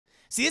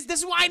See, this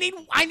is why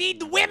I need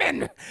the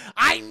women.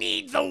 I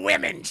need the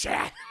women,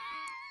 chat.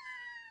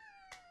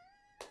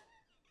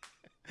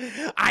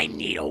 I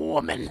need a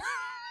woman.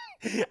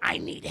 I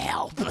need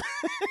help.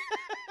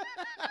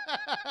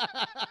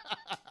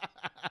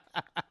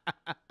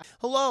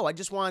 Hello, I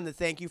just wanted to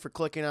thank you for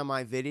clicking on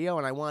my video,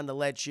 and I wanted to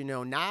let you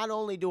know not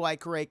only do I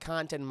create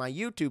content on my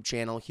YouTube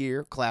channel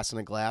here, Class in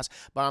a Glass,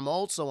 but I'm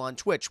also on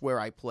Twitch where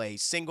I play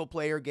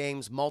single-player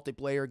games,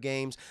 multiplayer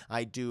games,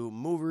 I do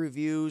movie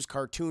reviews,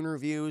 cartoon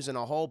reviews, and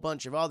a whole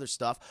bunch of other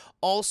stuff.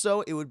 Also,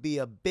 it would be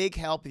a big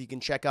help if you can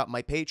check out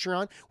my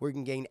Patreon, where you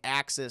can gain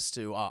access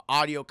to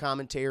audio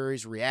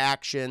commentaries,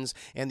 reactions,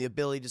 and the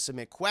ability to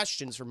submit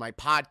questions for my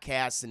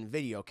podcasts and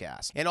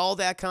videocasts. And all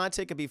that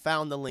content can be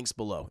found in the links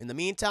below. In the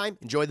meantime,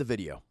 enjoy the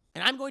video.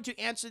 And I'm going to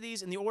answer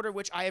these in the order in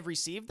which I have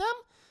received them,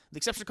 with the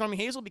exception of Carmen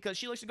Hazel, because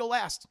she likes to go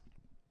last.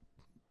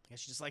 I guess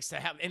she just likes to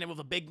end it with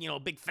a big,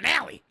 big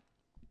finale.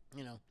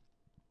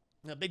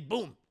 A big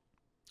boom.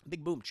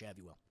 Big boom, Chad, if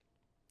you will.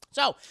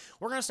 So,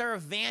 we're going to start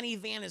with Vanny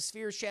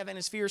Vanispheres. Chad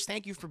Vanispheres,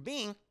 thank you for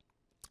being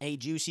a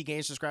Juicy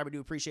Game subscriber. I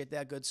do appreciate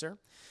that, good sir.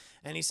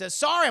 And he says,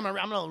 sorry, I'm going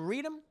to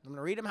read him. I'm going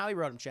to read him how he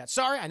wrote him, Chad.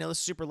 Sorry, I know this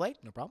is super late.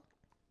 No problem.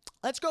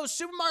 Let's go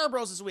Super Mario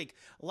Bros. This week.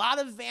 A lot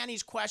of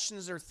Vanny's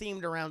questions are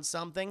themed around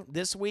something.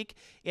 This week,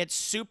 it's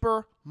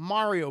Super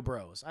Mario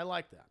Bros. I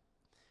like that.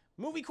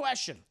 Movie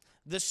question.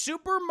 The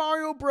Super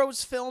Mario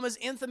Bros. Film is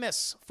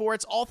infamous for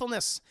its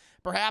awfulness.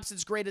 Perhaps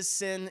its greatest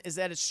sin is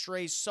that it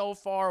strays so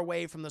far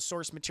away from the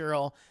source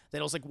material that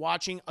it was like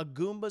watching a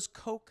Goomba's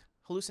Coke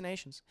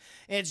hallucinations.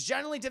 And it's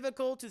generally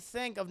difficult to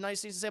think of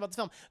nice things to say about the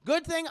film.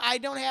 Good thing I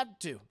don't have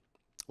to.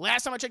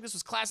 Last time I checked, this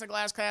was Class in a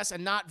Glass class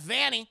and not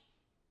Vanny.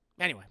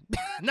 Anyway,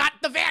 not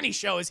the Vanny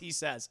show, as he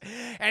says.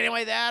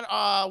 Anyway,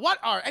 what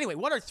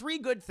are 3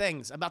 good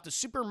things about the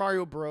Super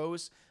Mario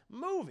Bros.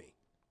 Movie?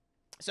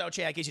 So,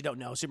 Chad, in case you don't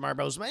know, Super Mario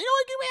Bros. Get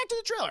back to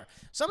the trailer.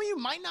 Some of you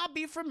might not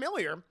be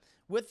familiar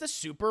with the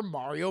Super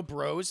Mario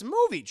Bros.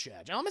 Movie,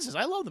 Chad. Gentlemen, says,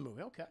 I love the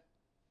movie. Okay.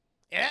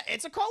 Yeah,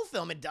 it's a cult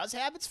film. It does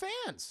have its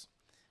fans,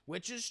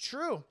 which is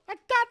true. I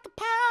got the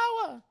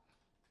power.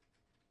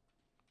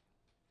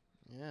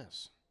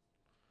 Yes.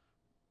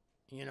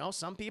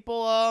 Some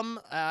people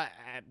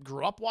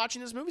grew up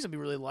watching this movie. Some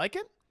people really like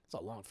it. It's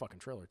a long fucking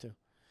trailer, too.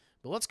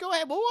 But let's go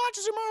ahead. We'll watch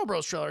the Super Mario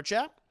Bros. Trailer,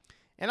 chat.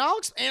 And I'll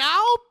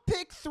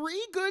pick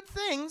 3 good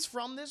things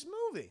from this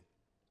movie.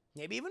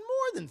 Maybe even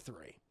more than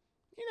 3.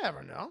 You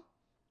never know.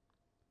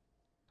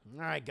 All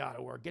right, gotta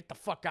work. Get the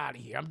fuck out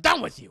of here. I'm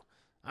done with you.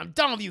 I'm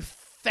done with you,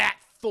 fat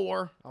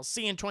Thor. I'll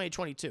see you in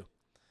 2022.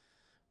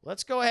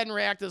 Let's go ahead and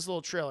react to this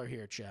little trailer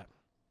here, chat.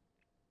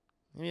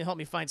 Maybe help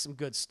me find some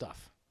good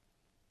stuff.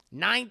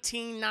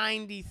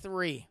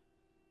 1993.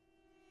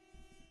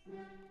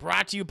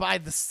 Brought to you by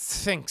the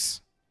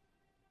Sphinx.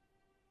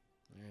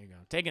 There you go.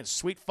 Taking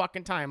sweet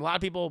fucking time. A lot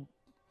of people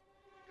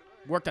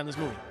worked on this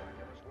movie.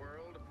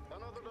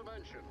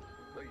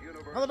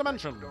 Another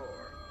dimension.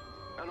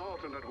 An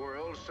alternate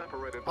world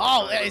separated.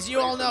 Oh, as you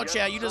all know,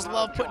 Chad, you just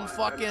love putting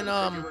fucking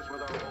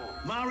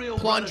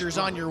plungers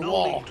on your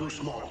wall. Too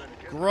small.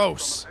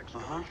 Gross.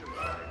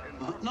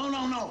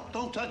 No.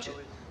 Don't touch it.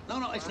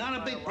 No, it's not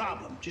a big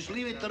problem. Just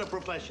leave it to the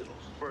professionals.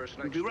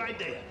 We'll be right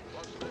there.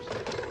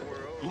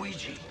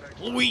 Luigi.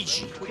 We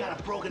got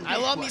a broken. I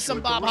love me some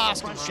Bob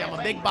Hoskins, Chad.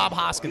 I'm a big Bob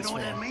Hoskins fan.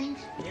 You know what that means?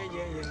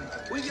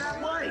 Yeah. We got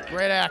Mike.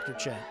 Great actor,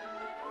 Chad.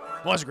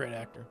 Was a great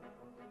actor.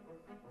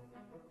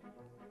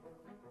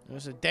 It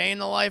was a day in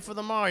the life of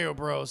the Mario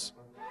Bros.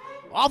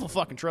 Awful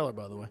fucking trailer,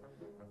 by the way.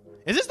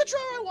 Is this the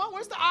trailer I want?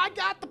 Where's the I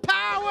got the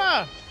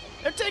power?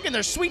 They're taking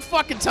their sweet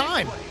fucking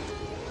time.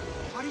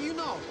 How do you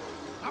know?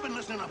 I've been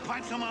listening to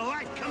pipes all my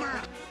life. Come on.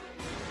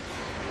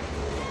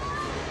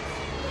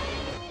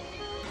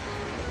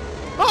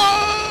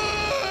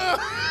 Oh!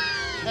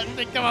 That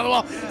thing come on the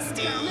wall.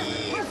 Steve!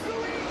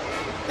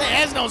 That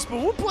has no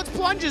spoon. Who puts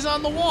plunges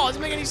on the wall? It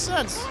doesn't make any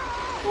sense.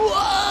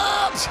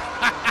 What?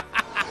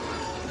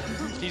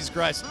 Jesus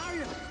Christ.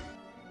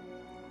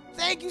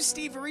 Thank you,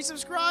 Steve, for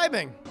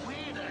resubscribing.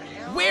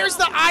 Where's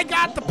the I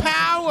got the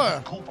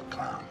power?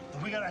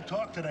 We gotta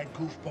talk to that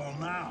goofball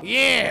now.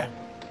 Yeah.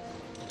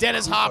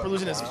 Dennis Hopper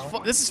losing his.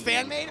 This is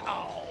fan made?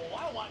 Oh,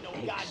 I don't want no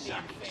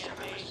goddamn fan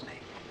made.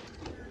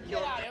 Get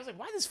out of here. I was like,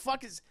 why this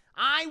fuck is.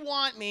 I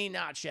want me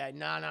not Chad.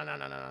 No. I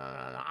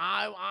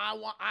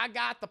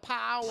got the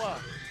power.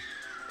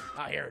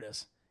 Oh, here it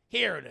is.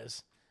 Here it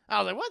is. I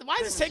was like, what? Why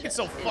is this taking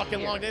so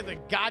fucking long to get the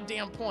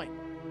goddamn point?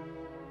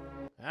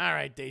 All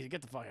right, Daisy,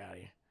 get the fuck out of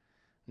here.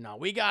 No,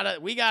 we gotta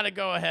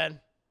go ahead.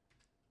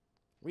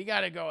 We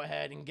gotta go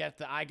ahead and get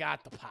the I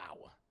got the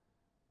power.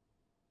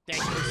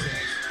 Thank you,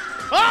 sis.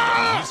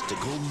 Ah!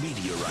 Mystical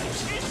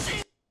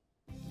meteorites.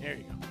 There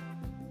you go.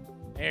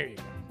 There you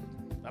go.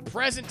 The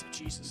present.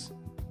 Jesus.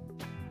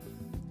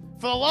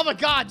 For the love of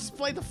God, just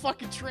play the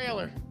fucking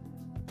trailer.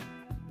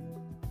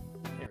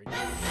 There we go.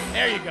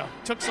 There you go.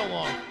 Took so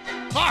long.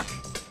 Fuck.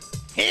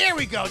 Here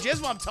we go.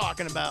 Just what I'm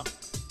talking about.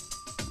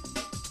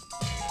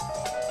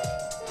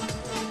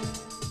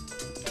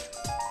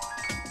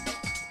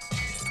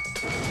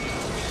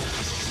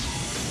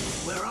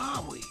 Where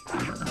are we?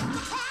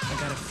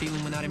 got a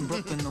feeling we're not in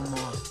Brooklyn no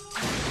more.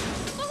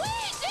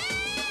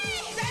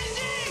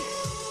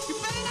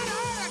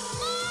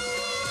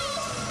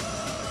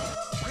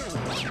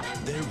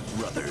 They're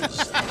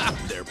brothers.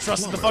 They're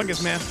Trust in the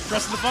fungus, man.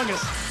 Trust in the fungus.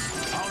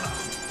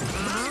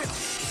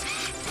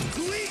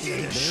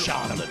 They're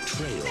Shot on him. the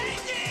trail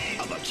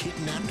of a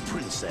kidnapped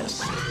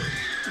princess.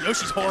 You know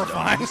she's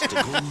horrifying.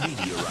 Mystical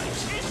meteorite.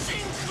 It's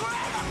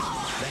incredible.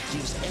 That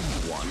gives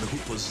anyone who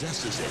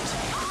possesses it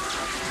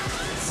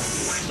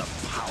the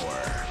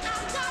power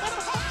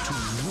to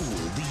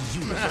rule the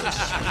universe.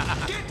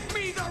 Get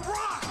me the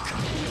rock!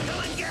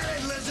 Come and get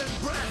it, lizard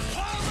breath!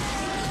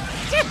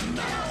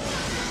 Now,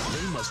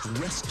 they must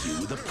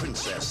rescue the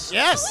princess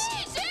Yes.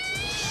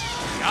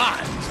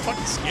 God, he's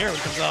fucking scared when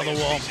he comes out of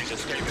the wall.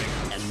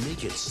 and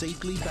make it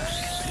safely back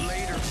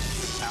Later,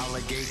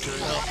 alligator.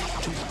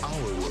 to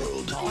our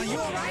world. Are you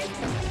alright?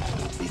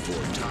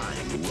 Before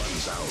time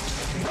runs out.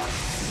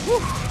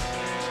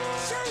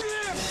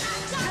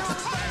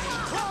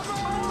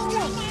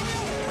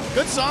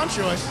 Good song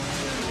choice.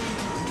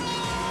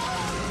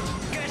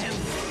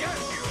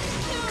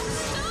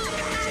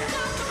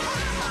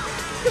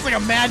 It's like a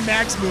Mad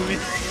Max movie.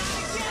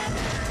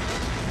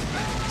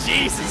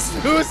 Jesus,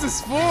 who is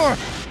this for?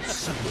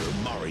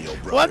 Super Mario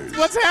Brothers.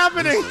 What's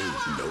happening? This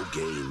ain't no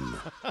game.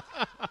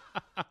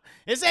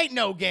 This ain't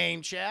no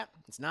game, chat.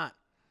 It's not.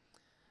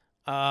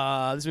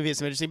 This movie is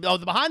some interesting. Oh,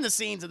 the behind the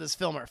scenes of this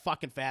film are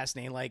fucking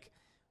fascinating. Like,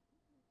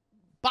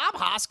 Bob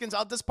Hoskins,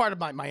 this is part of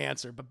my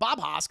answer, but Bob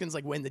Hoskins,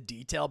 like, went into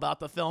detail about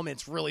the film.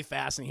 It's really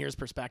fascinating. Here's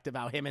perspective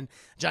how him and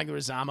John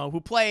Leguizamo,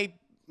 who play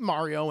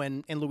Mario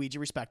and Luigi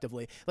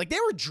respectively, like, they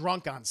were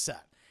drunk on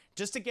set.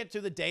 Just to get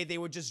through the day, they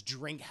would just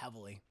drink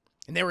heavily.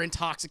 And they were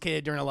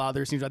intoxicated during a lot of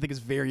their scenes, which I think is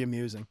very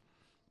amusing.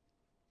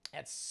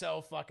 That's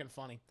so fucking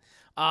funny.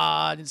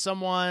 Did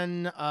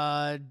someone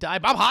die?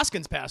 Bob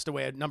Hoskins passed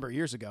away a number of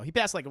years ago. He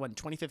passed like what, in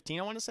 2015,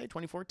 I want to say,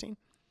 2014.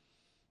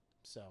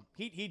 So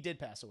he did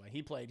pass away.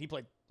 He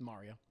played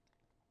Mario.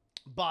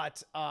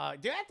 But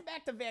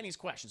back to Vanny's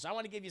question. So I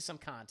want to give you some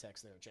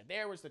context there, Chad.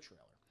 There was the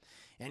trailer,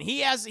 and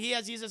he's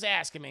just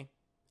asking me.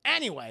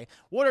 Anyway,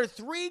 what are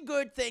 3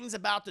 good things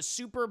about the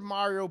Super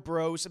Mario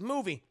Bros.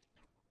 Movie?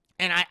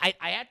 And I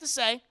have to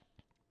say,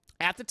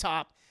 at the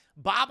top,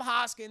 Bob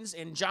Hoskins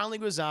and John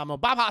Leguizamo.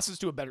 Bob Hoskins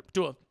to a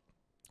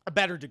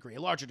better degree,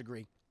 a larger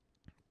degree.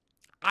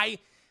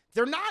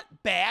 They're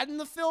not bad in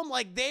the film.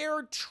 Like, they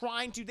are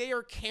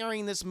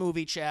carrying this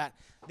movie, chat.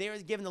 They are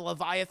given the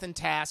Leviathan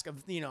task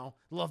of,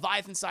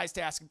 Leviathan-sized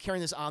task of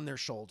carrying this on their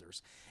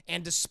shoulders.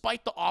 And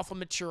despite the awful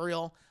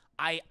material,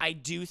 I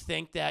do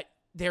think that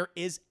there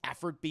is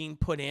effort being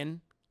put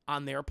in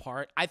on their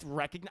part. I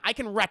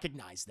can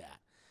recognize that.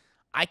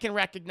 I can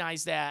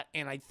recognize that,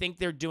 and I think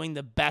they're doing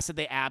the best that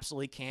they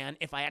absolutely can.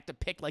 If I have to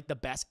pick, like, the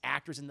best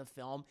actors in the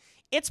film,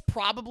 it's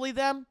probably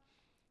them.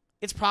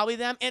 It's probably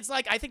them. It's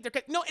like, I think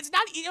they're... No, it's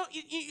not...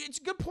 it's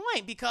a good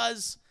point,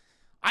 because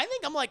I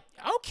think I'm like,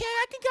 okay,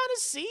 I can kind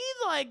of see,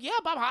 like, yeah,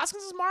 Bob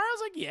Hoskins is Mario. I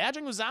was like, yeah,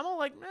 John Leguizamo,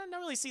 like, not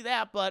really see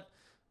that, but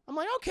I'm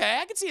like, okay,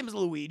 I can see him as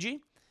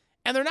Luigi.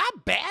 And they're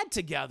not bad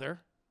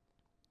together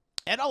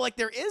at all. Like,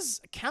 there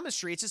is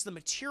chemistry. It's just the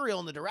material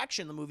and the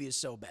direction of the movie is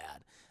so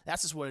bad.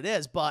 That's just what it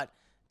is, but...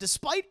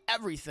 Despite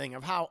everything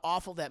of how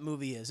awful that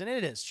movie is, and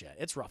it is, Chet,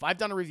 it's rough. I've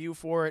done a review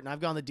for it, and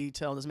I've gone into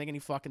detail, and it doesn't make any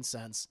fucking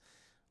sense.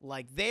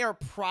 Like, they are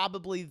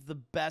probably the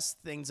best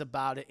things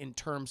about it in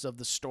terms of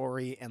the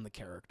story and the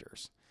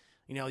characters.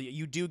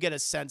 You do get a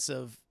sense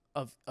of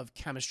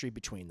chemistry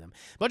between them.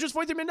 But just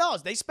 $43 million.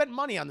 They spent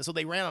money on this, so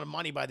they ran out of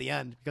money by the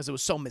end because it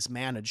was so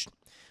mismanaged.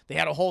 They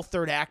had a whole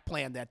third act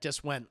plan that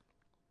just went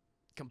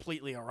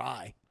completely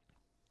awry.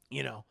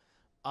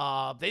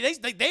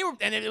 They were,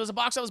 and it was a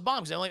box office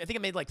bomb because I think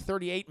it made like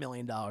 $38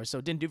 million, so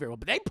it didn't do very well.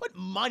 But they put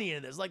money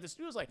into this. Like, the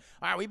studio was like,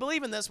 all right, we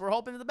believe in this. We're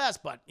hoping for the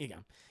best. But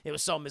it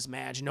was so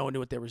mismanaged. No one knew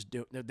what they were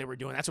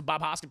doing. That's what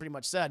Bob Hoskins pretty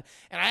much said.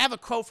 And I have a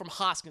quote from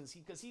Hoskins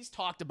because he's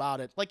talked about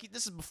it. Like,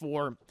 this is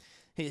before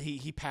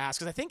he passed,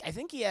 because I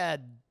think he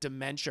had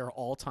dementia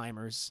or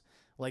Alzheimer's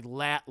like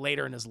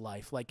later in his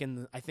life. Like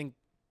I think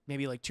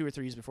maybe like 2 or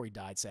 3 years before he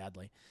died,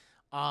 sadly.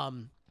 But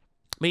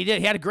he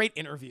had a great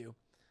interview.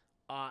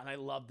 And I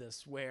love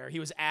this, where he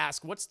was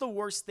asked, what's the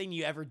worst thing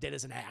you ever did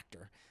as an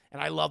actor?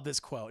 And I love this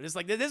quote. It's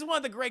like, this is one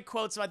of the great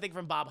quotes, I think,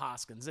 from Bob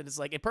Hoskins. And it's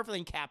like, it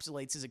perfectly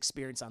encapsulates his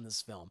experience on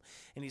this film.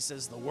 And he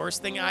says, the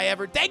worst thing I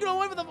ever... Thank you,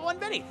 Nolan, for the one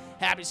Vinny.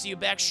 Happy to see you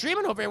back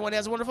streaming. Hope everyone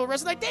has a wonderful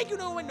rest of the night. Thank you,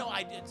 Nolan. No,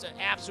 it's an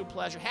absolute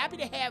pleasure. Happy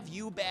to have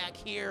you back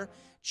here.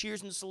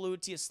 Cheers and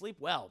salute to you. Sleep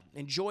well.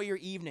 Enjoy your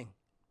evening.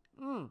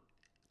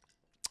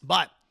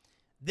 But...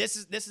 This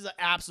is an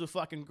absolute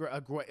fucking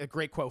a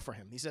great quote for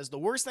him. He says, the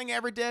worst thing I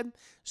ever did,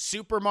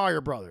 Super Mario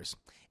Brothers.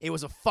 It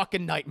was a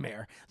fucking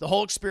nightmare. The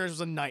whole experience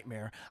was a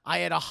nightmare. I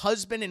had a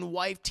husband and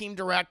wife team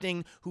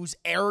directing whose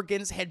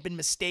arrogance had been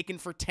mistaken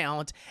for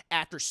talent.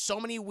 After so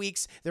many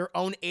weeks, their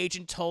own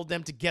agent told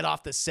them to get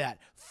off the set.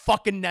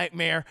 Fucking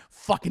nightmare.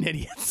 Fucking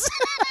idiots.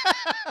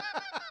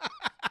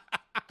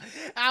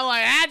 I'm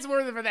like, that's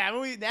worth it for that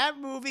movie. That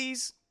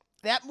movie's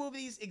That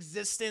movie's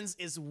existence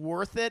is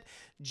worth it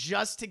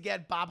just to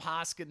get Bob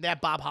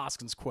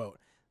Hoskins quote.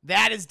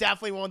 That is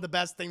definitely one of the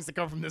best things to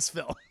come from this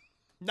film.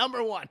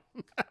 Number one.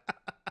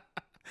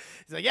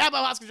 He's like, yeah,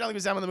 Bob Hoskins Jean-Luc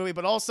Godard in the movie,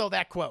 but also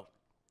that quote.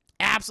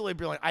 Absolutely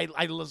brilliant.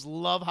 I just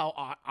love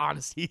how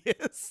honest he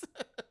is.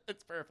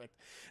 It's perfect.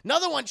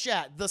 Another one,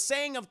 chat. The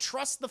saying of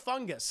trust the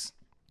fungus.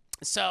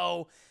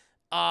 So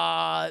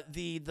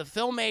the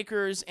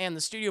filmmakers and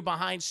the studio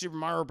behind Super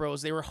Mario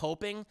Bros., they were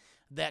hoping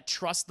that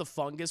trust the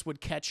fungus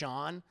would catch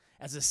on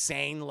as a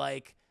saying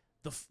like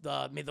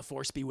the may the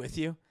force be with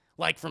you.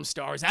 Like from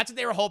Star Wars. That's what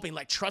they were hoping,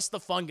 like trust the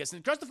fungus.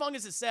 And trust the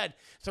fungus is said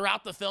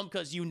throughout the film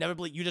because you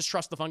just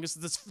trust the fungus.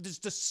 This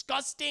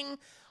disgusting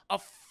a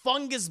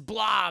fungus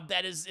blob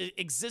that is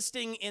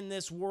existing in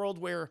this world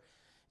where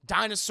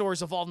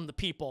dinosaurs evolved into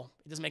people.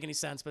 It doesn't make any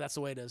sense, but that's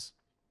the way it is.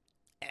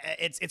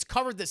 It's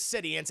covered this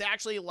city, and it's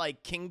actually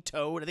like King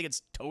Toad. I think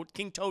it's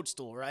King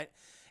Toadstool, right?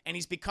 And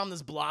he's become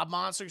this blob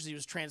monster because he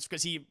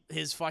was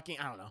his fucking,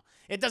 I don't know.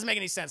 It doesn't make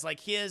any sense. Like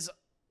his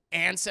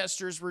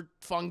ancestors were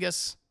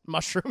fungus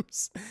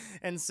mushrooms,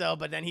 and so,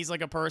 but then he's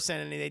like a person,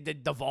 and they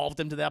devolved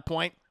him to that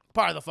point.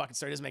 Part of the fucking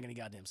story doesn't make any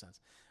goddamn sense.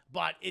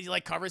 But it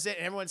like covers it,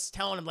 and everyone's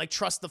telling him like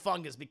trust the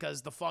fungus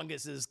because the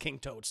fungus is King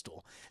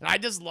Toadstool. And I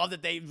just love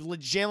that they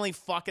legitimately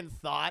fucking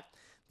thought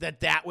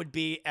that would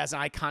be as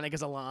iconic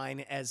as a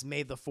line as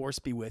 "May the Force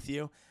be with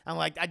you." I'm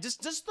like, I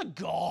just the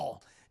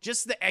gall,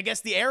 I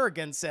guess the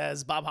arrogance,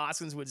 as Bob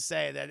Hoskins would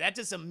say, that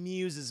just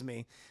amuses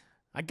me.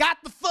 I got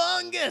the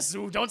fungus.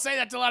 Ooh, don't say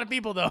that to a lot of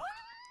people though.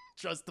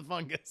 Trust the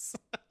fungus.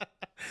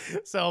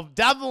 So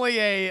definitely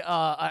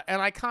an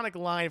iconic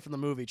line from the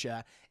movie,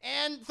 chat.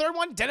 And third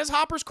one, Dennis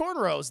Hopper's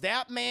cornrows.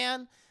 That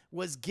man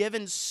was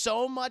given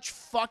so much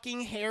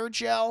fucking hair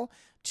gel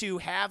to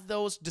have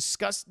those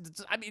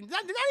I mean,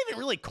 they're not even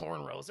really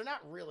cornrows. They're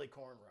not really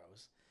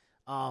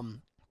cornrows.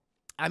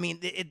 I mean,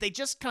 they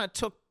just kind of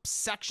took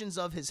sections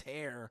of his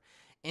hair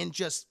and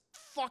just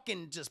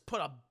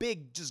put a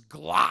big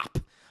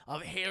glop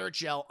of hair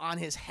gel on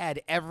his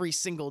head every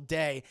single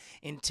day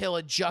until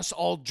it just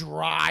all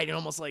dried and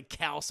almost like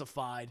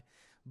calcified.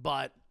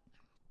 But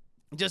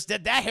just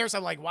that hairstyle,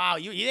 I'm like, wow,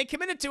 they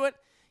committed to it.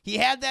 He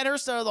had that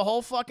hairstyle the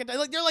whole fucking time.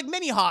 Like they're like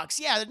mini hawks.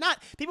 Yeah, they're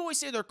not. People always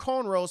say they're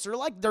cornrows.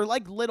 They're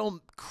like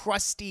little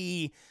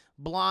crusty,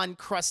 blonde,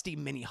 crusty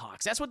mini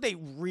hawks. That's what they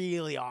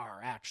really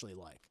are actually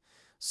like.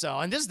 So,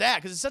 and just that,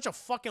 because it's such a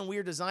fucking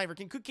weird design for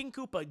King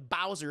Koopa,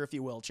 Bowser, if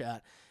you will,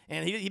 chat.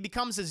 And he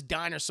becomes his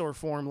dinosaur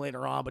form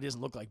later on, but he doesn't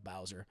look like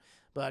Bowser.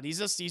 But he's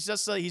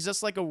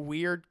just like a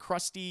weird,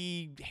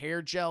 crusty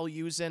hair gel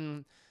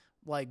using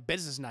like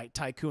business night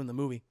tycoon in the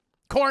movie.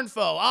 Cornfo.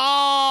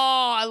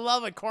 Oh, I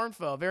love it.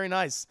 Cornfo. Very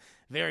nice.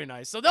 Very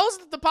nice. So those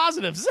are the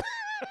positives.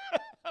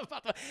 And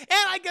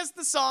I guess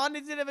the song,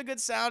 it did have a good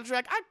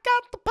soundtrack. I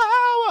got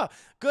the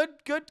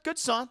power. Good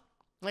song.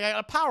 Like I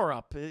got a power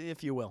up,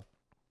 if you will.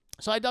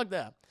 So I dug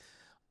that.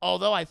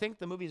 Although I think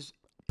the movie's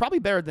probably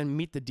better than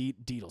Meet the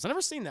Deedles. I've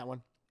never seen that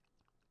one.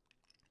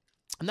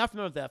 I'm not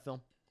familiar with that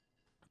film.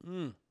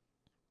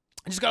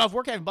 I just got off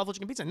work having buffalo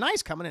chicken pizza.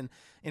 Nice, coming in.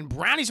 And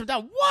brownies from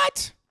down.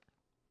 What?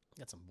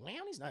 Got some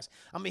brownies? Nice.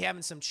 I'm going to be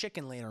having some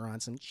chicken later on.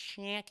 Some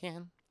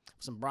chicken.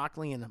 Some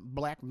broccoli and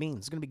black beans.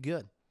 It's going to be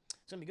good.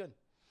 It's going to be good.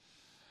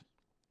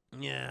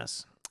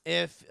 Yes.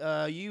 If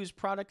you use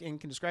product and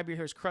can describe your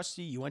hair as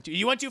crusty, you went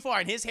too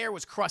far. And his hair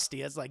was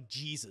crusty. That's like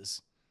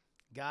Jesus.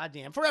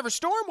 Goddamn. Forever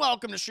Storm,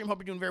 welcome to stream. Hope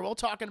you're doing very well.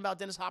 Talking about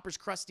Dennis Hopper's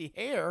crusty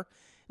hair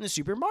in the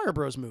Super Mario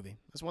Bros. Movie.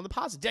 That's one of the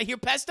positives. Did I hear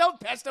Pesto?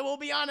 Pesto will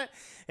be on it.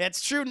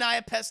 It's true,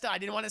 Naya Pesto. I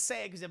didn't want to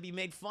say it because it'd be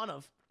made fun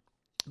of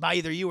by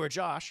either you or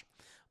Josh.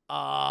 But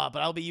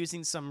I'll be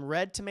using some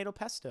red tomato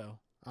pesto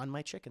on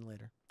my chicken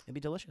later. It'd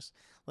be delicious.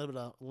 A little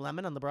bit of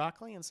lemon on the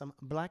broccoli and some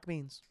black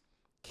beans.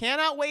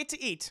 Cannot wait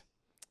to eat.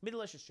 It'd be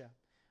delicious, Jeff.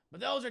 But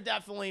those are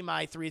definitely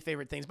my three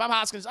favorite things. Bob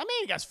Hoskins, I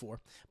guess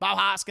four. Bob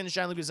Hoskins,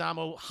 Jean-Luc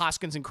Godard,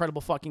 Hoskins'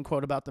 incredible fucking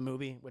quote about the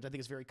movie, which I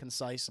think is very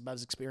concise about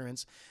his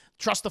experience.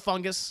 Trust the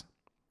fungus.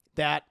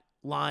 That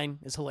line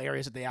is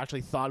hilarious that they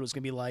actually thought it was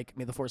going to be like,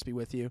 may the force be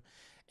with you.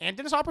 And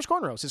Dennis Hopper's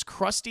cornrows. His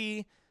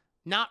crusty,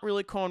 not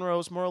really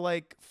cornrows, more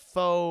like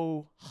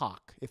faux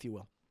hawk, if you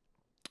will.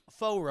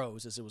 Faux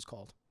rose, as it was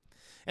called.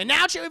 And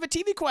now, we have a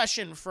TV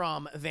question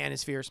from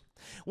Vanispheres.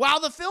 While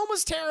the film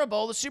was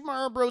terrible, the Super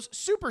Mario Bros.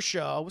 Super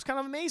Show was kind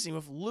of amazing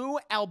with Lou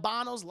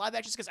Albano's live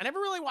action skits. I never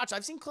really watched.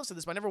 I've seen clips of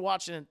this, but I never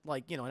watched it,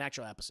 like, an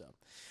actual episode.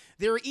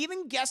 There were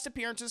even guest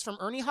appearances from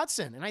Ernie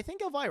Hudson and I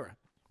think Elvira.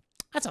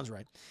 That sounds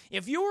right.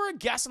 If you were a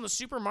guest on the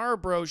Super Mario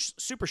Bros.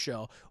 Super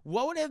Show,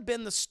 what would have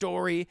been the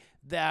story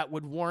that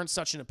would warrant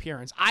such an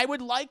appearance? I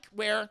would like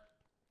where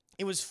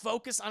it was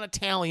focused on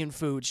Italian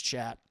foods,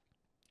 chat.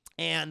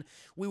 And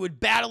we would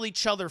battle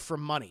each other for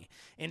money.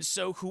 And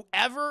so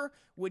whoever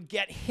would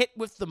get hit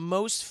with the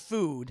most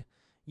food,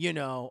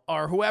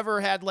 or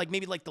whoever had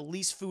maybe the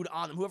least food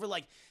on them, whoever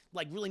like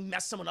really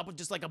messed someone up with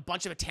just a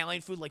bunch of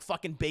Italian food, like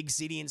fucking baked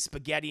ziti and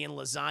spaghetti and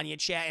lasagna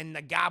chat and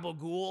the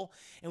gabagool,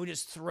 and we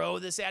just throw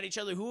this at each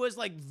other. Who was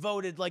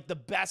voted the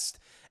best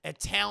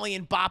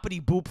Italian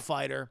boppity boop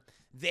fighter?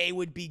 they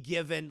would be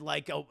given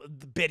like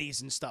the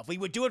biddies and stuff. We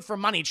would do it for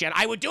money, Chad.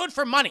 I would do it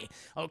for money,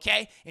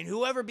 okay? And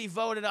whoever be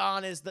voted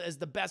on as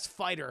the best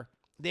fighter,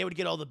 they would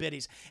get all the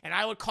biddies. And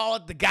I would call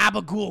it the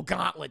Gabagool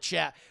Gauntlet,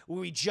 chat,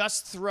 where we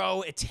just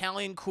throw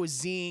Italian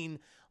cuisine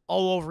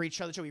all over each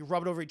other. So we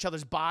rub it over each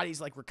other's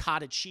bodies like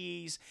ricotta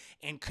cheese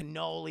and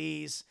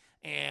cannolis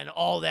and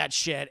all that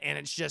shit. And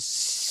it's just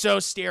so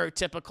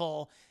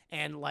stereotypical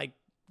and like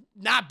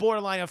not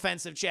borderline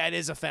offensive, Chad. It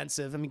is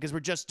offensive. I mean, because we're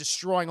just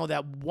destroying all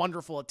that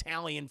wonderful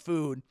Italian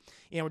food.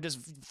 You know, we're just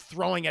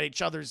throwing at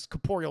each other's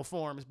corporeal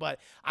forms. But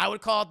I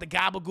would call it the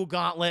Gabagool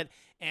Gauntlet,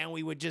 and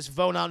we would just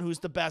vote on who's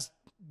the best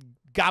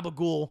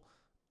Gabagool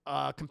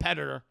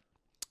competitor,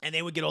 and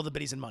they would get all the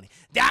biddies and money.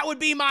 That would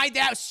be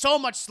so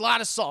much, a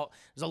lot of salt.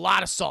 There's a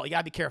lot of salt. You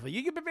gotta be careful.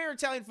 You can prepare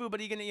Italian food, but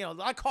you can, a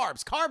lot of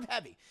carbs, carb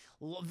heavy,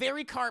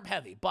 very carb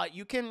heavy. But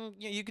you can,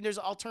 there's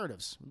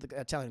alternatives. The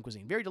Italian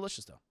cuisine, very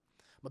delicious though.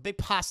 I'm a big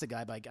pasta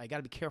guy, but I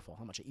gotta be careful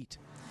how much I eat.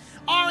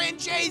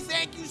 RNJ,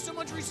 thank you so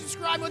much for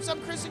subscribing. What's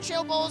up, Chris and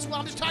Chill Bowls? Well,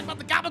 I'm just talking about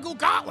the Gabagool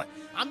Gauntlet.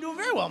 I'm doing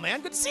very well,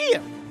 man. Good to see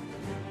you.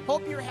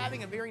 Hope you're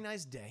having a very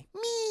nice day.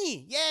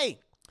 Me, yay.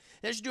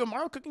 They should do a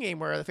Mario cooking game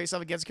where they face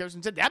off against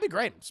characters. That'd be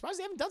great. I'm surprised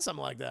they haven't done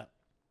something like that.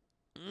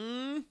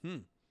 Mm-hmm.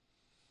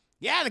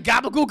 Yeah, the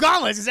Gabagool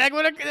Gauntlet is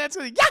exactly what that's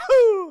what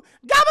Yahoo!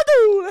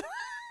 Gabagool!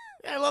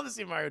 I love to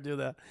see Mario do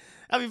that.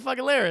 That'd be fucking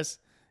hilarious.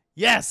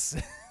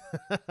 Yes.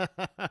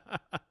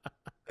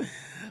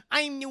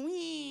 I'm the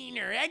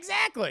wiener.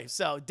 Exactly.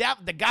 So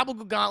the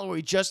Gabagool Gauntlet where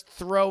we just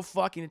throw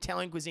fucking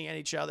Italian cuisine at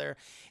each other,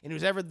 and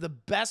who's ever the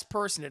best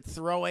person at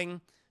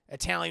throwing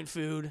Italian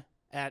food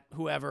at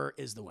whoever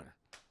is the winner.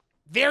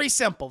 Very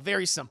simple,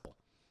 very simple.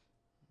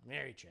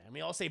 Very chat. And we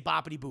all say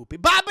boppity boopy.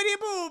 Boppity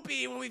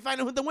boopy when we find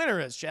out who the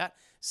winner is, chat.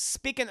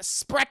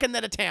 Sprechen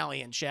that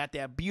Italian, chat.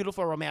 That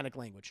beautiful romantic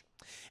language.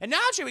 And now,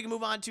 chat, we can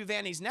move on to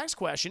Vanny's next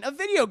question. A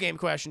video game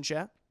question,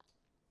 chat.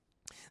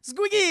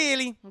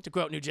 Squigilly. To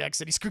quote New Jack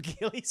City,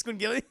 Squigilly.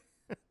 Squigilly.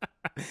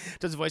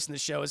 Toad's voice in the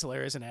show is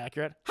hilarious and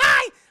accurate.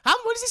 Hi!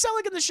 What does he sound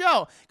like in the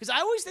show? Because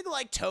I always think of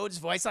like Toad's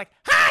voice, like,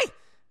 hi!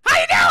 How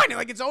you doing?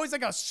 Like, it's always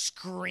like a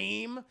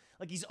scream.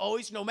 Like, he's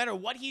always, no matter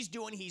what he's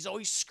doing, he's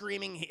always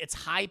screaming. It's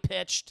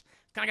high-pitched.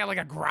 Kind of got like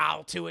a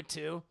growl to it,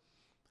 too.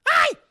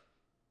 Hi!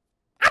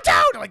 I'm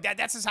Toad! Like,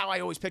 that's just how I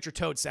always picture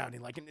Toad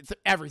sounding. Like,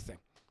 everything.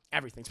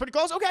 Everything's pretty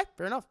close. Okay,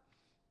 fair enough.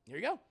 Here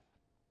you go.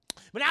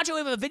 But now, Joe, we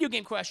have a video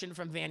game question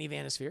from Vanny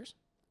Vanispheres.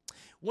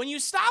 When you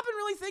stop and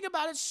really think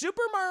about it,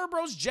 Super Mario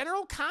Bros.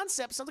 General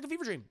concept sounds like a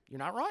fever dream. You're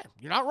not wrong.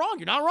 You're not wrong.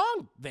 You're not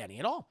wrong, Vanny,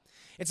 at all.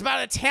 It's about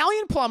an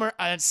Italian plumber,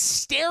 a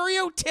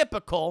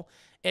stereotypical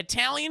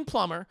Italian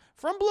plumber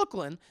from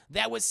Brooklyn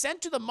that was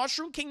sent to the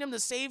Mushroom Kingdom to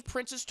save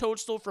Princess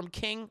Toadstool from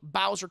King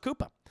Bowser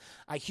Koopa,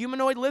 a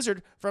humanoid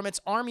lizard from its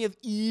army of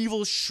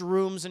evil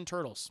shrooms and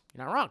turtles.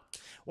 You're not wrong.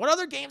 What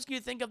other games can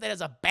you think of that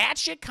has a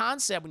batshit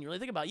concept when you really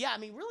think about it? Yeah, I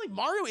mean, really,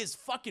 Mario is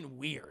fucking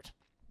weird.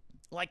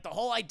 Like, the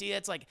whole idea,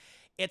 it's like,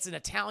 it's an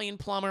Italian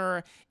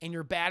plumber and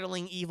you're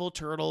battling evil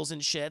turtles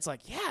and shit. It's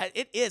like, yeah,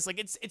 it is. Like,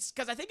 it's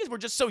because I think we're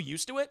just so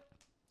used to it.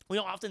 We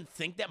don't often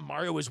think that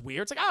Mario is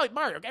weird. It's like, oh,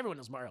 Mario. Everyone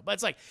knows Mario. But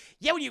it's like,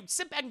 yeah, when you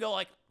sit back and go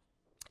like,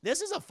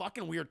 this is a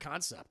fucking weird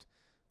concept.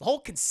 The whole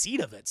conceit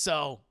of it.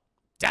 So,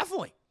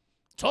 definitely.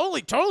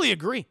 Totally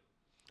agree.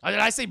 Did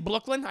I say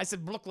Brooklyn? I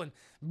said Brooklyn.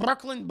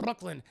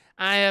 Brooklyn.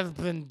 I have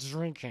been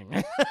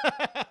drinking.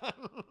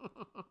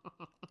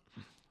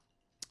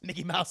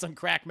 Mickey Mouse on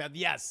crack meth.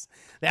 Yes.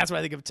 That's what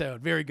I think of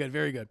Toad. Very good.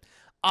 Very good.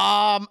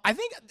 I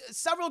think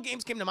several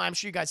games came to mind. I'm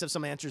sure you guys have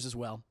some answers as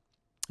well.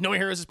 No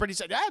Heroes is pretty...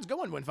 Yeah, it's a good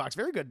one, Win Fox.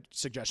 Very good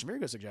suggestion. Very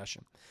good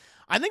suggestion.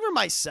 I think for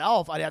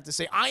myself, I'd have to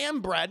say I Am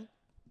Bread.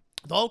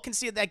 The whole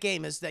conceit of that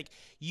game is that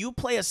you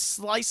play a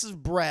slice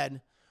of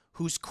bread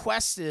whose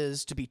quest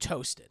is to be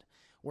toasted,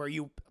 where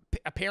you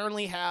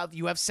apparently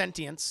have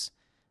sentience,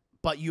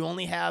 but you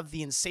only have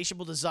the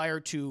insatiable desire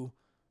to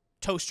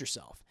toast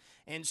yourself.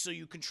 And so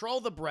you control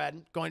the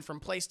bread, going from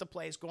place to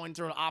place, going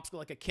through an obstacle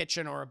like a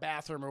kitchen or a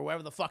bathroom or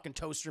wherever the fucking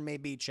toaster may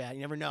be, Chad.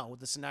 You never know what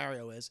the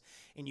scenario is.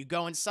 And you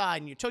go inside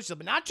and you toast yourself,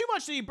 but not too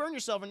much so you burn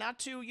yourself, and not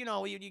too, you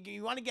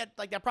want to get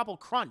like that proper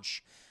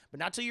crunch, but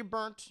not till you're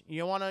burnt. You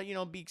don't want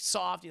to, be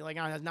soft. You're like,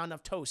 oh, there's not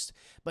enough toast.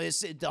 But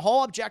the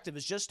whole objective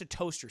is just to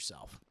toast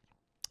yourself,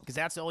 because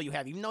that's all you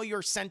have. Even though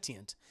you're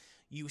sentient,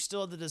 you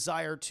still have the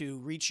desire to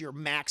reach your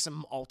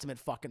maximum ultimate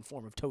fucking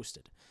form of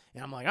toasted.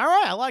 And I'm like, all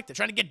right, I like that.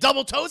 Trying to get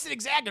double toasted?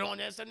 Exactly. You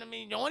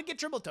don't want to get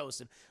triple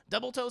toasted.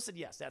 Double toasted?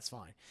 Yes, that's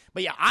fine.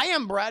 But yeah, I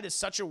Am Bread is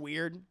such a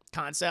weird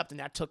concept, and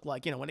that took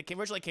when it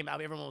originally came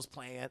out, everyone was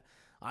playing it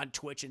on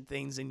Twitch and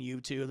things and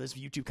YouTube. There's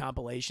YouTube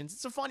compilations.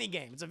 It's a funny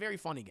game. It's a very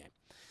funny game.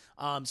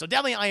 So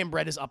definitely I Am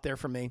Bread is up there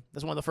for me.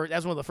 That's one of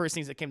the first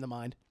things that came to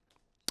mind.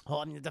 Well,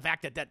 I mean, the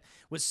fact that it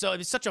was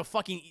such a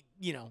fucking,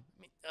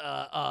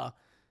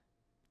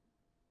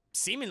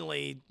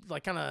 seemingly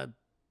like kind of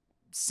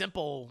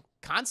simple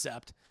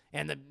concept,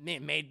 and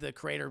it made the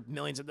creator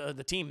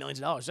the team millions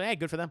of dollars. So hey,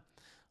 good for them.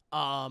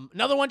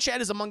 Another one,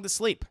 Chad, is Among the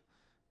Sleep.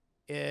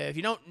 If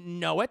you don't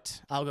know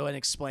it, I'll go ahead and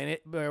explain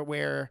it.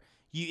 Where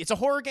It's a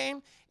horror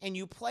game, and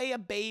you play a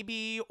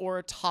baby or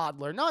a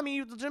toddler. No, I mean,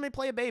 you legitimately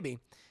play a baby.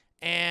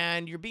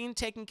 And you're being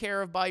taken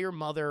care of by your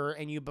mother,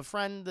 and you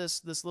befriend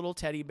this little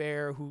teddy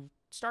bear who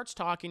starts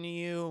talking to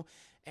you,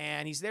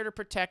 and he's there to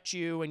protect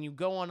you, and you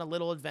go on a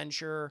little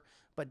adventure,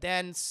 but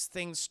then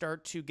things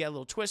start to get a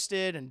little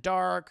twisted and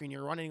dark, and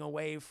you're running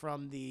away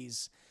from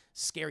these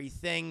scary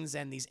things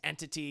and these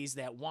entities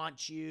that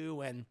want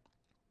you, and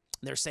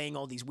they're saying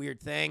all these weird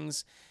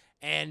things.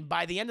 And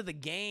by the end of the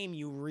game,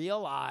 you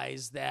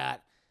realize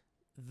that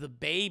the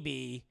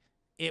baby,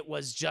 it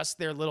was just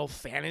their little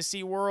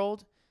fantasy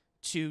world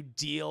to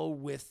deal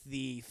with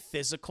the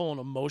physical and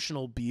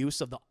emotional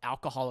abuse of the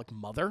alcoholic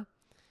mother,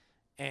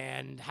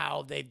 and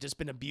how they've just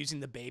been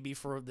abusing the baby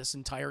for this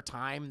entire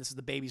time. This is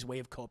the baby's way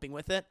of coping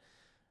with it.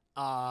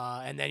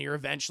 And then you're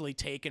eventually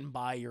taken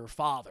by your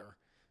father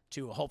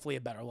to hopefully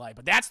a better life.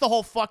 But that's the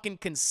whole fucking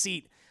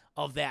conceit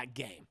of that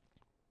game.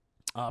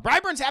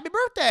 Brightburns, happy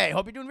birthday.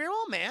 Hope you're doing very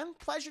well, man.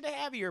 Pleasure to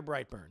have you here,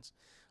 Brightburns.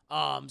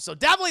 So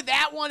definitely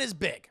that one is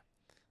big.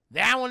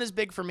 That one is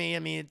big for me. I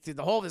mean,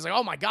 the whole is like,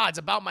 oh my God, it's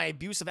about my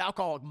abusive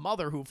alcoholic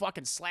mother who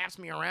fucking slaps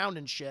me around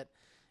and shit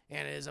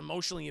and is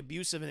emotionally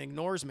abusive and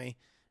ignores me.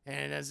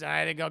 And as I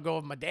had to go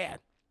with my dad.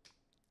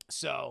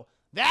 So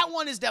that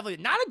one is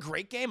definitely not a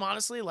great game,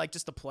 honestly, like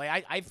just to play.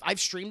 I've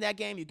streamed that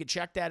game. You can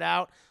check that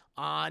out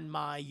on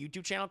my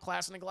YouTube channel,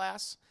 Class in a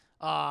Glass.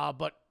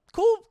 But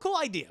cool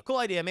idea. Cool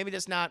idea. Maybe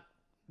just not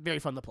very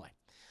fun to play.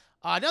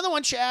 Another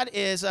one, Chad,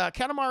 is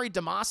Katamari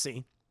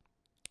Damacy.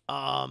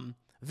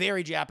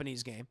 Very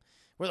Japanese game,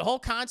 where the whole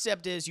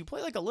concept is you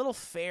play like a little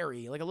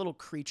fairy, like a little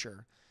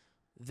creature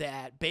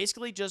that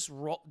basically just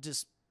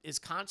is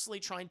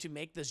constantly trying to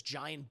make this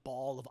giant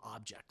ball of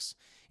objects.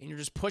 And you're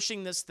just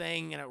pushing this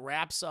thing, and it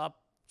wraps up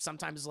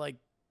sometimes like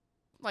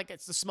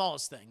it's the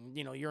smallest thing.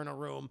 You know, you're in a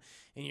room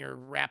and you're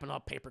wrapping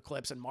up paper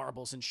clips and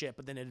marbles and shit,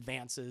 but then it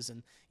advances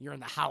and you're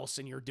in the house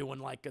and you're doing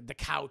like the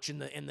couch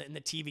and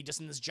the TV just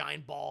in this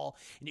giant ball,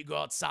 and you go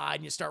outside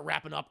and you start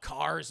wrapping up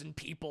cars and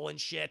people and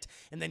shit,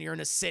 and then you're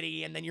in a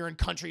city, and then you're in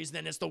countries,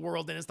 then it's the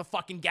world, then it's the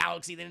fucking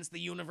galaxy, then it's the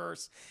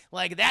universe.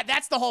 Like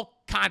that's the whole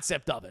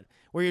concept of it,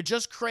 where you're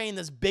just creating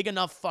this big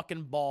enough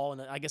fucking ball,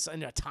 and I guess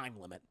in a time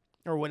limit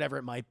or whatever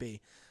it might be.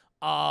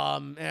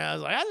 And I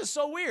was like, that is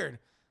so weird.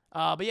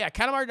 But yeah,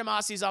 Katamari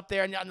Damacy's up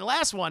there. And the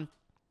last one,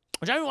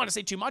 which I don't want to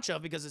say too much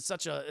of because it's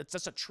such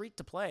a treat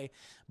to play,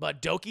 but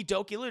Doki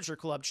Doki Literature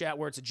Club, chat,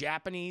 where it's a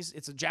Japanese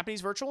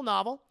virtual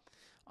novel,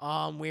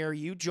 where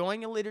you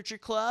join a literature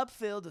club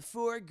filled with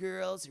 4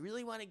 girls who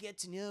really want to get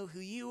to know who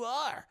you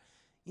are.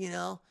 You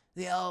know,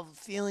 they all have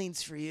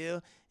feelings for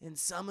you, and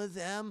some of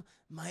them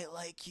might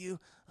like you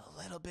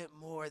a little bit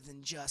more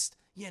than just,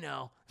 you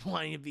know,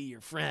 wanting to be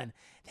your friend.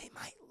 They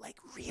might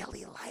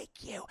really like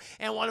you,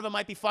 and one of them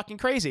might be fucking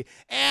crazy.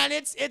 And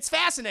it's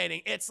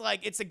fascinating. It's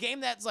a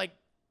game that's like,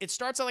 it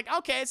starts out like,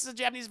 okay, this is a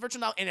Japanese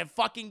virtual novel, and it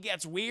fucking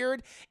gets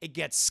weird. It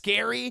gets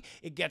scary.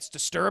 It gets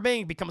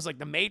disturbing. It becomes like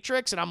The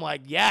Matrix, and I'm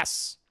like,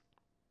 yes,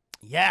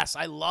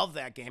 I love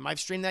that game. I've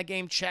streamed that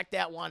game. Check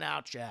that one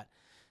out, chat.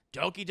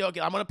 Doki Doki.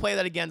 I'm going to play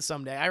that again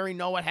someday. I already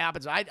know what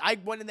happens. I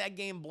went in that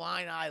game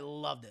blind. I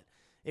loved it.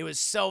 It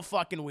was so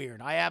fucking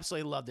weird. I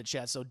absolutely loved it,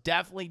 chat. So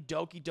definitely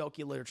Doki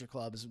Doki Literature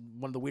Club is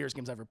one of the weirdest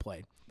games I've ever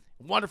played.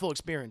 Wonderful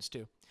experience,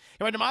 too.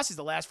 Katamari Damacy is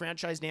the last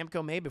franchise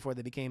Namco made before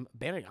they became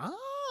banned.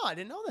 Oh, I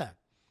didn't know that.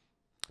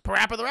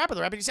 Parappa the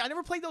Rapper. See, I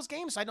never played those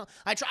games. So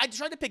I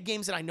tried to pick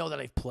games that I know that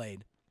I've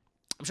played.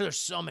 I'm sure there's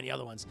so many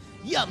other ones.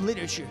 Yum,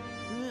 literature.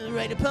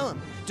 Write a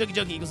poem. Doki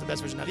Doki equals the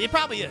best version of it. It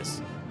probably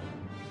is.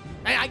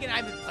 I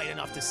haven't played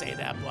enough to say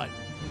that, but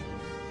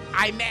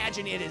I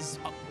imagine it is,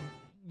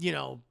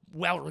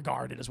 well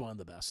regarded as one of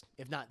the best,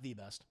 if not the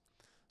best.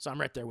 So I'm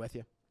right there with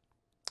you.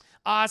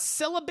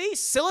 Silas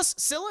Beats. Oh,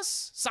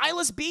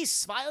 Silas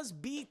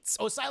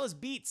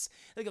Beats.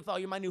 Thank you,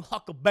 you're my new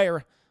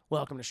Huckleberry.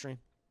 Welcome to stream.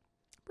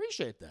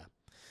 Appreciate that.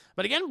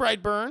 But again,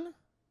 Brightburn,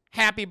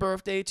 happy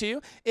birthday to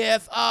you.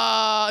 If you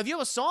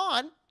have a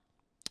song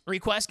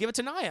request, give it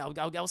tonight.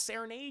 I'll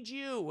serenade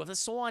you with a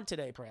song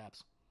today,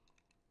 perhaps.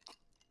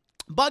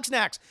 Bug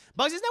snacks.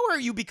 Bugs, isn't that where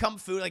you become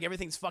food? Like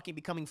everything's fucking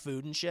becoming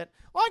food and shit?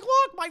 Like,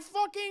 look, my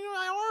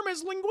arm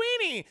is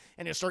linguine.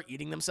 And they start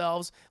eating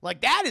themselves.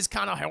 Like, that is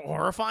kind of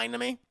horrifying to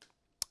me.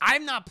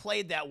 I've not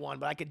played that one,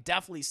 but I could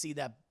definitely see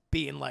that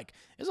being like,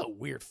 it's a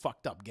weird,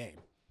 fucked up game.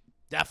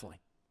 Definitely.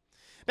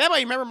 By the way,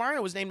 you remember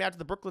Mario was named after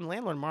the Brooklyn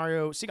landlord,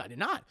 Mario Sega? I did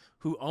not.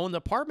 Who owned the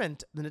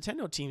apartment the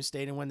Nintendo team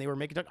stayed in when they were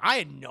making... I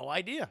had no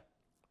idea.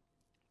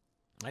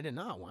 I did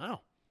not.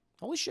 Wow.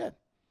 Holy shit.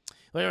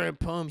 Like,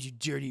 poems, you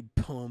dirty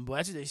poem boy.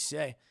 That's what they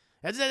say.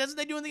 That's what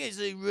they do in the game.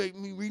 They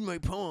read my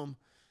poem.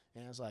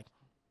 And I was like,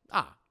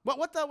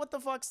 what the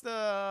fuck's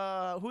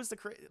who's the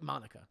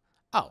Monica?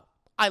 Oh,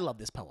 I love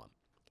this poem.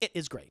 It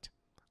is great.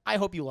 I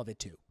hope you love it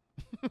too.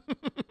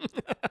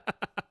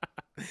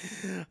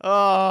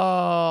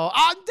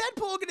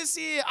 Deadpool gonna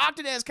see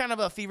Octodad has kind of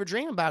a fever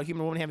dream about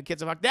human woman having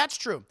kids. That's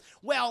true.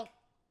 Well,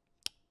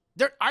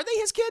 are they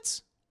his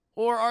kids?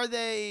 Or are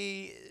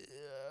they...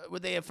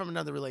 would they have from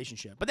another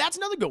relationship? But that's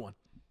another good one.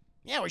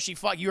 Yeah, where she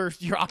fuck your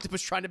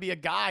octopus trying to be a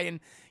guy and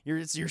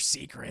it's your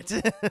secret.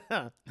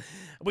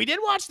 We did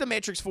watch the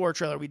Matrix 4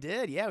 trailer. We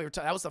did. Yeah,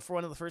 that was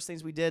one of the first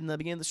things we did in the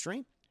beginning of the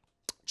stream.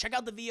 Check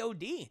out the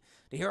VOD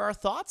to hear our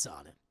thoughts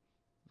on it.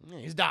 Yeah,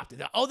 he's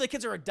adopted. Oh, the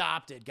kids are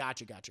adopted.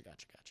 Gotcha.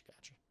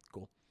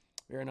 Cool.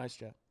 Very nice,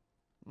 chat.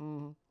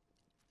 But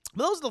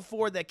those are the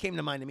 4 that came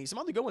to mind to me. Some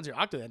other good ones here.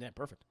 Octodad, yeah,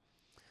 perfect.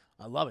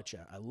 I love it,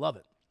 chat. I love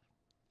it.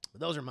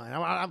 But those are mine.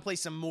 I'll play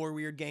some more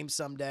weird games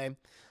someday.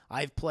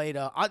 I've played,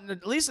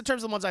 at least in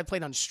terms of the ones I've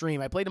played on stream,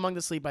 I played Among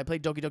the Sleep. I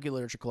played Doki Doki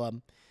Literature Club.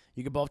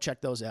 You can both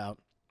check those out.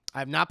 I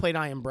have not played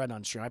I Am Bread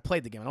on stream. I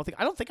played the game. I don't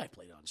think I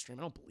played it on stream.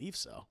 I don't believe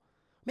so.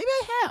 Maybe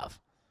I have.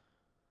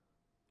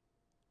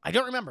 I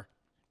don't remember.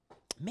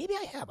 Maybe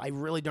I have. I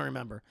really don't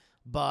remember.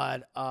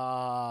 But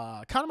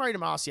Katamari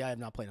Damacy I have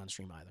not played on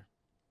stream either.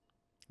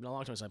 It's been a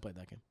long time since I played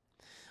that game.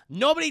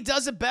 Nobody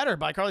Does It Better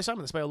by Carly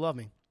Simon. This will love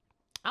me.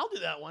 I'll do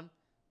that one.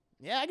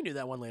 Yeah, I can do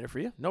that one later for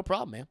you. No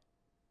problem, man.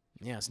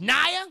 Yes.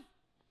 Naya,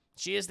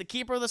 she is the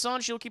keeper of the song.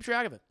 She'll keep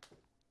track of it.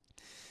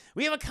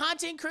 We have a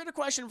content creator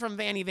question from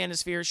Vanny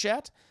Vanisphere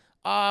Chat.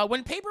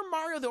 When Paper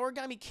Mario the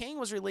Origami King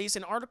was released,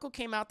 an article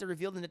came out that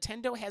revealed that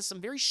Nintendo has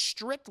some very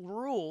strict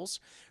rules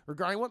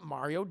regarding what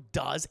Mario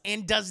does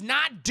and does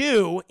not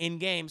do in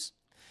games.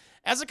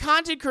 As a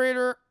content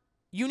creator,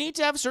 you need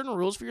to have certain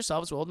rules for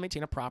yourself as well to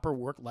maintain a proper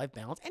work-life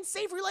balance and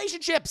safe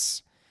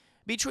relationships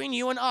between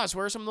you and us.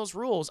 What are some of those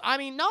rules? I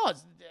mean, no,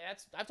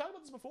 I've talked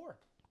about this before.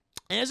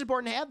 And it's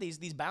important to have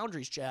these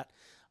boundaries, chat.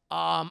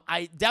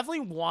 I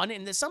definitely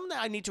and there's something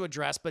that I need to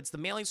address, but it's the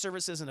mailing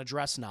services and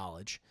address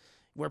knowledge,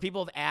 where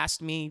people have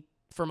asked me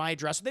for my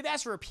address. They've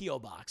asked for a P.O.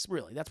 box,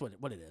 really. That's what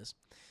it is,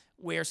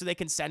 so they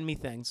can send me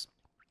things.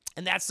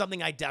 And that's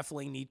something I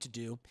definitely need to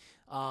do.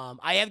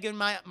 I have given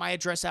my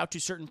address out to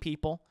certain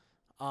people,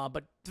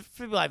 but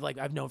people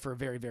I've known for a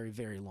very, very,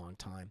 very long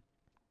time.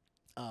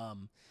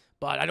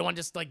 But I don't want to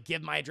just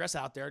give my address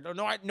out there.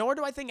 Nor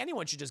do I think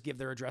anyone should just give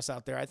their address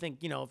out there. I think,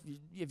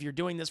 if you're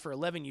doing this for a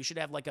living, you should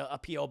have a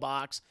P.O.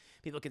 box.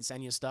 People can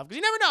send you stuff. Because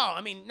you never know.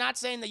 I mean, not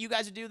saying that you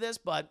guys would do this,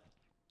 but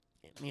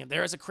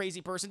there is a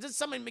crazy person.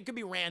 It could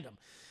be random.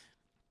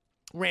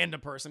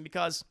 Random person.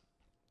 Because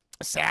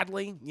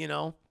sadly,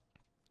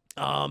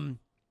 Double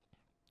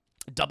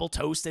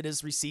Toasted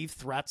has received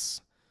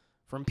threats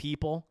from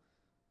people.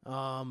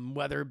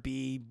 Whether it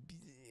be,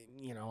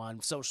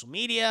 on social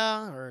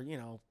media or,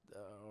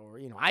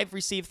 I've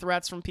received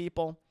threats from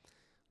people,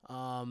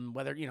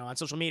 whether, on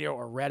social media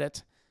or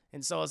Reddit.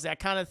 And so it's that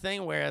kind of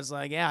thing where it's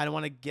I don't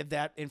want to give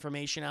that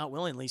information out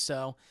willingly.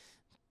 So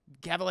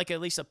have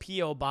at least a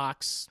P.O.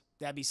 box.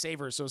 That'd be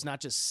safer. So it's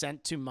not just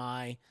sent to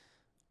my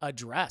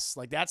address.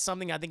 That's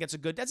something I think that's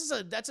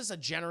just a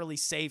generally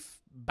safe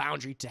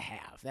boundary to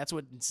have. That's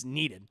what's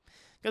needed.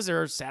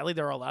 Because sadly,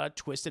 there are a lot of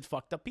twisted,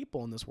 fucked up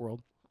people in this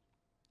world.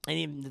 And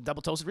even the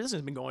Double Toasted Resistance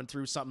has been going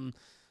through something.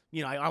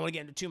 I don't want to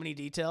get into too many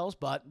details,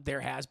 but there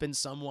has been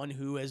someone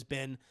who has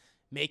been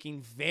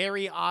making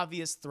very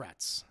obvious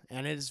threats,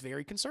 and it is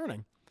very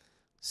concerning.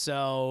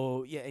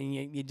 So, yeah, and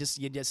you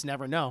just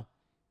never know.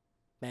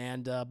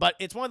 And but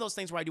it's one of those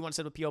things where I do want to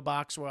set up a P.O.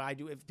 box where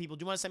if people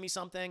do want to send me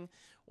something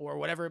or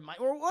whatever it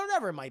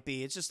might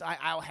be, it's just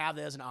I'll have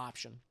that as an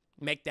option.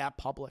 Make that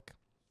public.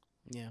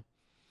 Yeah.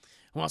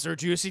 Who wants to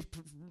juicy?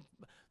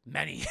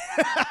 Many.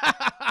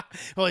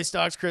 Holy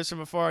Stocks, Chris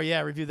from afar.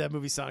 Yeah, review that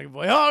movie Sonic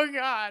Boy. Oh,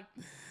 God.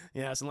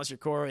 Yes, unless you're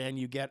Corey and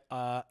you get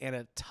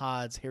Anna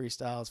Todd's Harry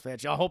Styles fan.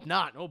 I hope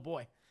not. Oh,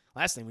 boy.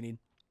 Last thing we need.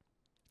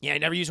 Yeah, I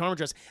never use home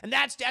address. And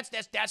that's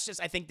just,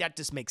 I think that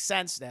just makes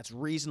sense. That's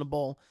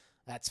reasonable.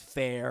 That's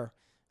fair.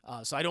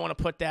 So I don't want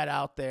to put that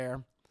out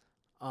there.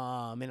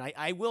 And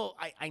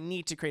I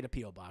need to create a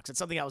P.O. box. It's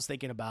something I was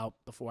thinking about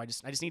before. I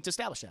just need to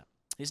establish that.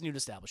 I just need to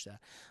establish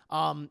that.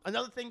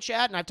 Another thing,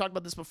 Chad, and I've talked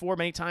about this before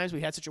many times. We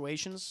had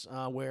situations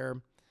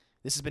where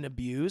this has been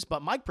abused,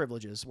 but mic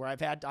privileges, where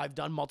I've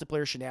done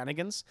multiplayer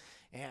shenanigans.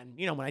 And,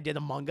 when I did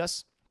Among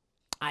Us,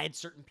 I had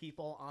certain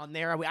people on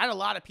there. I had a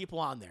lot of people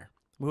on there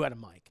who had a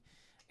mic.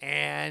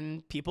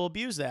 And people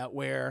abuse that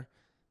where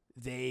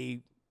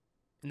and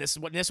this is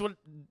what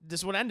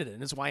ended it.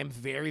 And this is why I'm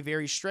very,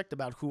 very strict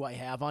about who I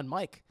have on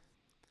mic.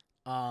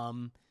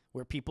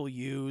 Where people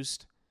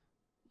used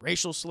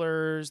racial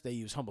slurs, they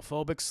use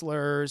homophobic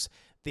slurs,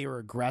 they were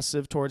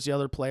aggressive towards the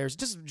other players,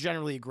 just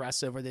generally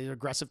aggressive, or they're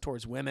aggressive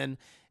towards women.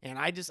 And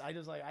I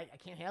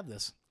can't have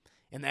this.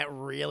 And that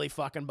really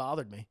fucking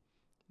bothered me.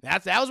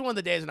 That was one of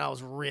the days when I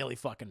was really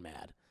fucking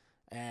mad.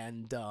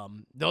 And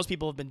those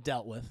people have been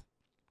dealt with.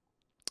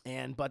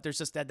 But there's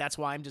just that's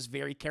why I'm just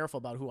very careful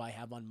about who I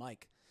have on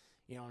mic.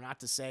 Not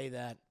to say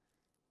that,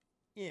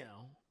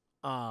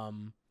 I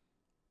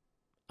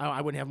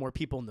wouldn't have more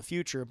people in the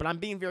future, but I'm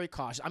being very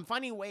cautious. I'm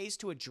finding ways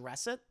to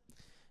address it,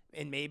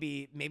 and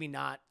maybe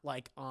not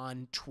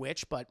on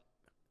Twitch, but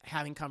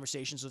having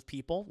conversations with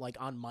people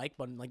on mic,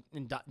 but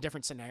in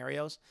different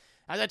scenarios.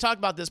 As I talked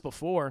about this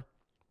before,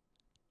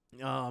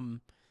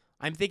 I'm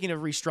thinking of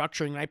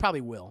restructuring, and I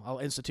probably will. I'll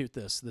institute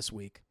this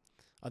week,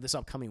 this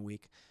upcoming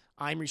week.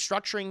 I'm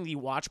restructuring the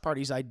watch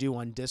parties I do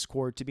on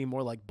Discord to be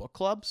more like book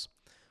clubs,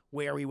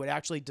 where we would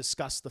actually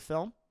discuss the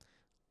film.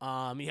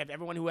 You have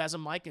everyone who has a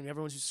mic and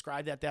everyone who's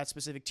subscribed at that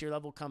specific tier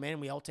level come in.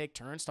 We all take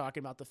turns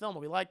talking about the film,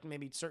 what we like,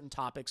 maybe certain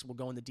topics we'll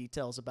go into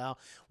details about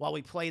while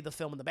we play the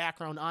film in the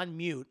background on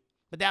mute.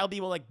 But that'll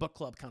be like book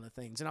club kind of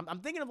things. And I'm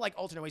thinking of like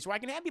alternate ways where I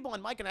can have people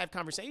on mic and I have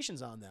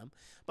conversations on them.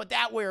 But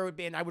that where it would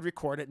be, and I would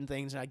record it and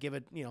things, and I give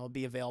it,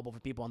 be available for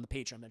people on the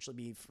Patreon, eventually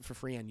be for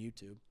free on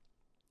YouTube.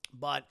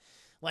 But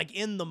like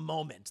in the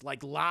moment,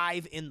 like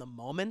live in the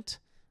moment,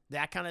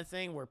 that kind of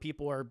thing where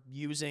people are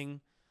using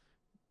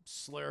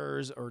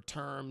slurs or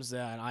terms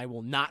that I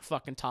will not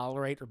fucking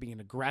tolerate, or being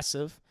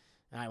aggressive,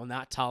 and I will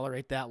not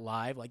tolerate that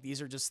live. Like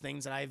these are just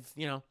things that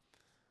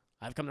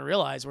I've come to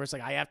realize where it's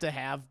like I have to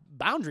have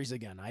boundaries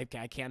again. I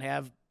can't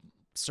have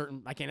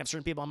certain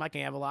people on mic. I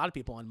can't have a lot of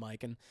people on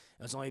mic, and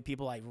there's only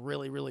people I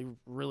really, really,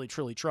 really,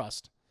 truly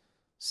trust.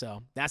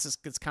 So that's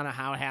kind of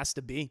how it has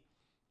to be,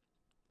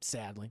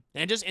 sadly,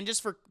 and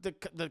just for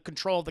the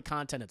control of the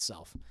content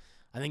itself.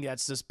 I think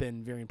that's just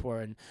been very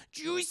important.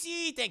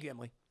 Juicy, thank you,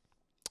 Emily.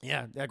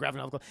 Yeah, graphic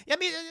novel club. Yeah, I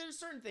mean, there's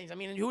certain things. I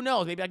mean, who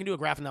knows? Maybe I can do a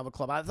graphic novel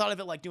club. I thought of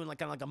it like doing like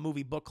kind of like a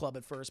movie book club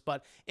at first,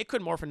 but it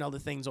could morph into other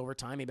things over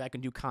time. Maybe I can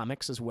do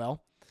comics as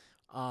well.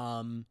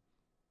 That's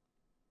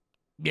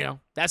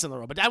in the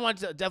road. But I want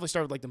to definitely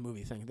start with like the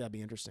movie thing. That'd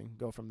be interesting.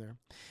 Go from there.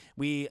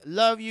 We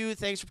love you.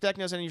 Thanks for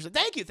protecting us. And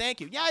thank you.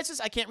 Yeah, it's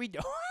just I can't read.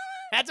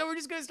 That's how we're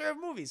just gonna start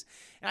with movies.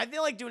 And I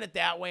feel like doing it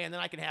that way, and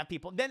then I can have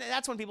people. Then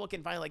that's when people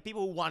can find like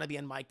people who want to be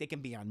on mic. They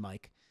can be on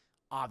mic.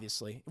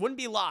 Obviously, it wouldn't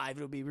be live;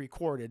 it would be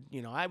recorded.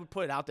 I would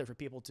put it out there for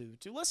people to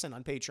listen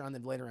on Patreon,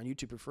 then later on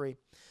YouTube for free.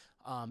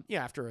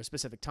 After a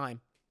specific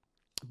time.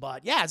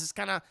 But yeah, it's just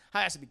kind of how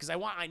it has to be because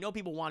I know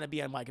people want to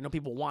be on mic. I know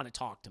people want to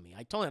talk to me.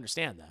 I totally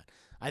understand that.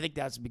 I think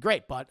that's be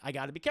great, but I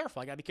got to be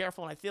careful.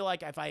 And I feel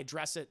like if I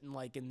address it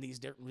in these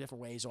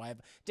different ways, or I have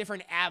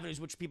different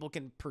avenues which people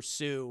can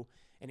pursue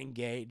and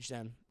engage,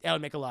 then that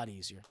would make it a lot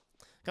easier.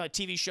 Kind of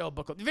TV show,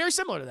 book club, very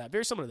similar to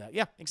that.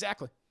 Yeah,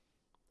 exactly.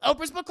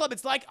 Oprah's book club.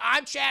 It's like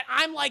I'm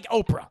like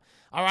Oprah.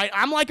 All right,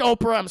 I'm like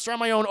Oprah. I'm starting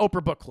my own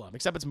Oprah book club,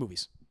 except it's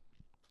movies.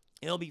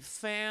 It'll be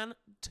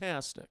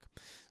fantastic.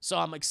 So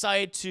I'm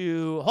excited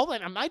to. Hopefully,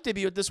 I might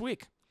debut it this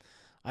week.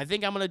 I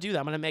think I'm going to do that.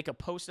 I'm going to make a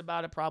post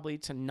about it probably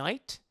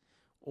tonight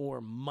or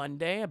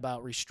Monday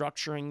about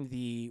restructuring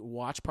the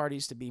watch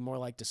parties to be more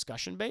like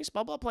discussion based.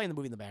 But I'll play the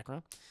movie in the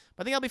background.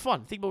 But I think that'll be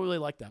fun. I think people really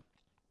like that.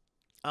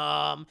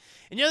 And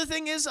the other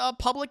thing is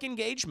public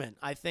engagement.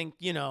 I think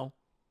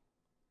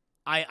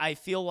I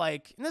feel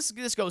like, and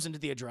this goes into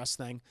the address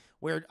thing,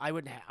 where I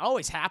would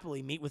always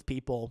happily meet with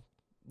people,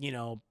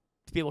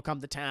 people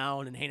come to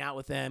town and hang out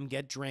with them,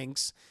 get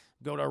drinks,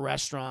 go to a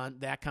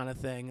restaurant, that kind of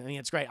thing. I mean,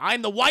 it's great.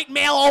 I'm the white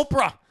male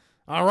Oprah,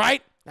 all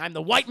right? I'm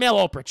the white male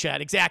Oprah,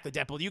 Chad. Exactly,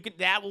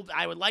 Deadpool.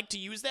 I would like to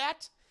use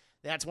that.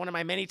 That's one of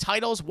my many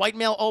titles. White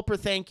male Oprah,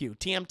 thank you.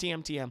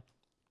 TM.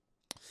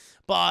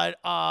 But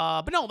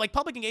no, like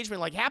public engagement,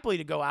 like happily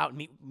to go out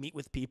and meet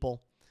with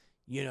people.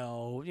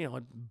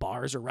 At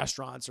bars or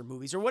restaurants or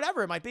movies or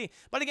whatever it might be.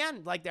 But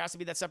again, like there has to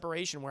be that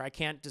separation where I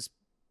can't just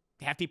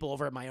have people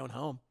over at my own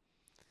home.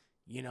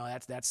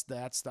 That's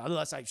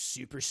unless I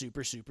super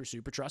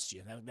trust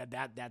you.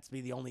 That's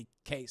be the only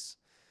case,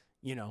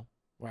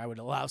 where I would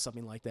allow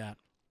something like that.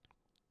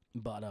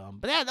 But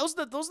yeah, those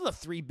are the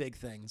three big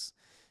things.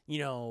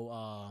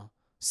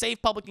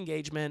 Safe public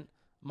engagement,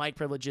 mic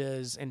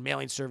privileges, and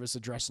mailing service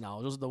address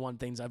knowledge. Those are the one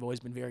things I've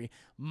always been very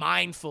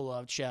mindful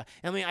of, Cha.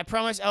 I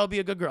promise I'll be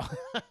a good girl.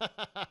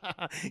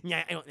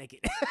 Yeah, I won't make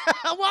it.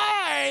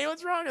 Why?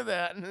 What's wrong with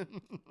that?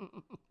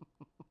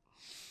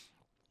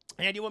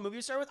 Any idea what movie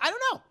to start with? I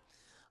don't know.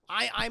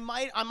 I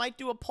might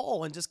do a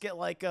poll and just get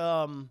like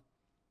I'll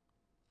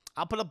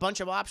put a bunch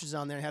of options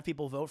on there and have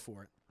people vote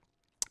for it.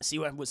 See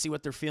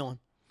what they're feeling.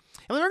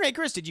 And hey,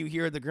 Chris, did you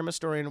hear the Grimace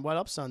story in What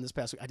Up Son this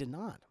past week? I did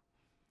not.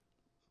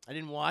 I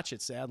didn't watch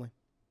it, sadly.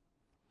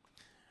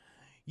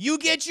 You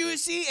get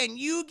juicy, and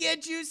you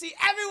get juicy.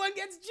 Everyone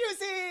gets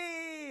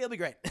juicy. It'll be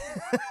great.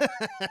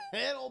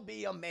 It'll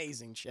be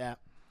amazing, chat.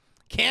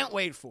 Can't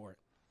wait for it.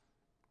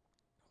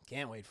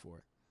 Yeah.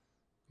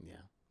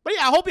 But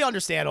yeah, I hope you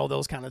understand all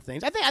those kind of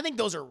things. I think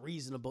those are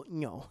reasonable.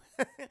 No.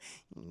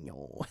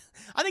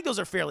 I think those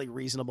are fairly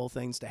reasonable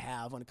things to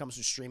have when it comes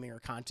to streaming or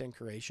content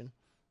creation.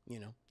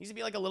 Needs to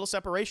be like a little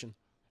separation.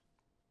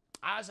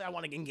 Obviously, I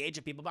want to engage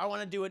with people, but I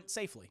want to do it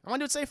safely.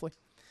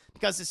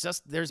 Because it's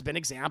just, there's been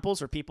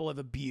examples where people have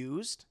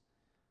abused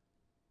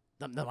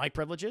the mic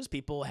privileges.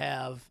 People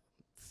have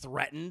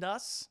threatened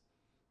us,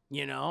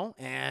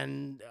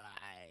 and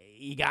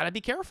you got to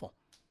be careful.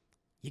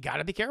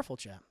 Chat.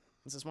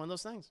 It's just one of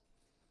those things.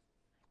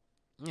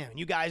 Yeah, and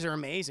you guys are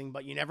amazing,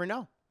 but you never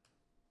know.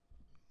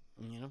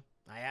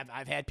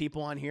 I've had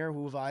people on here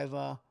who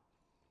I've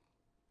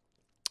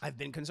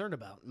been concerned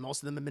about.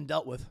 Most of them have been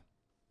dealt with.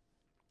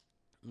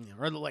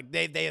 Or like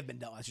they have been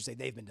dealt with. I should say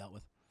they've been dealt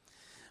with.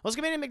 Well,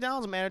 Canadian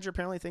McDonald's manager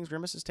apparently thinks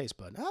Grimace's taste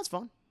bud. Oh, that's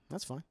fun.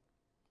 That's fine.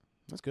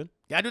 That's good.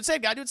 Gotta do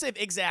it safe.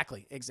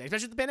 Exactly. Especially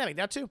with the pandemic.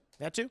 That too.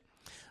 That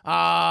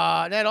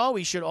all.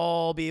 We should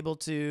all be able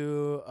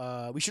to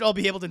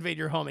invade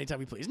your home anytime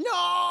we please.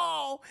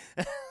 No!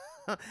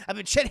 I've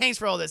been Chet Hanks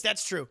for all this.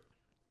 That's true.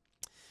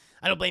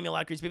 I don't blame you a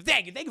lot, crazy people.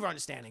 Thank you for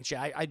understanding,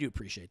 Chet. I do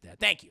appreciate that.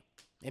 Thank you.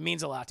 It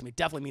means a lot to me.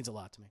 Definitely means a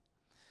lot to me.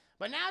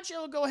 But now, Joe,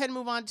 we'll go ahead and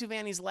move on to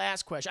Vanny's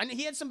last question.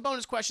 He had some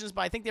bonus questions,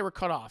 but I think they were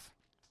cut off.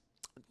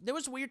 There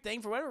was a weird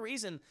thing. For whatever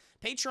reason,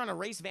 Patreon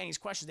erased Vanny's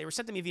questions. They were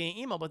sent to me via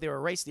email, but they were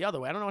erased the other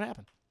way. I don't know what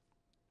happened.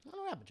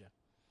 Joe.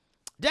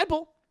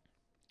 Deadpool.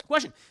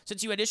 Question.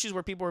 Since you had issues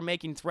where people were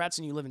making threats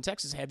and you live in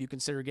Texas, have you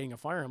considered getting a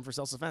firearm for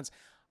self-defense?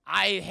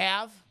 I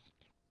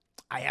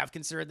have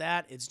considered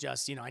that. It's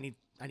just, I need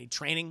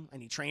training. I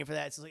need training for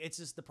that. It's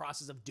just the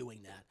process of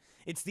doing that.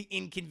 It's the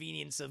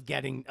inconvenience of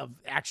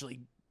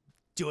actually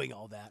doing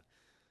all that.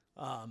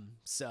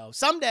 So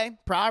someday,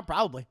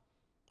 probably,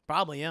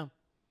 yeah.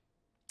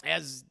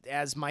 As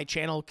my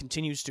channel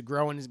continues to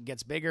grow and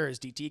gets bigger, as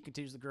DT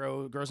continues to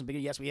grows and bigger,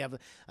 yes, we have an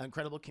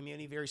incredible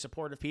community, very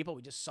supportive people.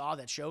 We just saw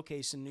that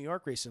showcase in New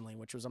York recently,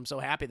 I'm so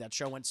happy that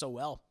show went so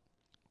well.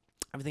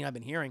 Everything I've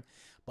been hearing,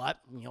 but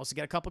you also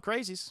get a couple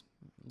crazies.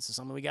 This is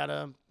something we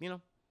gotta,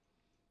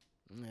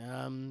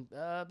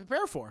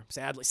 prepare for.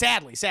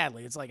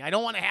 Sadly, it's like I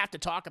don't want to have to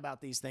talk about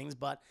these things,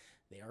 but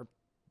they're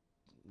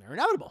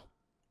inevitable.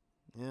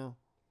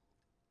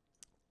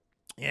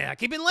 Yeah.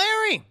 Keeping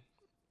Larry.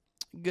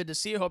 Good to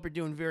see you. Hope you're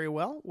doing very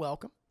well.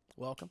 Welcome.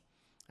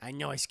 I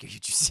know I scared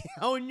you.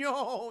 Oh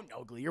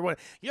no, Glee. You're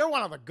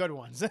one of the good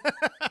ones.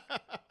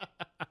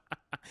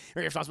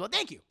 You're responsible.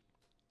 Thank you.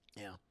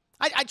 Yeah.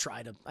 I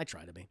try to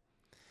be.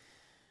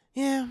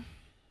 Yeah.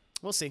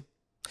 We'll see.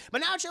 But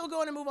now we'll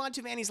go on and move on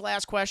to Vanny's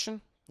last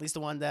question. At least the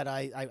one that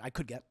I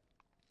could get.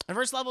 The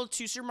first level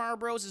to Super Mario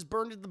Bros. Is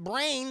burned into the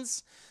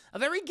brains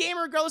of every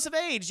gamer regardless of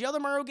age. The other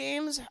Mario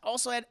games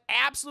also had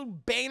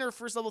absolute banger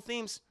first level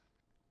themes.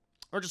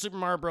 Or just Super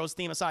Mario Bros.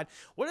 Theme aside.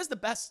 What is the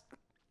best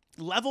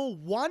level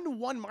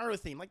 1 Mario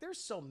theme? Like, there's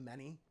so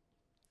many.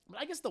 But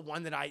I guess the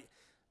one that I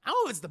don't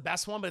know if it's the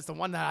best one, but it's the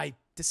one that I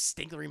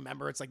distinctly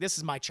remember. It's like, this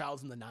is my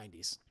childhood in the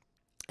 90s.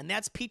 And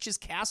that's Peach's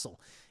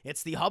Castle.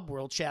 It's the hub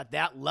world, chat,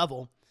 that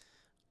level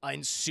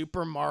in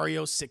Super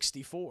Mario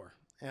 64.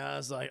 And I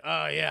was like,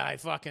 oh, yeah, I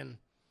fucking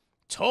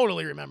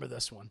totally remember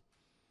this one.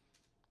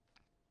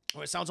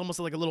 Or it sounds almost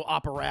like a little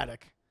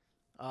operatic.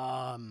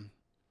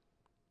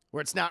 Where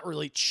it's not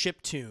really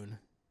chiptune.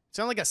 It's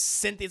kind of like a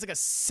synthy. It's like a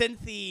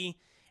synthy.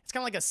 It's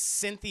kind of like a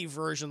synthy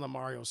version of the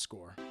Mario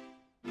score.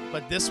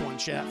 But this one,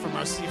 chat, from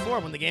Mario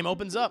 64, when the game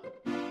opens up,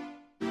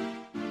 it's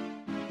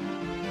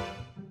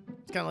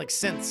kind of like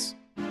synths.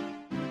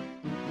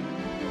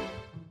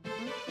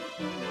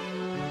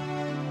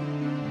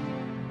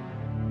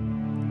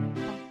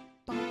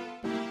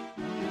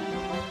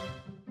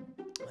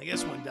 Like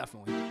this one,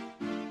 definitely.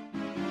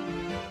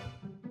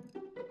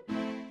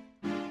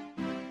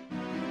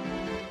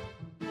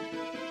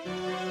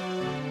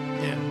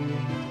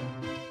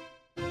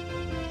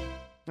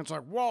 It's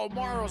like, whoa,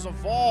 Mario's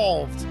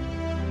evolved.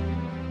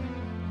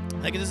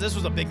 Like, this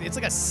was a big, it's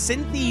like a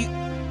synthy,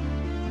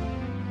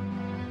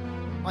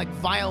 like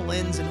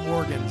violins and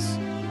organs.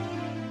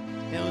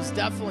 It was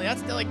definitely,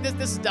 that's like,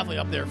 this is definitely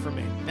up there for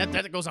me.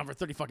 That goes on for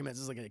 30 fucking minutes.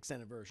 This is like an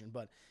extended version.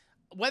 But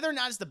whether or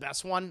not it's the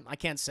best one, I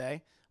can't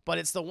say. But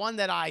it's the one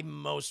that I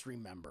most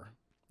remember.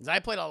 Because I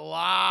played a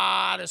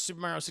lot of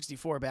Super Mario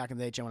 64 back in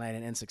the day when I had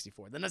an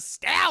N64. The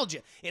nostalgia.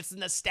 It's the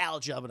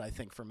nostalgia of it, I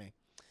think, for me.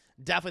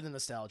 Definitely the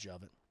nostalgia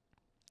of it.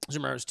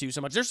 Super Mario's 2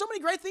 so much. There's so many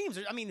great themes.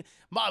 I mean,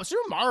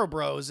 Super Mario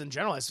Bros. In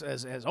general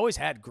has always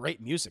had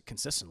great music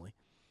consistently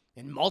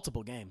in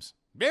multiple games.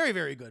 Very,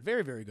 very good.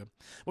 Very, very good.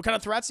 What kind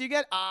of threats do you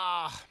get?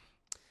 I've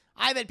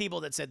had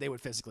people that said they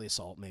would physically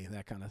assault me,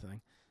 that kind of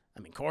thing.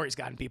 I mean, Corey's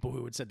gotten people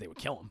who said they would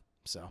kill him.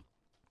 So,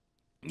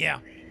 yeah.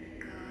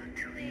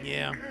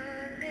 Yeah.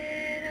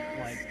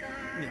 Like,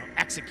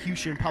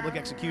 execution, public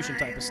execution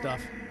type of stuff.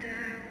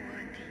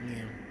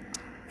 Yeah.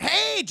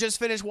 Hey, just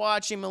finished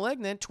watching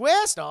Malignant.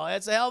 Twist. Oh,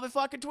 that's a hell of a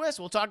fucking twist.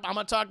 I'm going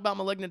to talk about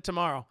Malignant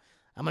tomorrow.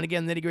 I'm going to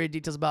get nitty-gritty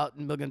details about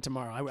Malignant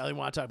tomorrow. I really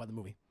want to talk about the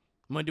movie.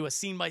 I'm going to do a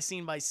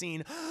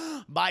scene-by-scene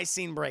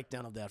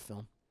breakdown of that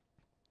film.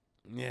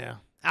 Yeah.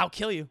 I'll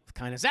kill you with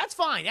kindness. That's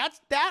fine. I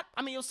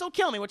mean, you'll still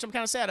kill me, which I'm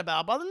kind of sad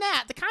about. But other than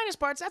that, the kindness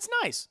parts, that's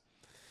nice.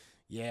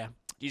 Yeah.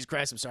 Jesus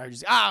Christ, I'm sorry.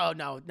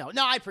 No,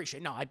 I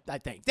appreciate it. No, I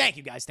thank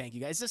you guys. Thank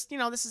you guys. Just,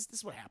 this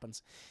is what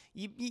happens.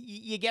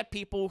 You get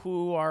people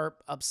who are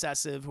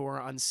obsessive, who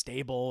are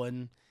unstable,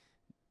 and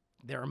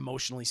they're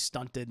emotionally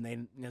stunted,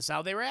 and that's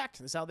how they react.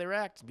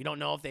 You don't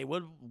know if they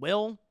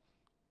will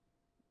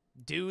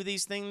do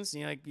these things.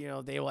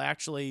 They will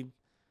actually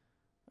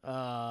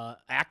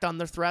act on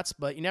their threats,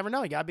 but you never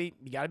know. You gotta be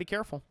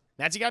careful.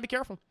 You gotta be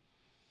careful.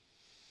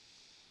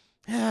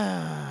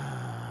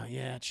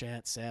 Yeah,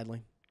 chat,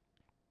 sadly.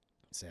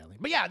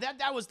 But yeah,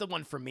 that was the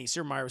one for me.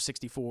 Super Mario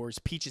 64's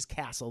Peach's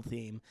Castle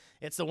theme.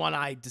 It's the one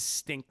I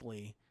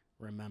distinctly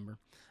remember.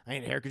 I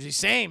need a haircut.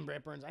 Same,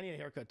 Brett Burns. I need a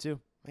haircut too.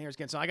 My hair's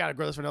getting so I gotta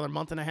grow this for another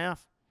month and a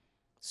half.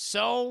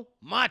 So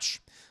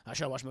much. I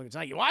should watch Malignant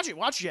tonight. You watch it?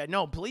 Watch it yet?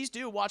 No, please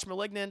do watch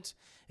Malignant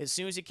as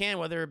soon as you can,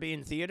 whether it be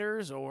in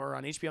theaters or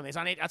on HBO.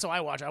 That's how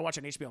I watch. I watch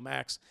on HBO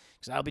Max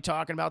because I'll be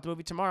talking about the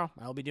movie tomorrow.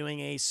 I'll be doing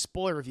a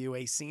spoiler review,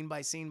 a scene by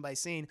scene by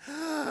scene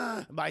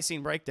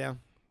breakdown.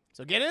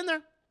 So get in there.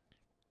 Do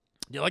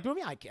you like the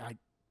movie?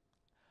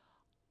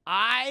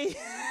 I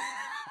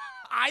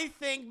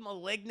think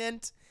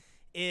Malignant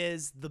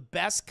is the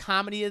best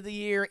comedy of the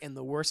year and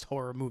the worst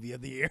horror movie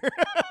of the year.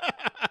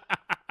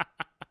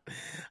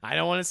 I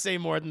don't want to say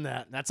more than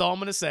that. That's all I'm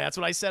going to say. That's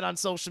what I said on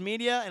social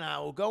media, and I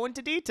will go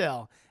into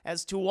detail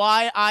as to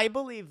why I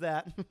believe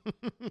that.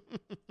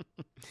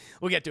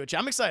 We'll get to it, Chad.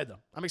 I'm excited, though.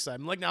 I'm excited.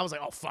 Malignant, I was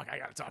like, oh, fuck, I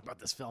got to talk about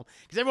this film.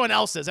 Because everyone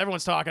else says, everyone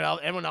else talking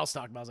about it. I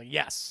was like,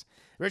 yes.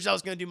 Originally, I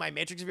was going to do my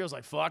Matrix review. I was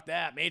like, fuck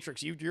that.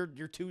 Matrix, you're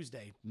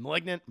Tuesday.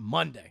 Malignant,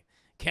 Monday.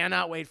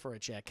 Cannot wait for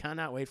it, Chad.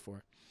 Cannot wait for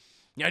it.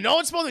 Yeah,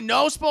 no spoiling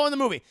the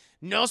movie.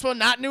 No spoiling,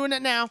 not doing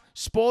it now.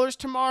 Spoilers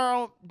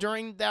tomorrow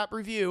during that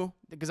review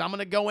because I'm going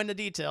to go into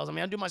details. I'm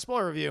going to do my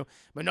spoiler review,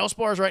 but no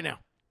spoilers right now.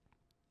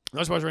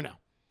 No spoilers right now.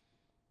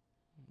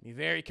 Be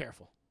very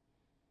careful.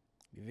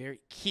 Be very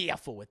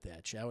careful with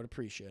that, Chad. I would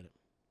appreciate it.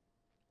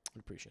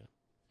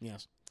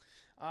 Yes.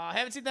 I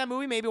haven't seen that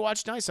movie. Maybe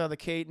watch tonight. I saw the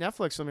Kate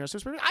Netflix film here.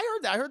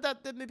 I heard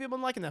that people have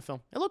been liking that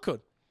film. It looked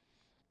good.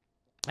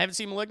 I haven't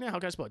seen Malignant. How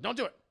can I spoil it? Don't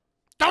do it.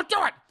 Don't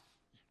do it!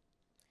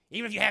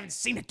 Even if you haven't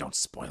seen it, don't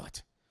spoil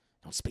it.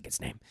 Don't speak its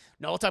name.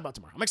 No, we'll talk about it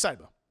tomorrow. I'm excited,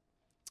 though.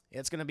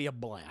 It's going to be a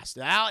blast.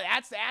 Now,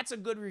 that's a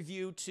good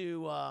review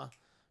to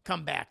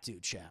come back to,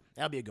 chat.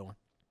 That'll be a good one.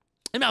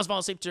 And I was falling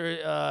asleep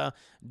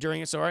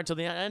during it, so until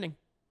the ending.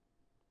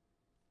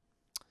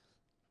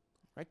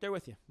 Right there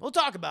with you. We'll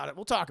talk about it.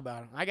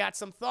 I got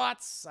some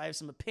thoughts. I have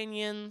some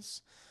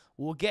opinions.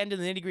 We'll get into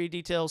the nitty-gritty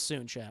details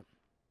soon, chat.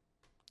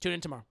 Tune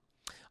in tomorrow.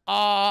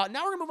 Now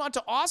we're going to move on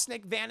to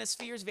Osnick,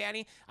 Vanispheres,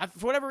 Vanny.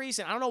 For whatever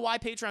reason, I don't know why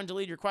Patreon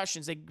deleted your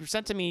questions. They were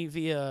sent to me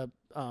via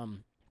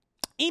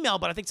email,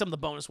 but I think some of the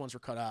bonus ones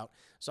were cut out.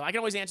 So I can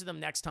always answer them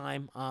next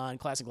time on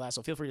Classic Glass,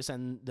 so feel free to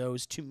send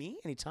those to me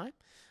anytime.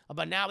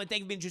 But now, thank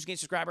you for being a Juice Game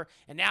subscriber.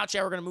 And now,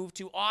 chat, we're going to move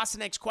to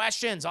Osnick's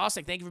questions.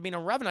 Osnick, thank you for being a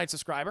Revenite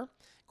subscriber.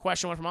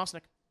 Question 1 from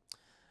Osnick.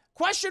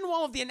 Question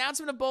 1 of the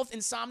announcement of both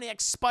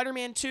Insomniac's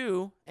Spider-Man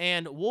 2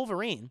 and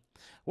Wolverine.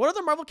 What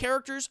other Marvel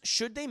characters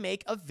should they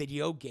make a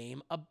video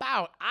game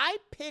about? I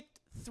picked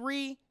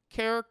 3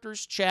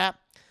 characters, chat.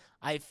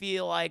 I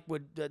feel like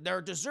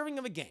they're deserving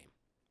of a game.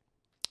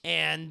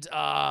 And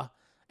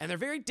they're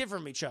very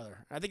different from each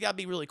other. I think that'd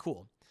be really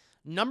cool.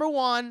 Number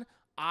 1,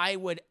 I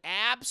would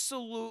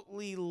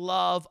absolutely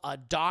love a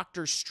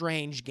Doctor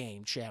Strange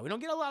game, chat. We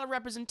don't get a lot of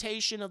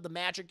representation of the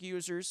magic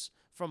users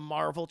from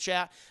Marvel,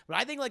 chat, but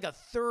I think like a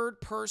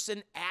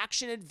third-person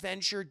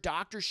action-adventure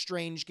Doctor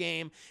Strange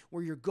game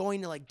where you're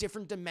going to like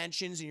different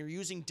dimensions and you're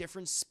using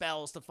different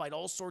spells to fight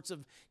all sorts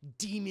of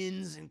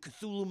demons and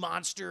Cthulhu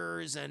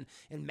monsters and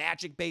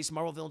magic-based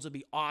Marvel villains would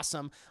be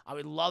awesome. I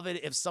would love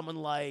it if someone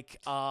like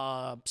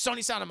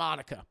Sony Santa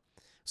Monica.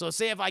 So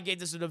say if I gave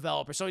this to a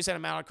developer, Sony Santa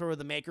Monica are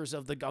the makers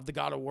of the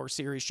God of War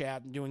series,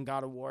 chat, and doing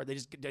God of War. They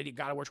did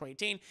God of War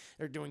 2018.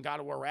 They're doing God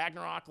of War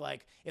Ragnarok.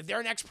 Like, if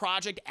their next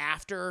project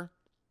after,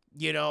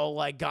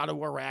 like God of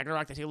War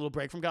Ragnarok, they take a little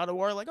break from God of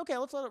War, like, okay,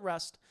 let's let it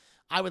rest.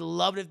 I would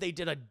love it if they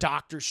did a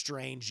Doctor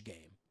Strange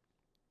game.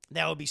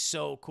 That would be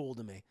so cool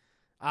to me.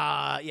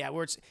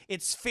 Where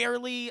it's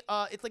fairly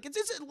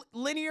it's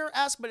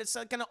linear-esque, but it's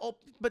kind of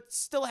but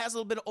still has a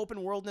little bit of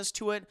open worldness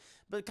to it,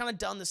 but kind of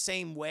done the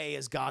same way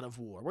as God of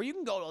War, where you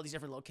can go to all these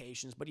different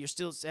locations, but you're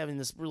still having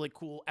this really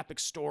cool epic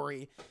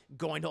story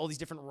going to all these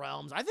different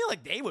realms. I feel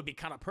like they would be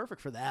kind of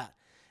perfect for that.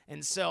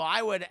 And so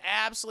I would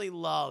absolutely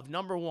love,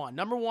 number one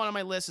on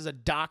my list is a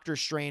Doctor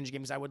Strange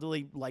game, because I would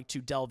really like to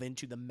delve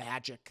into the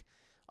magic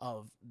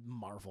of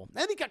Marvel.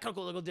 And they got a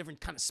couple of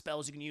different kind of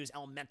spells you can use,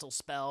 elemental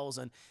spells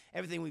and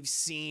everything we've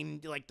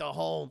seen, like the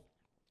whole,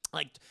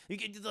 like you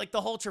could like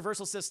the whole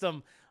traversal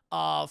system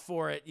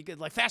for it. You could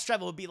like fast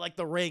travel would be like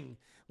the ring.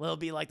 Well, it'll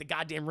be like the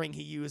goddamn ring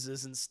he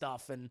uses and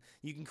stuff, and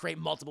you can create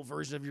multiple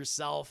versions of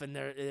yourself, and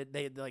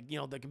they like,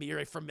 they can be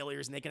very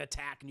familiars, and they can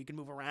attack, and you can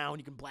move around,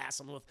 you can blast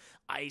them with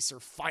ice or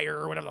fire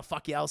or whatever the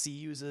fuck else he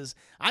uses.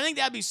 I think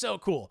that'd be so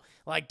cool.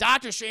 Like,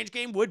 Doctor Strange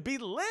game would be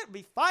lit,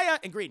 be fire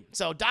and green.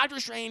 So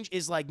Doctor Strange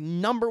is like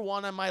number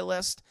 1 on my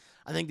list.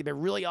 I think they'd be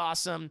really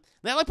awesome.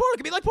 Then like Portal,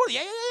 could be like Portal,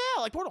 yeah,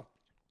 like Portal.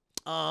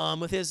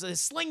 With his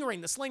sling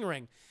ring, the sling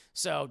ring.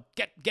 So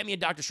get me a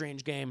Doctor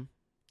Strange game,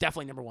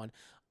 definitely number 1.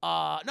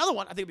 Another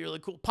one I think would be really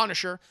cool,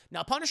 Punisher.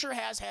 Now, Punisher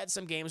has had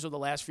some games over the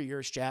last few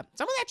years, chat.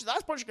 Some of the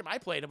last Punisher game I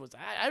played,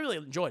 I really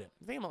enjoyed it.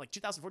 I think I'm like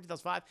 2004,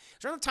 2005.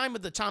 It's around the time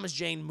with the Thomas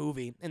Jane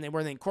movie, and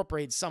where they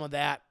incorporated some of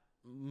that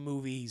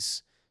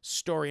movie's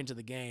story into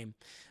the game.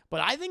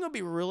 But I think it would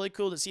be really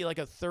cool to see like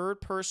a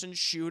third-person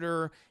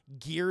shooter,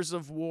 Gears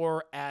of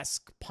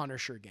War-esque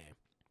Punisher game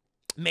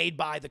made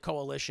by the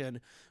Coalition,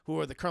 who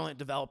are the current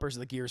developers of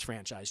the Gears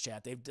franchise,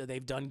 chat.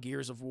 They've done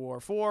Gears of War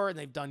 4, and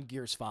they've done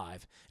Gears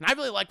 5. And I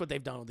really like what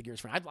they've done with the Gears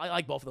franchise. I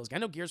like both of those. I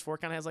know Gears 4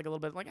 kind of has like a little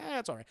bit like,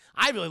 it's all right.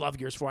 I really love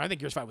Gears 4. I think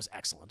Gears 5 was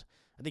excellent.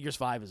 I think Gears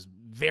 5 is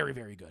very,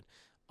 very good.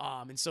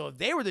 And so if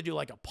they were to do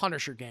like a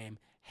Punisher game,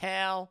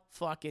 hell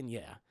fucking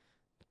yeah.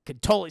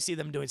 Could totally see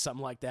them doing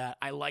something like that.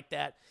 I like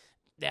that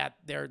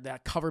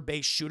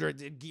cover-based shooter.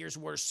 The Gears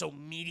of War is so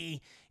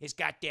meaty. It's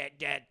got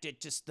that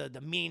just the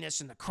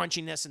meatiness and the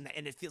crunchiness,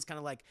 and it feels kind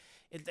of like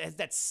it has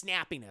that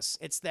snappiness.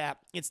 It's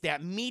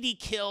that meaty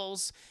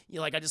kills.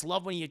 I just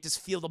love when you just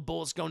feel the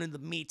bullets going into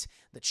the meat,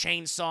 the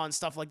chainsaw and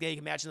stuff like that. You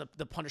can imagine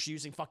the Punisher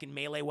using fucking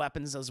melee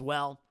weapons as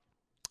well.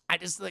 I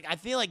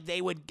feel like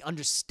they would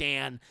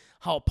understand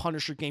how a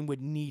Punisher game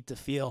would need to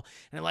feel,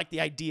 and I like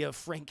the idea of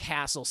Frank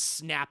Castle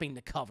snapping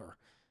the cover,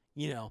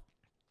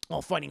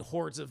 while fighting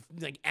hordes of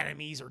like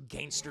enemies or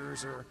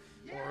gangsters or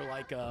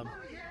like a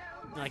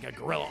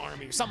guerrilla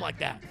army or something like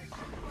that.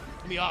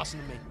 It'd be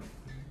awesome to me.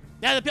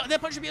 Yeah, that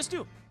Punisher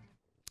PS2.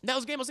 That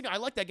was a game I was thinking. I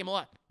like that game a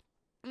lot.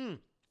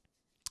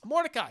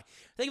 Mordecai,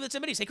 thank you for the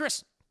 10 minutes. Hey,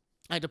 Chris.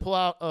 I had to pull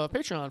out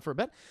Patreon for a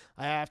bit.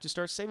 I have to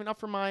start saving up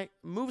for my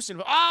move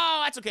soon.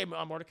 Oh, that's okay,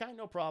 Mordecai.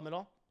 No problem at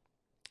all.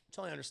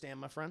 Totally understand,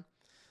 my friend.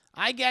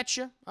 I get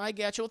you. Well,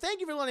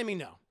 thank you for letting me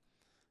know.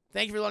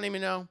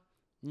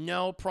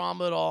 No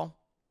problem at all.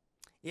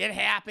 It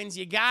happens.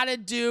 You got to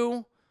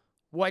do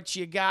what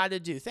you got to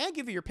do. Thank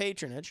you for your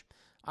patronage.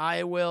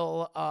 I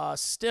will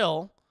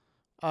still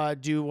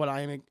do what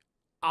I am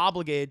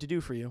obligated to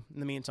do for you in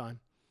the meantime.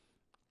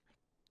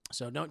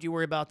 So don't you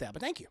worry about that.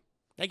 But thank you.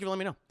 Thank you for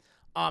letting me know.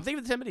 Thank you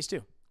for the 10 minutes,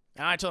 too.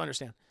 I totally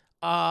understand.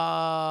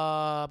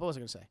 What was I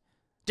going to say?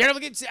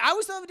 Daredevil game. See, I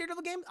always love a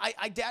Daredevil game.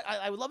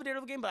 I would love a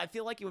Daredevil game, but I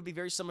feel like it would be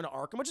very similar to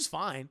Arkham, which is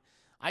fine.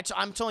 I'm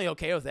totally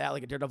okay with that,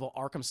 like a Daredevil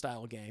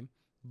Arkham-style game.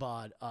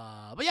 But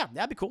yeah,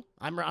 that'd be cool.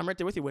 I'm right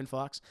there with you,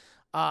 WinFox.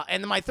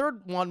 And then my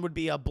third one would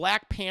be a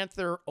Black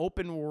Panther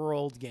open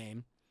world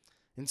game.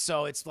 And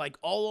so it's like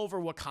all over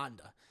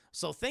Wakanda.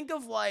 So think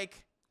of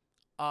like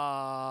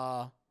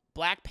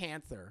Black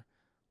Panther,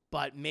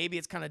 but maybe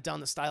it's kind of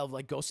done the style of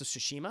like Ghost of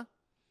Tsushima.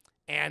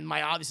 And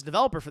my obvious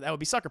developer for that would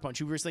be Sucker Punch,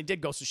 who recently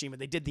did Ghost of Tsushima.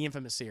 They did the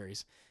Infamous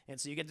series.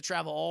 And so you get to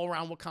travel all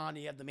around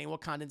Wakanda. You have the main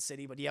Wakandan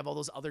city, but you have all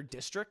those other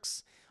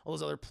districts, all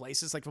those other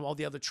places, like from all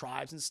the other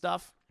tribes and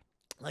stuff.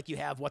 Like you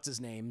have, what's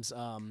his name's,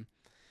 oh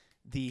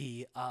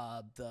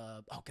God,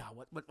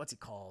 what's he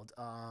called?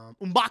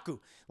 M'Baku.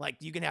 Like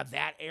you can have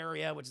that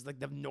area, which is like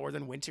the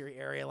northern winter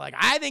area. Like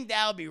I think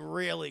that would be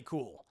really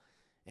cool.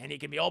 And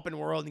it can be open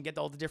world and get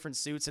all the different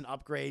suits and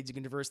upgrades. You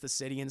can traverse the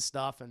city and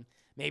stuff. And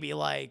maybe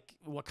like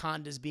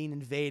Wakanda's being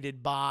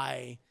invaded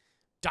by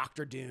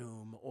Doctor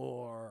Doom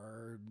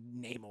or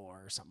Namor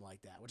or something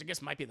like that, which I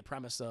guess might be the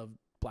premise of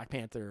Black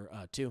Panther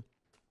 2.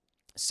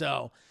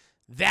 So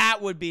that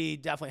would be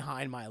definitely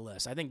high on my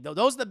list. I think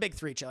those are the big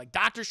three. Like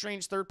Doctor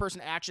Strange,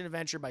 third-person action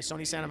adventure by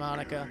Sony Santa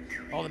Monica.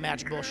 All the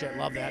magic bullshit.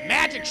 Love that.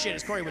 Magic shit,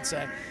 as Corey would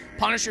say.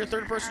 Punisher,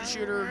 third-person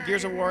shooter.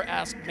 Gears of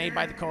War-esque, made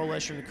by the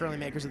Coalition, the currently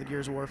makers of the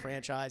Gears of War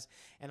franchise.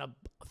 And a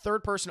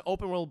third-person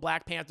open-world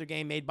Black Panther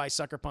game made by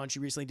Sucker Punch,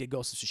 who recently did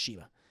Ghost of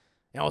Tsushima.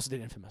 And also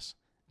did Infamous.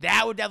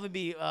 That would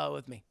definitely be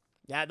with me.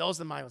 Yeah, those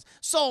are my ones.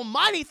 So,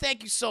 Money,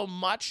 thank you so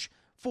much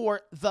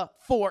for the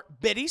 4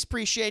 biddies.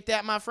 Appreciate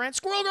that, my friend.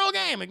 Squirrel Girl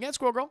game. Again,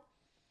 Squirrel Girl.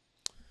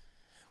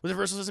 With the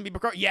versatile system,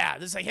 yeah,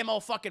 this is like him all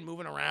fucking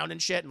moving around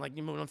and shit, and like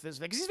moving on because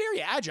he's very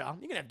agile.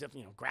 You can have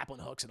grappling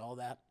hooks and all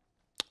that.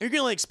 You can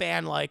really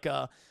expand like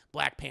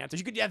Black Panthers.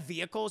 You could have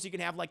vehicles. You can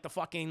have like the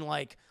fucking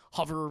like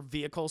hover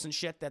vehicles and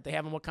shit that they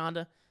have in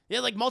Wakanda.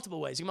 Yeah, like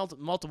multiple ways. You can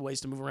multiple ways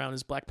to move around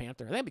as Black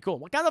Panther. That'd be cool.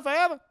 Wakanda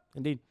forever.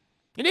 Indeed.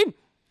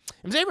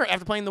 And Xavier,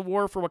 after playing the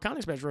War for Wakanda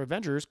expansion for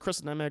Avengers,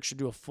 Chris and I should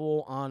do a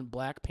full-on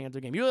Black Panther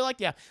game. You really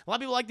like, yeah. A lot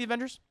of people like the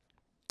Avengers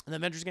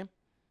game.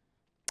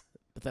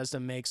 Bethesda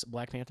makes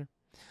Black Panther.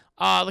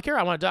 Look here,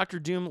 I want a Dr.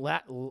 Doom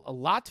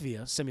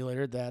Latvia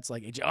simulator that's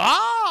like,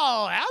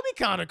 oh, that would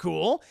be kind of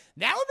cool.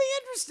 That would be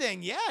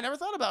interesting. Yeah, I never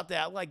thought about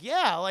that. Like,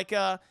 yeah, like,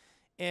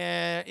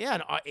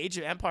 an Age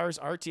of Empires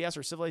RTS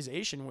or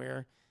Civilization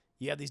where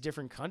you have these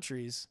different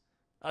countries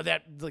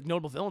that like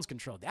notable villains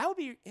control.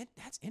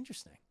 That's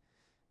interesting.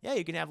 Yeah,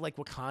 you can have like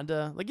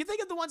Wakanda. Like you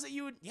think of the ones that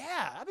you would,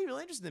 yeah, that'd be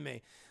really interesting to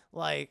me.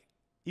 Like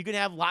you can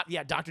have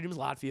Dr. Doom's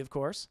Latvia, of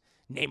course.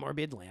 Namor would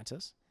be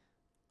Atlantis.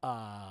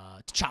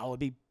 T'Challa would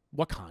be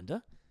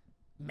Wakanda.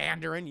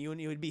 Mandarin, you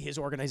would be his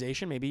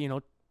organization, maybe,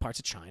 parts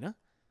of China.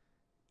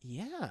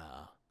 Yeah.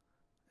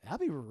 That'd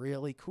be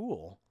really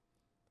cool.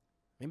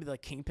 Maybe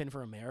like Kingpin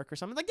for America or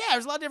something. Like, yeah,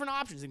 there's a lot of different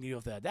options you can do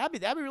with that.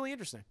 That'd be really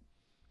interesting.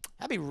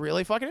 That'd be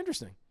really fucking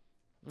interesting.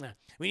 Yeah.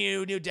 We need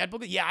a new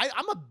Deadpool game. Yeah,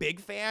 I'm a big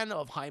fan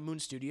of High Moon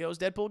Studios'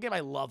 Deadpool game.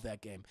 I love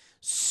that game.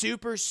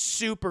 Super,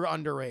 super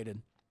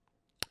underrated.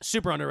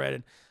 Super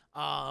underrated.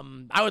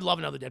 I would love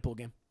another Deadpool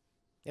game.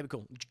 That'd be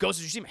cool.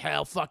 Ghost of Tsushima.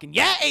 Hell fucking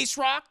yeah, Ace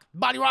Rock.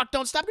 Body Rock,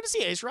 don't stop. Good to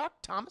see you, Ace Rock.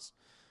 Thomas.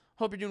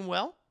 Hope you're doing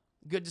well.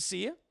 Good to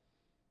see you.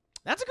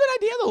 That's a good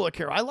idea, though, look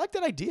here. I like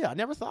that idea. I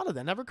never thought of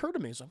that. Never occurred to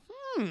me. So,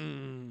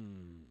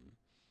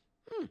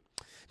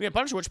 We got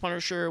Punisher. Which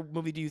Punisher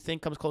movie do you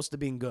think comes close to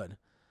being good?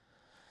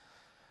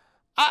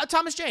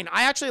 Thomas Jane.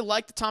 I actually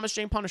like the Thomas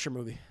Jane Punisher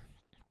movie.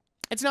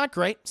 It's not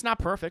great. It's not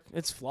perfect.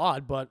 It's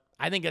flawed, but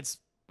I think that's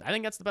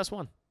the best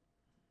one.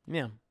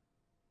 Yeah.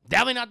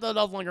 Definitely not the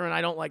Dolph Lundgren.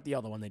 I don't like the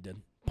other one they did.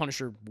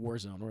 Punisher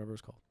Warzone, whatever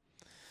it's called.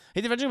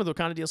 Hey, the Avengers with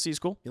Wakanda DLC is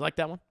cool. You like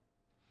that one?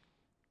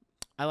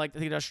 I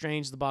think Doctor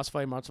Strange, the boss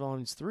fight, Monster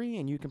Violence 3,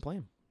 and you can play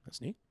him.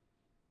 That's neat.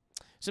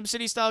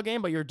 SimCity style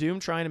game, but you're Doom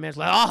trying to manage.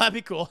 Oh, that'd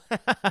be cool.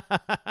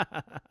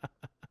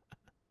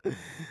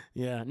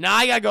 Yeah. No,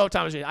 I gotta go with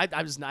Thomas Jane.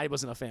 I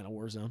wasn't a fan of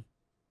Warzone.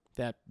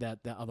 That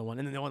other one,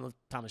 and then the one with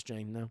Thomas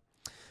Jane. No.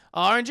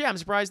 RNG. I'm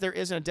surprised there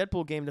isn't a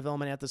Deadpool game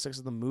development after 6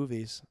 of the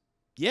movies.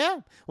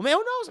 Yeah. Well, maybe,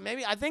 who knows?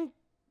 Maybe I think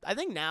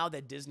now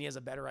that Disney has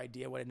a better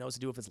idea what it knows to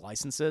do with its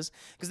licenses,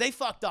 because they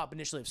fucked up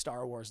initially with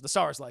Star Wars, the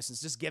Star Wars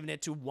license, just giving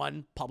it to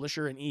one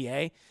publisher in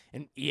EA,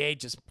 and EA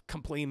just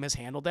completely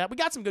mishandled that. We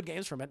got some good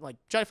games from it, like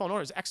Jedi Fallen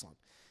Order is excellent.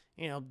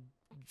 You know,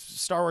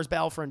 Star Wars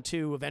Battlefront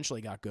 2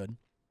 eventually got good,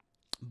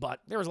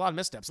 but there was a lot of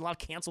missteps, a lot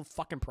of canceled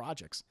fucking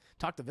projects.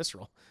 Talk to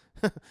Visceral,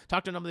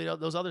 talk to a number of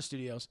those other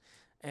studios,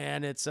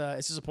 and it's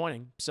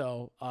disappointing.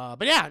 So,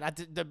 but yeah,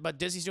 but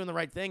Disney's doing the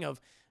right thing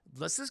of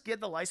let's just get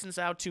the license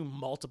out to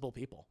multiple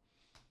people.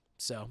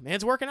 So, and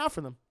it's working out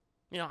for them.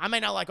 You know, I might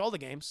not like all the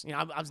games. You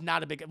know, I was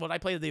not a big... When I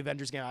played the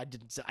Avengers game, I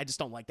just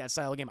don't like that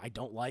style of game. I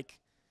don't like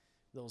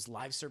those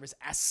live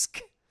service-esque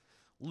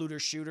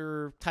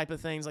looter-shooter type of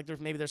things. Like,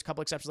 maybe there's a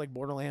couple exceptions like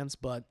Borderlands,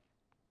 but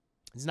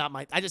it's not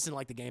my... I just didn't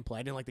like the gameplay.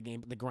 I didn't like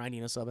the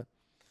grindiness of it.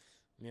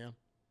 Yeah.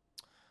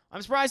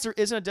 I'm surprised there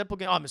isn't a Deadpool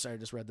game. Oh, I'm sorry. I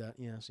just read that.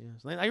 Yes.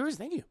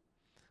 Thank you.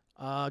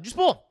 Just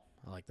Bull.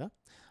 I like that.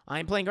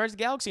 I'm playing Guardians of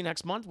the Galaxy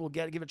next month. We'll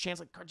give it a chance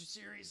like cartoon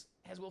series.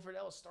 Has Wilfred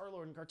Ellis,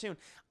 Star-Lord, and cartoon.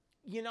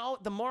 You know,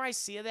 the more I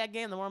see of that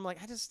game, the more I'm like,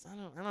 I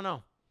don't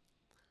know.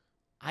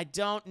 I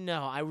don't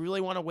know. I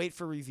really want to wait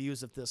for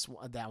reviews of that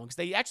one, because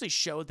they actually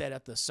showed that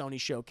at the Sony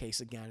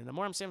showcase again. And the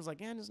more I'm saying, I was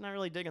like, I'm just not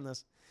really digging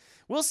this.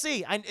 We'll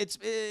see.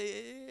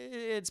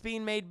 It's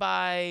being made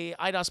by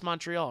Eidos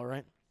Montreal,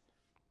 right?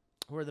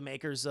 Who are the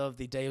makers of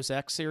the Deus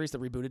Ex series, the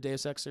rebooted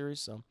Deus Ex series.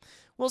 So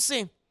we'll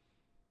see.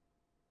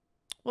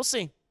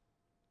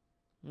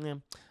 Yeah.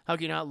 How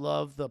can you not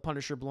love the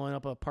Punisher blowing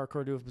up a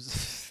parkour dude?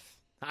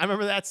 I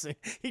remember that scene.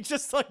 He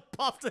just like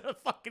puffed in a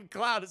fucking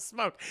cloud of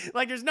smoke.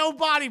 Like there's no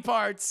body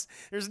parts.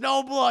 There's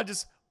no blood.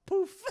 Just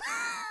poof.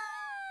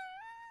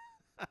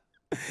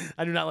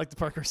 I do not like the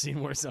parkour scene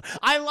more so.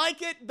 I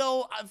like it,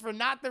 though, for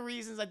not the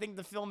reasons I think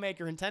the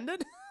filmmaker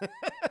intended.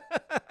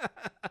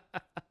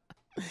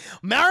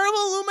 Marvel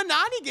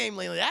Illuminati game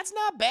lately. That's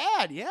not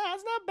bad. Yeah,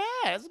 that's not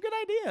bad. That's some good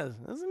ideas.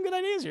 That's some good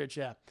ideas here,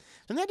 chap.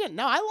 And they didn't.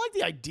 No, I like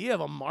the idea of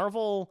a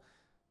Marvel,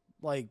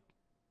 like,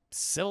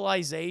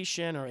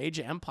 Civilization or Age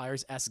of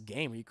Empires-esque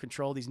game where you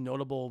control these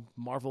notable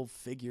Marvel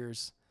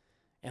figures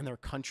and their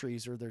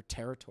countries or their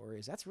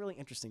territories. That's really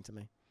interesting to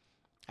me.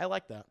 I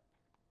like that.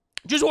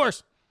 Juice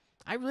Wars.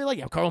 I really like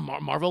it.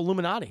 Marvel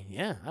Illuminati.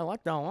 Yeah, I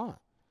like that a lot.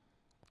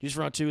 Juice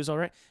Front 2 is all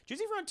right.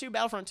 Juicy Front 2,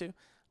 Battlefront 2.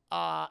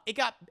 It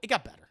got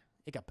better.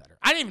 It got better.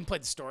 I didn't even play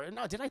the story.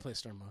 No, did I play the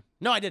story mode?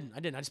 No, I didn't.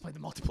 I just played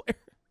the multiplayer.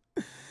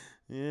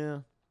 Yeah.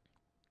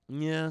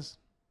 Yes.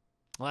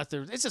 Well,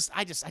 it's just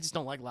I just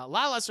don't like a lot of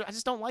live service. I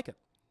just don't like it.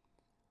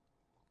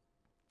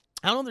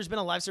 I don't know if there's been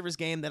a live service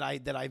game that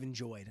I've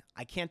enjoyed.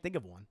 I can't think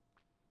of one.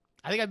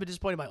 I think I've been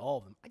disappointed by all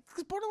of them.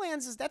 Because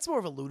Borderlands that's more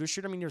of a looter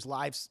shooter. I mean, that's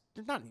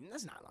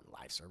not on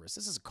live service.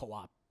 This is a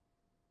co-op,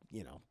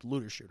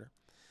 looter shooter.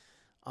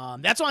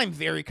 That's why I'm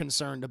very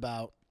concerned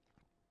about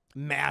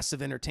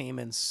Massive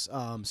Entertainment's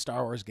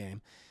Star Wars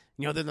game.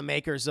 They're the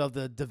makers of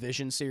the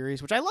Division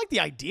series, which I like the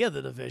idea of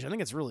the Division. I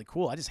think it's really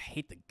cool. I just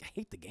hate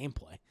the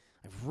gameplay.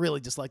 I really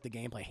dislike the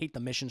gameplay. I hate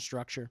the mission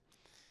structure.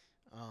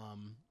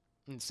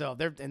 And so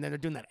they're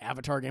doing that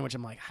Avatar game, which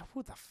I'm like,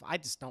 I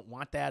just don't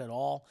want that at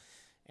all.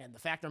 And the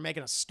fact they're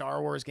making a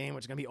Star Wars game,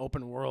 which is going to be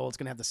open world, it's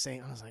going to have the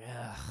same. I was like,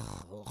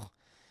 ugh.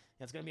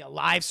 It's going to be a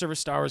live service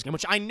Star Wars game,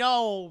 which I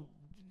know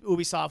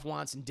Ubisoft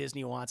wants and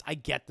Disney wants. I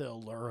get the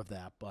allure of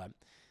that, but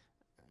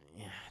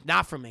yeah,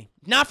 not for me.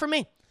 Not for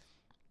me.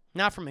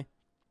 Not for me.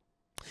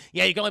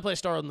 Yeah, you can only play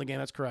Star Wars in the game.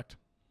 That's correct.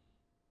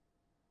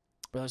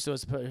 But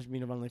it's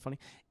really funny.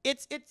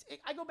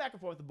 I go back and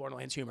forth with the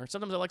Borderlands humor.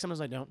 Sometimes I like,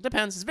 sometimes I don't.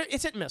 Depends.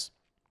 It's hit and miss.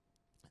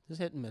 It's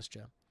hit and miss,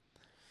 Joe.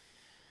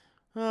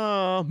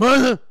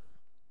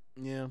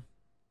 Yeah.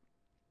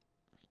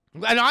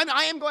 And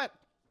I am glad.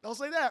 I'll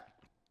say that.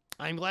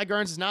 I am glad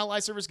Guardians is not a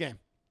live service game.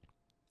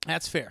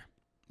 That's fair.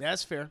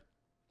 That's fair.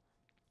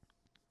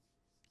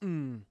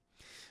 Do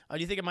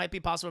you think it might be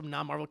possible for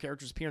non-Marvel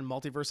characters appear in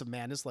Multiverse of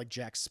Madness like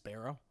Jack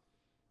Sparrow?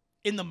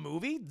 In the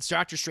movie,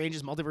 Doctor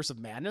Strange's Multiverse of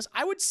Madness?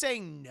 I would say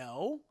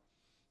no.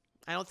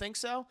 I don't think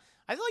so.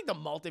 I feel like the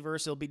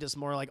multiverse will be just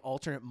more like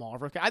alternate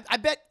Marvel. I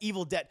bet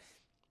Evil Dead.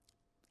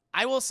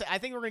 I will say, I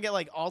think we're going to get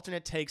like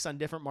alternate takes on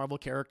different Marvel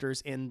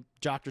characters in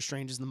Doctor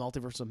Strange's The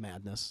Multiverse of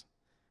Madness.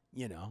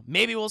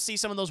 Maybe we'll see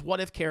some of those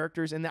what-if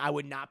characters in there. I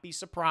would not be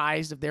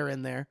surprised if they're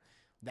in there.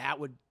 I'd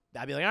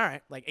be like, all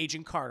right, like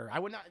Agent Carter. I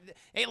would not,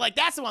 like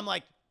that's the one,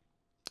 like,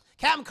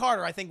 Captain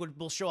Carter, I think,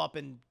 will show up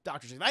in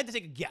Doctor Strange. I had to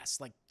take a guess.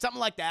 Like,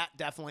 something like that,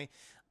 definitely.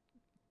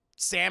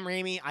 Sam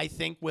Raimi, I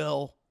think,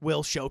 will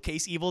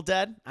showcase Evil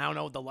Dead. I don't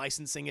know the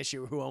licensing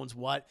issue, who owns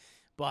what,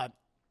 but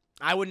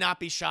I would not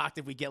be shocked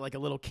if we get like a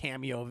little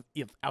cameo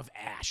of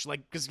Ash,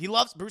 like because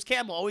Bruce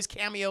Campbell always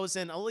cameos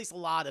in at least a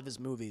lot of his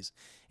movies,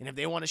 and if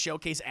they want to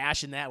showcase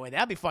Ash in that way,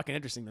 that'd be fucking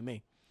interesting to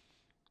me.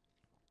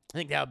 I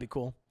think that would be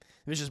cool.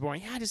 If it's just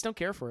boring, yeah, I just don't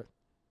care for it.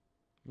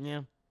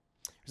 Yeah,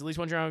 there's at least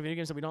one genre of video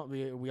games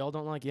that we all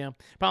don't like. Yeah,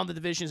 problem with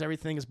the Division is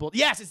everything is bullet.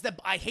 Yes, it's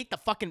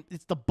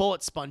the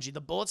bullet spongy,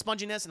 the bullet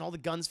sponginess, and all the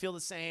guns feel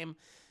the same,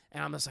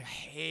 and I'm just like,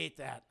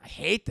 I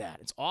hate that.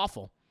 It's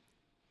awful.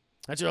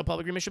 That's your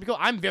public agreement should be cool.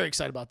 I'm very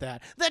excited about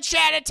that. The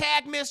chat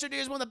attack, Mr. D,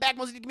 is one of the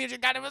backmost of the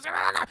community.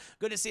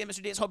 Good to see you,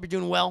 Mr. D. Hope you're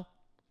doing well.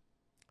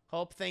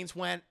 Hope things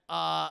went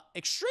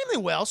extremely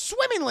well,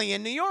 swimmingly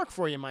in New York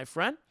for you, my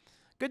friend.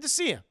 Good to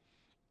see you.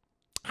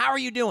 How are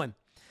you doing?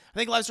 I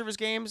think live service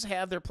games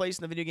have their place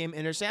in the video game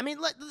industry. I mean,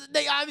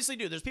 they obviously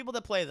do. There's people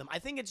that play them. I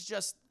think it's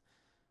just,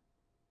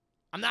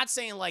 I'm not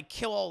saying like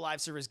kill all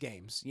live service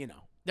games. You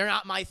know, they're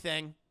not my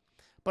thing.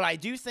 But I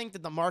do think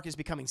that the market is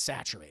becoming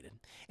saturated.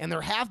 And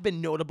there have been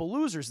notable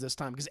losers this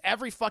time because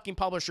every fucking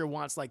publisher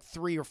wants like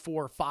 3 or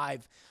 4 or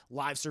 5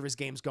 live service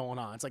games going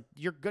on. It's like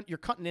you're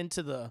cutting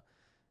into the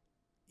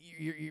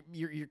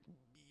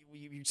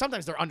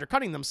sometimes they're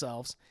undercutting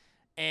themselves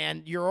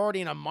and you're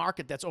already in a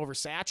market that's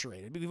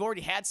oversaturated. We've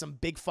already had some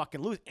big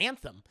fucking losers.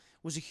 Anthem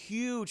was a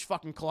huge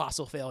fucking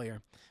colossal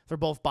failure for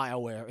both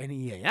BioWare and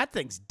EA. That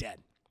thing's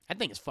dead. That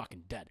thing is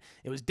fucking dead.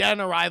 It was dead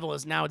on arrival,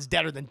 as now it's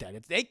deader than dead.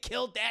 If they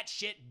killed that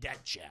shit,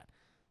 dead, chat.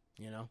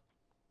 You know?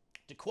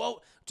 To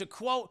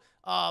quote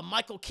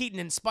Michael Keaton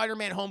in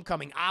Spider-Man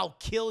Homecoming, I'll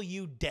kill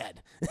you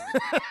dead.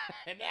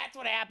 And that's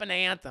what happened to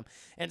Anthem.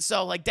 And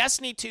so, like,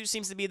 Destiny 2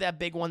 seems to be that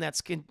big one that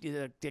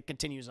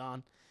continues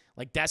on.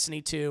 Like,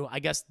 Destiny 2, I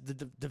guess the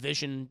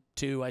Division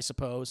 2, I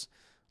suppose.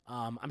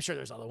 I'm sure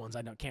there's other ones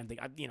I can't think.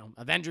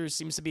 Avengers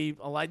seems to be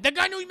alive. The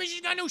Ganoush,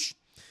 Mrs. Ganoush.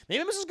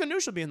 Maybe Mrs.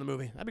 Ganoush will be in the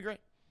movie. That'd be great.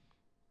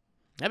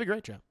 That'd be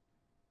great, Joe.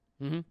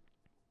 Mm-hmm.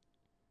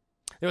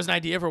 There was an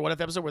idea for a What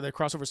If episode where they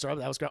crossover Star.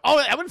 That was great. Oh,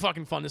 that would be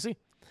fucking fun to see.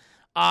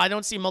 I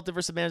don't see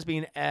Multiverse of Madness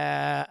being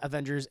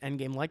Avengers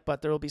Endgame-like,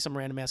 but there will be some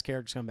random-ass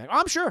characters coming back. Oh,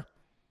 I'm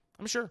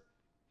sure.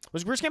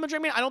 Was Bruce Campbell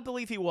dreaming? I don't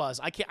believe he was.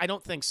 I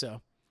don't think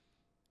so.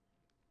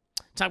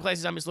 Tom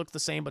Clancy Zombies look the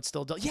same, but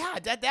still dull. Yeah,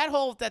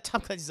 that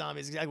Tom Clancy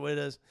Zombies is exactly what it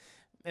is.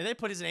 And they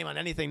put his name on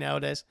anything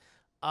nowadays.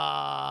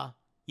 Yeah,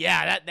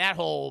 that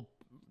whole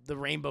the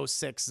Rainbow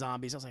Six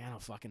Zombies. I was like,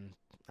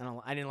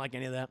 I didn't like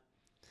any of that.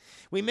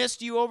 We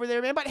missed you over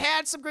there, man, but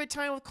had some great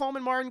time with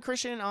Coleman, Martin,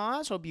 Christian, and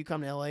Oz. Hope you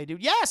come to LA,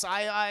 dude. Yes,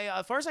 I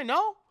as far as I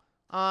know,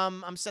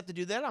 I'm set to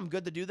do that. I'm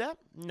good to do that.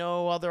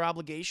 No other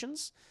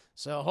obligations.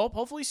 So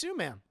hopefully soon,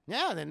 man.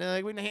 Yeah, then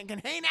we can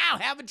hang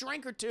out, have a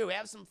drink or two,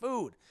 have some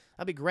food.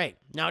 That'd be great.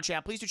 Now,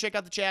 chat, please do check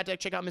out the chat deck.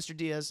 Check out Mr.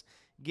 Diaz.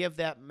 Give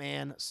that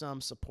man some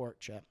support,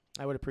 chat.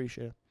 I would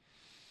appreciate it.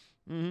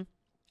 Mm-hmm.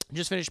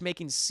 Just finished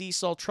making sea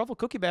salt truffle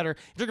cookie batter.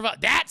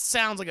 That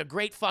sounds like a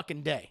great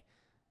fucking day.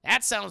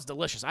 That sounds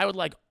delicious. I would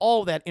like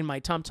all that in my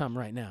tum-tum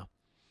right now.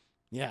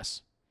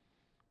 Yes.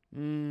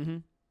 Mm-hmm.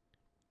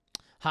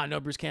 No,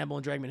 Bruce Campbell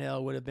and Dragman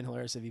Hill would have been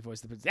hilarious if he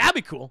voiced the prince. That'd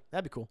be cool.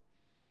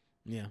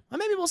 Yeah. Or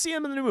maybe we'll see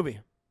him in the new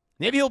movie.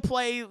 Maybe he'll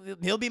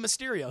be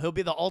Mysterio. He'll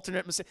be the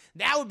alternate Mysterio.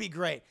 That would be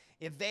great.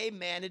 If they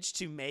managed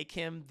to make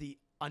him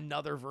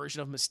another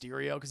version of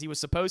Mysterio, because he was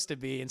supposed to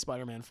be in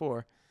Spider-Man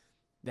 4,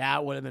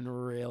 that would have been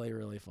really,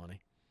 really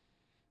funny.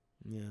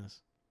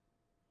 Yes.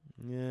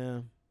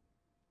 Yeah.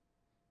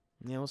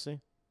 Yeah, we'll see.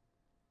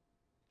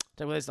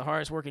 It's the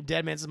hardest working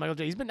dead man since Michael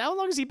J. How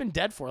long has he been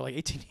dead for? Like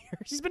 18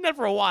 years? He's been dead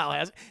for a while,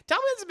 hasn't he? Tom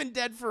Hanks has been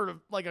dead for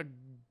like a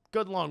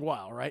good long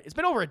while, right? It's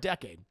been over a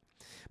decade.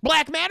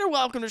 Black Matter,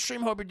 welcome to the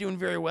stream. Hope you're doing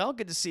very well.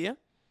 Good to see you.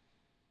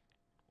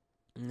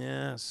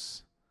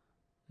 Yes.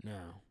 No.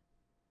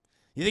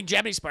 You think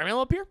Japanese Spider-Man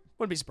will appear?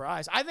 Wouldn't be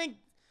surprised. I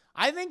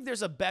think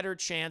there's a better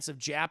chance of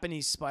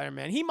Japanese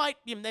Spider-Man. They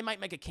might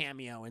make a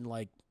cameo in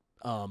like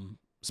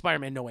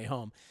Spider-Man No Way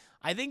Home.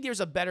 I think there's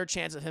a better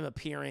chance of him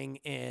appearing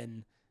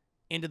in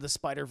Into the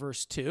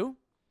Spider-Verse 2.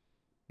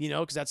 You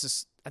know, because that's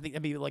just, I think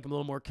that'd be like a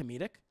little more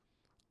comedic.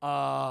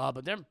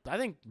 But I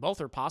think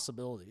both are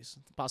possibilities.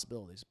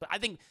 But I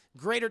think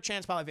greater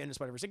chance probably of Into the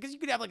Spider-Verse, because you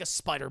could have like a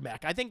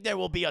Spider-Mech. I think there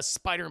will be a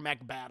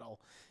Spider-Mech battle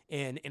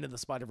in Into the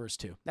Spider-Verse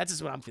 2. That's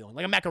just what I'm feeling.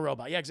 Like a mecha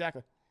robot. Yeah,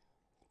 exactly.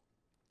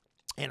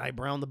 And I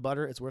brown the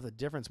butter. It's worth a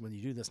difference when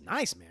you do this.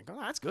 Nice, man. Oh,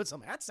 that's good.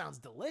 That sounds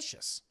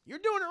delicious. You're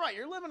doing it right.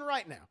 You're living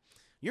right now.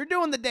 You're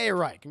doing the day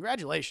right.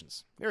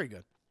 Congratulations. Very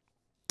good.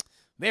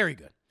 Very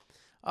good.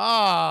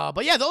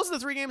 But yeah, those are the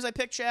 3 games I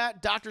picked,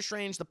 chat. Doctor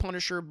Strange, The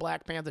Punisher,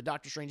 Black Panther.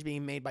 Doctor Strange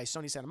being made by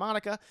Sony Santa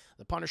Monica.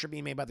 The Punisher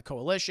being made by the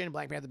Coalition.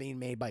 Black Panther being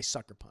made by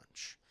Sucker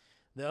Punch.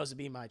 Those would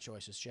be my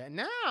choices, chat.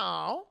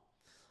 Now,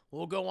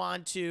 we'll go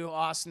on to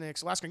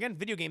Osnick's last one. Again,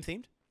 video game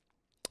themed.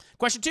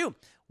 Question 2.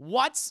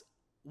 What's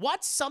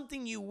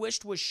something you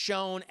wished was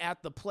shown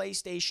at the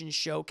PlayStation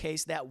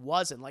Showcase that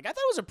wasn't? Like, I thought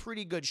it was a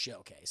pretty good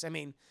showcase. I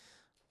mean,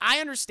 I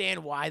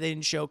understand why they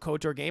didn't show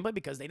KOTOR gameplay,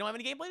 because they don't have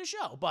any gameplay to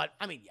show. But,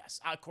 I mean, yes,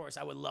 of course,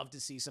 I would love to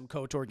see some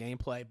KOTOR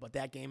gameplay, but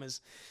that game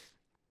is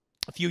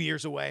a few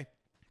years away.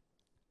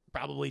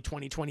 Probably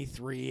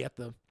 2023 at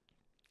the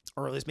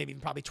or at least maybe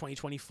probably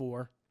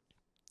 2024.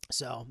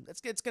 So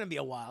it's going to be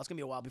a while. It's going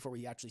to be a while before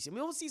we actually see it.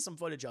 We'll see some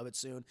footage of it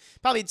soon.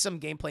 Probably some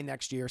gameplay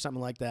next year or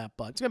something like that,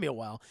 but it's going to be a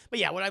while. But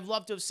yeah, would I've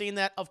loved to have seen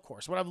that? Of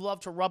course. Would I've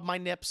loved to rub my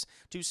nips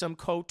to some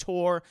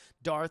KOTOR,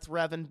 Darth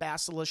Revan,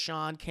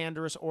 Basilishan,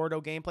 Canderous Ordo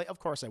gameplay? Of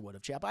course I would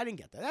have, chat, but I didn't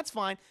get that. That's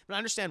fine, but I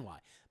understand why.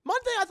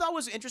 One thing I thought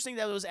was interesting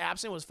that was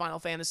absent was Final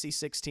Fantasy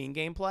 16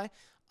 gameplay.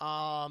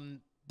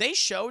 They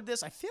showed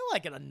this, I feel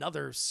like, in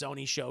another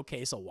Sony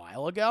showcase a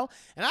while ago.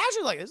 And I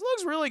actually like, this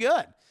looks really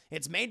good.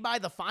 It's made by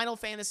the Final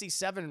Fantasy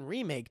VII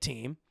Remake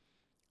team,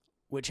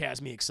 which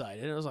has me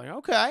excited. And I was like,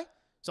 okay.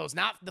 So it's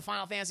not the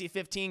Final Fantasy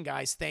 15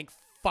 guys, thank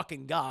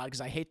fucking God,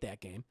 because I hate that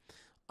game.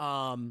 So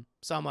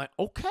I'm like,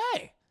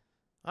 okay.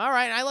 All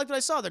right. And I liked what I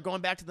saw. They're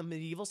going back to the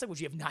medieval stuff,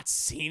 which you have not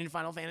seen in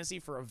Final Fantasy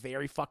for a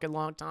very fucking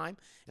long time.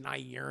 And I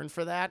yearn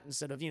for that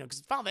instead of,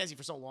 because Final Fantasy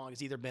for so long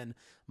has either been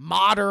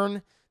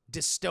modern,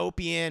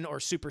 dystopian, or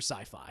super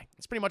sci-fi.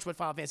 It's pretty much what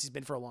Final Fantasy's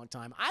been for a long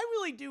time. I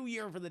really do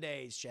yearn for the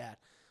days, chat,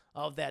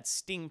 of that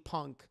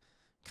steampunk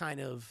kind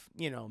of,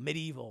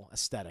 medieval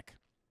aesthetic.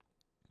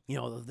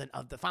 Of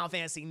the Final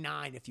Fantasy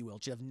 9, if you will.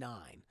 It should have 9.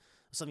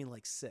 Something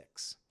like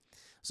 6.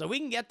 So we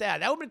can get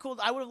that. That would have been cool.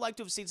 I would have liked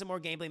to have seen some more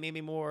gameplay,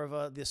 maybe more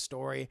of this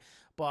story.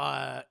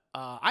 But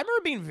I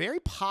remember being very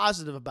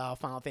positive about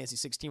Final Fantasy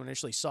 16 when I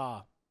initially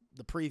saw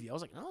the preview. I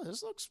was like, oh,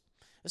 this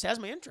has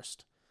my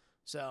interest.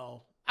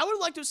 So I would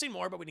have liked to have seen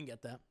more, but we didn't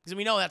get that. Because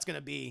we know that's going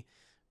to be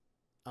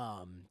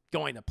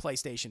going to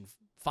PlayStation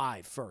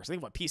 5 first. I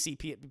think what, PC,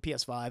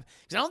 PS5. Because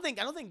I don't think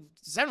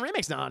 7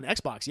 Remake's not on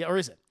Xbox yet, or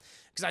is it?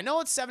 Because I know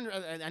it's 7.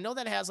 I know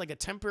that it has like a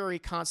temporary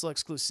console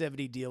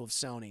exclusivity deal with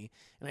Sony,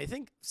 and I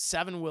think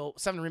 7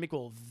 Remake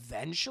will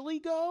eventually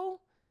go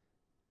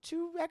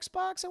to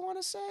Xbox. I want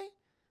to say,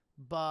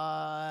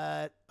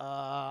 but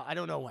I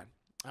don't know when.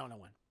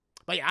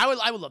 But yeah,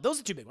 I would love those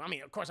are two big ones. I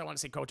mean, of course, I want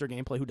to see KOTOR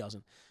gameplay. Who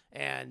doesn't?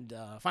 And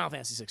Final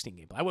Fantasy 16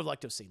 gameplay. I would like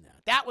to have seen that.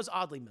 That was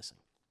oddly missing.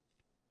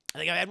 I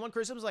think I had one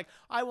criticism was like,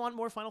 I want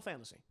more Final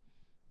Fantasy.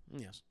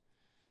 Yes.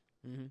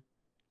 Mm-hmm.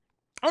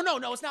 Oh,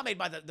 no, it's not made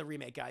by the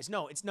remake guys.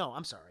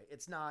 I'm sorry.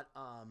 It's not,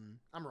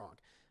 I'm wrong.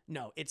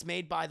 No, it's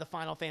made by the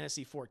Final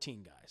Fantasy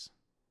 14 guys.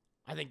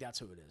 I think that's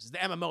who it is. The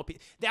MMO,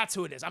 that's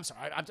who it is. I'm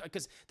sorry.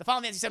 Because the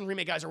Final Fantasy 7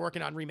 remake guys are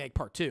working on Remake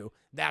Part 2.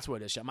 That's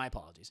what it is. My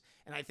apologies.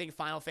 And I think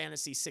Final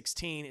Fantasy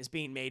 16 is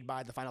being made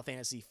by the Final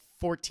Fantasy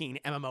 14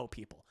 MMO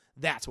people.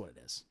 That's what it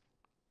is.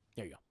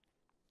 There you go.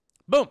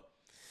 Boom.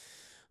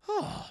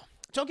 Oh.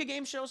 Tokyo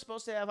Game Show is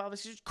supposed to have,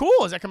 obviously,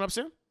 cool. Is that coming up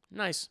soon?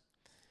 Nice.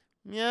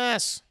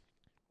 Yes.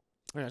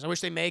 I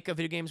wish they make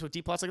video games with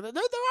D plots like that.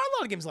 There are a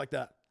lot of games like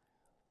that.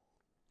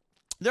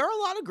 There are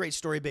a lot of great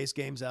story-based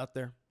games out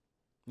there.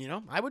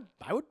 I would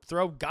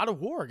throw God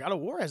of War. God of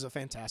War has a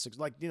fantastic,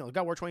 God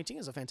of War 2018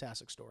 is a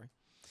fantastic story.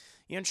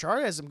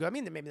 Uncharted has some good. I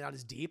mean, they're maybe not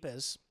as deep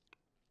as,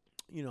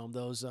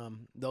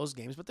 those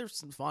games, but there's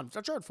some fun.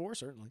 Uncharted 4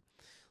 certainly.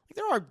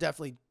 There are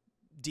definitely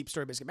deep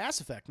story-based games.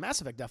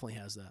 Mass Effect definitely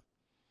has that.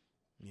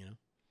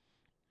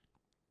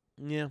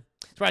 Yeah.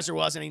 Surprised there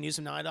wasn't any news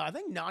from Naughty Dog. I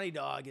think Naughty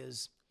Dog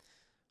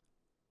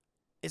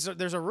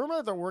there's a rumor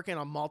that they're working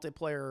on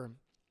multiplayer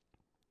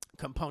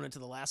component to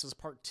The Last of Us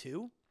Part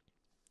 2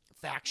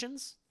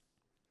 factions.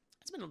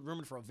 It's been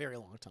rumored for a very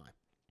long time.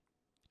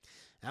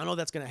 I don't know if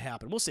that's going to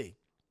happen. We'll see.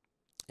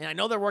 And I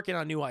know they're working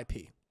on a new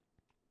IP.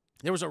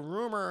 There was a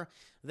rumor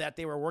that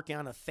they were working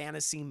on a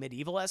fantasy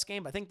medieval-esque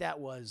game, but I think that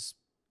was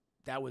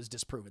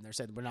disproven. They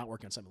said we're not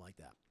working on something like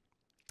that.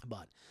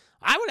 But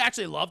I would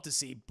actually love to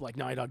see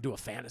Naughty Dog do a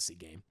fantasy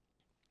game.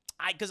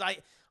 Because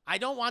I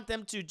don't want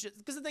them to just,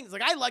 because the thing is,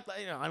 I like,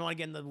 I don't want to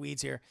get in the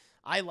weeds here.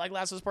 I like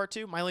Last of Us Part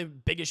 2. My only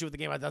big issue with the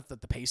game, I thought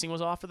that the pacing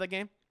was off for the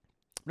game.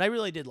 But I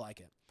really did like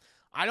it.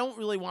 I don't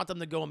really want them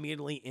to go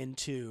immediately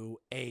into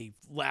a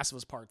Last of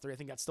Us Part 3. I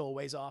think that's still a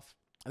ways off.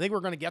 I think we're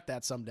going to get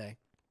that someday.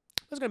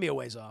 It's going to be a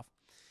ways off.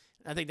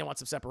 I think they want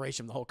some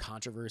separation from the whole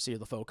controversy or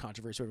the faux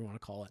controversy, whatever you want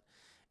to call it.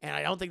 And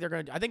I don't think they're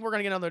going to. I think we're going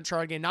to get another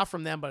Uncharted game, not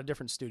from them, but a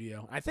different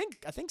studio. I think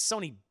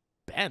Sony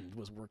Bend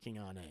was working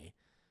on a.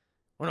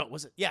 Or no,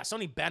 was it? Yeah,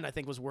 Sony Bend, I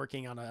think, was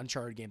working on an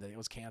Uncharted game that it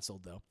was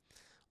canceled, though.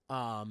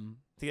 I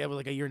think that was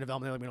like a year in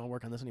development. They're like, we don't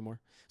work on this anymore.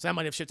 So that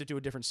might have shifted to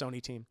a different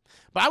Sony team.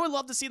 But I would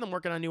love to see them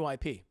working on new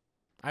IP.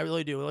 I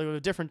really do. Like, with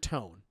a different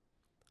tone.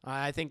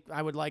 I think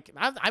I would like.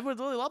 I would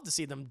really love to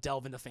see them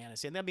delve into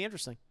fantasy, and that'd be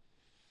interesting.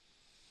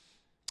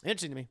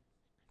 Interesting to me.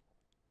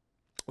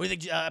 What do you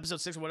think?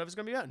 Episode 6 or whatever it's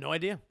going to be about? No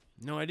idea.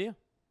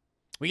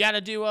 We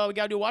gotta do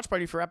a watch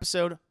party for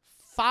episode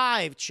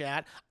 5,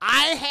 chat.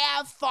 I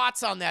have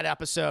thoughts on that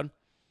episode.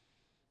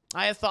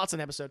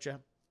 Chat.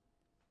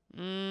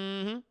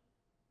 Mm-hmm.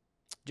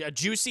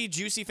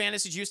 Juicy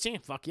fantasy juice team.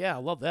 Fuck yeah, I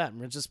love that.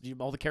 It's just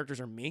all the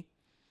characters are me.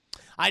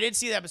 I did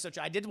see the episode.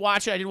 I did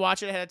watch it.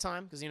 Ahead of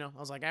time because I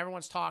was like,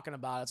 everyone's talking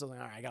about it, so I was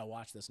like, all right, I gotta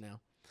watch this now.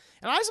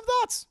 And I have some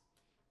thoughts.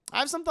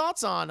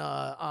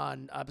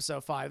 On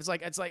episode 5.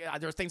 It's like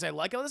there's things I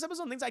like about this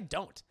episode and things I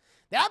don't.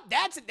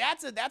 That's an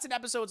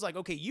episode. It's like,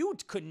 okay, you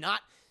could not.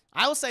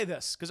 I will say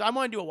this because I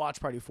want to do a watch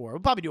party for it.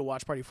 We'll probably do a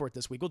watch party for it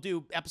this week. We'll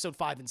do episode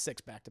 5 and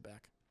 6 back to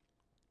back.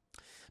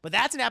 But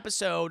that's an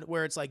episode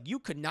where it's like you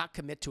could not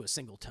commit to a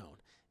single tone.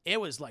 It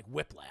was like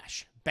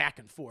whiplash, back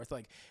and forth.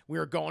 Like we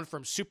were going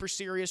from super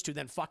serious to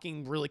then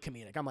fucking really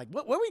comedic. I'm like,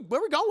 where we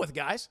going with,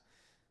 guys?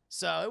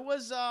 So it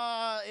was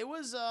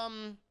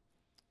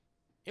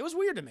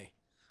weird to me.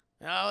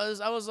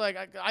 I was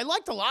like, I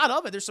liked a lot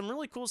of it. There's some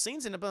really cool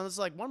scenes in it, but it's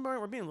like one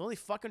moment we're being really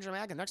fucking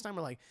dramatic, and next time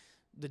we're like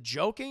the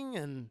joking,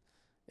 and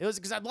it was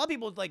because a lot of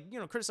people like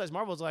criticize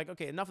Marvel. It's like,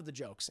 okay, enough of the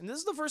jokes. And this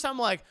is the first time I'm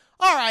like,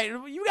 all right,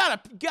 you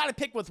gotta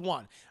pick with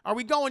one. Are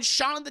we going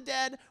Shaun of the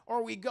Dead or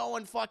are we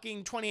going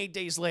fucking 28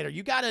 Days Later?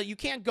 You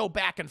can't go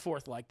back and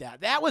forth like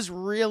that. That was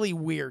really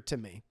weird to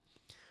me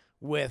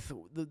with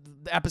the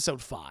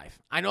episode 5.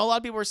 I know a lot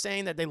of people were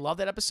saying that they love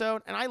that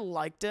episode, and I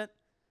liked it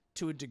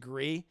to a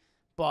degree,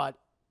 but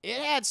it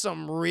had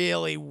some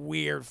really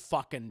weird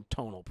fucking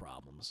tonal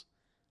problems.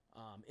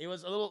 It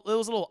was a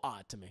little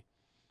odd to me.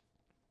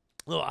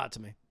 A little odd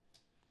to me.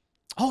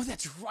 Oh,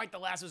 that's right, The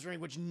Last of Us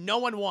remake, which no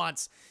one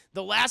wants.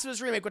 The Last of Us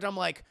remake, which I'm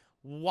like,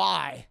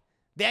 why?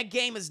 That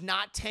game is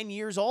not 10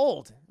 years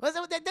old.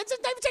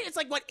 It's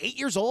like, what, 8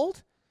 years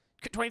old?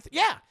 20,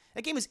 yeah,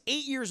 that game is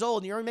 8 years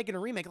old, and you're already making a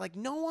remake. Like,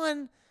 no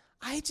one,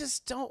 I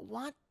just don't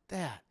want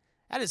that.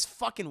 That is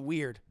fucking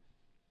weird.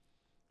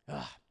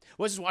 Ugh.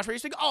 What's this watch party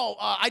speak? Oh,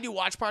 I do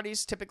watch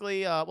parties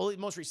typically. Well,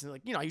 most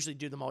recently, like, I usually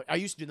do them. I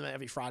used to do them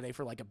every Friday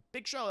for like a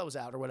big show that was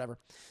out or whatever.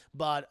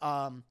 But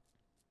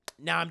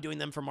now I'm doing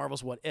them for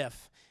Marvel's What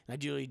If, and I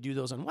usually do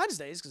those on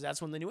Wednesdays because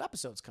that's when the new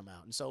episodes come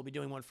out. And so I'll be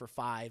doing one for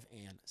 5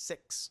 and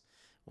 6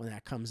 when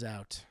that comes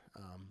out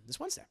this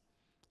Wednesday.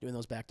 Doing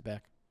those back to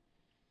back.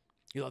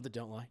 You love the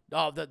Don't Lie.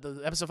 Oh,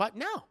 the episode 5?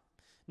 No.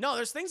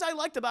 There's things I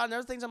liked about it, and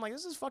there's things I'm like,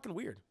 this is fucking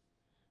weird.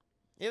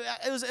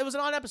 It was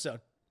an odd episode.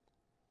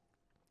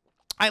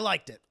 I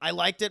liked it,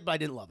 but I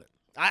didn't love it.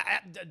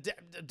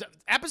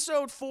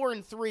 Episode 4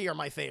 and 3 are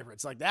my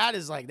favorites. That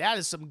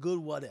is some good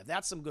What If.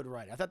 That's some good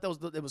writing. I thought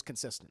it was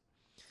consistent.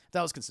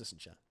 That was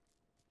consistent, Chad.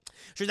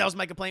 Sure, that was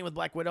my complaint with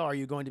Black Widow. Are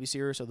you going to be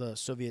serious or the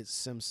Soviet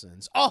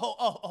Simpsons?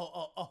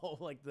 Oh,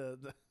 like the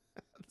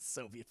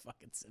Soviet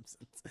fucking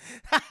Simpsons.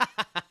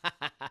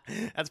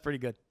 That's pretty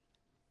good.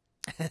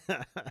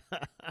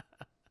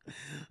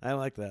 I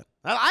like that.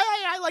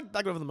 I like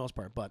Black Widow for the most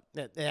part, but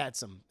it had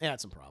some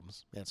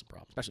problems. It had some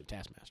problems, especially with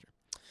Taskmaster.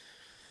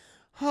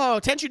 Oh,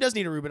 Tenchu does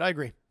need a reboot. I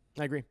agree.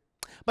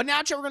 But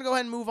now, Chet, we're going to go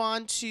ahead and move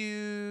on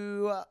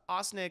to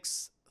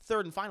Osnick's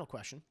third and final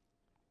question.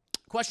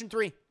 Question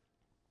 3.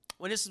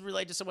 When this is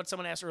related to what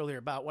someone asked earlier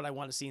about what I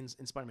want to see in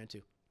Spider-Man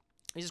 2.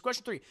 He says,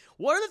 question 3.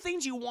 What are the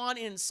things you want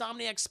in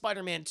Insomniac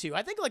Spider-Man 2?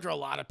 I think like for a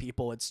lot of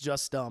people, it's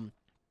just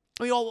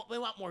we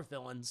want more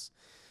villains.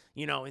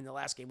 In the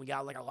last game, we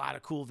got like a lot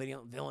of cool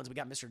villains. We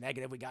got Mr.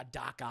 Negative. We got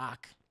Doc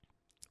Ock,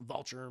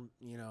 Vulture,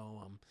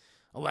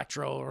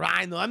 Electro,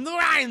 Rhino. I'm the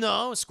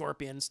Rhino.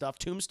 Scorpion stuff,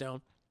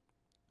 Tombstone,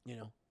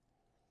 And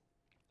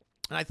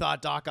I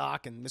thought Doc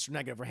Ock and Mr.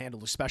 Negative were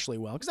handled especially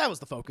well because that was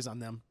the focus on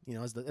them,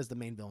 as the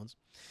main villains.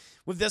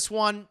 With this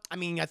one,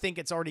 I think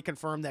it's already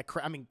confirmed that,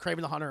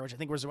 Kraven the Hunter, which I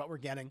think was what we're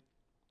getting.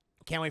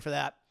 Can't wait for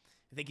that.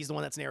 I think he's the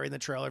one that's narrating the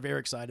trailer. Very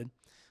excited.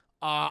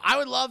 I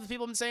would love,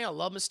 people have been saying, I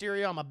love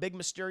Mysterio. I'm a big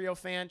Mysterio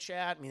fan,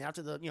 chat.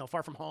 After the,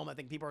 Far From Home, I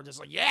think people are just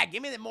like, yeah,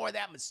 give me more of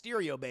that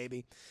Mysterio,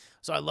 baby.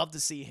 So I'd love to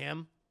see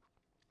him,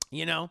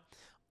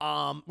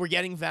 We're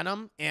getting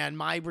Venom, and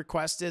my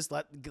request is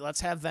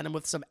let's have Venom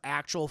with some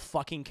actual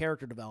fucking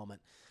character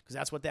development, because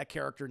that's what that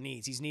character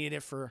needs. He's needed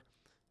it for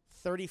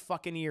 30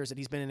 fucking years that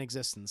he's been in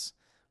existence.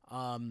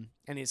 And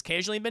it's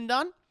occasionally been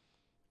done.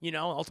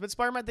 Ultimate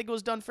Spider-Man, I think it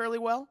was done fairly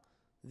well,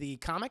 the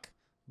comic.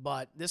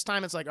 But this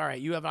time it's like, all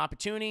right, you have an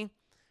opportunity.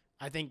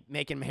 I think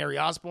making him Harry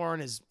Osborn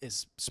is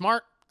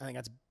smart. I think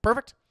that's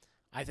perfect.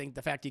 I think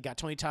the fact you got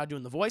Tony Todd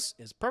doing the voice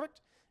is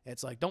perfect.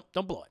 It's like, don't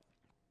blow it.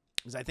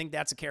 Because I think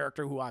that's a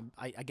character who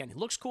again, he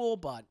looks cool,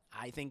 but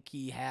I think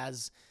he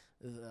has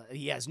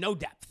no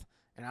depth.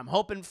 And I'm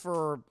hoping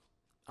for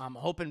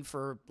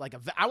like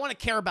I want to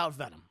care about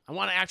Venom. I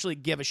want to actually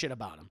give a shit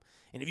about him.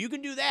 And if you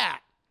can do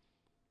that,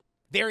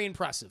 very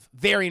impressive.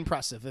 Very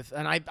impressive.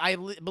 And I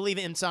believe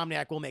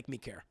Insomniac will make me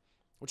care,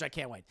 which I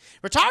can't wait.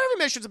 Photography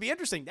missions will be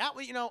interesting. That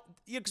way,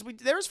 because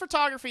there's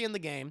photography in the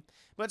game,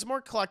 but it's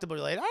more collectible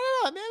related.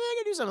 I don't know. Maybe I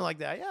could do something like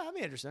that. Yeah, that'd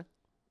be interesting.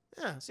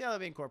 Yeah, see how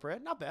that'd be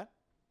incorporated. Not bad.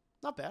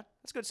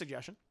 That's a good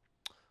suggestion.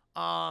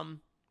 Some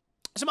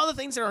other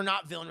things that are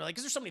not villain related,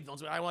 because there's so many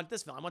villains. But I want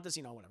this villain. I want this,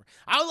 whatever.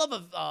 I would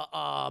love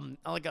kind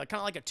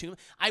of like a tomb.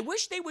 I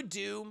wish they would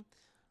do.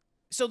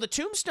 So the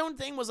Tombstone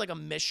thing was like a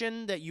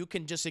mission that you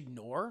can just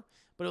ignore.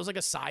 But it was like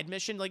a side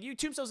mission. Like,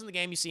 Tombstone's in the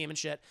game, you see him and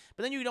shit.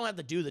 But then you don't have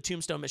to do the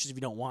Tombstone missions if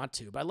you don't want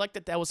to. But I like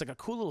that was like a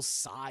cool little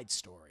side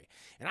story.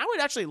 And I would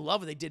actually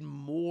love if they did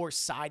more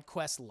side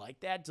quests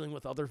like that, dealing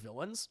with other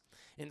villains.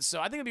 And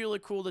so I think it'd be really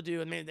cool to do,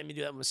 and maybe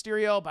do that with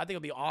Mysterio, but I think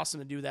it'd be awesome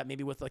to do that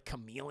maybe with a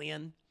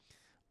Chameleon.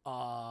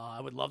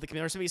 I would love the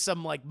Chameleon. There's going to be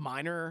some like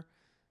minor,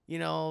 you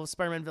know,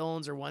 Spider-Man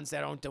villains are ones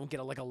that don't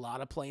get like a lot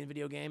of play in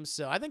video games.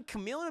 So I think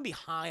Chameleon would be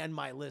high on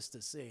my list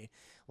to see.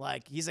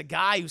 Like, he's a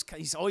guy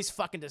he's always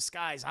fucking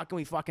disguised. How can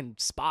we fucking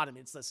spot him?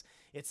 It's this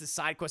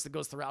side quest that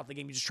goes throughout the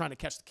game. You're just trying to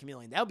catch the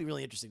Chameleon. That would be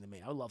really interesting to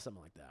me. I would love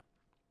something like that.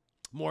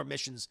 More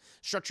missions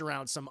structured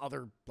around some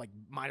other, like,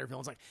 minor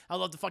villains. Like, I'd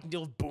love to fucking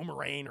deal with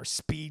Boomerang or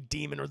Speed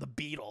Demon or the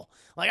Beetle.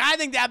 Like, I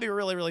think that'd be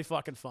really, really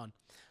fucking fun.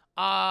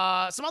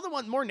 Some other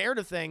more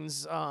narrative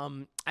things,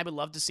 I would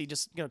love to see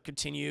just, you know,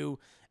 continue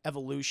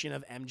evolution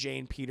of MJ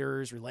and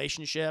Peter's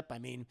relationship. I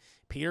mean,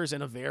 Peter's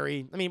in a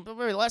very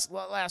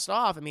last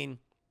off, I mean,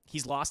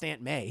 he's lost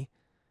Aunt May.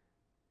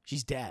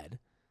 She's dead.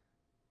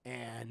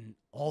 And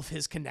all of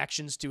his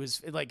connections to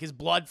his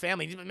blood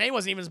family, May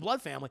wasn't even his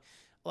blood family.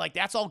 Like,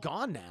 that's all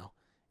gone now.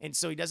 And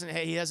so he does have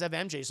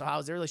MJ. So how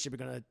is their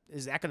relationship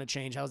is that going to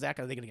change? Are they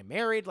going to get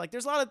married? Like,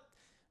 there's a lot of,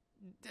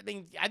 I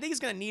mean, I think he's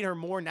going to need her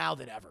more now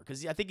than ever.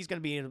 Because I think he's going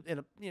to be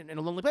in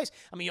a lonely place.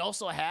 I mean, he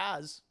also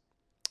has,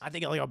 I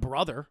think, like a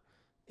brother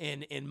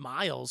in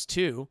Miles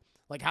too.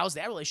 Like, how's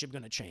that relationship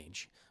going to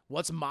change?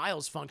 What's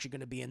Miles' function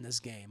going to be in this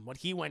game? What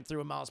he went through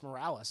with Miles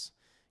Morales?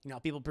 You know,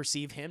 people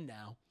perceive him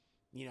now.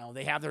 You know,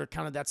 they have their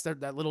kind of,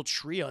 that little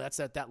trio. That's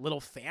that little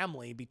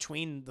family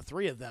between the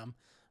three of them.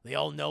 They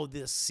all know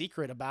this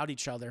secret about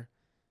each other.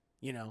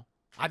 You know,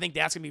 I think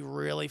that's going to be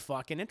really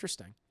fucking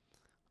interesting.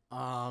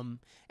 And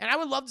I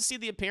would love to see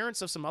the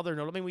appearance of some other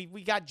notable. I mean,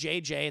 we got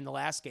JJ in the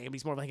last game.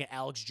 He's more of like an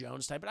Alex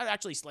Jones type, but I'd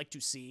actually like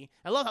to see.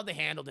 I love how they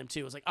handled him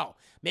too. It's like, oh,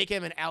 make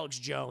him an Alex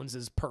Jones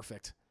is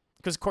perfect.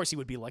 Because, of course, he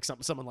would be like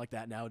someone like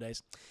that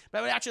nowadays. But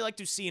I would actually like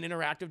to see an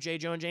interactive J.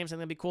 Jonah James. I think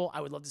that'd be cool.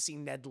 I would love to see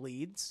Ned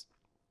Leeds,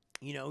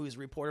 you know, who's a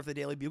reporter for the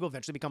Daily Bugle,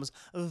 eventually becomes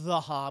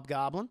the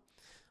Hobgoblin.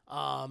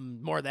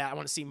 More of that. I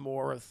want to see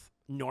more of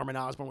Norman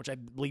Osborn, which I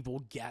believe we'll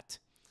get.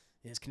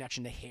 His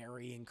connection to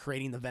Harry and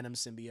creating the Venom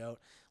symbiote.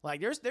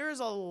 Like, there's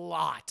a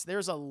lot.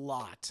 There's a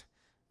lot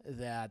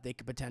that they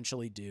could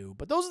potentially do.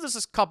 But those are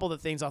just a couple of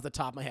things off the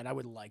top of my head I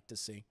would like to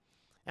see.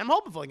 And I'm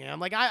hoping for the game.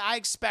 Like, I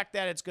expect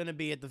that it's going to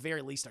be, at the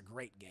very least, a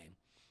great game.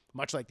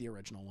 Much like the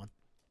original one.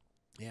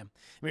 Yeah.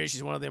 I mean,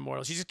 she's one of the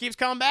immortals. She just keeps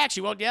coming back.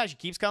 She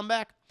keeps coming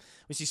back.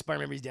 We see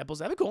Spider-Man versus Deadpool.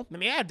 That'd be cool. I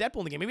mean, yeah, Deadpool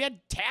in the game. Maybe we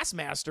had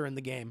Taskmaster in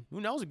the game. Who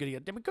knows? We could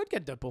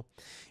get Deadpool.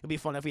 It'd be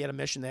fun if we had a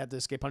mission they had to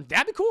escape Punisher.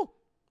 That'd be cool.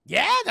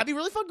 Yeah, that'd be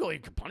really fun. Go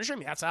Punisher. I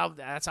mean, that's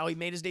how he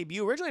made his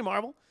debut originally,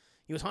 Marvel.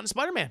 He was hunting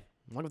Spider-Man,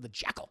 along with the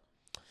Jackal.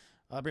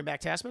 Bring back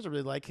Taskmaster. I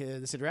really like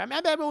this interaction.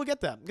 I bet we'll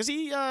get that. Because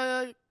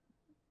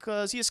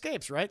he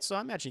escapes, right? So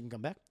I imagine he can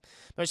come back.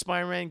 But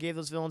Spider-Man gave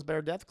those villains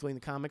better death, including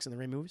the comics and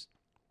the Raimi movies.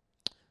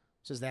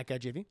 Says that guy,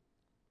 JV.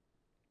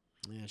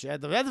 Yeah, she had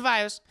the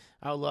virus.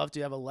 I would love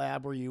to have a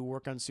lab where you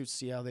work on suits to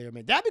see how they are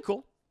made. That'd be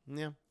cool.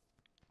 Yeah.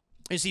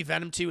 You see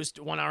Venom 2 is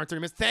 1 hour and 30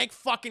 minutes. Thank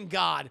fucking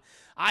God.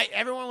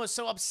 Everyone was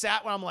so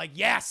upset when I'm like,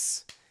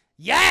 yes.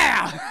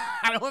 Yeah.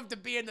 I don't have to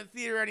be in the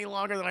theater any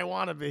longer than I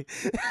want to be.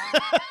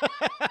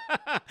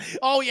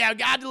 Oh, yeah.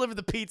 Gotta deliver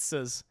the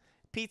pizzas.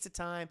 Pizza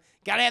time.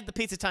 Gotta have the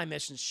pizza time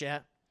missions,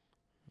 chat.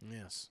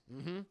 Yes.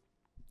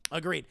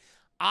 Agreed.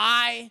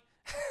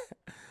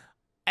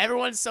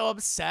 Everyone's so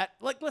upset.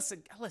 Like,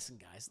 listen,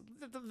 guys.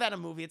 The Venom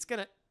movie, it's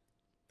gonna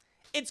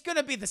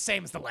be the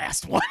same as the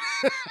last one.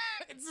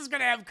 It's just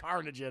gonna have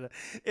Carnage in it.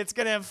 It's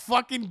gonna have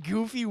fucking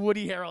goofy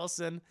Woody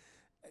Harrelson,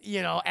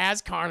 you know,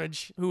 as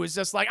Carnage, who is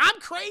just like, I'm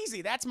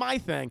crazy. That's my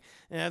thing.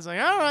 And it's like,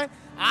 all right.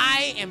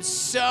 I am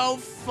so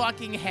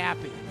fucking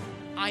happy.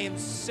 I am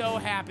so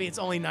happy it's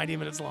only 90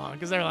 minutes long,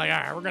 because they're like, all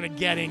right, we're going to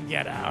get in,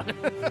 get out.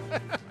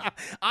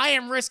 I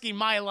am risking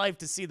my life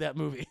to see that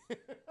movie.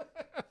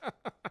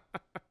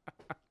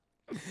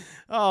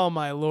 Oh,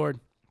 my Lord.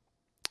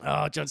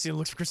 Oh, John Cena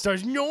looks for Chris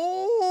Stars.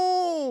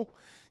 No,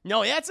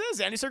 yeah, it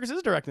is. Andy Serkis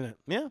is directing it.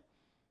 Yeah.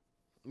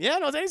 Yeah,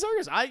 no, it's Andy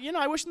Serkis.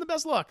 I wish him the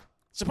best luck.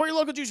 Support your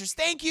local juicers.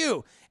 Thank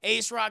you.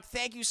 Ace Rock,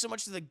 thank you so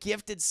much for the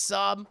gifted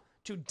sub.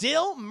 To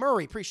Dill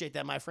Murray. Appreciate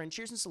that, my friend.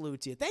 Cheers and salute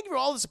to you. Thank you for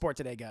all the support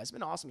today, guys. It's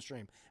been an awesome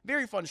stream.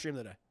 Very fun stream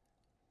today.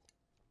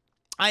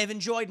 I have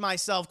enjoyed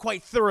myself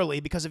quite thoroughly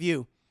because of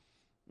you.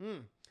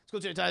 It's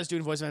cool to Tyler's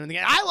doing voice of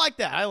Venom. I like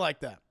that. I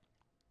like that.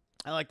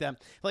 I feel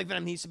like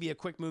Venom needs to be a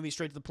quick movie,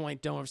 straight to the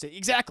point. Don't overstay.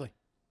 Exactly.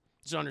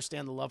 Just don't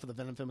understand the love for the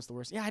Venom film is the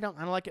worst. Yeah, I don't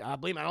like it. I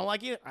believe me, I don't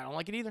like it. I don't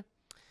like it either.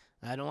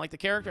 I don't like the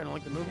character. I don't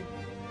like the movie.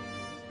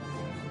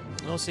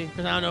 We'll see.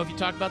 Because I don't know if you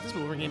talked about this,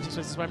 but we're Game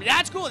 6 Spider-Man.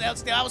 That's cool.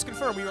 That was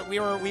confirmed. We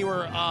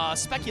were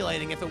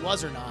speculating if it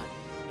was or not,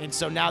 and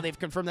so now they've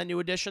confirmed that new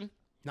edition.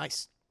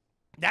 Nice.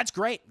 That's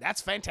great.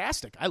 That's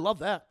fantastic. I love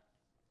that.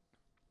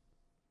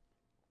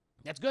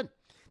 That's good.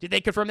 Did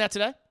they confirm that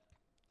today?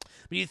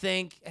 Do you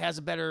think has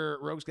a better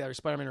Rogues Gallery,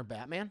 Spider-Man or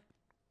Batman?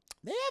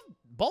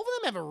 Both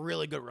of them have a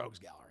really good Rogues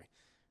Gallery.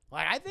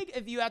 Like, I think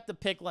if you have to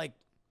pick, like,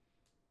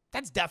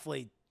 that's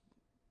definitely.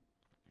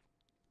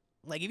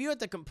 Like, if you had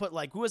to put,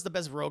 like, who has the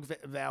best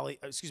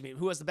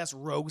who has the best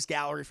Rogues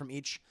Gallery from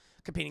each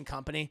competing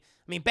company?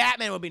 I mean,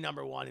 Batman would be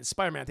number one, and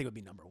Spider-Man, I think, would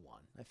be number one,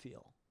 I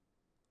feel.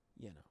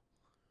 You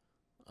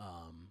know.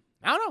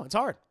 I don't know. It's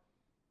hard.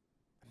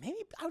 Maybe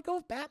I would go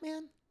with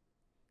Batman.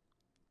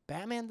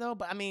 Batman, though.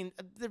 But I mean,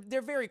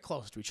 they're very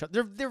close to each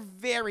other. They're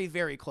very,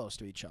 very close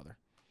to each other.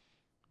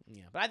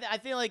 Yeah, but I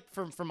feel like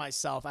for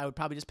myself, I would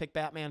probably just pick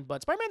Batman.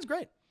 But Spider-Man's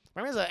great.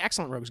 Spider-Man's an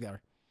excellent rogues gallery.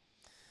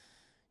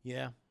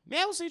 Yeah,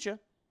 we'll see you.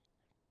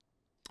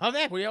 Oh,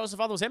 man, we also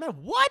thought it was Hitman.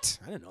 What?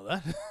 I didn't know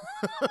that.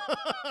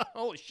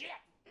 Holy shit,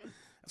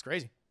 that's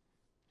crazy.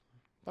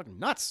 Fucking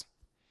nuts.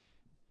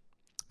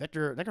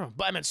 Victor,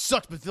 Batman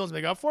sucks, but films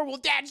make up for. Well,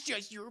 that's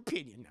just your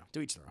opinion. No,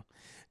 to each their own.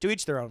 To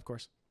each their own, of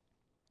course.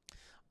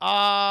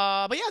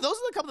 But yeah, those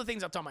are a couple of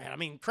things off the top of my head. I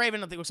mean,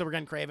 Kraven, I think we're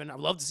getting Kraven. I'd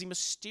love to see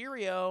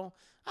Mysterio.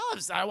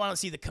 I want to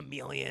see the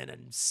Chameleon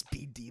and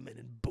Speed Demon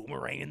and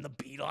Boomerang and the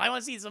Beetle. I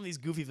want to see some of these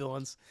goofy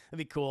villains. That'd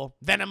be cool.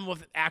 Venom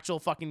with actual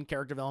fucking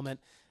character development.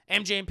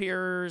 MJ and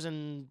Piers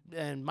and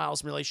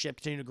Miles' relationship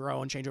continue to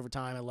grow and change over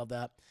time. I love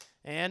that.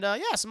 And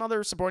yeah, some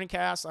other supporting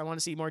cast. I want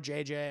to see more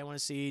JJ. I want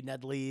to see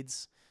Ned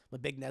Leeds. I'm a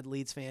big Ned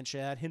Leeds fan,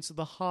 Chad. Hints of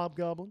the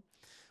Hobgoblin.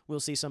 We'll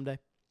see someday.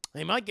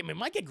 We might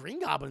get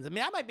Green Goblins. I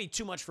mean, that might be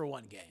too much for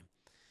one game.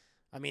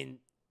 I mean,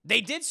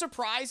 they did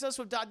surprise us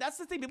with... That's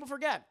the thing people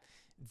forget.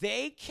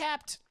 They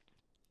kept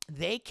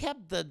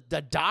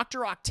the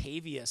Dr.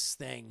 Octavius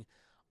thing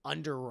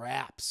under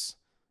wraps.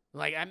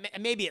 Like,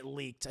 maybe it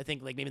leaked, I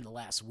think, like, maybe in the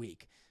last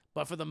week.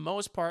 But for the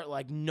most part,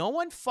 like, no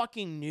one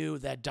fucking knew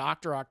that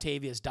Dr.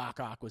 Octavius Doc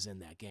Ock was in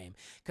that game.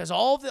 Because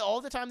all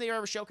the time they were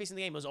ever showcasing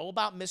the game was all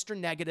about Mr.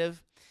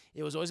 Negative.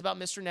 It was always about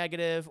Mr.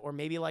 Negative, or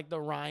maybe like the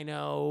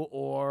Rhino,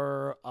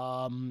 or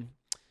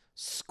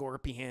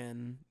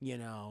Scorpion,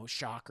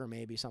 Shocker,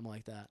 maybe, something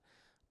like that.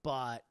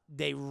 But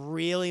they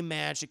really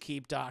managed to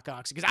keep Doc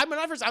Ock. Because when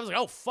I was like,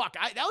 oh, fuck.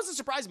 That was a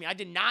surprise to me. I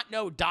did not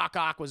know Doc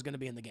Ock was going to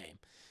be in the game.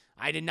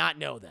 I did not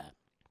know that.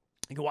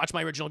 You can watch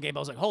my original game. I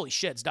was like, holy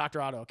shit, it's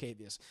Dr. Otto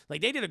Octavius. Like,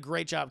 they did a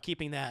great job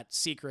keeping that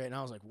secret, and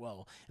I was like,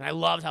 whoa. And I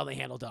loved how they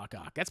handled Doc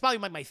Ock. That's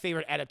probably my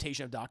favorite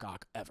adaptation of Doc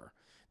Ock ever.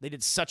 They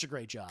did such a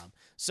great job.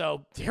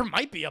 So there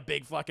might be a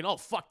big fucking, oh,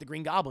 fuck, the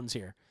Green Goblin's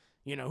here.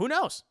 Who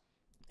knows?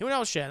 Who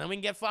knows, shit? And then we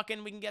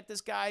can get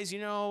this guy's,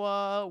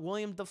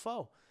 William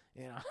Dafoe.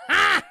 Ha,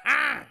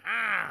 ha,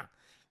 ha.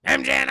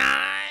 MJ and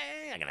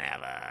I are going to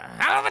have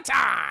a hell of a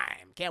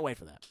time. Can't wait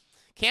for that.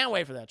 Can't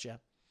wait for that, Jeff.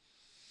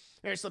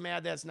 They're still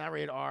mad that it's not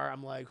rated R.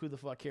 I'm like, who the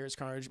fuck cares?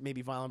 Carnage,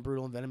 maybe violent,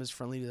 brutal, and venomous,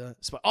 friendly to the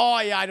spot. Oh,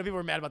 yeah, I know people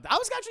were mad about that. I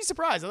was actually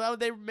surprised. I thought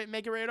they would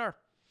make it rated R.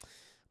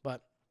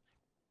 But,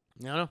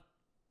 I don't know.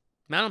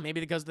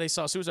 Maybe because they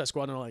saw Suicide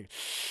Squad and they're like,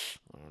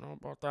 I don't know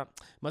about that.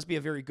 Must be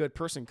a very good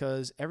person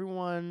because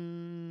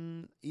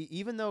everyone,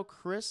 even though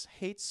Chris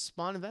hates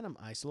Spawn and Venom,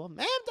 I still love him.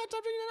 Man, that's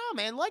something you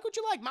know, man. Like what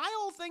you like. My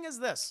whole thing is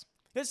this.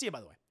 Good to see you, by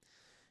the way.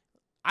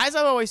 As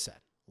I've always said,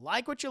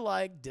 like what you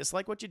like,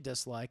 dislike what you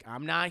dislike.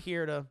 I'm not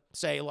here to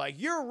say, like,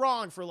 you're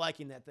wrong for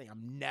liking that thing. I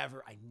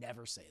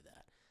never say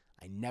that.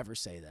 I never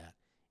say that.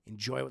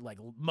 Enjoy it. Like,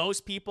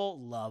 most people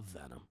love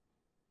Venom.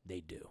 They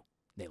do.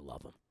 They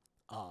love him.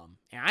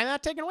 And I'm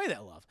not taking away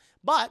that love.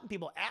 But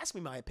people ask me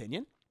my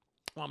opinion.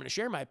 Well, I'm going to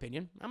share my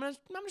opinion. I'm going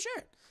to share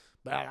it.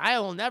 But I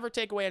will never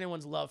take away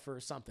anyone's love for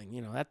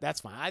something.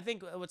 That's fine. I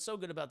think what's so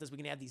good about this, we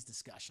can have these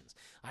discussions.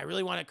 I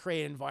really want to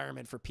create an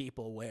environment for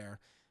people where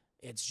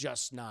it's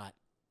just not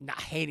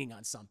hating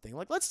on something.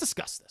 Like, let's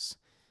discuss this.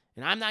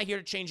 And I'm not here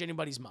to change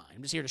anybody's mind.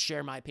 I'm just here to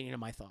share my opinion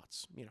and my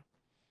thoughts.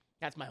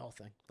 That's my whole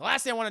thing. The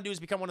last thing I want to do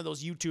is become one of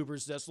those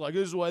YouTubers that's like,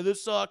 this is why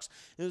this sucks,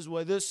 this is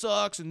why this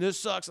sucks, and this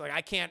sucks. Like,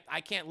 I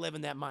can't live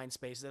in that mind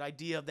space. That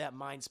idea of that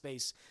mind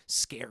space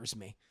scares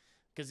me.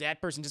 Because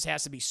that person just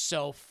has to be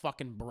so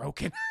fucking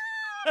broken.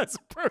 As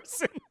a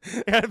person.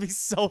 They gotta be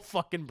so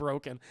fucking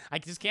broken. I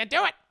just can't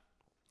do it.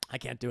 I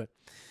can't do it.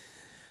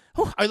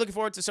 Whew. Are you looking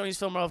forward to Sony's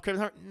film of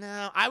Craven?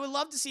 No, I would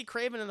love to see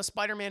Craven in a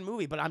Spider-Man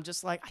movie, but I'm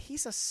just like,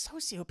 he's a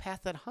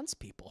sociopath that hunts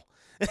people.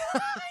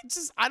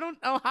 I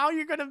don't know how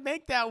you're gonna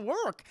make that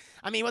work.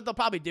 I mean, what they'll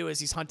probably do is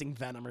he's hunting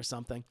Venom or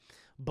something.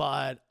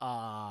 But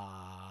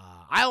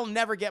I'll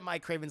never get my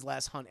Craven's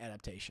Last Hunt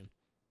adaptation,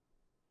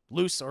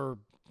 loose or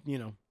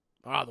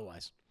or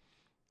otherwise.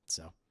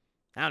 So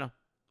I don't know.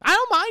 I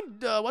don't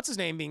mind what's his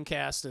name being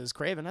cast as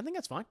Craven. I think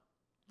that's fine.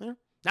 Yeah.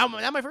 Now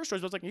my first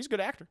choice was like, he's a good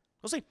actor.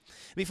 We'll see.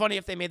 It'd be funny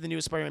if they made the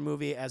newest Spider-Man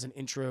movie as an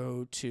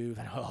intro to...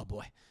 Oh,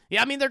 boy.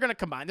 Yeah, I mean, they're going to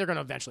combine. They're going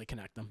to eventually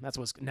connect them. That's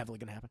what's inevitably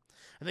going to happen.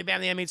 I think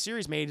Batman the Animated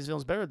Series made his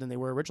villains better than they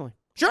were originally.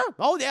 Sure.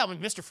 Oh, yeah. I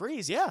mean, Mr.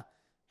 Freeze, yeah.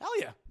 Hell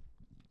yeah.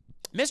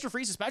 Mr.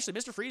 Freeze especially.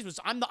 Mr. Freeze was...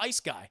 I'm the ice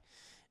guy.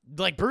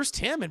 Like, Bruce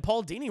Timm and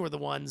Paul Dini were the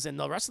ones, and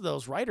the rest of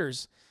those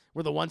writers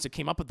were the ones who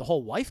came up with the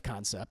whole wife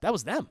concept. That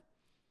was them.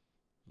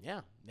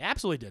 Yeah, they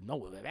absolutely did.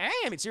 No,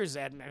 Animated Series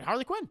had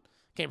Harley Quinn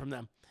came from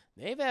them.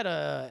 They've had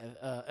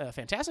a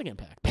fantastic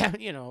impact,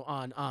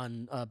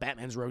 on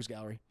Batman's Rogues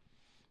Gallery.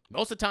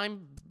 Most of the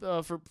time,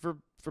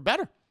 for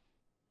better,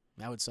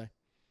 I would say.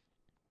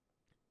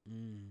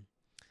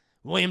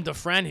 William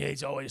Dufresne,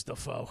 he's always the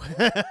foe.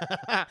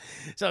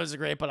 So it was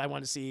great, but I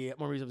want to see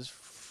more movies of his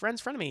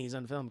friends, frenemies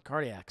on film.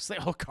 Cardiac.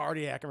 Oh,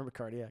 Cardiac. I remember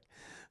Cardiac.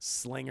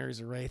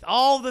 Slingers, Wraith.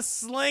 All the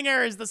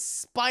slingers, the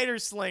spider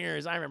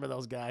slingers. I remember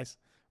those guys.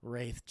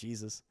 Wraith,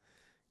 Jesus.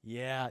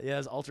 Yeah,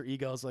 his alter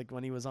egos, like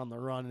when he was on the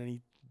run and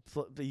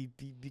he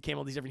became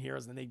all these different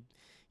heroes, and then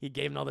He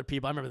gave them other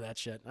people. I remember that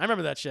shit.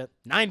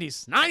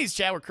 90s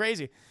chat were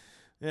crazy.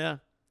 Yeah.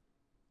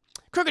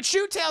 Crooked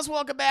Shoe Tails,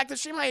 welcome back to the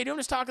stream. How you doing?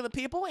 Just talking to the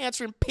people,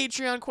 answering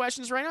Patreon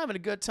questions right now. Having a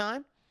good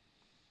time.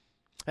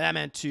 That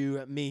meant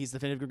to me, he's the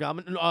definitive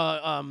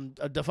Goblin.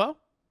 Defoe?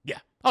 Yeah.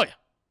 Oh,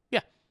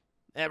 yeah.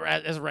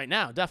 As of right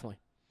now, definitely.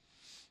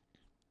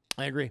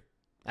 I agree.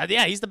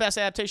 Yeah, he's the best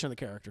adaptation of the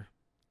character.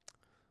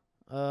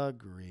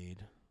 Agreed.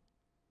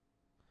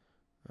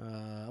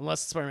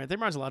 Unless Spider-Man 3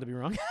 Martin's allowed to be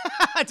wrong.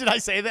 Did I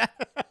say that?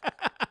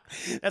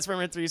 That's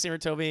Spider-Man 3, Sam,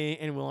 Toby,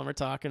 and Willem are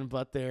talking,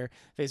 but their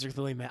faces are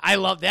clearly mad. I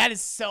love that.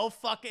 It's so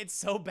fucking, it's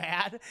so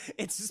bad.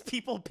 It's just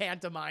people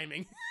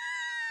pantomiming.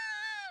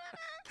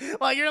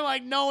 Like, you're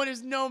like, no,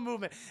 there's no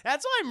movement.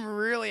 That's why I'm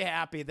really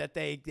happy that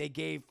they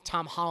gave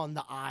Tom Holland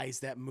the eyes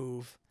that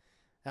move.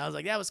 And I was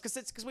like, that was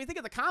because when you think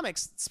of the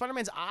comics,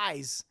 Spider-Man's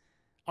eyes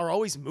are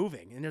always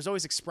moving, and there's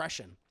always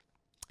expression.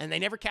 And they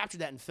never captured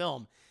that in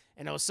film.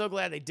 And I was so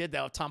glad they did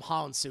that with Tom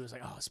Holland's suit. I was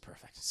like, oh, it's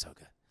perfect. It's so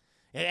good.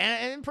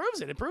 And it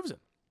improves it. It improves it.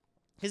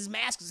 His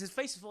mask, his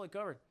face is fully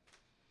covered.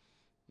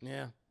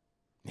 Yeah.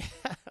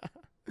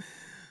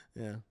 Yeah.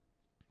 The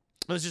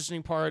most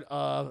interesting part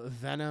of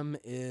Venom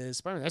is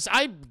Spider-Man.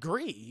 I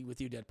agree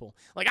with you, Deadpool.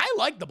 Like, I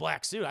like the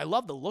black suit. I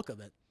love the look of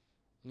it.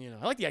 You know,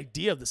 I like the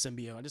idea of the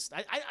symbiote. I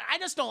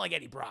just don't like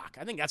Eddie Brock.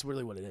 I think that's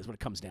really what it is when it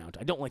comes down to.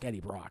 I don't like Eddie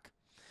Brock.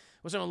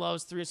 What's someone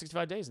loves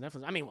 365 days in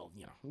Netflix? I mean, well,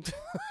 you know, you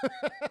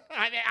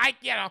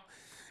know,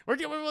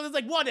 it's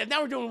like what if.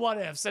 Now we're doing what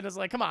ifs, and it's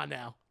like, come on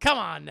now.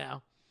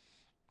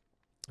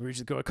 We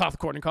just go cough,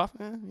 court, and cough.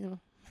 You know.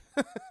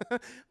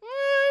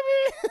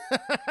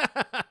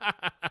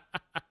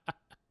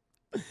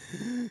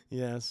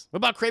 Yes. What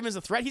about Kraven as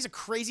a threat? He's a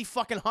crazy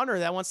fucking hunter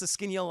that wants to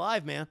skin you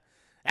alive, man.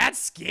 That's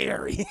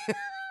scary.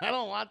 I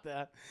don't want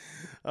that.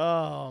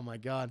 Oh my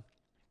god.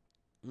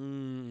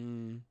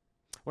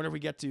 Wonder if we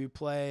get to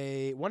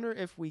play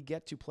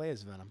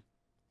as Venom.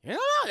 You know,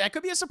 that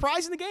could be a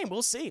surprise in the game.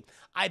 We'll see.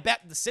 I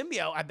bet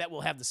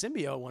we'll have the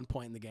symbiote at one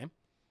point in the game.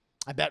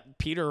 I bet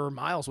Peter or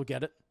Miles will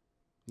get it.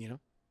 You know?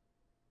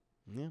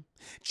 Yeah.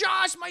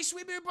 Josh, my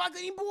sweet baby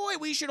broccoli boy,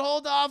 we should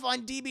hold off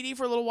on DBD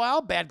for a little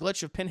while. Bad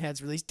glitch of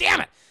Pinhead's release.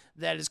 Damn it!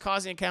 That is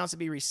causing accounts to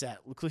be reset.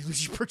 Clearly,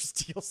 you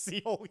purchased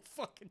DLC. Holy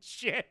fucking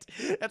shit.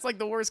 That's like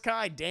the worst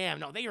kind. Damn.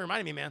 No, they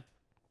reminded me, man.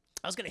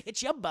 I was going to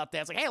hit you up about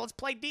that. It's like, hey, let's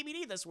play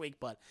DBD this week,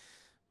 but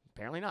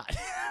apparently not.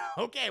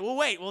 Okay, we'll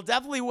wait. We'll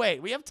definitely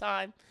wait. We have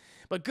time.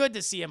 But good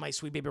to see you, my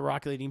sweet baby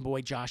rocket eating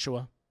boy,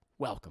 Joshua.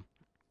 Welcome.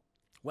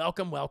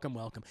 Welcome.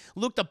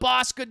 Luke the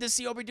Boss, good to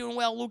see you. Hope you're doing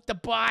well. Luke the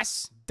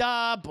Boss.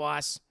 The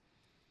Boss.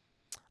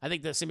 I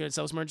think the symbiote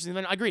itself is emergency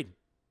event. Agreed.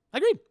 I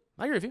agree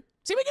with you.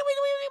 See, we can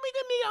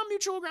meet on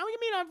mutual ground. We can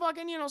meet on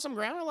fucking, you know, some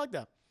ground. I like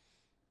that.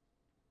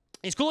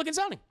 He's cool looking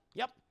sounding.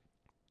 Yep.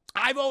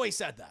 I've always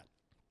said that.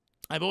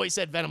 I've always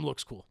said Venom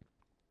looks cool.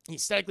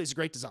 Aesthetically, it's a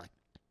great design.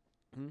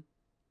 Mm-hmm.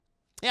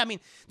 Yeah, I mean,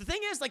 the thing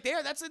is, like,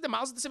 that's the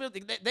Miles of the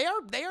symbiote. They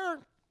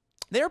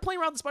are playing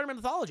around with the Spider-Man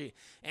mythology,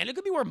 and it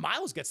could be where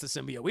Miles gets the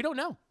symbiote. We don't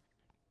know.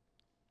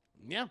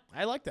 Yeah,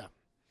 I like that.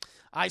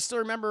 I still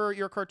remember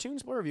your cartoon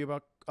spoiler review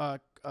about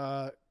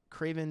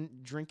Kraven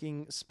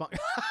drinking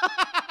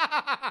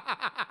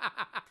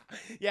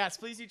Yes,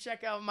 please do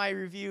check out my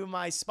review,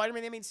 my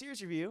Spider-Man Animated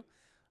Series review,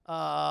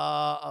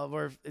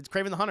 where it's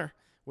Kraven the Hunter,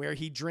 where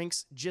he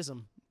drinks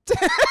jism. That's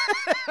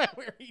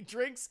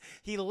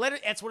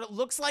what it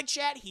looks like,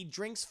 chat. He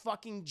drinks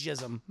fucking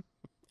jism.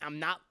 I'm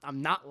not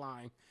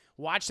lying.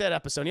 Watch that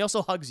episode. He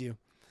also hugs you.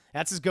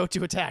 That's his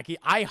go-to attack.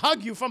 I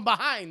hug you from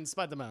behind,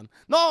 Spider-Man.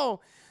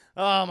 No.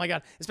 Oh, my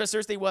God. This past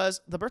Thursday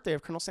was the birthday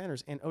of Colonel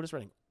Sanders and Otis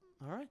Redding.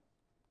 All right.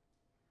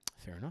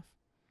 Fair enough.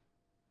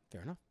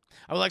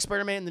 I would like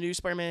Spider-Man, the new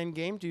Spider-Man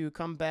game, to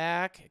come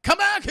back. Come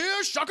back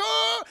here, Shocker!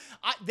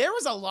 There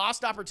was a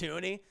lost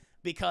opportunity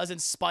because in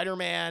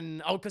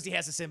Spider-Man... Oh, because he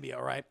has a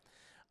symbiote, right?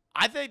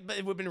 I think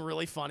it would have been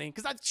really funny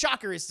because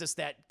Shocker is just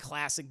that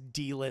classic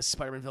D-list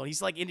Spider-Man villain.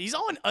 He's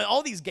all in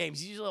all these games.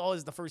 He's usually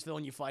always the first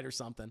villain you fight or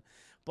something.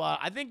 But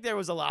I think there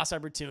was a lost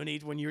opportunity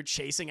when you were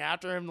chasing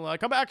after him. Like,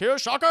 come back here,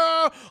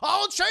 Shocker!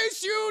 I'll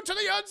chase you to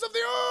the ends of the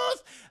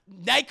earth!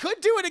 They could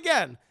do it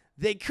again.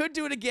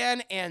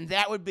 And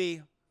that would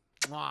be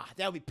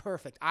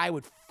perfect. I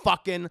would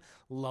fucking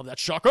love that.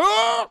 Shocker!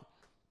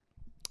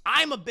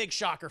 I'm a big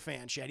Shocker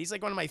fan, Chad. He's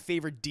like one of my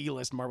favorite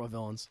D-list Marvel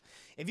villains.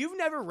 If you've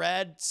never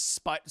read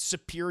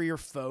Superior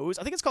Foes,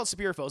 I think it's called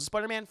Superior Foes,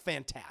 Spider-Man,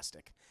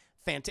 fantastic.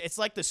 It's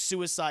like the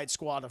Suicide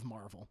Squad of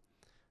Marvel.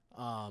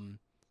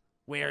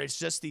 Where it's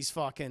just these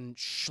fucking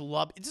it's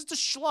just the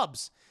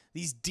schlubs.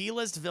 These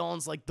D-list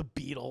villains like the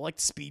Beetle, like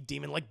the Speed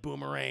Demon, like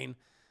Boomerang.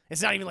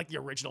 It's not even like the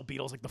original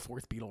Beetles, like the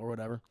fourth Beetle or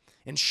whatever.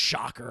 And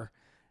Shocker.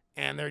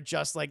 And they're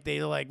just like,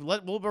 we're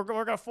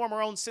going to form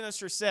our own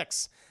Sinister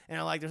Six. And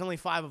they're like, there's only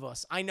 5 of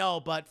us. I know,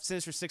 but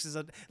Sinister Six is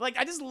I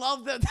just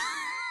love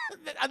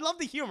I love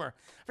the humor.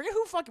 I forget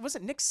who was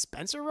it Nick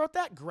Spencer wrote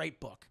that? Great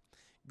book.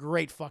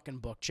 Great fucking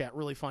book, chat.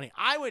 Really funny.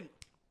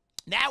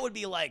 That would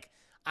be like,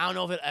 I don't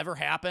know if it ever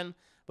happened,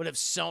 But if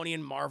Sony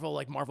and Marvel,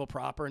 like Marvel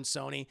proper and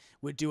Sony,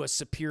 would do a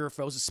Superior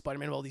Foes of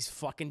Spider-Man with all these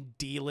fucking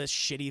D-list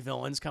shitty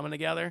villains coming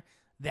together,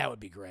 that would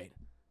be great.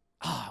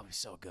 Oh, it would be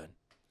so good.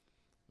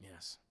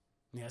 Yes.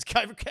 Yes,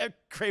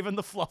 craving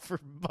the fluff for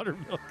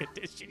buttermilk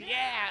edition.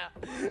 Yeah!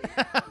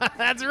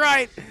 That's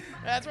right.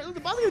 That's right. Look,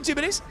 the bottom of the 2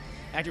 minutes.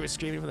 Actor was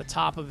screaming from the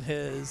top of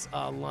his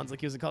lungs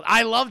like he was in college.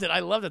 I loved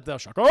it, though.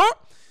 Shocker.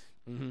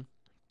 Mm-hmm.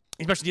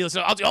 Especially D-list.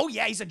 Oh,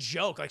 yeah, he's a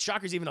joke. Like,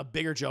 Shocker's even a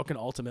bigger joke in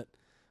Ultimate.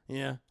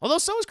 Yeah. Although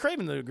so is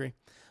Craven to a degree.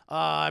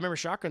 I remember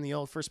Shocker in the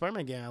old first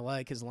Spider-Man game. I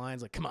like his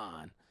lines like, come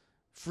on.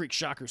 Freak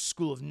Shocker's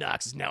School of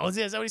Knocks is now. Is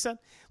that what he said?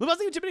 What about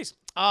the Timothy's?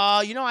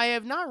 I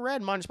have not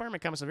read modern Spider-Man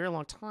comics in a very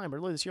long time, but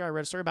earlier this year I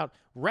read a story about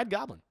Red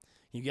Goblin.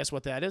 You guess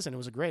what that is, and it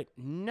was a great.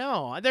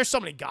 No, there's so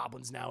many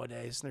goblins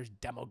nowadays. There's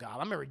Demo Goblin.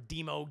 I remember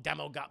Demo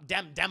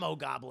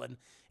Goblin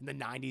in the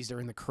 90s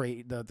during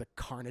the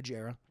Carnage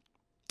era.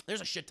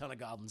 There's a shit ton of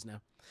goblins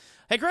now.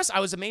 Hey, Chris, I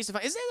was amazed to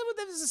find... Is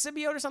this a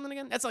symbiote or something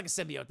again? That's like a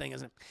symbiote thing,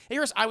 isn't it? Hey,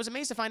 Chris, I was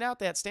amazed to find out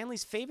that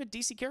Stanley's favorite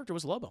DC character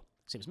was Lobo.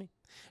 Seems me.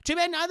 Too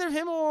bad neither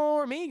him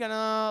or me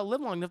gonna live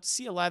long enough to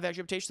see a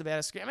live-action adaptation of the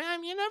badass. I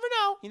mean, you never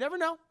know. You never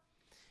know.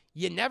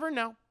 You never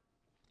know.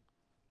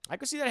 I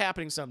could see that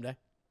happening someday.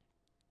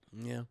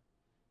 Yeah.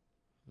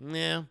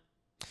 Yeah.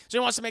 So he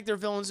wants to make their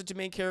villains into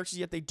main characters,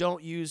 yet they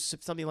don't use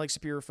something like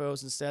Superior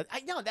Foes instead.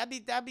 I know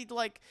that'd be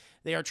like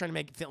they are trying to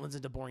make villains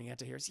into boring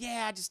anti-heroes.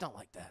 Yeah, I just don't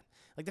like that.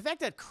 Like the fact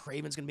that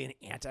Kraven's gonna be an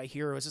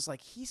anti-hero is just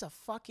like he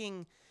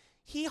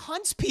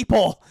hunts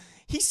people.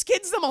 He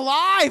skins them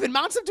alive and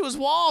mounts them to his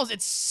walls.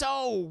 It's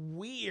so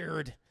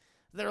weird.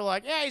 They're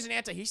like, yeah, he's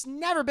an he's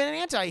never been an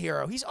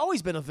anti-hero. He's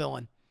always been a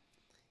villain.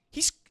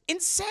 He's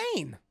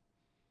insane.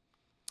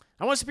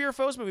 I want a Superior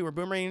Foes movie where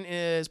Boomerang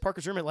is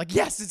Parker's roommate. Like,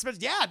 yes,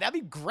 yeah, that'd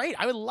be great.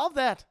 I would love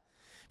that.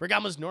 Red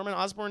Goblin's Norman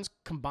Osborn's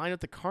combined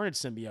with the Carnage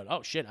symbiote.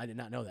 Oh, shit, I did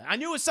not know that. I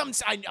knew it was something.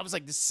 I was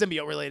like, this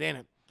symbiote related, ain't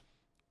it?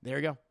 There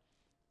you go.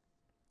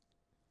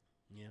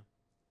 Yeah.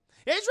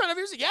 Yeah, he's trying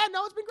to yeah,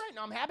 no, it's been great.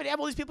 No, I'm happy to have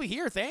all these people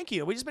here. Thank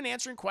you. We've just been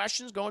answering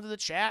questions, going to the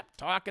chat,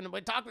 talking. All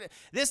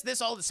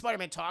the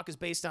Spider-Man talk is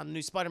based on the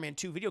new Spider-Man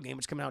 2 video game,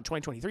 which is coming out in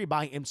 2023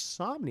 by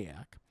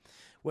Insomniac,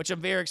 which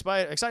I'm very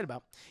excited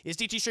about. Is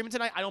DT streaming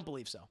tonight? I don't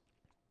believe so.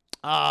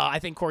 I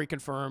think Corey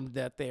confirmed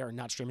that they are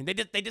not streaming.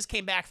 They just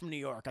came back from New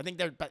York. I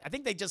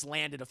think they just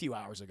landed a few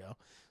hours ago.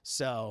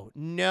 So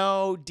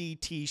no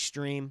DT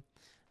stream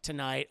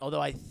tonight.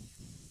 Although I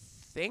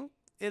think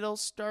it'll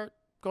start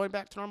going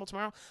back to normal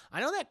tomorrow. I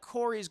know that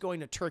Corey is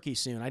going to Turkey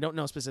soon. I don't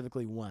know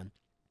specifically when.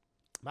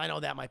 But I know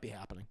that might be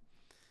happening.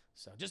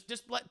 So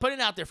just put it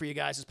out there for you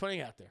guys. Just putting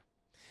it out there.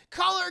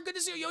 Color, good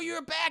to see you. Yo,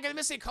 you're back. I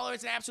missed it, Color.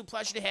 It's an absolute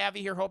pleasure to have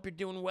you here. Hope you're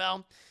doing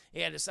well.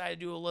 Yeah, I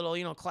decided to do a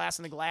little, class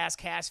in the glass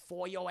cast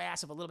for your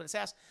ass of a little bit of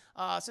sass.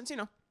 Since,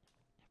 I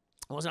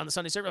wasn't on the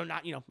Sunday service.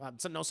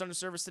 No Sunday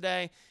service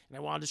today. And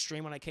I wanted to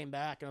stream when I came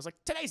back. And I was like,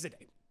 today's the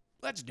day.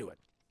 Let's do it.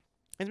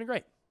 It's been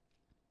great.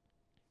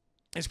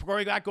 Is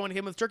Corey back going to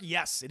him with Turkey?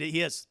 Yes,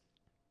 he is.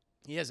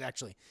 He is,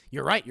 actually.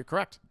 You're right. You're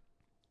correct.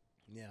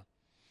 Yeah.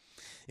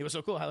 It was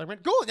so cool. Cool.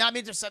 I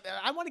mean,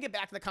 I want to get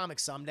back to the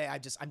comics someday.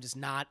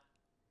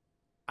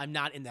 I'm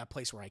not in that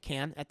place where I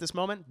can at this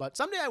moment, but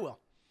someday I will.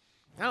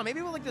 I don't know,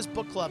 maybe with like this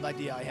book club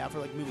idea I have for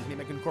like movies,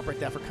 maybe I can incorporate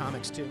that for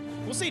comics too.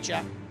 We'll see,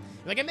 chat.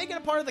 If I can make it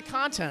a part of the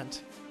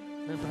content,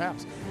 then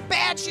perhaps.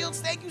 Bad Shields,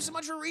 thank you so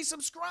much for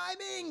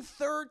resubscribing.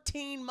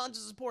 13 months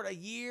of support, a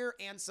year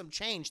and some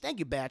change. Thank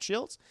you, Bad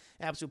Shields.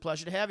 Absolute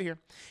pleasure to have you here.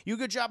 You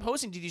do a good job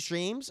hosting DD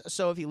streams,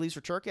 so if he leaves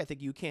for Turkey, I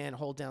think you can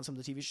hold down some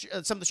of the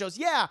some of the shows.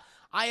 Yeah,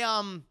 I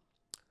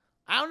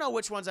don't know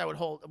which ones I would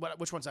hold,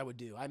 which ones I would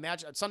do. I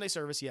imagine Sunday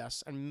service,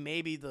 yes, and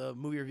maybe the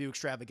movie review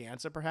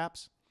extravaganza,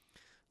 perhaps.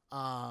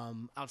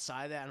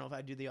 Outside of that, I don't know if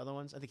I'd do the other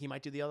ones. I think he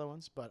might do the other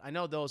ones, but I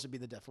know those would be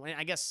the definite.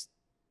 I guess,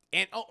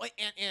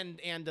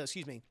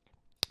 excuse me,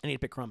 I need to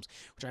pick crumbs,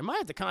 which I might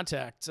have to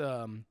contact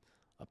a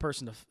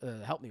person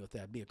to help me with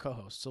that, be a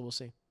co-host. So we'll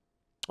see.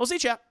 We'll see,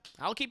 chat.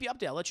 I'll keep you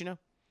updated. I'll let you know.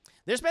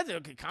 They're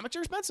expensive. Comics are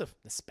expensive.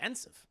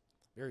 Expensive.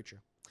 Very true.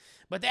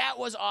 But that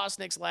was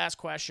Osnick's last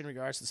question in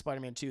regards to the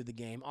Spider-Man 2, the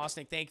game.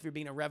 Osnick, thank you for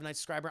being a Rev Knight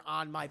subscriber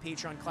on my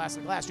Patreon, Class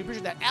in the Glass. Do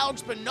appreciate that.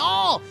 Alex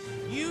Banal,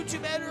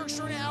 YouTube editor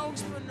extraordinary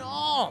Alex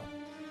Banal.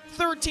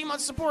 13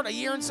 months of support, a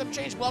year and some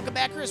change. Welcome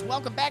back, Chris.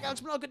 Welcome back,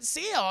 Alex Banal. Good to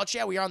see you all,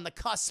 chat. We are on the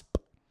cusp.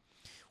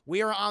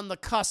 We are on the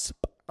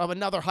cusp of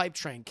another hype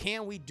train.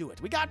 Can we do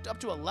it? We got up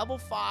to a level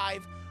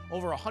 5,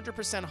 over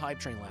 100% hype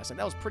train last night.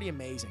 That was pretty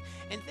amazing.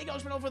 And thank you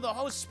guys for over the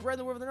host. Spread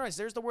the word of the noise.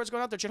 There's the words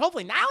going out there, chat.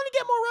 Hopefully, not only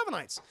get more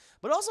Revenites,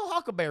 but also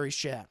Huckleberries,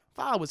 chat.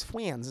 Follow with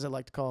fans, as I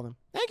like to call them.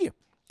 Thank you.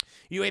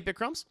 You 8-Bit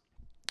Crumbs?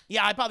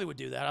 Yeah, I probably would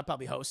do that. I'd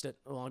probably host it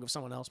along with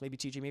someone else. Maybe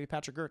TJ, maybe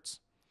Patrick Gertz.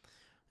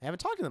 I haven't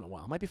talked to them in a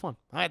while. It might be fun.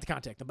 I have to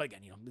contact them, but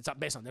again, it's not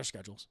based on their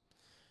schedules.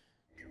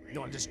 You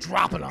want to just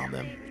drop it on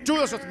them. Do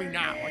this with me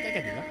now. Like, I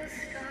can do that.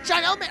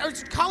 John Elman, or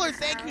Color,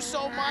 thank you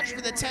so much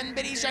for the 10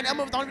 biddies. John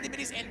Elman with 150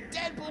 biddies. And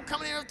Deadpool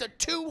coming in with the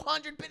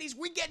 200 biddies.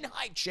 We getting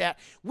hyped, chat.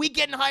 We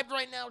getting hyped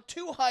right now.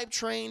 2 hype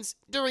trains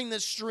during the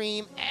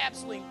stream.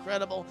 Absolutely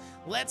incredible.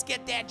 Let's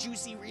get that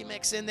juicy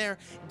remix in there.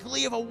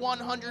 Glee of a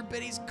 100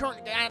 biddies.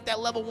 Currently down at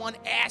that level 1.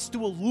 Ass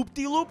to a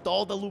loop-de-loop.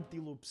 All the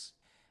loop-de-loops.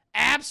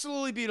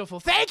 Absolutely beautiful.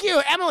 Thank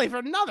you, Emily, for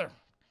another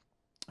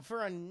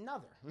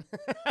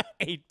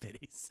 8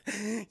 biddies.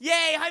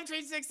 Yay, Hype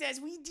Train 6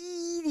 says, we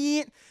did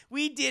it.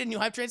 We did a new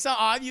Hype Train song.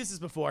 Oh, I've used this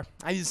before.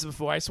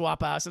 I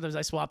swap out. Sometimes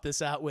I swap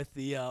this out with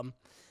the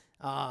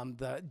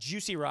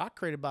Juicy Rock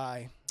created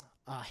by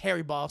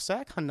Harry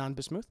Ballsack, Hanan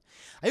Bismuth.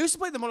 I used to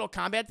play the Mortal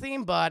Kombat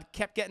theme, but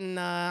kept getting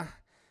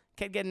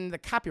the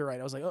copyright.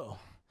 I was like, oh.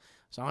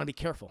 So I want to be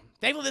careful.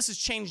 Thankfully, this has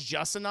changed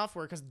just enough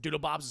where, because Doodle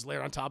Bobs is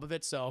layered on top of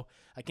it, so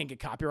I can't get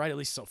copyright, at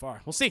least so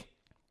far. We'll see.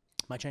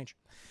 Might change.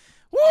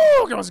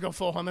 Woo! Girls go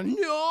full humming.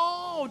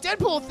 No!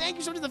 Deadpool, thank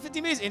you so much for the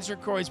 15 minutes.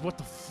 Insert Corey's what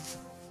the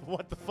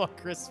fuck,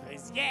 Chris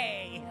face.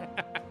 Yay!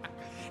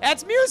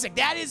 That's music.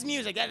 That is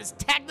music. That is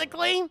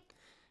technically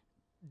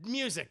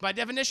music. By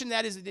definition,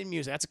 that is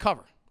music. That's a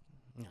cover.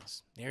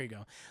 Yes. There you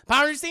go.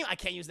 Power Rangers theme, I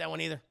can't use that one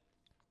either.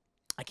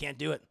 I can't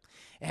do it.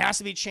 It has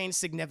to be changed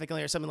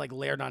significantly or something like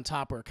layered on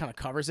top where it kind of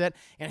covers it.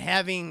 And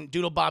having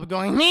Doodle Bob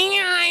going,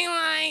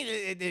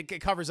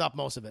 it covers up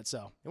most of it.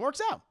 So it works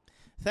out.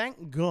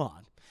 Thank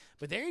God.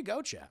 But there you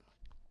go, chat.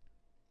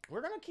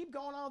 We're going to keep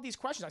going on with these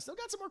questions. I still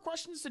got some more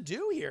questions to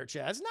do here,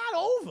 chat. It's not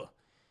over.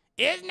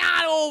 It's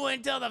not over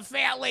until the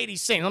fat lady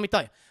sings, let me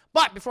tell you.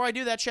 But before I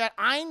do that, chat,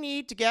 I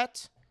need to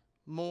get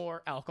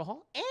more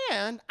alcohol,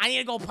 and I need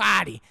to go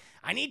potty.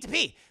 I need to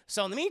pee.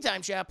 So in the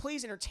meantime, chat,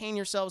 please entertain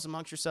yourselves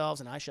amongst yourselves,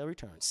 and I shall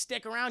return.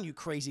 Stick around, you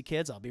crazy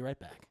kids. I'll be right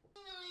back.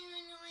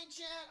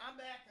 I'm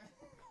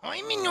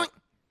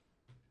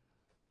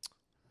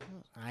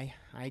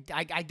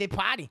back. I did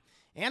potty,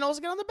 and I also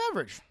got on the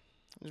beverage.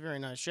 It was very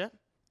nice, chat.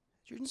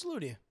 Cheers and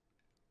salute you.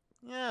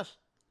 Yes.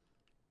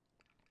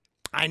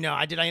 I know.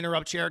 Did I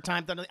interrupt chair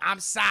time? I'm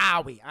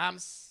sorry.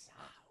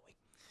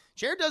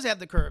 Chair does have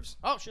the curves.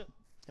 Oh, shit.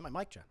 Hit my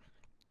mic, chat.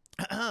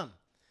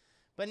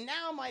 But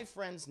now, my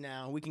friends,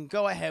 we can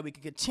go ahead. We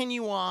can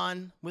continue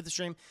on with the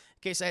stream. In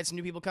case I had some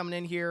new people coming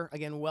in here,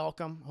 again,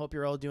 welcome. Hope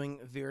you're all doing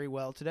very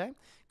well today.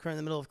 Currently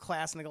in the middle of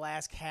Class in the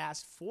Glass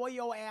cast for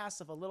your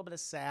ass of a little bit of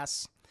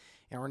sass.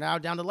 And we're now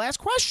down to the last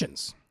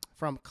questions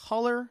from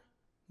Color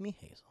Me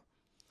Hazel.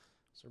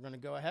 So we're going to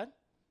go ahead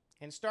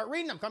and start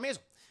reading them. Color Me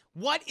Hazel.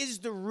 What is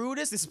the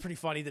rudest, this is pretty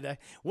funny today.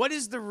 What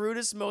is the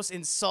rudest, most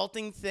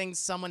insulting thing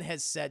someone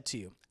has said to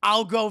you?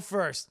 I'll go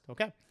first.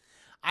 Okay.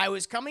 I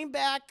was coming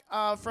back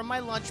from my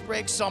lunch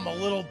break, so I'm a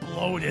little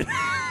bloated.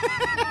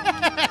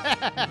 I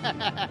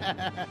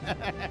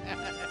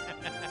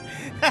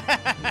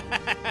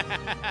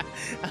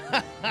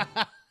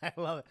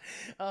love it.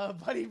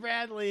 Buddy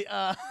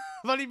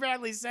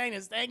Bradley saying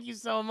this. Thank you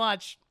so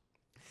much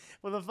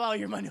for the follow.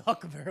 You're my new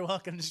Huckleberry.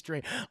 Welcome to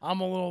Stream.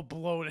 I'm a little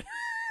bloated.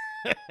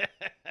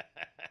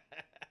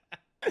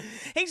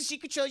 Hey, so she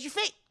controls your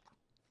fate.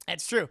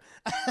 That's true.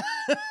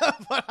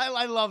 But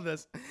I love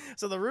this.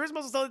 So the rudest,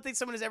 most insulting thing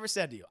someone has ever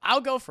said to you.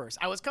 I'll go first.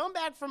 I was coming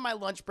back from my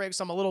lunch break,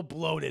 so I'm a little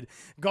bloated.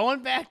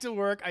 Going back to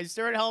work, I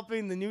started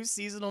helping the new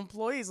seasonal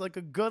employees like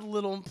a good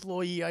little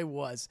employee I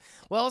was.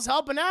 While I was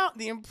helping out,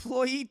 the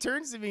employee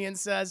turns to me and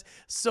says,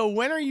 "So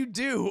when are you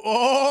due?"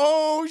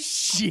 Oh,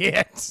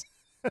 shit.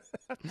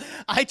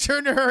 I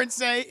turn to her and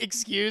say,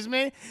 "Excuse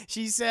me?"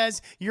 She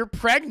says, "You're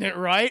pregnant,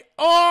 right?"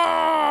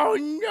 Oh,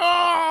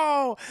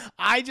 no.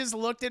 I just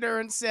looked at her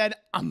and said,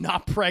 "I'm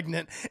not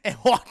pregnant," and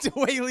walked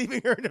away,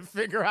 leaving her to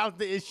figure out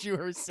the issue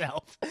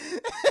herself.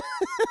 That's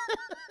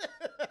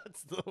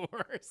the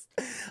worst.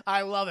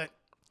 I love it.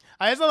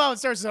 I just love how it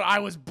starts. So I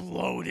was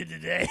bloated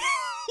today.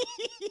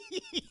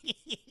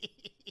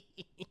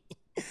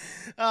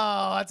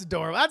 Oh, that's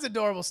adorable. That's an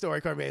adorable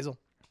story, Carbazel.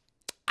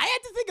 I had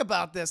to think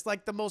about this,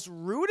 like the most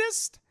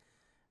rudest,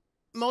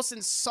 most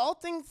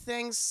insulting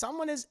thing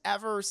someone has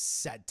ever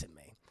said to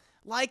me.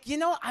 Like, you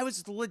know, I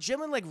was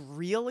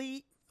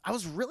legitimately, I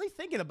was really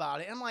thinking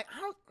about it. And I'm like,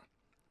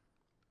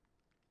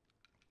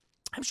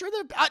 I'm sure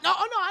they're,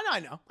 I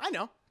know.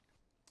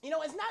 You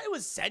know, it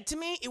was said to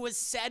me, it was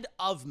said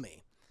of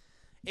me.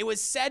 It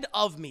was said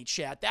of me,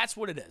 chat. That's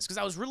what it is. Because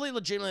I was really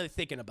legitimately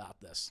thinking about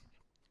this.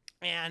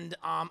 And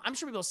I'm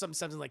sure people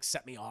sometimes like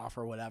set me off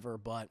or whatever,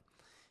 but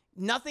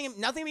nothing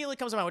immediately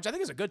comes to mind, which I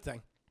think is a good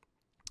thing.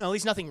 At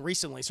least nothing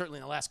recently, certainly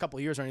in the last couple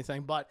of years or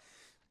anything. But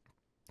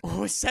what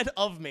was said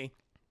of me,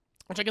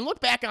 which I can look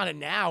back on it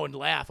now and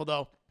laugh,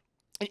 although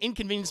it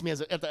inconvenienced me at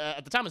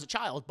the time as a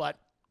child. But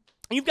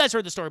you guys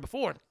heard the story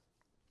before.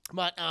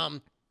 But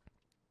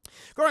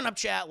growing up,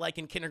 chat, like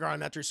in kindergarten,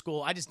 elementary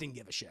school, I just didn't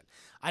give a shit.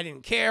 I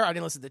didn't care. I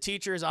didn't listen to the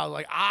teachers. I was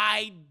like,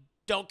 I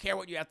don't care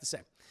what you have to say.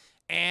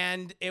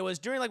 And it was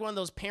during like one of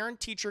those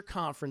parent-teacher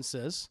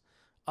conferences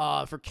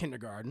for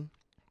kindergarten.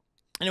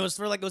 And it was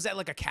for like, it was at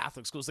like a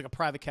Catholic school. It was like a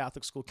private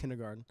Catholic school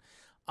kindergarten.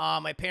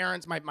 My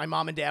parents, my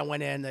mom and dad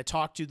went in. They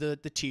talked to the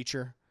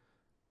teacher.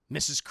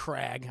 Mrs.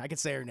 Cragg. I can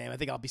say her name. I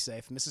think I'll be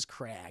safe. Mrs.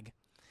 Cragg.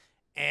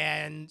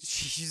 And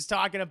she's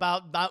talking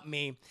about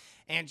me.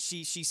 And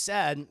she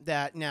said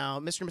that, now,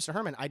 Mr. and Mr.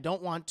 Herman, I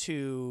don't want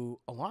to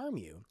alarm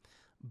you,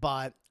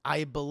 but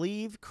I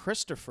believe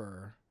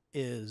Christopher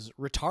is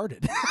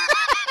retarded.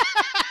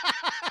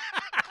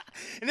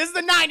 And this is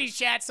the 90s,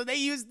 chat, so they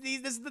used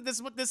these. This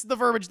is the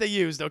verbiage they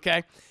used,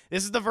 okay?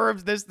 This is the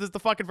verbs. This is the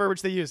fucking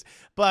verbiage they used.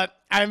 But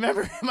I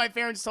remember my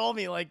parents told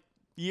me, like,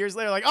 years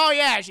later, like, oh,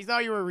 yeah, she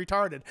thought you were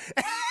retarded.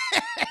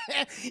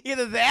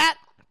 Either that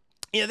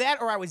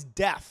or I was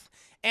deaf.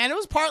 And it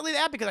was partly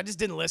that because I just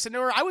didn't listen to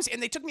her.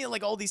 And they took me to,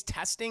 like, all these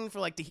testing for,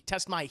 like, to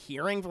test my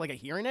hearing for, like, a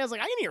hearing aid. I was like,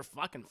 I can hear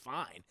fucking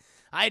fine.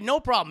 I had no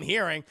problem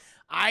hearing.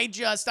 I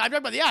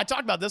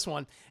talked about this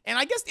one. And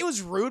I guess it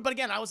was rude, but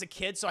again, I was a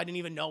kid, so I didn't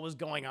even know what was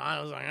going on.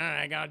 I was like, all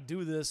right, I gotta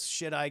do this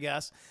shit, I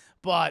guess.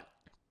 But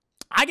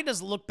I could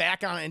just look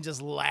back on it and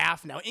just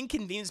laugh. Now, it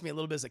inconvenienced me a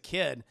little bit as a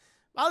kid.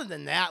 Other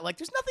than that, like,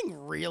 there's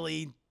nothing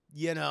really,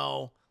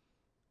 that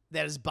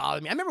has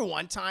bothered me. I remember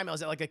one time I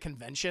was at, like, a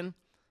convention.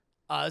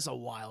 This was a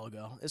while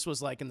ago. This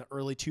was, like, in the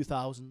early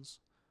 2000s.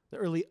 The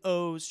early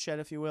O's, Chet,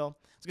 if you will.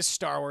 It's like a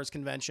Star Wars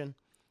convention.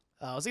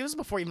 It was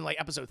before even, like,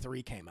 Episode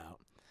 3 came out.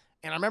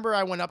 And I remember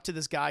I went up to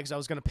this guy because I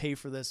was going to pay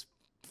for this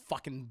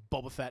fucking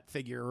Boba Fett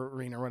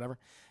figurine or whatever.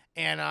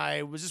 And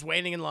I was just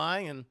waiting in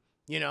line, and,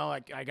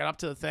 I got up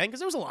to the thing because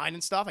there was a line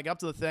and stuff. I got up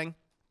to the thing,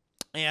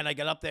 and I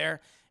got up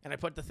there, and I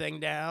put the thing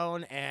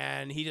down,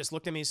 and he just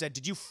looked at me and said,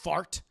 "Did you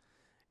fart?"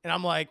 And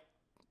I'm like,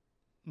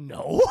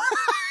 "No."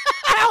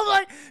 I was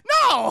like,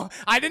 "No,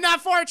 I did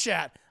not fart,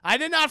 chat. I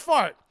did not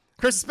fart."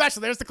 Chris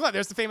Special, there's the clip.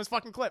 There's the famous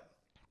fucking clip.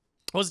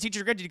 Was the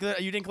teacher good? You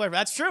didn't clarify.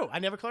 That's true. I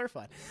never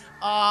clarified.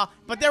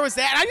 But there was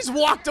that, and I just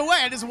walked away.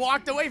 I just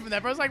walked away from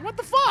that. But I was like, what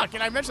the fuck?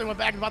 And I eventually went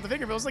back and bought the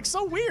figure, but it was, like,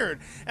 so weird.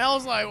 And I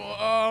was like,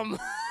 well,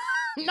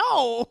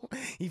 no.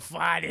 He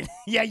farted.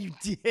 Yeah, you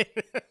did.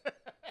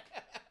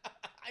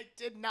 I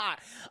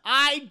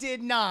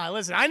did not.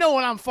 Listen, I know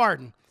when I'm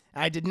farting.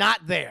 I did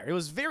not there. It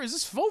was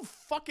just so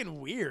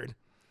fucking weird.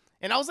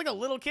 And I was like a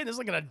little kid. This was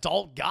like an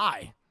adult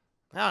guy.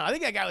 I don't know. I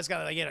think that guy was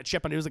got, like, he had a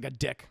chip on it. He was like a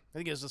dick. I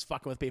think he was just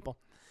fucking with people.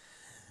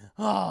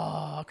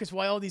 Oh, because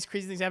why all these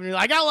crazy things happen?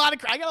 I got a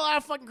lot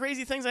of fucking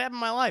crazy things that happened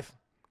in my life.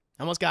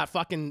 I almost got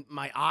fucking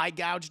my eye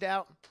gouged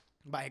out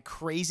by a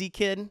crazy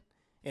kid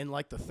in,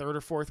 like, the 3rd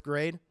or 4th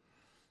grade.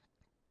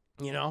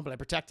 But I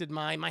protected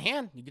my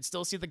hand. You could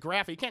still see the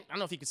graph. I don't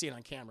know if you can see it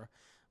on camera,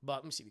 but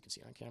let me see if you can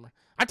see it on camera.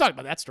 I talked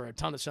about that story a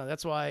ton of times.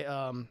 That's why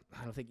I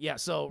don't think. Yeah.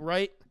 So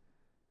right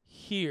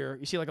here,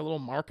 you see, like, a little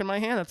mark in my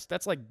hand.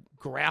 That's like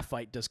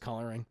graphite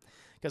discoloring,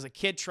 because a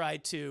kid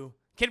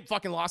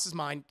fucking lost his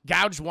mind,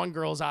 gouged one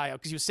girl's eye out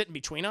because he was sitting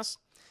between us.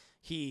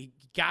 He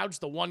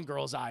gouged the one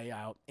girl's eye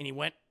out, and he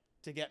went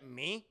to get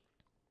me,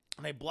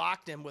 and I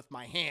blocked him with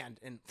my hand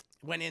and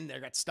went in there,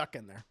 got stuck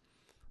in there.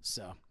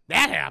 So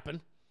that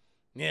happened.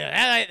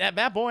 Yeah,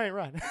 that boy ain't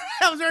right.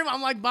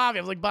 I'm like Bobby.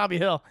 I was like Bobby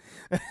Hill.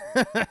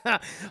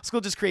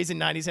 School just crazy in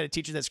the 90s. Had a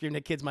teacher that screamed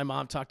at kids. My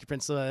mom talked to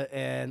principal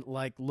and,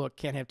 like, look,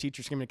 can't have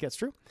teachers screaming at kids.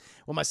 True.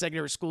 Well, my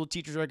secondary school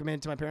teachers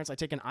recommended to my parents I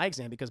take an eye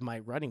exam because my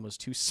writing was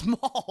too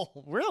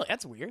small. Really?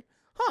 That's weird.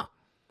 Huh.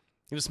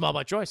 It was small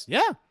by choice.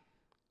 Yeah.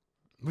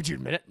 Would you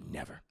admit it?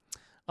 Never.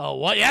 Oh,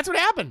 what? Yeah, that's what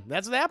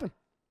happened.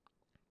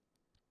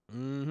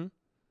 Mm-hmm.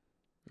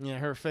 Yeah,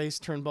 her face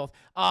turned both.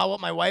 What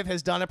my wife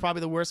has done,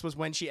 probably the worst, was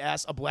when she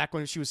asked a black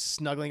woman if she was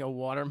snuggling a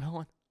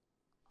watermelon.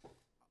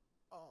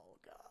 Oh,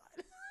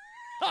 God.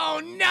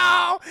 Oh,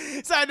 no.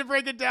 So I had to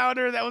break it down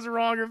to her. That was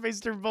wrong. Her face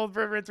turned both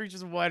red 3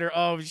 inches wider.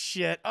 Oh,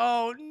 shit.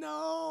 Oh,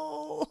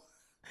 no.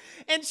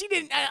 And she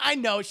didn't, I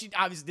know, she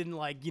obviously didn't,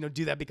 like,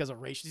 do that because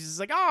of race. She's just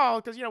like,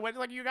 oh, because,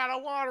 like, you got a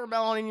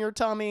watermelon in your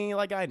tummy.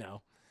 Like, I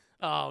know.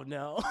 Oh,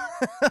 no.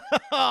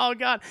 Oh,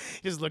 God.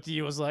 He just looked at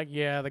you and was like,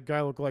 yeah, the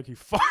guy looked like he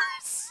farts.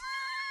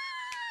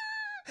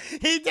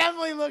 He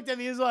definitely looked at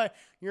me. He was like,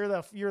 "You're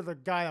the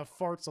guy that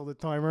farts all the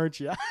time, aren't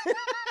you?"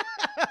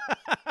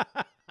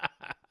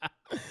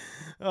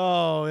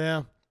 Oh,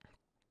 yeah.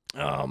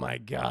 Oh, my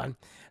God.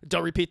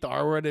 Don't repeat the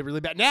R word. It's really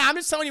bad. Nah, I'm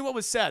just telling you what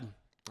was said.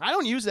 I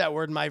don't use that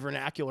word in my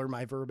vernacular,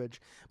 my verbiage.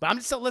 But I'm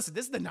just so listen.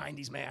 This is the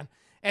 90s, man.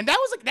 And that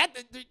was like that.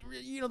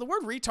 The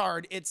word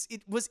retard. It's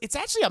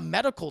actually a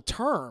medical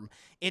term.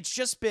 It's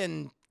just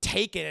been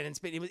taken and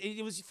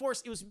it was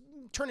forced. It was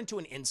turned into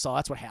an insult.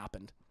 That's what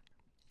happened.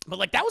 But,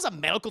 like, that was a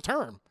medical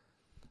term.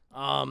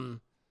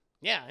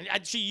 Yeah, I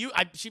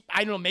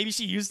don't know, maybe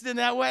she used it in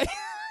that way.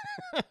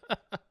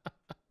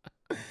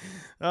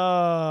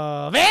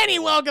 Vanny,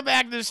 welcome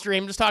back to the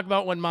stream. Just talk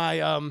about when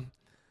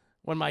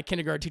my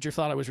kindergarten teacher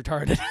thought I was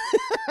retarded.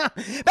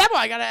 Bad boy,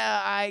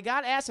 I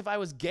got asked if I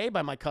was gay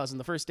by my cousin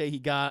the first day he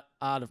got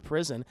out of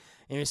prison, and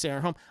he was staying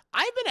at home.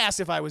 I've been asked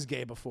if I was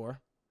gay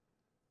before.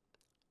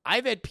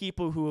 I've had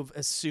people who have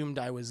assumed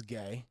I was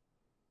gay.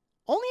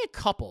 Only a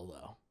couple,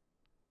 though.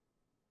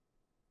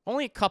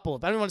 Only a couple.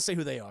 I don't want to say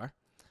who they are,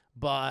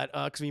 but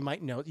because you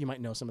might know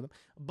some of them.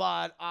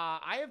 But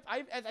I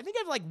think I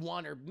have like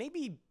one or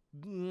maybe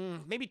 2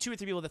 or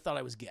 3 people that thought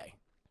I was gay.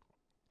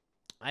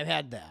 I've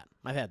had that.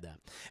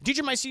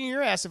 Teacher my senior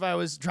year asked if I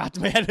was dropped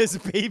in my head as a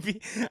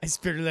baby. I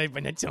spared her life,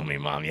 but then told me,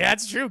 Mom, yeah,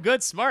 it's true.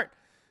 Good, smart.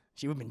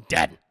 She would have been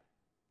dead.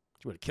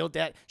 She would have killed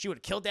that. She would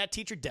have killed that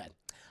teacher dead.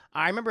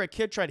 I remember a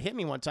kid tried to hit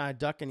me one time,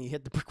 duck, and he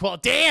hit the brick wall.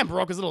 Damn,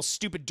 broke his little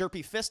stupid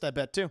derpy fist, I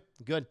bet, too.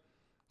 Good.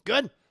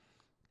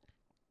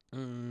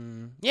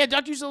 Yeah,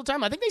 doctors use it all the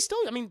time. I think they still,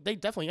 they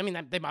definitely,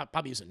 they might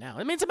probably use it now.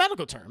 It's a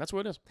medical term. That's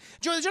what it is.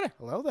 Joey the Jedi.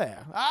 Hello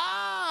there.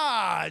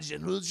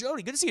 General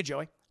Jody. Good to see you,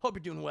 Joey. Hope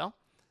you're doing well.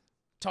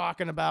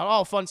 Talking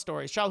about, fun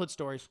stories, childhood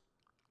stories.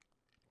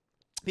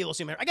 People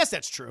see me. I guess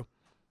that's true.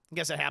 I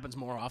guess that happens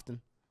more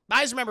often.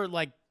 I just remember,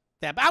 like,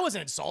 that. But I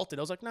wasn't insulted.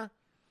 I was like, nah.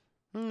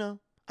 No.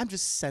 I'm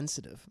just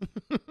sensitive.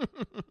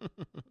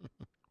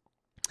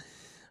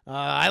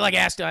 I like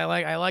Aston.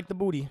 I like the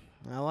booty.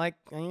 I like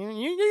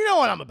you know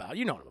what I'm about.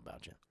 You know what I'm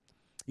about, Jim.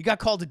 You got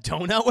called a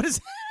donut? What is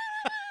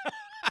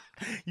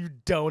you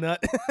donut?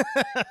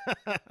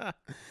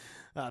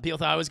 People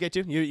thought I was gay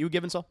too. You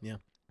giving so? Yeah.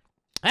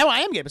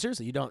 I am gay, but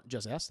seriously, you don't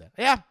just ask that.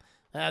 Yeah.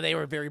 They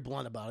were very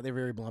blunt about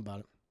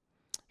it.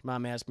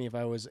 Mom asked me if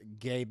I was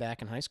gay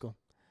back in high school.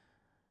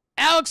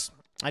 Alex,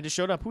 I just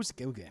showed up. Who's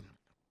gay?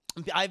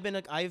 I've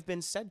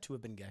been said to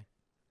have been gay,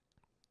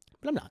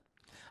 but I'm not.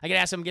 I get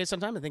asked if I'm gay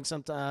sometimes. I think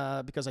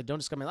because I don't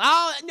discover.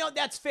 Oh no,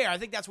 that's fair. I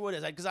think that's what it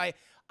is. Because I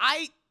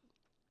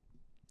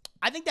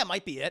think that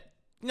might be it.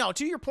 No,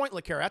 to your point,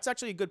 LaCara, that's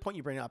actually a good point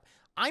you bring up.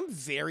 I'm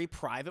very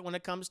private when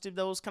it comes to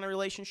those kind of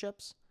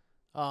relationships.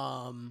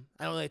 I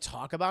don't really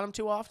talk about them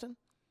too often,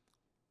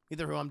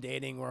 either who I'm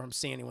dating or I'm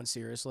seeing anyone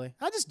seriously.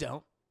 I just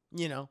don't,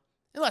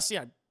 unless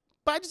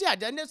But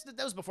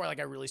that was before like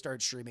I really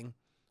started streaming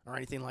or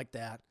anything like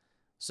that.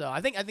 So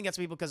I think that's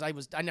people because I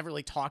never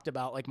really talked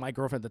about like my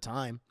girlfriend at the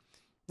time.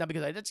 Not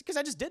because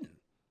I just didn't,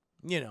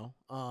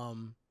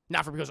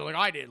 not for because like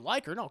I didn't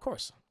like her. No, of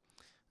course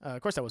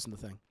that wasn't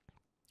the thing.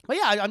 But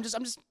yeah, I'm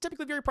just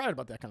typically very private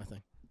about that kind of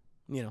thing,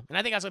 And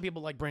I think that's why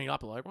people like bring it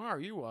up. Like, well, are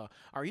you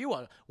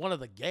one of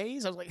the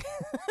gays? I was like,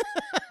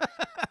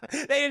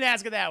 they didn't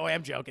ask it that way.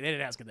 I'm joking. They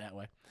didn't ask it that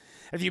way.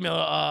 A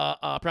female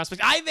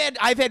prospects.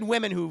 I've had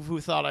women who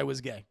thought I was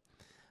gay.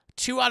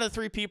 2 out of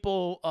 3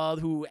 people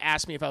who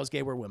asked me if I was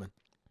gay were women.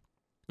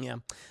 Yeah.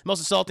 Most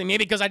insulting,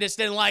 maybe because I just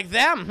didn't like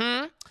them.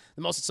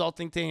 The most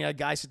insulting thing a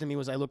guy said to me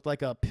was I looked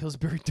like a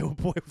Pillsbury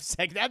Doughboy with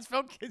Saggington. That's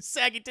from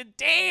Saggington.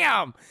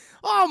 Damn.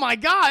 Oh, my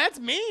God. That's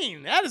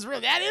mean. That is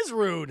rude.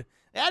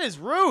 That is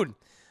rude.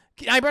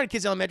 I brought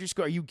kids to elementary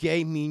school. Are you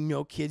gay? Me,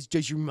 no kids.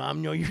 Does your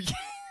mom know you're gay?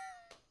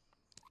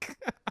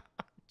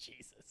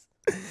 Jesus.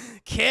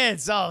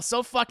 Kids. Oh,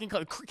 so fucking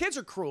cool. Kids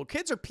are cruel.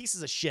 Kids are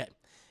pieces of shit.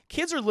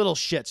 Kids are little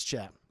shits,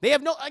 chap. They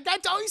have no. I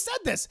always said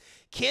this.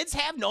 Kids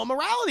have no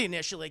morality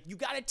initially. You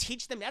got to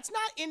teach them. That's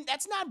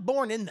not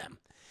born in them.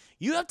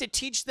 You have to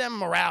teach them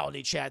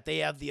morality, chat. They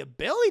have the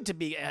ability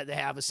to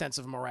have a sense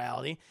of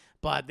morality,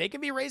 but they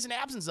can be raised in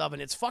absence of it.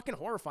 And it's fucking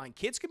horrifying.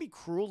 Kids can be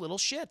cruel little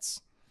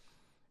shits.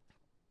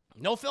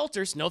 No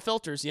filters.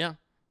 Yeah.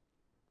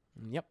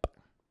 Yep.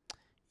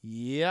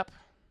 You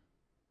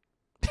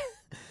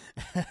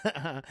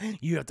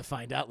have to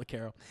find out,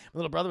 LaCaro. My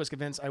little brother was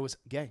convinced I was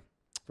gay.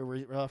 For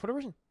whatever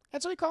reason.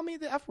 That's why he called me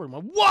the F word.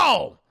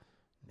 Whoa!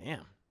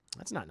 Damn.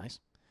 That's not nice.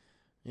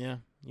 Yeah.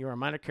 You are a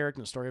minor character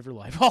in the story of your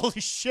life. Holy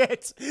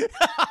shit.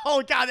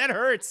 Oh, God, that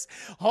hurts.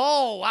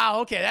 Oh, wow.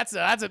 Okay, that's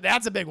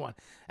a big one.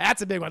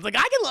 That's a big one. Like,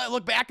 I can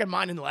look back on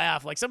mine and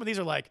laugh. Like, some of these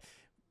are like,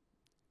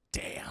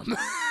 damn.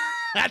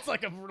 That's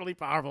like a really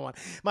powerful one.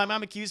 My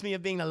mom accused me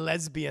of being a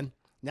lesbian.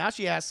 Now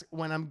she asks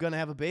when I'm going to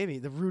have a baby.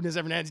 The rudeness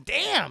ever ends.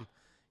 Damn.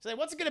 She's like,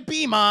 what's it going to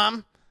be,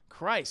 Mom?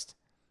 Christ.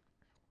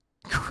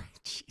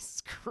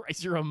 Jesus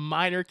Christ, you're a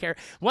minor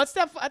character. What's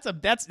that?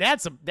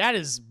 That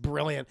is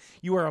brilliant.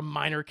 You are a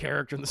minor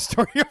character in the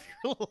story of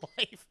your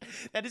life.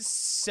 That is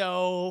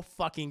so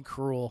fucking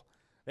cruel.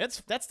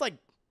 That's like,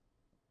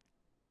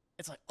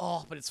 it's like,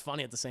 oh, but it's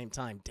funny at the same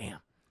time.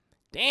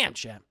 Damn,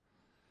 chat.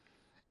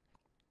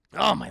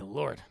 Oh my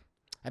Lord.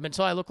 I've been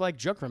told I look like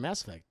Joker from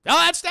Mass Effect.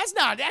 Oh,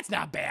 that's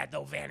not bad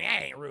though, Vanny.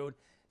 That ain't rude.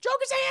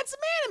 Joker's a handsome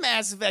man in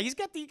Mass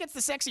Effect. He gets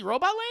the sexy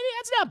robot lady.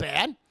 That's not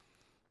bad.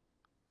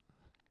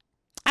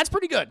 That's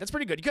pretty good.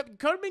 You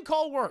could have been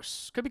called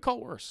worse. Could be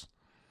called worse.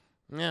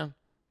 Yeah.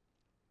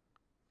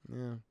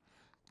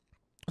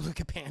 Look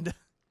at Panda.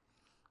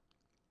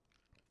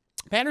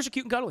 Pandas are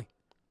cute and cuddly.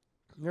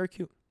 Very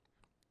cute.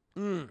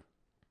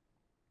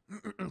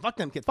 Fuck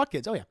them kids. Fuck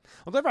kids. Oh, yeah.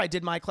 I'm glad I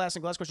did my class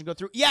and glass question go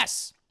through.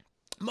 Yes.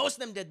 Most of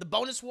them did. The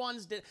bonus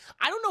ones did.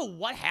 I don't know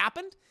what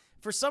happened.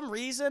 For some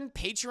reason,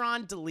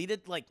 Patreon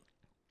deleted, like,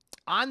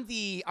 on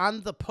the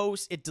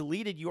post, it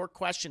deleted your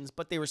questions,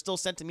 but they were still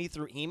sent to me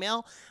through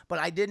email. But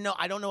I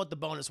don't know what the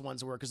bonus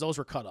ones were because those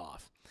were cut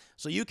off.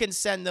 So you can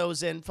send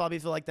those in probably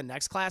for like the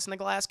next class in the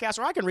Glasscast,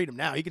 or I can read them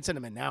now. You can send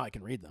them in now. I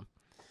can read them.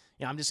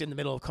 Yeah, I'm just in the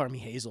middle of Carmi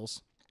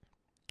Hazel's,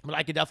 but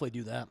I could definitely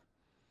do that.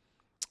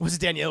 Was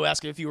it Danielle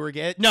asking if you were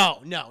gay?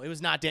 No, it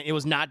was not. It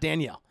was not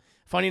Danielle.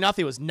 Funny enough,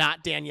 it was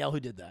not Danielle who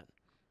did that.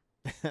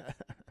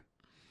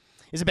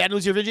 Is it bad to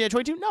lose your virginity at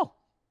 22? No,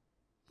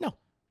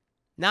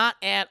 not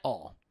at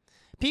all.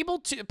 People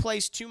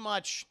place too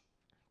much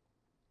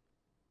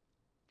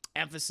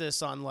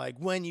emphasis on like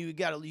when you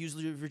got to use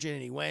your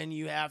virginity, when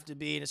you have to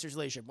be in a serious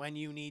relationship, when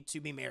you need to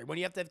be married, when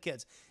you have to have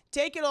kids.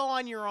 Take it all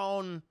on your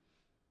own,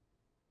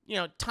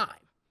 time.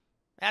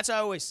 That's what I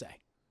always say.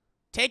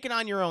 Take it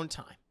on your own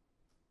time.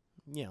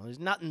 There's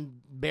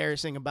nothing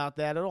embarrassing about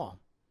that at all.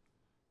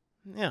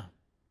 Yeah.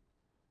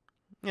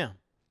 No,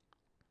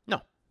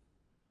 not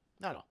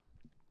at all.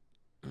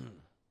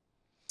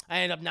 I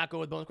ended up not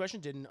going with bonus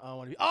question. Didn't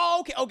want to be. Oh,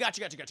 okay. Oh,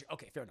 gotcha.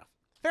 Okay, fair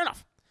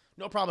enough.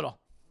 No problem at all.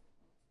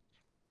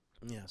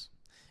 Yes.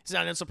 It's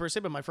not an insult per se,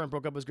 but my friend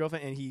broke up with his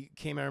girlfriend and he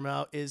came at him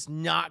out. Is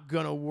not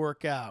going to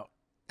work out.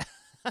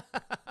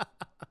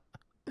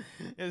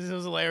 This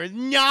was hilarious.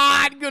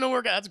 Not going to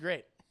work out. That's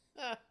great.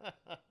 I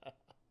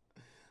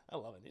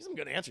love it. These are some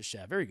good answers,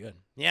 Chad. Very good.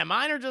 Yeah,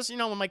 mine are just,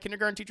 when my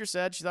kindergarten teacher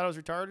said she thought I was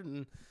retarded,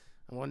 and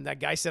when that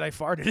guy said I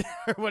farted,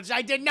 which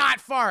I did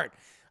not fart.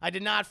 I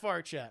did not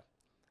fart, Chad.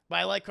 But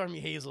I like Carmi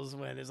Hazel's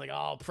when it's like,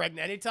 oh,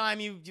 pregnant. Anytime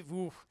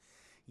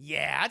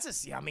yeah, that's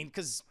just,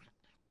 because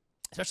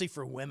especially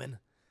for women,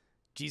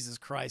 Jesus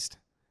Christ,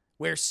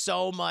 where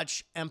so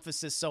much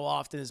emphasis so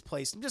often is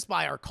placed, just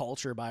by our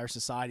culture, by our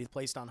society,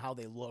 placed on how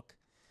they look.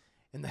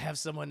 And to have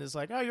someone that's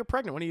like, oh, you're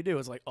pregnant. What do you do?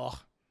 It's like,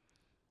 oh,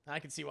 I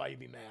can see why you'd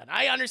be mad.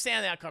 I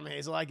understand that, Carmi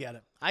Hazel. I get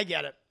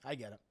it.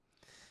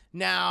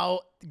 Now,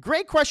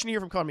 great question here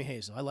from Carmi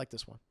Hazel. I like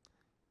this one.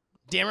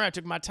 Damn right, I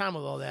took my time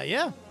with all that.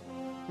 Yeah.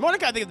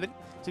 Monica, I think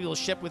it's a little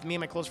ship with me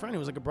and my close friend who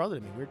was like a brother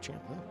to me. Weird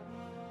champ. Yeah.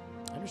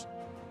 I understand.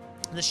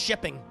 The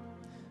shipping.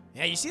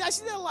 Yeah, I see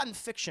that a lot in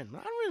fiction.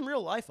 Not in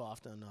real life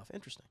often enough.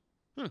 Interesting.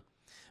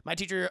 My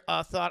teacher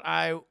thought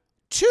I,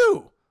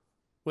 too,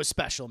 was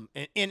special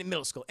in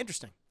middle school.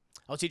 Interesting.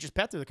 I was teacher's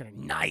pet. They're kind of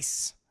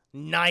nice.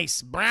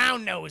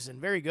 Brown nosing.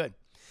 Very good.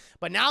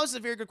 But now this is a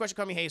very good question.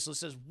 Carmi Hazel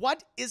says,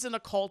 what isn't a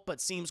cult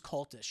but seems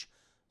cultish?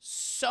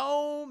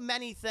 So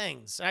many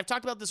things. And I've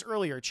talked about this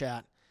earlier,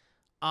 chat.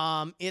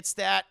 It's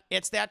that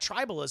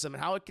tribalism and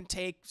how it can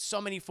take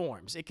so many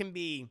forms. It can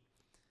be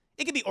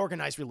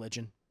organized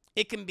religion.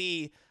 It can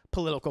be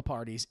political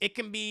parties. It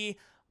can be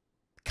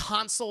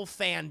console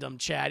fandom,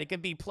 Chad. It can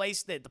be the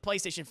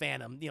PlayStation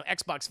fandom,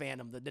 Xbox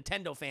fandom, the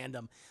Nintendo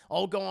fandom,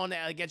 all going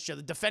against each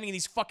other, defending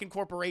these fucking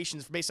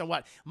corporations based on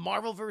what?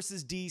 Marvel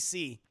versus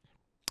DC.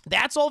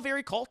 That's all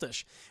very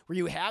cultish, where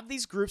you have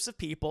these groups of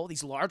people,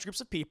 these large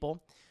groups of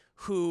people,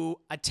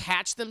 who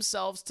attach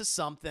themselves to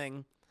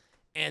something,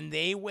 and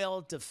they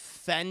will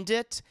defend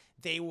it.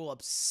 They will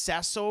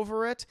obsess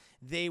over it.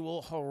 They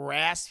will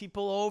harass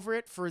people over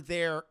it for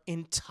their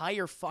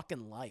entire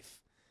fucking life.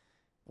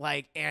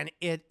 And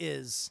it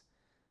is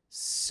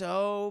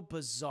so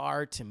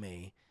bizarre to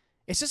me.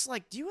 It's just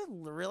like, do you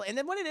really? And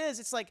then what it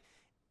is, it's like,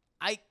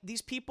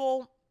 these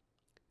people,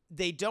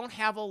 they don't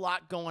have a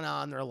lot going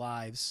on in their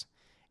lives,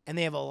 and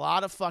they have a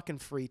lot of fucking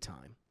free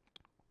time.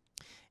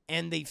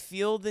 And they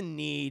feel the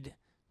need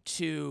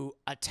to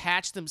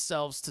attach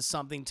themselves to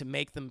something to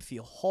make them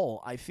feel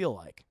whole, I feel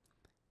like.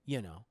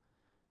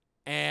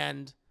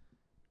 And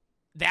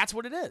that's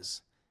what it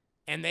is.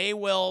 And they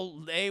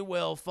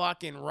will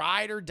fucking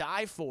ride or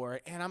die for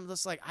it. And I'm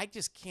just like, I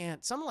just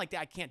can't, something like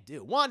that I can't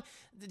do. One,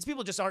 these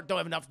people just don't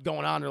have enough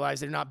going on in their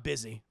lives. They're not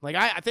busy.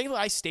 I think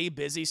I stay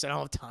busy, so I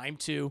don't have time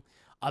to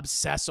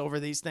obsess over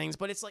these things.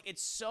 But it's like,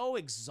 it's so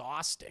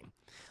exhausting.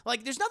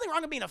 There's nothing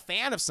wrong with being a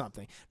fan of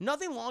something.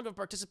 Nothing wrong with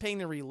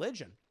participating in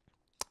religion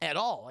at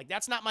all.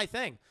 That's not my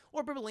thing.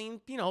 Or being,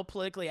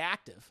 politically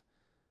active.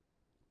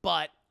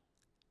 But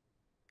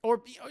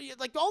or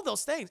all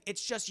those things.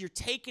 It's just you're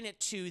taking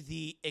it to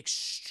the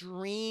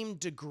extreme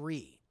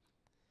degree.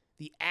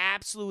 The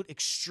absolute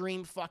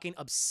extreme fucking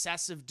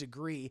obsessive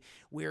degree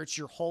where it's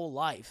your whole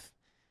life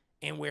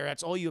and where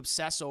that's all you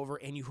obsess over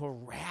and you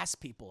harass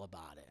people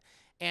about it.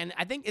 And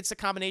I think it's a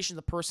combination.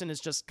 The person is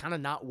just kind of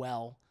not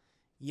well.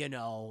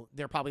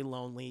 They're probably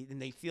lonely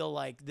and they feel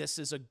like this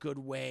is a good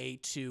way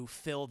to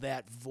fill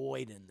that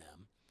void in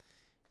them.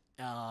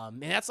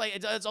 And that's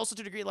it's also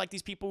to a degree like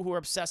these people who are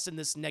obsessed in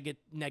this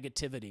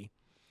negativity,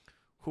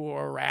 who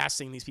are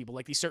harassing these people,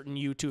 like these certain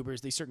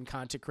YouTubers, these certain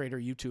content creator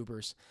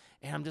YouTubers.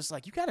 And I'm just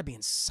like, you got to be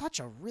in such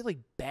a really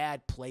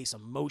bad place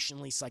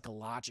emotionally,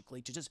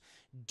 psychologically, to just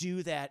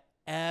do that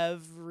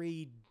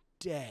every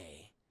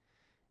day.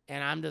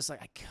 And I'm just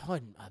like, I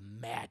couldn't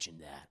imagine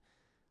that.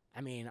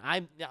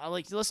 I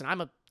listen,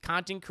 I'm a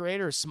content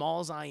creator as small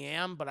as I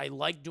am, but I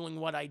like doing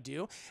what I do.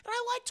 And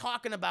I like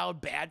talking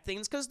about bad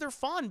things because they're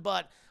fun,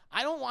 but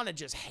I don't want to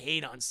just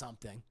hate on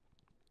something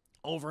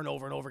over and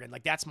over and over again.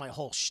 That's my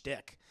whole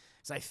shtick.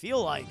 Because I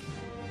feel like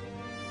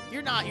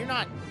you're not,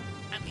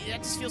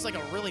 that just feels like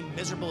a really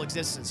miserable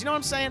existence. You know what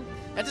I'm saying?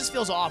 That just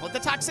feels awful. The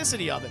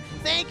toxicity of it.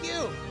 Thank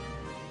you.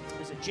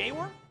 Is it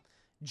Jaywar?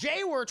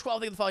 Jaywar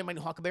 12, thank you for following my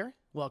new Huckleberry.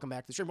 Welcome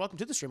back to the stream. Welcome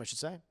to the stream, I should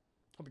say.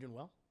 Hope you're doing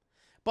well.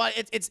 But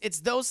it's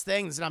those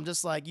things, and I'm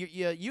just like, you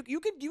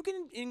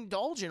can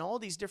indulge in all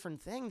these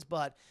different things,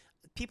 but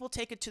people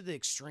take it to the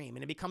extreme,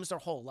 and it becomes their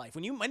whole life.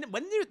 When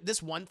they're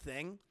this one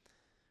thing,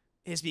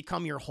 has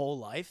become your whole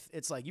life,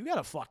 it's like you got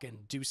to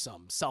fucking do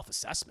some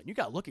self-assessment. You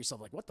got to look at yourself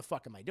like, what the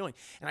fuck am I doing?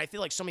 And I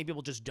feel like so many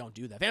people just don't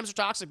do that. Fans are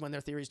toxic when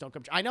their theories don't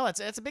come true. I know it's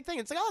a big thing.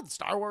 It's like, oh,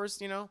 Star Wars,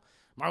 you know,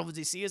 Marvel,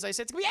 DC, as I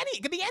said,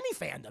 it could be any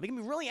fandom. It can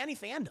be really any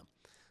fandom.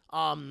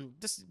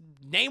 Just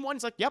name one.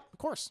 It's like, yep, of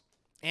course.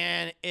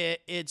 And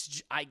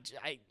it's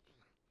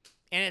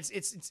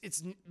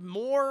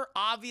more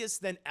obvious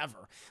than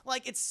ever.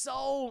 Like, it's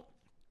so,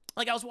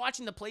 like, I was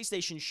watching the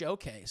PlayStation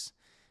Showcase.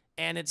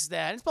 And it's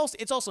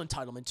also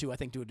entitlement too, I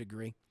think, to a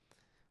degree.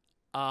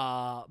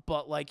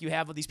 But like you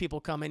have these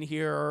people come in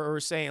here or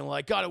saying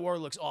like God of War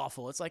looks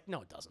awful. It's like,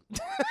 no, it doesn't.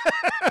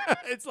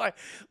 It's like,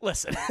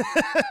 listen,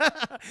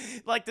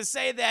 like to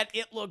say that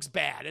it looks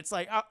bad. It's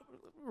like,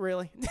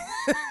 really?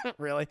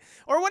 Really?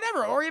 Or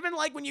whatever. Or even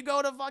like when you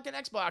go to fucking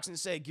Xbox and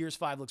say Gears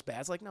 5 looks bad.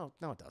 It's like, no,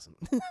 it doesn't.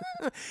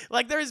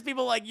 Like there's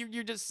people like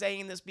you're just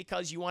saying this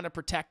because you want to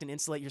protect and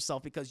insulate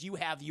yourself because you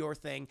have your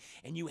thing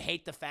and you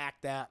hate the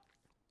fact that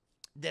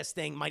this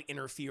thing might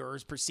interfere or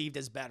is perceived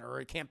as better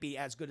or it can't be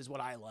as good as what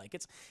I like.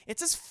 It's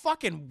just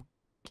fucking,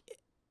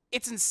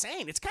 it's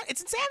insane. It's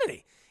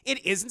insanity.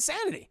 It is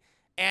insanity.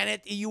 And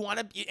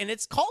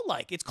it's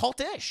cult-like. It's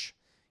cultish.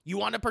 You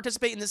want to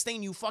participate in this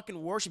thing, you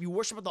fucking worship. You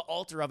worship at the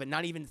altar of it,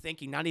 not even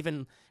thinking, not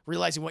even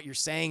realizing what you're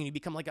saying. And you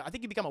become I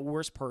think you become a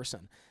worse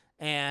person.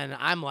 And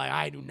I'm like,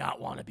 I do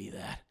not want to be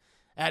that.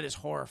 That is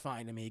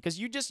horrifying to me because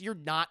you're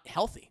not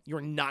healthy.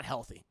 You're not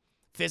healthy.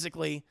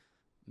 Physically,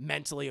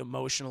 mentally,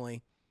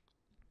 emotionally.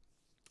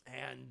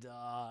 And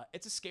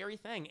it's a scary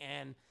thing.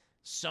 And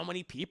so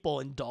many people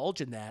indulge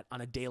in that on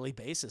a daily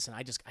basis. And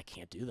I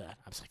can't do that.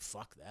 I'm just like,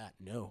 fuck that.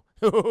 No.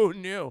 Oh,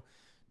 no.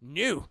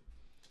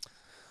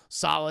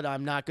 Solid.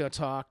 I'm not going to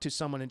talk to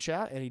someone in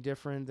chat any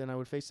different than I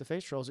would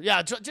face-to-face trolls.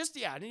 Yeah,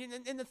 yeah.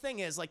 And the thing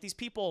is, like, these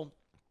people,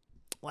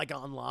 like,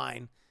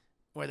 online,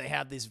 where they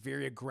have this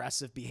very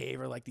aggressive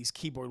behavior, like these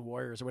keyboard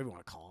warriors or whatever you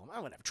want to call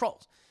them. Whatever.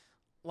 Trolls.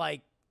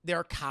 Like,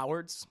 they're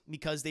cowards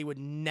because they would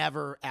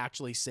never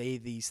actually say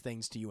these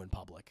things to you in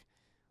public.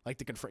 Like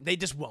to confront. They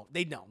just won't.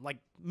 They don't. Like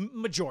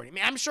majority. I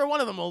mean, I'm sure one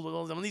of them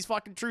will. These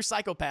fucking true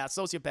psychopaths,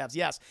 sociopaths,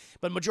 yes.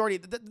 But majority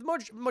of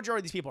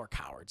these people are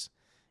cowards.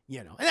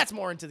 You know. And that's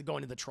more into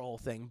going to the troll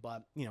thing.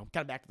 But, you know,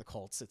 kind of back to the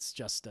cults. It's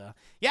just,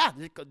 yeah,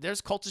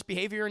 there's cultish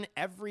behavior in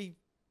everything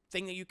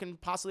that you can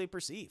possibly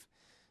perceive.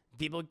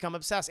 People become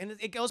obsessed. And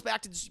it goes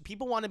back to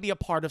people want to be a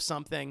part of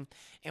something.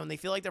 And when they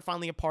feel like they're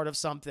finally a part of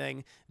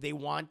something, they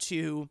want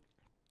to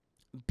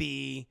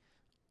be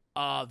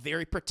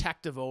very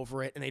protective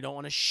over it. And they don't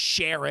want to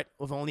share it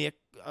with only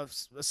a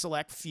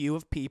select few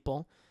of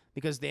people.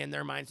 Because they, in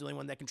their minds, the only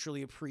one that can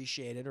truly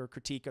appreciate it or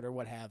critique it or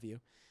what have you.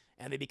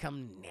 And they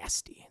become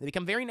nasty. They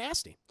become very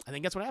nasty. I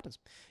think that's what happens.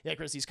 Yeah,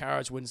 Chris, these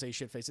cowards wouldn't say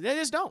shit faces. They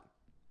just don't.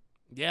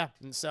 Yeah.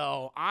 And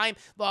so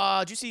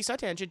did you see Side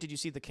Tangent? Did you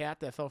see the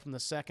cat that fell from the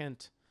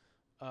second...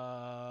 sorry,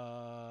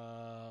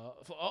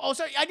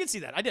 I did see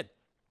that. I did.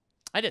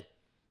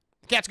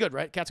 Cat's good,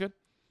 right? Cat's good?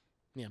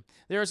 Yeah.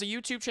 There's a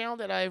YouTube channel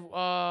that I've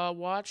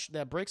watched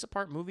that breaks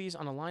apart movies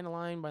on a line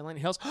by line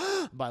hills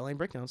by line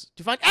breakdowns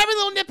to find every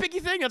little nitpicky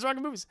thing that's wrong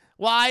with movies.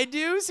 While I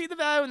do see the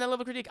value in that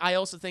level of critique, I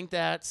also think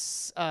that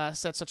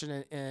sets such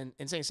an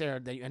insane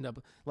standard that you end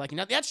up liking.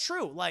 Now, that's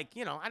true. Like,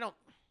 you know, I don't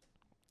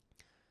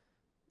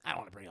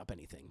want to bring up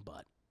anything,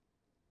 but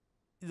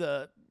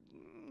I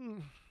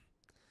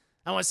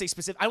want to say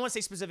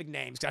specific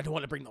names because I don't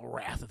want to bring the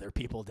wrath of their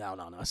people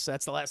down on us.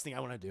 That's the last thing I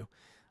want to do.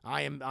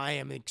 I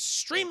am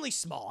extremely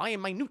small. I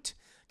am minute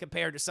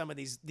compared to some of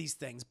these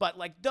things. But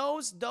like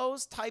those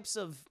types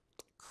of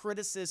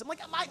criticism, like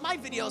my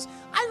videos,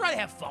 I try to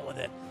have fun with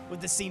it, with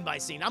the scene by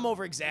scene. I'm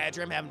over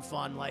exaggerating. I'm having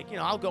fun. Like, you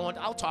know,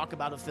 I'll talk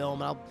about a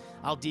film and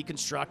I'll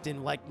deconstruct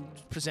and like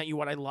present you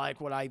what I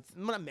like, what I'm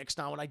mixed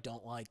on, what I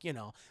don't like, you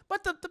know.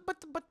 But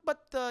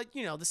the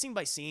you know, the scene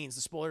by scenes,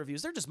 the spoiler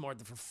reviews, they're just more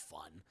for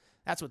fun.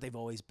 That's what they've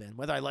always been,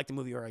 whether I like the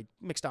movie or I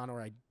mixed on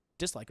or I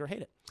dislike or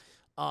hate it.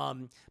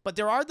 But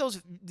there are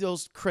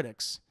those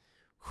critics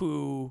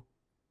who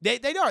they're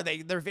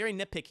very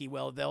nitpicky.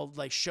 Well, they'll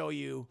like show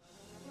you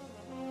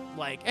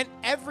like, and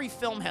every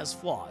film has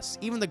flaws.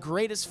 Even the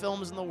greatest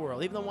films in the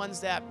world, even the ones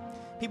that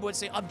people would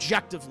say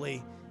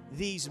objectively,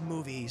 these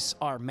movies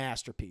are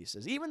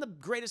masterpieces. Even the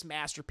greatest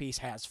masterpiece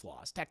has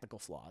flaws, technical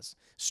flaws,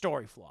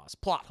 story flaws,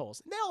 plot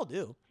holes. They all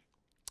do.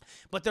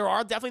 But there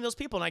are definitely those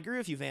people, and I agree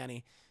with you,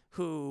 Vanny,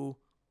 who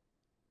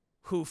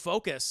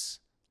focus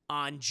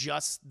on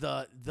just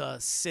the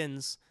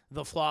sins,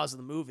 the flaws of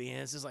the movie.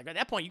 And it's just like, at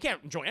that point, you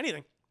can't enjoy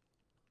anything.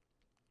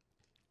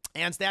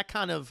 And it's that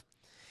kind of,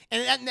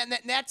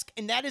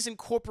 and that is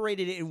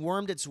incorporated and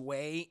wormed its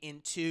way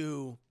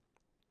into,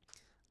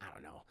 I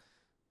don't know,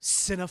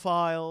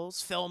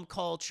 cinephiles, film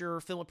culture,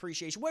 film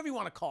appreciation, whatever you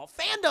want to call it,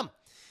 fandom,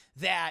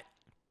 that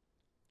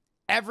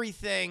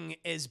everything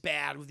is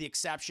bad with the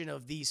exception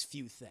of these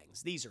few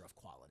things. These are of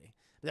quality.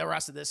 The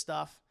rest of this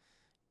stuff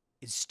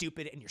is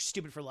stupid, and you're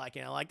stupid for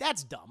liking it. Like,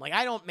 that's dumb. Like,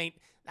 I don't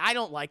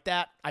like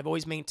that. I've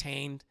always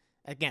maintained,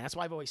 again, that's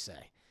why I've always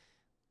say,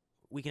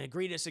 we can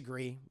agree to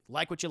disagree,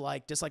 like what you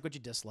like, dislike what you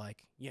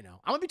dislike, you know.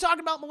 I'm going to be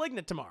talking about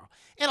Malignant tomorrow.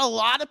 And a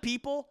lot of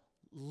people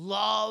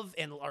love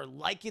and are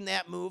liking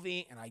that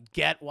movie, and I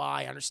get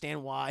why, I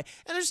understand why,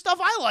 and there's stuff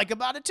I like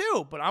about it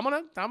too. But I'm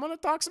gonna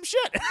talk some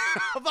shit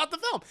about the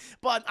film.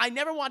 But I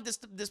never want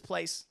this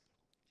place.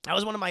 That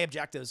was one of my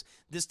objectives.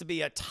 This to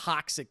be a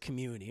toxic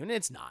community, and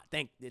it's not.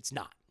 It's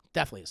not.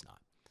 Definitely, it's not.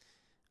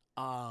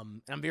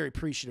 And I'm very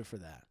appreciative for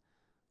that.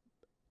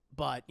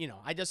 But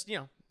I just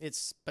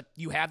but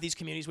you have these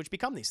communities which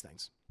become these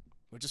things,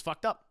 which is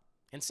fucked up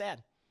and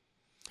sad.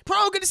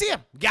 Pro, good to see you.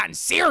 We're getting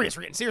serious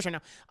right now.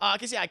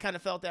 Cause I kind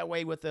of felt that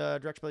way with the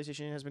direct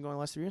PlayStation has been going the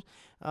last 3 years.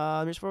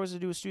 There's focus to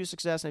do with studio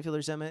success, and I feel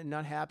there's resentment and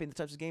not happy in the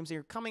types of games they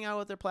are coming out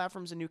with their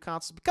platforms and new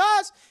consoles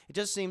because it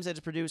just seems that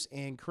it's produced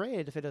and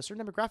created to fit a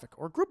certain demographic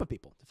or group of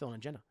people to fill an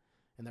agenda.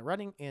 And that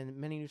writing in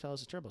many new titles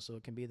is terrible, so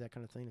it can be that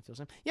kind of thing. It feels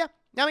same. Yeah,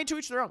 I mean, to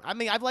each their own. I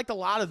mean, I've liked a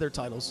lot of their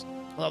titles,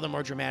 a lot of the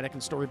more dramatic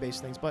and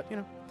story-based things, but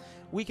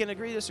we can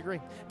agree to disagree.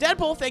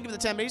 Deadpool, thank you for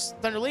the 10 days.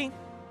 Thunder Lee.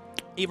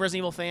 Resident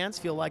Evil fans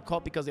feel like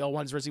cult because they all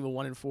want Resident Evil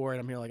 1 and 4, and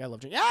I'm here like, I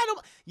love it.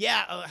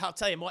 I'll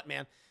tell you what,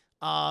 man.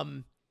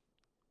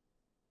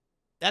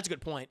 That's a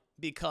good point,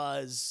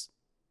 because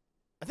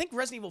I think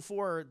Resident Evil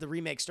 4, the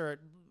remake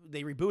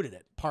they rebooted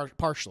it,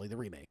 partially, the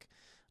remake.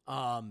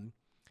 And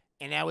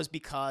that was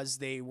because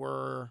I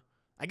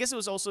guess it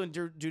was also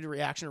due to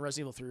reaction to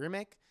Resident Evil 3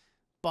 remake,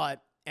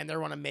 and they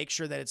want to make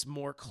sure that it's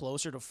more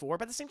closer to 4,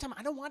 but at the same time,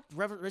 I don't want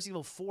Resident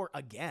Evil 4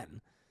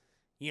 again.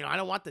 I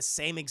don't want the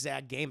same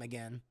exact game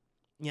again.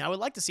 I would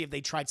like to see if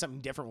they tried something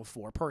different with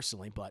 4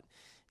 personally, but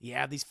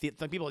yeah, these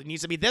people, it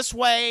needs to be this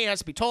way, it has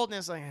to be told, and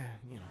it's like,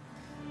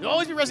 it'll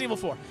always be Resident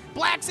Evil 4.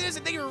 Black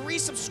Citizen, thank you for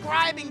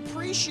resubscribing.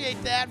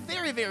 Appreciate that.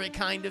 Very, very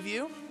kind of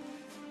you.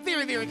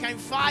 Very, very kind.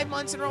 5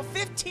 months in a row.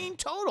 15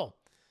 total.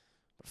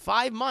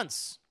 5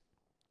 months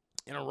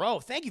in a row.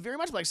 Thank you very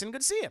much, Black Citizen.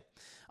 Good to see you.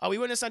 We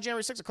witnessed on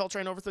January 6th a cult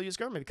trying to overthrow the U.S.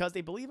 government because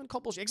they believe in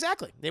cult bullshit.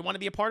 Exactly. They want to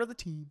be a part of the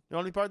team. They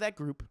want to be part of that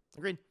group.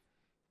 Agreed.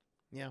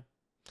 Yeah.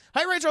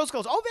 Hi, Rage Rose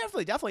Skulls. Oh,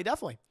 definitely.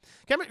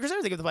 Cameron, here's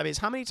another thing with the 5 days.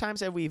 How many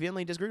times have we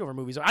vehemently disagreed over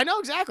movies? I know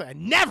exactly. I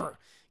never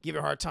give you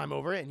a hard time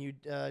over it, and you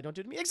don't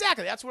do it to me.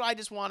 Exactly. That's what I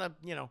just want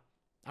to,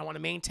 I want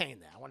to maintain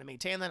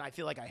that. I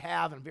feel like I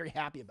have, and I'm very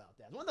happy about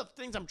that. One of the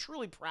things I'm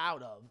truly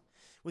proud of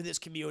with this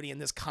community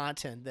and this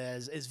content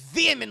as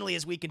vehemently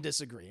as we can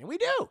disagree, and we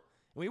do, and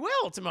we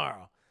will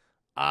tomorrow.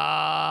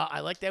 I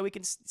like that we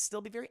can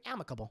still be very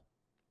amicable.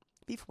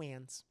 Be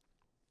friends.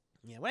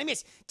 Yeah, what I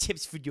miss,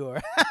 tips for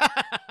your...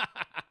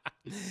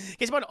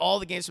 Case about all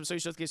the games from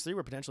Sony Showcase 3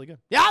 were potentially good.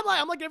 Yeah,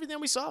 I'm like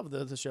everything we saw of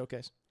the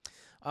showcase.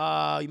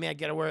 You may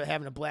get aware of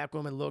having a black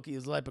woman, Loki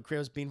is like, but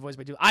Kratos being voiced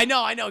by two. I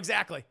know,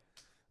 exactly.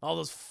 All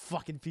those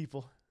fucking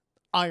people.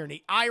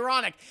 Irony.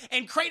 Ironic.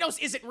 And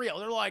Kratos isn't real.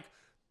 They're like,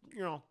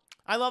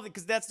 I love it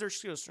because that's their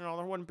excuse. There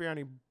wouldn't be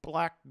any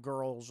black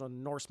girls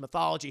in Norse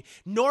mythology.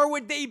 Nor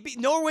would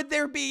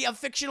there be a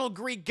fictional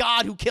Greek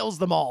god who kills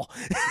them all.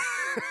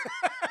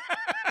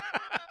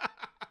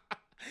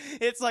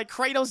 It's like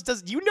Kratos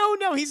does,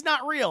 no, he's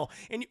not real.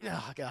 And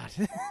oh, God.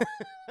 And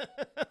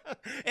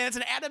it's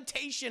an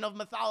adaptation of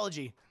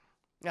mythology.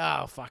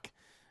 Oh, fuck.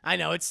 I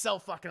know, it's so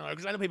fucking hard,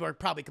 because I know people are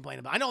probably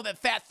complaining about it. I know that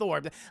Fat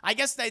Thor, I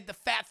guess the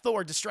Fat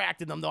Thor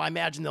distracted them, though I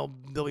imagine they'll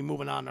be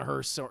moving on to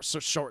her so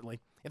shortly,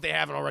 if they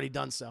haven't already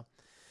done so.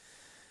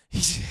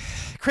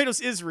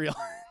 Kratos is real.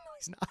 No,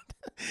 he's not.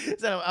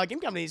 So,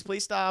 game companies,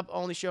 please stop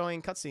only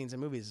showing cutscenes in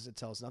movies. It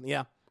tells nothing.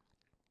 Yeah.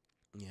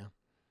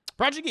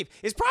 Project Eve.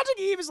 Is Project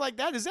Eve like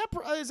that? Is that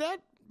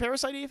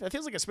Parasite Eve? It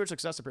feels like a spiritual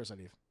successor to Parasite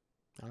Eve.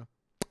 I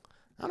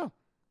don't know.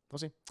 We'll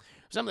see.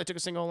 Something that took a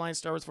single line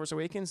Star Wars Force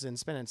Awakens and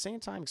spent an insane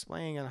time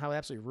explaining on how it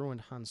absolutely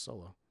ruined Han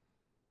Solo.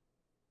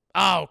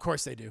 Oh, of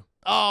course they do.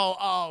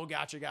 Oh,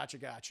 gotcha.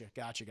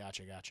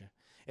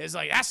 It's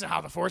like, that's not how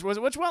the Force was.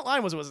 Which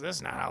line was it? This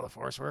is not how the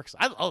Force works.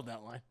 I love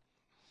that line.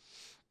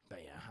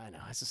 But yeah, I know.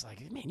 It's just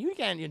like, man, you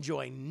can't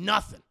enjoy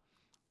nothing.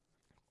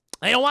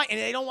 They don't want you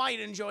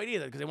to enjoy it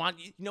either, because they want,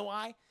 you know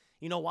why?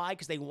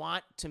 Because they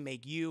want to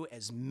make you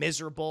as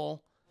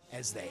miserable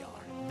as they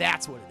are.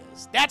 That's what it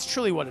is. That's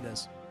truly what it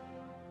is.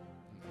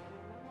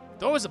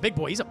 Thor is a big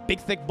boy. He's a big,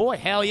 thick boy.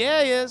 Hell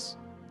yeah, he is.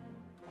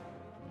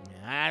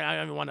 Yeah, I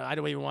don't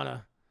even want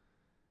to.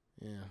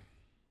 Yeah.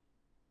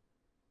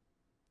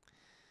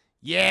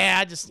 Yeah,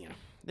 I just,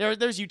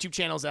 there's YouTube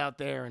channels out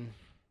there, and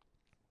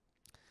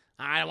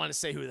I don't want to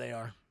say who they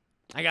are.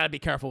 I got to be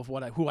careful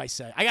with who I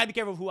say.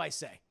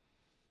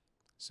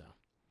 So,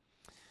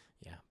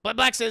 yeah. But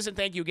Black Citizen,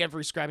 thank you again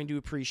for subscribing. Do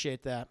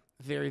appreciate that.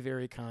 Very,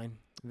 very kind.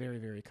 Very,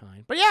 very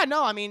kind. But yeah,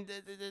 no, I mean,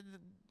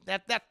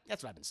 that's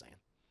what I've been saying.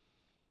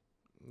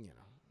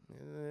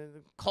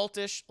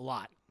 Cultish, a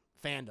lot.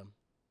 Fandom,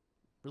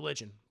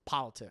 religion,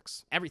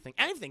 politics, everything.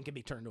 Anything can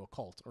be turned into a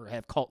cult or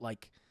have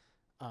cult-like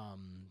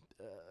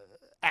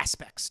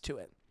aspects to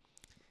it.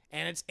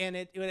 And when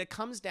it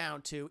comes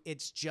down to,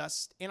 it's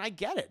just, and I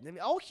get it. I mean,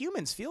 all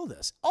humans feel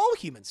this.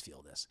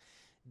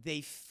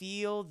 They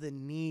feel the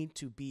need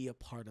to be a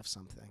part of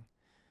something.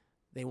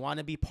 They want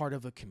to be part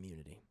of a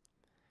community.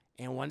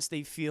 And once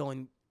they feel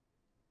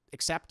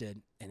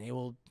accepted,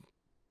 and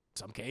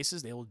some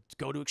cases, they will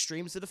go to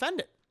extremes to defend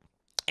it.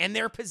 and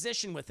their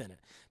position within it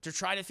to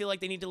try to feel like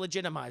they need to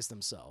legitimize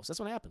themselves. That's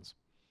what happens.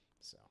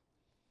 So,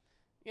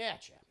 yeah,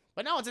 chat.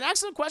 But no, it's an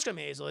excellent question,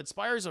 Hazel. It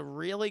inspires a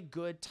really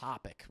good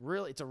topic.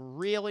 Really, it's a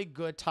really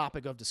good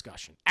topic of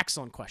discussion.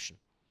 Excellent question.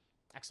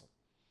 Excellent.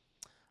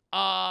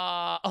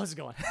 Oh, this is a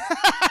good one.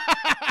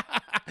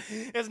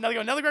 Here's another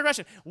one. Another great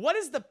question. What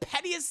is the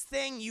pettiest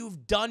thing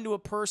you've done to a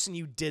person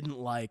you didn't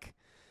like?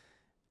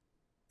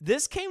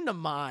 This came to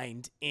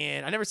mind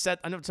in, I never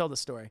told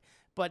this story,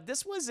 but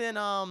this was in,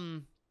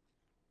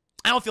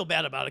 I don't feel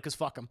bad about it because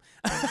fuck them.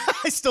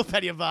 I'm still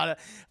petty about it.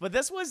 But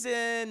this was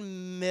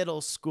in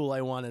middle school,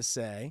 I want to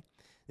say.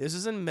 This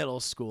was in middle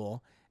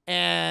school.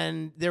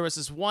 And there was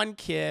this one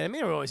kid. I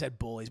mean, we always had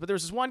bullies, but there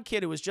was this one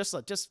kid who was just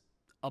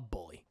a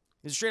bully.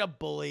 He was a straight up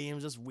bully. He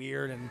was just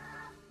weird. And,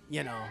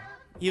 you know,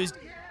 he was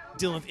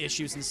dealing with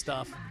issues and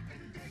stuff.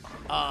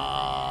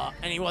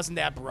 And he wasn't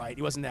that bright.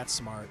 He wasn't that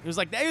smart. He was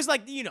like,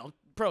 you know,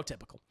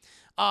 prototypical.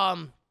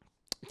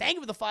 Thank you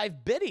for the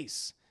 5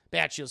 biddies.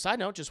 Bad Shield. Side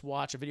note, just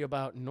watch a video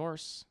about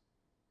Norse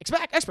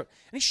expert.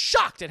 And he's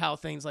shocked at how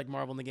things like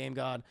Marvel and the Game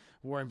God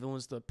War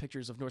influenced the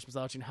pictures of Norse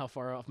mythology and how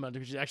far off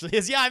mythology actually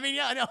is. Yeah, I mean,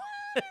 yeah, I know.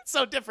 It's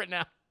so different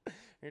now.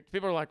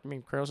 People are like, I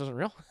mean, Kratos isn't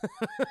real.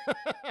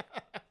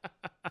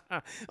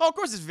 Oh, of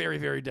course it's very,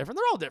 very different.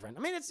 They're all different.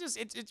 I mean, it's just,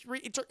 it's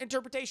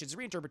interpretations,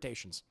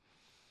 reinterpretations.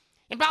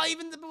 And probably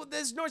even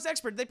this Norse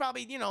expert, they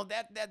probably, you know,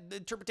 that the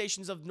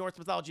interpretations of Norse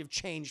mythology have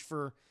changed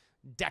for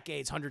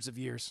decades, hundreds of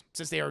years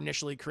since they were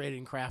initially created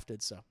and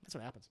crafted. So that's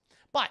what happens.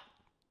 But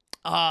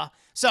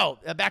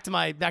back to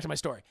my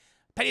story.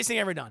 Pettiest thing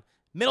I ever done.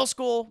 Middle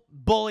school,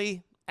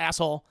 bully,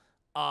 asshole.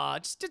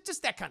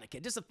 Just that kind of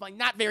kid. Just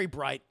not very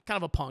bright, kind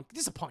of a punk.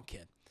 Just a punk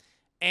kid.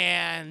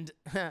 And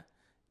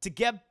to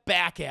get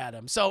back at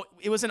him. So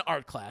it was an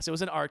art class.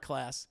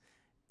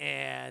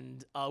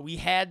 And we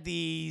had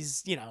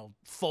these, you know,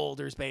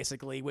 folders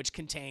basically, which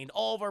contained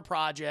all of our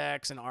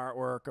projects and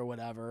artwork or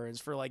whatever. It's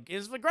for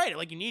great.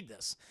 Like, you need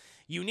this.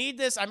 You need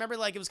this. I remember,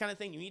 like, it was kind of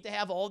thing. You need to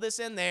have all this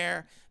in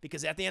there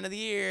because at the end of the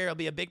year, it'll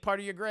be a big part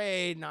of your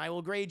grade, and I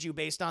will grade you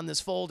based on this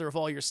folder of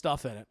all your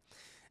stuff in it.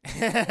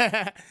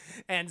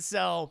 And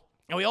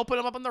we opened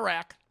them up on the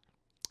rack.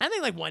 I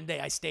think, like, one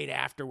day I stayed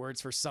afterwards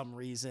for some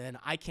reason.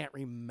 I can't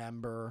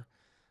remember.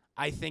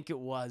 I think it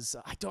was,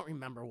 I don't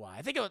remember why.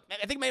 I think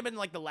it may have been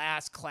like the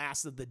last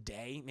class of the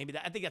day.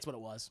 I think that's what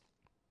it was.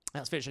 I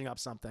was finishing up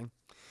something. And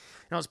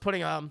I was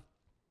putting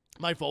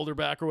my folder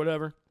back or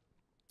whatever.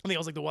 I think it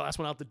was like the last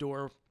one out the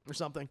door or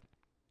something.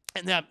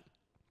 And that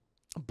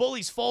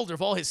bully's folder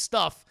of all his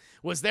stuff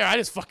was there. I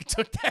just fucking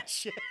took that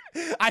shit.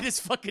 I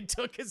just fucking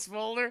took his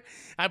folder.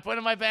 I put it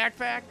in my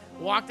backpack,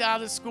 walked out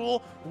of the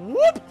school,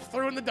 whoop,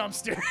 threw in the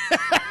dumpster.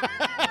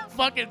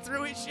 Fucking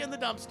threw his shit in the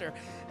dumpster.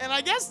 And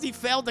I guess he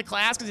failed the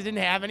class because he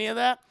didn't have any of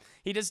that.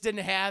 He just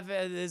didn't have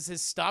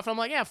his stuff. And I'm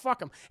like, yeah,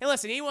 fuck him. And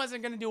listen, he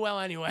wasn't going to do well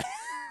anyway.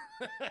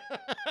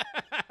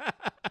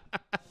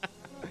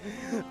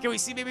 Can we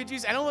see Baby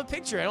Juice? I don't have a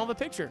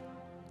picture.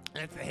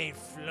 Let the hate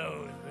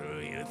flow through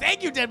you.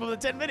 Thank you, Deadpool, for the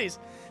 10 minis.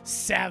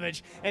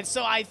 Savage. And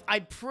so I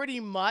pretty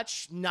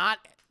much not,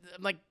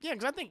 like, yeah,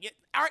 because I think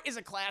art is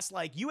a class,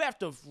 like, you have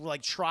to,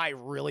 like, try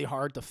really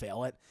hard to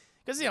fail it.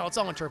 Because, you know, it's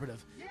all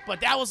interpretive.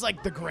 But that was,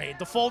 like, the grade.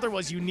 The folder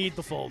was, you need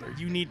the folder.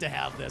 You need to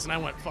have this. And I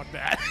went, fuck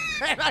that.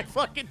 And I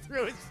fucking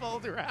threw his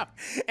folder out.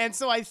 And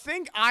so I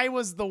think I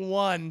was the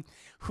one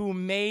who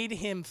made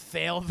him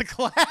fail the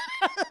class.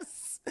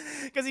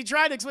 Because he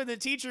tried to explain to the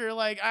teacher,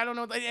 like, I don't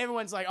know.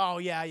 Everyone's like, oh,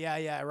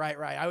 yeah, right.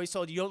 I always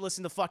told you, you don't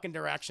listen to fucking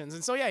directions.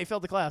 And so, yeah, he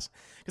failed the class.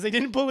 Because they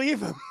didn't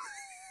believe him.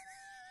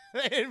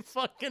 They didn't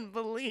fucking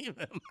believe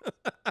him.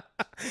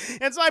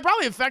 And so I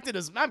probably could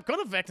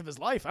have affected his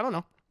life. I don't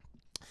know.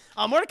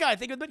 Mordecai, I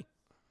think it would be.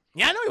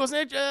 Yeah, I know he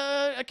wasn't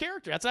a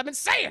character. That's what I've been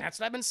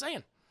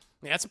saying.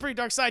 Yeah, that's a pretty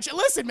dark side.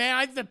 Listen,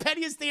 man, the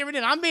pettiest thing I ever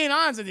did. I'm being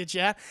honest with you,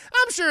 chat.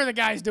 I'm sure the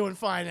guy's doing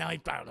fine now. I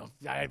don't know.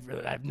 I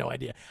have no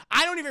idea.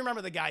 I don't even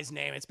remember the guy's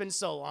name. It's been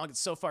so long. It's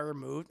so far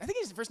removed. I think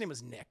his first name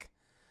was Nick.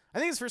 I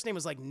think his first name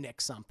was like Nick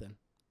something.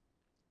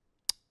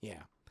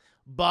 Yeah.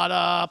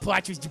 But,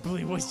 plot twist, you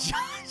believe was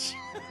Josh.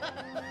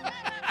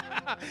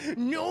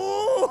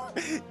 No!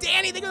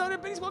 Danny, think of the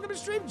biggest welcome to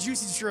stream.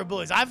 Juicy Sure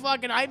Bullies. I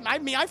fucked him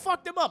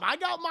up. I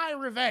got my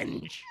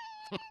revenge.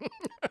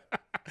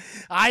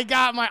 I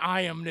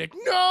am Nick.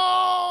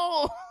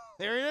 No!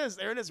 There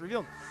it is,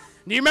 revealed.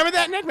 Do you remember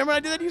that, Nick? Remember when I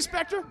did that to you,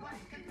 Spectre?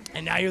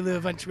 And now you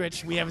live on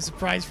Twitch. We have a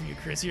surprise for you,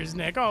 Chris. Here's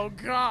Nick. Oh,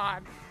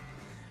 God.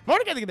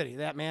 Mordecai, think about it.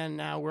 That man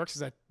now works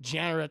as a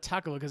janitor at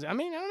Taco because, I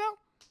mean, I don't know.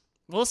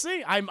 We'll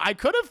see. I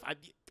could have.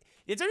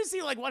 It's hard to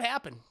see, like, what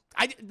happened.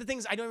 The thing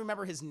is, I don't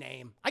remember his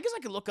name. I guess I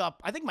could look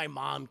up. I think my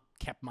mom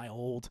kept my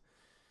old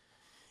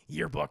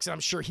yearbooks. I'm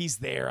sure he's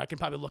there. I can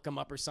probably look him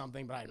up or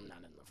something, but I'm not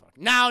in the fuck.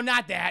 No,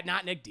 not that.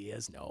 Not Nick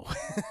Diaz. No.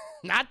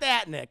 Not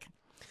that, Nick.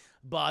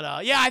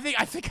 But, yeah, I think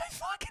I fucking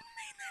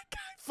made that guy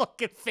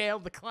fucking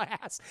failed the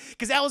class.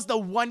 Because that was the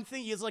one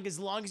thing. He's like, as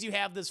long as you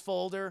have this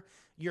folder,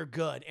 you're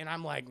good. And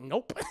I'm like,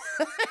 nope.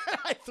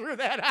 I threw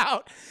that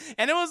out.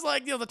 And it was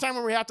like, you know, the time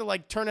where we have to,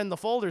 like, turn in the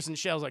folders and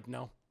shit. I was like,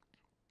 no.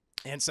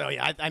 And so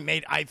yeah,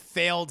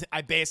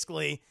 I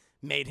basically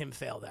made him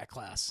fail that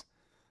class.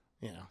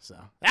 You know, so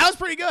that was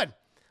pretty good.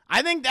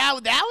 I think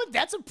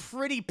that's a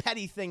pretty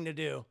petty thing to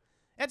do.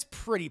 That's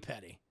pretty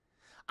petty.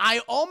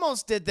 I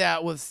almost did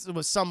that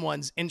with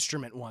someone's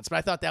instrument once, but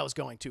I thought that was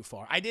going too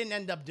far. I didn't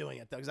end up doing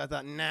it though, because I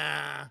thought,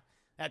 nah,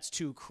 that's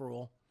too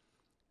cruel.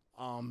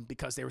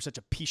 Because they were such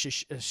a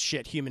piece of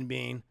shit human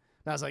being. And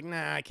I was like,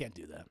 nah, I can't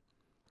do that.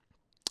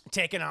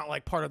 Taking out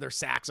like part of their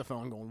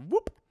saxophone, going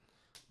whoop.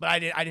 But I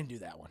didn't do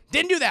that one.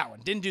 Didn't do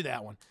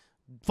that one.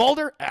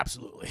 Folder,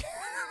 absolutely.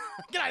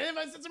 God, I didn't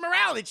have a sense of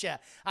morality,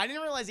 chat. I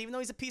didn't realize, even though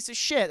he's a piece of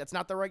shit, that's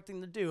not the right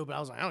thing to do. But I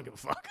was like, I don't give a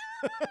fuck.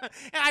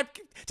 And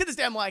to this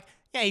day, I'm like,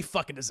 yeah, he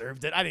fucking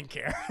deserved it. I didn't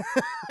care.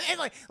 And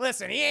like,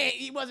 listen,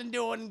 he wasn't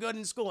doing good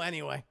in school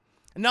anyway.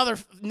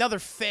 Another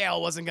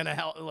fail wasn't gonna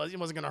help. It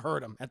wasn't gonna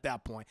hurt him at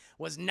that point.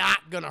 Was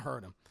not gonna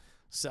hurt him.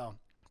 So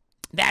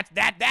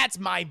that's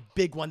my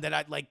big one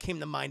that came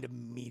to mind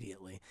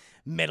immediately.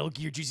 Metal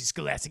Gear Juicy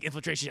Scholastic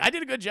Infiltration. I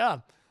did a good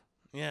job.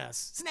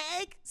 Yes.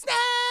 Snake.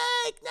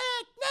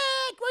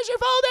 Where's your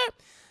folder?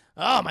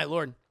 Oh my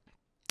lord,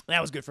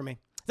 that was good for me.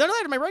 Then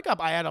later, my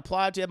breakup, I had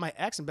applied to have my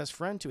ex and best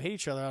friend to hate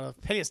each other out of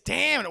pettiness.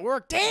 Damn, and it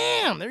worked.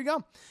 Damn, there you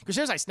go. Because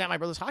here's, I snapped my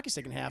brother's hockey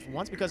stick in half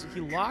once because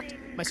he locked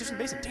my sister in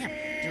the basement. Damn,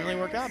 didn't really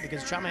work out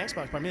because he shot my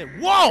Xbox by me.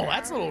 Whoa,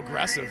 that's a little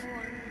aggressive.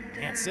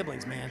 Man,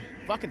 siblings, man.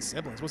 Fucking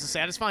siblings. Was it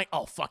satisfying?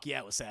 Oh, fuck yeah,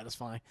 it was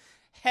satisfying.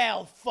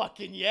 Hell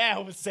fucking yeah,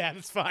 it was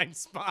satisfying,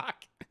 Spock.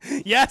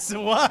 Yes, it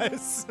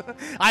was.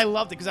 I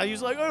loved it because I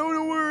was like, I don't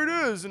know where it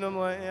is. And I'm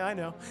like, yeah, I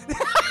know.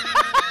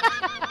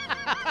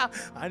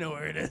 I know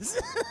where it is.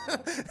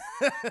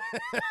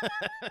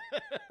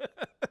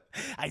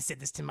 I said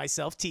this to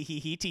myself,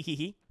 tee-hee-hee,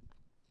 tee-hee-hee.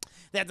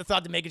 They had the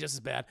thought to make it just as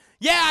bad.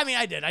 Yeah, I mean,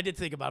 I did. I did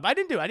think about it. But I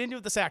didn't do it. I didn't do it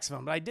with the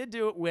saxophone, but I did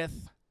do it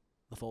with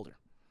the folder.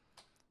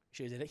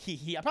 Should have did it.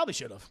 He. I probably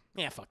should have.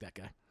 Yeah, fuck that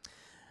guy.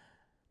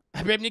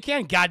 I bet you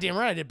can. Goddamn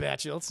right I did,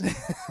 Batchels.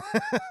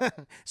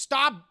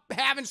 Stop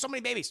having so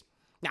many babies.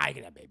 Nah, you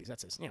can have babies.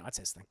 That's his. That's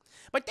his thing.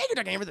 But thank you,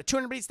 Dr. Amber, the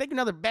 200 biddies. Thank you,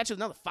 another Batchels,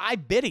 another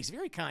 5 biddies.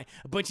 Very kind.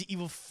 A bunch of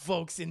evil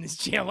folks in this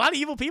channel. A lot of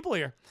evil people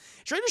here.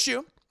 Trader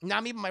Shoe.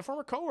 Not me, but my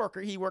former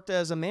coworker. He worked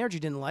as a manager he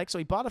didn't like, so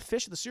he bought a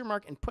fish at the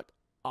supermarket and put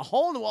a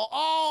hole in the wall.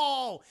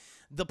 Oh,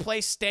 the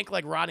place stank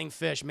like rotting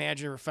fish.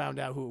 Manager found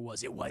out who it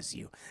was. It was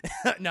you.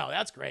 No,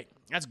 that's great.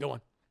 That's a good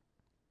one.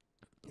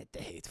 Let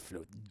the hate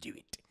flow. Do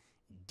it.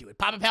 Do it.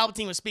 Papa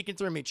Palpatine was speaking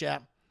through me,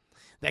 chat.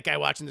 That guy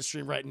watching the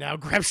stream right now,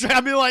 grab straight.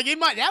 I'll be like,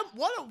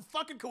 what a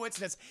fucking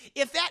coincidence.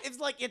 If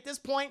like at this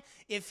point,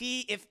 if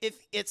he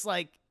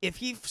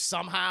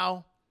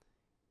somehow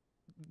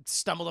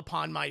stumbled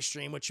upon my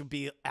stream, which would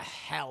be a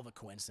hell of a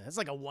coincidence. It's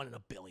like a 1 in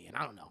a billion.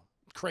 I don't know.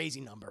 Crazy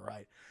number,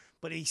 right?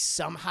 But he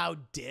somehow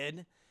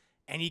did,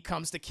 and he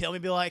comes to kill me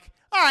and be like,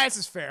 all right, this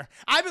is fair.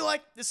 I'd be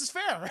like, this is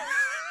fair.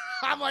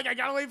 I'm like, I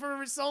gotta wait for him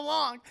for so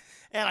long.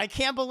 And I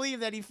can't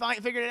believe that he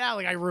figured it out.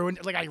 Like I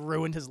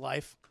ruined his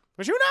life.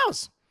 But who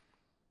knows?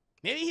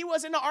 Maybe he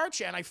was into art,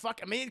 chat.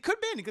 It could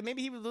have been.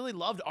 Maybe he really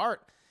loved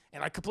art.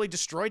 And I completely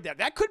destroyed that.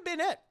 That could have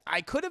been it.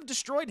 I could have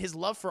destroyed his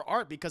love for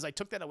art because I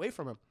took that away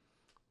from him.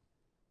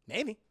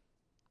 Maybe.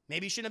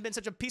 Maybe he shouldn't have been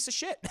such a piece of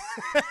shit.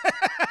 A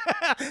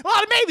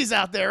lot of maybes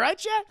out there, right,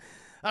 chat?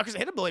 Because I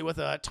hit a bully with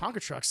a Tonka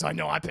truck, so I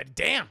know I bet.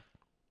 Damn.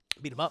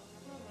 Beat him up.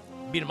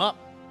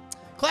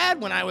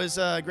 Clad, when I was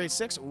grade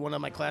 6, one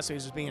of my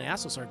classmates was being an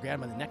asshole, so I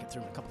grabbed him by the neck and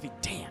threw him a couple feet.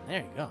 Damn, there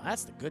you go.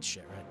 That's the good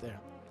shit right there.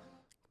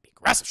 Be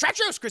aggressive. Stretch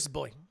Chris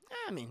boy.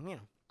 I mean,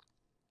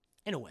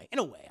 in a way I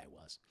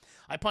was.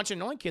 I punched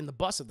an annoying kid in the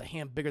bus with the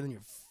hand bigger than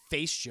your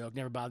face joke.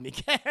 Never bothered me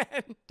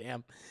again.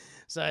 Damn.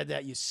 Besides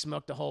that, you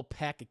smoked a whole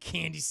pack of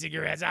candy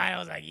cigarettes. I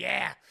was like,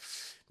 yeah.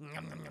 It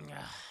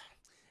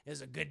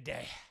was a good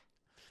day.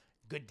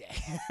 Good day.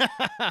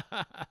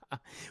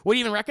 Would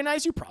he even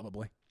recognize you?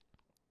 Probably.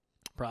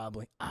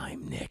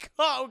 I'm Nick.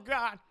 Oh,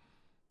 God.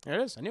 There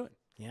it is. I knew it.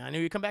 Yeah, I knew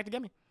you'd come back to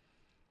get me.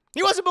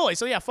 He was a bully,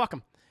 so yeah, fuck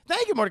him.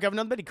 Thank you, Mordecai.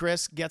 Another biddy.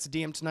 Chris gets a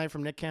DM tonight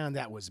from Nick Cannon.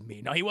 That was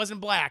me. No, he wasn't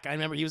black. I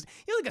remember he was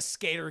like a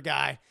skater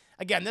guy.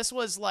 Again, this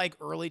was like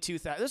early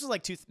 2000s. This was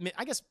like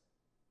I guess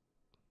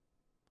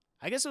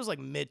it was like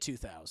mid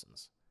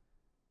 2000s.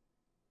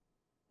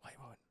 Wait,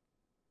 what?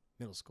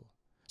 Middle school.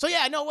 So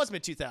yeah, no, it was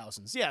mid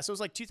 2000s. Yeah, so it was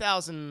like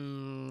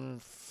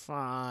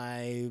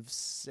 2005,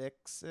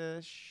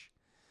 6-ish.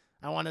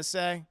 I want to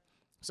say.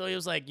 So he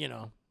was like,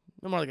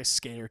 more like a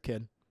skater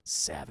kid.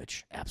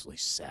 Savage. Absolutely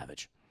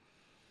savage.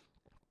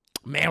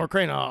 Man, we're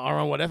creating our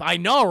own what if. I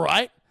know,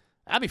 right?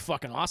 That'd be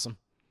fucking awesome.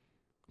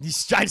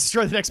 He's trying to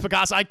destroy the next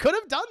Picasso. I could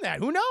have done that.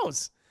 Who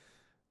knows?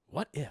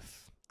 What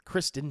if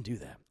Chris didn't do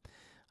that?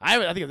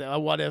 I think of that.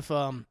 What if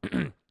I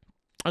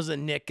was a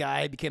Nick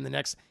guy, became the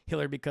next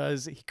Hitler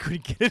because he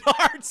couldn't get an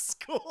art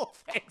school?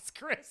 Thanks,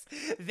 Chris.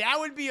 That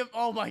would be,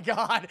 oh my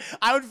God.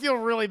 I would feel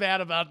really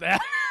bad about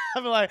that.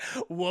 I'd be like,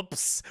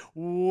 whoops.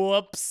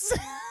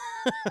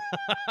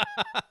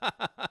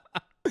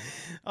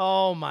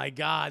 Oh my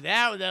God.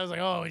 That was like,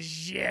 oh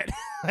shit.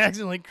 I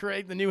accidentally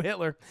created the new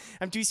Hitler.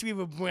 I'm too sweet of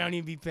a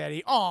brownie to be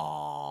petty.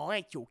 Oh,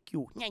 that's so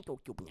cute.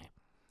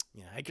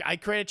 Yeah, I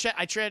created Chet.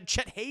 I created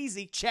Chet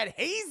Hazy.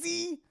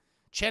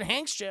 Chet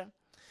Hanks, Chet.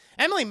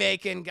 Emily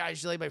Macon,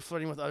 guys, delayed by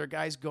flirting with other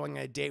guys, going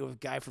on a date with a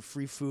guy for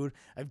free food.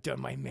 I've done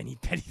my many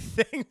petty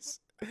things.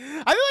 I feel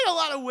like a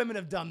lot of women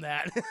have done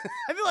that.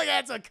 I feel like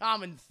that's a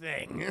common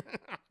thing.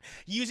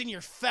 Using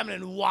your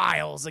feminine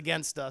wiles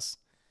against us.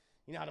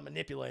 You know how to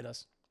manipulate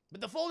us. But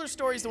the folder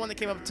story is the one that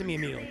came up to me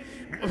immediately.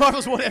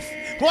 Marvel's what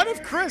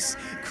if Chris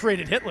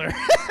created Hitler?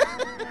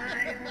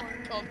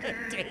 Called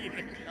that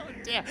dating. Oh,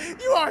 damn.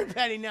 You are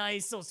petty.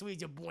 Nice. So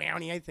sweet, you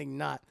brownie. I think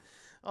not.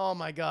 Oh,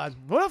 my God.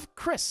 What if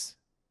Chris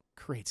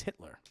creates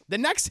Hitler? The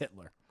next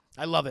Hitler.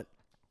 I love it.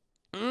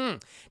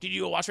 Did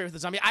you go watch Ready for the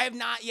Zombie? I have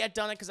not yet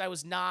done it because I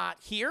was not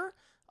here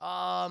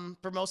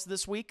for most of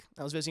this week.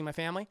 I was visiting my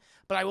family.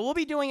 But I will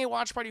be doing a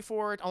watch party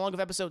for it along with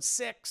episode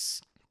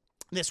 6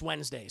 this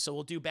Wednesday. So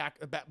we'll do both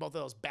of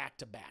those back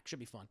to back. Should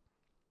be fun.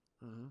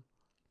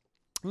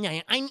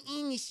 Yeah, I'm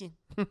innocent.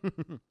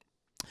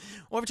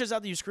 Or if it turns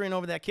out that you're screwing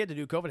over that kid to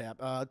do COVID app.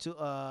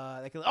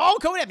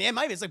 COVID app. Yeah, it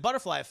might be. It's like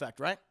butterfly effect,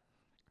 right?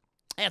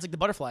 Yeah, it's like the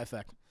butterfly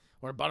effect.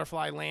 Where a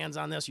butterfly lands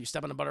on this, you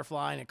step on a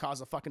butterfly, and it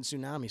causes a fucking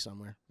tsunami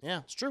somewhere. Yeah,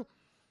 it's true.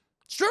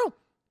 It's true.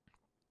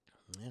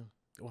 Yeah,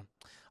 good one.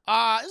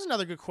 This is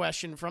another good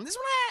question from this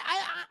one.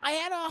 I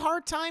had a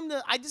hard time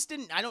I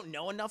don't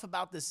know enough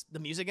about the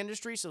music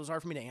industry, so it was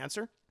hard for me to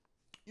answer.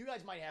 You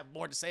guys might have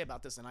more to say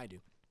about this than I do.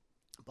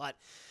 But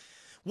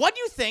what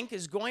do you think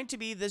is going to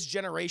be this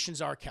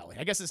generation's R. Kelly?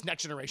 I guess this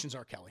next generation's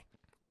R. Kelly.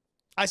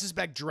 I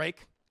suspect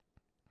Drake.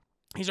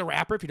 He's a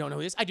rapper, if you don't know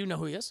who he is. I do know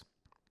who he is.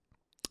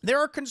 There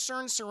are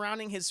concerns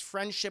surrounding his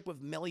friendship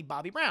with Millie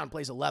Bobby Brown.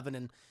 Plays 11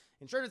 in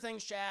Stranger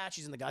Things chat.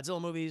 She's in the Godzilla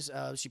movies.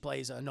 She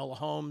plays Enola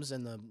Holmes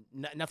in the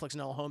Netflix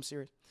Enola Holmes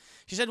series.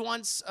 She said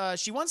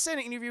she once said in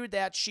an interview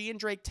that she and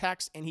Drake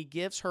text and he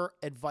gives her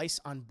advice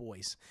on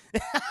boys.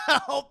 I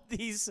hope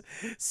these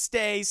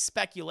stay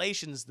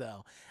speculations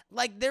though.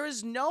 Like there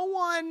is no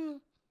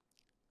one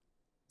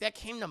that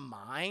came to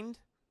mind.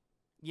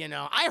 You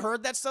know, I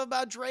heard that stuff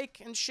about Drake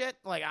and shit.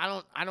 Like, I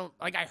don't,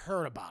 like, I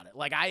heard about it.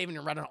 Like, I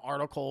even read an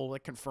article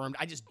that confirmed.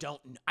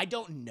 I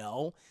don't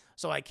know.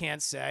 So I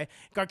can't say.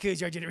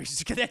 Garcou's our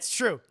generation. That's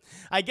true.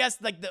 I guess,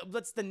 like,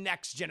 what's the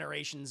next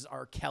generation's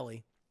R.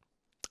 Kelly?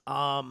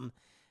 And,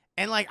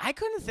 like, I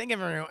couldn't think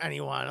of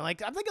anyone.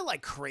 Like, I'm thinking,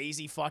 like,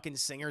 crazy fucking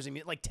singers. I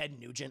mean, like Ted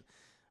Nugent.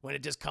 When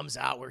it just comes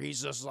out where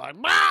he's just like,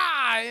 he's like,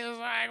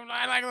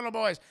 I like little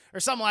boys, or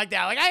something like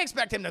that. Like, I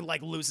expect him to,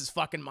 like, lose his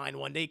fucking mind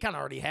one day. He kind of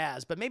already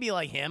has, but maybe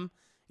like him,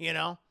 you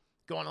know,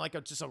 going to, like,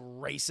 just a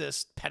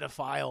racist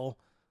pedophile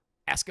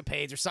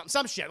escapades or something,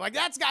 some shit. Like,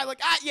 that's guy,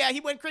 like, yeah, he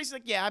went crazy.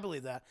 Like, yeah, I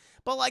believe that.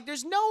 But, like,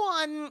 there's no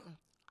one,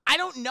 I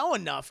don't know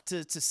enough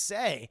to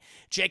say.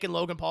 Jake and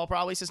Logan Paul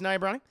probably says, "No,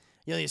 Brownie,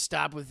 you need to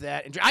stop with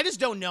that." And I just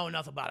don't know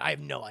enough about it. I have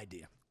no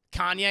idea.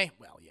 Kanye,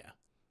 well, yeah.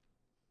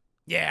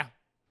 Yeah.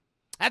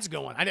 That's a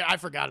good one. I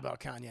forgot about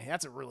Kanye.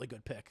 That's a really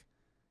good pick.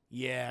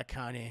 Yeah,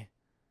 Kanye.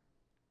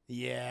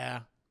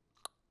 Yeah.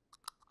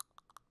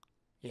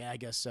 Yeah, I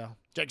guess so.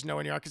 Jake's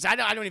nowhere near, because I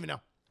don't even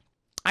know.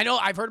 I know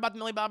I've heard about the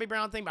Millie Bobby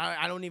Brown thing, but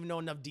I don't even know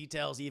enough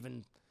details to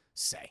even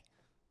say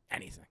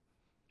anything.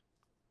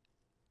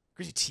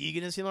 Chrissy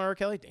Teigen is feeling R.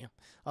 Kelly? Damn.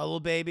 A Little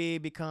Baby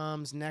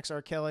becomes next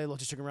R. Kelly. Look,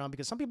 just took him around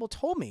because some people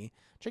told me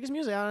check his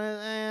music out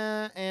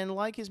and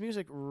like his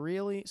music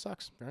really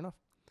sucks. Fair enough.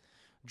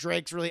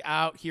 Drake's really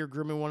out here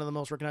grooming one of the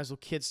most recognizable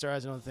kid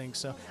stars. I don't think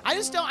so. I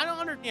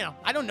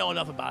don't know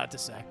enough about it to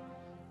say.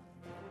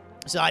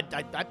 So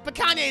but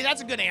Kanye,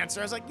 that's a good answer.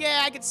 I was like,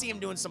 yeah, I could see him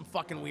doing some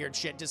fucking weird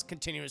shit, just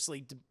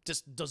continuously,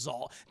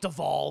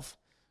 devolve.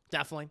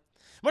 Definitely.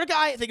 What a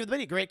guy, think of the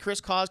video. Great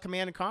Chris Cause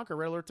Command and Conquer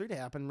Red Alert 3 to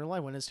happen in real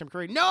life when it's Tim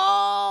Curry.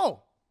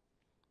 No!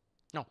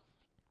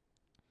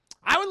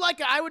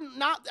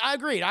 I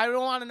agreed. I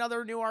don't want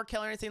another new R.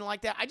 Kelly or anything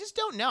like that. I just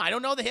don't know. I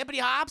don't know the hippity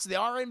hops, the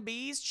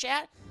R&Bs,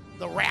 chat.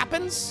 The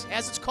rappins,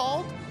 as it's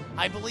called.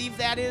 I believe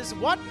that is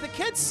what the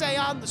kids say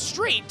on the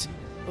street.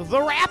 The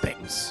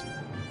rappings.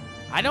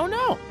 I don't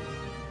know.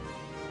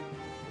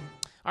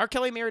 R.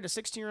 Kelly married a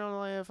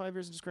 16-year-old 5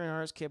 years of screen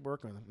artist kid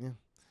working with him.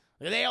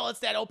 Yeah. It's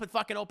that open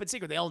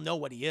secret. They all know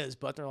what he is,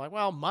 but they're like,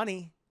 well,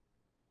 money.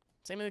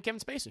 Same thing with Kevin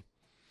Spacey.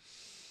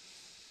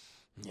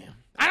 Yeah.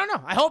 I don't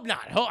know. I hope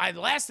not. The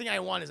last thing I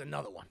want is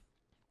another one.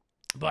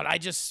 But I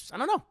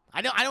don't know.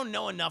 I don't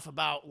know enough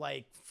about,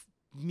 like,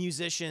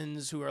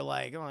 musicians who are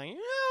like, you're a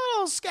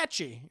little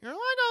sketchy. You're like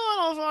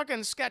a little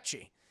fucking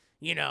sketchy.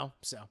 You know?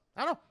 So,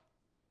 I don't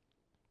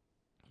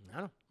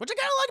know. Which I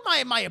kind of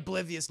like my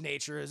oblivious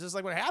nature. Is just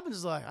like what happens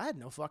is like, I had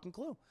no fucking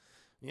clue.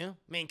 Yeah.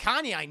 I mean,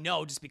 Kanye I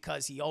know just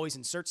because he always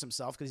inserts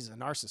himself because he's a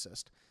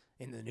narcissist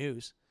in the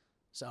news.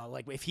 So,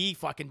 like, if he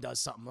fucking does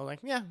something, I'm like,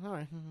 yeah, all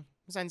right.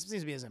 Seems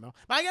to be his MO.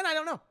 But again, I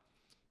don't know.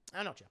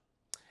 Joe.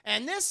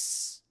 And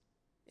this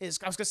is,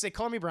 I was going to say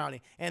Color Me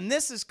Brownie, and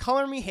this is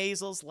Color Me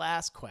Hazel's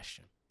last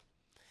question.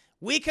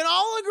 We can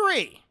all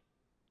agree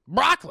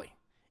broccoli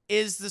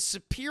is the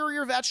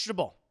superior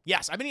vegetable.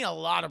 Yes, I've been eating a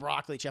lot of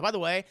broccoli, Chad. By the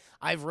way,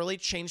 I've really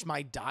changed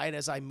my diet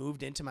as I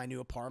moved into my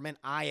new apartment.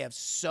 I have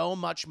so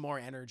much more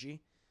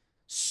energy.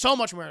 So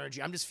much more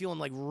energy. I'm just feeling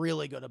like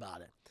really good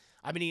about it.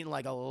 I've been eating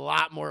like a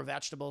lot more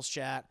vegetables,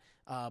 chat.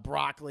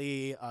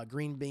 Broccoli,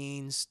 green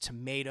beans,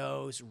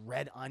 tomatoes,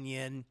 red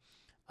onion.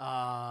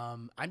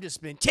 I'm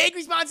just been take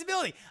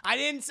responsibility.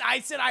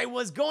 I said I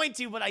was going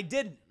to, but I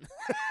didn't.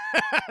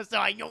 So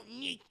I don't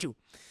need to.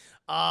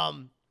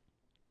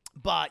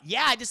 But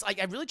yeah, I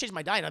really changed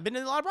my diet. I've been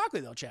eating a lot of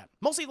broccoli though, chat.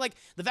 Mostly like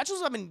the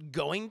vegetables I've been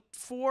going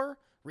for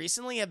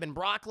recently have been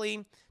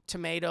broccoli,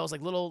 tomatoes,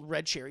 like little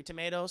red cherry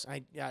tomatoes.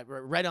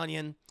 Red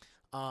onion,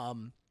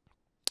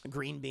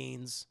 green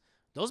beans.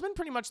 Those have been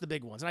pretty much the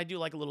big ones. And I do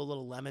like a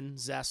little lemon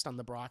zest on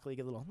the broccoli.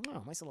 Get a little,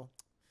 nice little,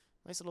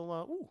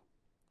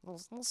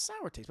 little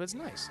sour taste, but it's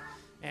nice.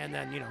 And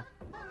then,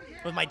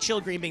 with my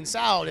chilled green bean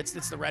salad,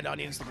 it's the red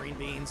onions, the green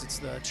beans, it's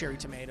the cherry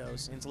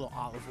tomatoes, and it's a little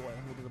olive oil,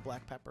 a little bit of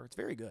black pepper. It's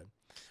very good.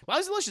 Well,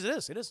 it's delicious. It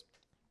is. It is.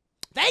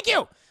 Thank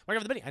you. We're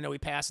going to the petty. I know we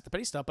passed at the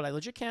petty stuff, but I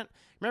legit can't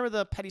remember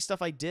the petty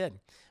stuff I did.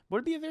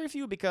 Would it be a very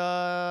few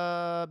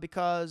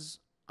because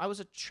I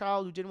was a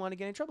child who didn't want to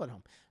get in trouble at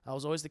home. I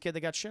was always the kid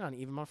that got shit on,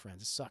 even my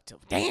friends. It sucked too.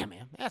 Damn,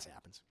 man. That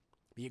happens.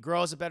 But you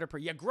grow as a better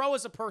person. You grow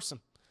as a person.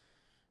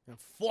 And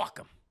fuck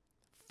them.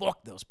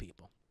 Fuck those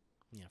people.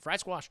 Yeah, fried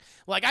squash.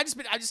 Like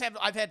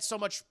I've had so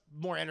much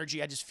more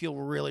energy. I just feel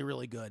really,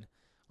 really good.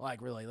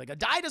 Like really, like a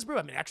diet is brew.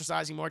 I've been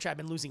exercising more. I've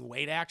been losing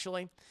weight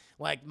actually.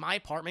 Like my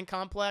apartment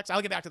complex.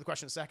 I'll get back to the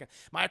question in a second.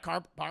 My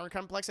apartment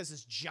complex has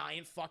this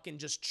giant fucking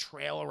just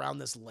trail around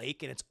this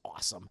lake, and it's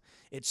awesome.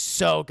 It's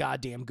so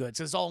goddamn good.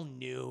 So it's all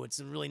new. It's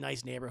a really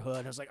nice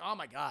neighborhood. I was like, oh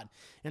my god.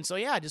 And so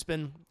yeah, I've just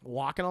been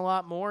walking a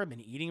lot more. I've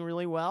been eating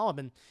really well. I've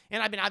been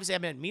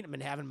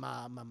having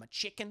my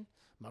chicken.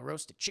 My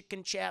roasted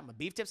chicken, chat, my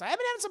beef tips. I have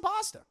been having some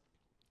pasta.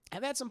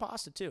 I've had some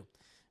pasta too.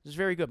 It's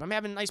very good. I'm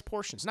having nice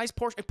portions.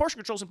 Portion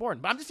control is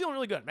important, but I'm just feeling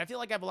really good. I feel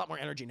like I have a lot more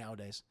energy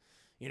nowadays.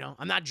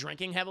 I'm not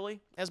drinking heavily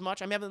as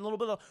much. I'm having a little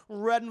bit of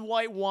red and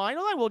white wine.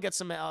 I will get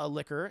some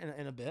liquor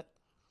in a bit.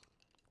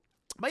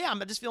 But yeah, I'm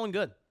just feeling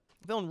good.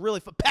 I'm feeling really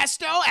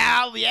pesto.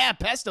 Oh yeah,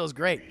 pesto is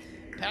great.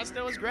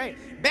 Pesto is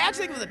great. Bad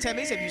thing with the 10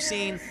 minutes. Have you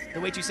seen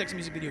the Way Too Sexy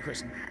music video,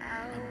 Kristen?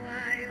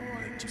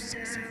 Way Too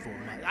Sexy for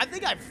my. I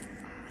think I've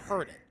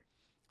heard it.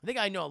 I think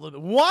I know a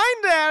little bit.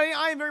 Wine daddy.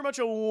 I am very much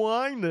a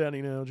wine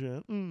daddy now,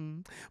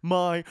 Jen.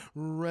 My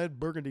red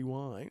burgundy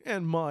wine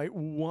and my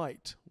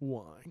white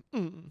wine.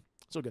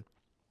 So good.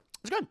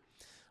 It's good.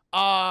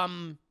 But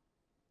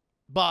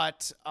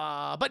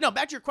no,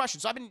 back to your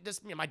question. So I've been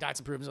just, my diet's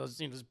improving. So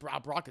just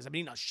broccoli. I've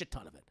been eating a shit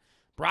ton of it.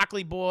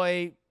 Broccoli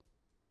boy,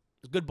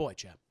 good boy,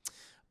 chap.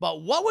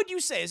 But what would you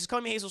say? This is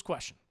calling me Hazel's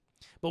question.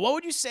 But what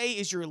would you say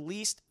is your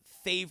least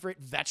favorite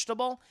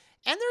vegetable?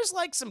 And there's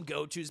like some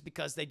go-tos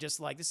because they just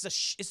like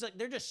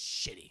they're just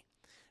shitty.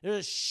 They're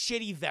just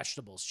shitty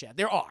vegetables, chat.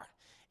 There are.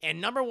 And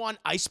number one,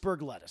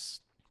 iceberg lettuce.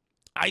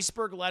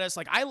 Iceberg lettuce,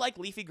 like I like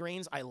leafy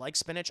greens. I like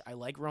spinach. I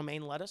like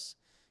romaine lettuce.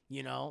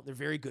 They're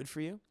very good for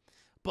you.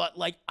 But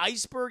like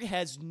iceberg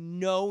has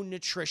no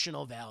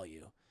nutritional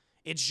value.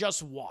 It's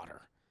just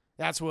water.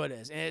 That's what it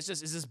is. And it's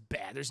just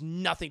bad. There's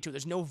nothing to it.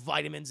 There's no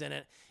vitamins in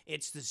it.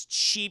 It's this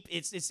cheap.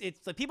 It's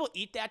like people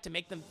eat that to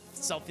make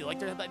themselves feel like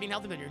they're being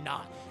healthy, but you're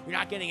not. You're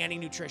not getting any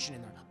nutrition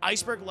in there.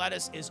 Iceberg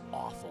lettuce is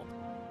awful.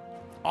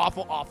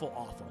 Awful, awful,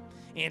 awful.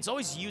 And it's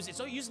always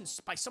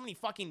used by so many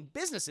fucking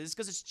businesses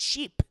because it's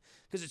cheap.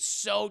 Because it's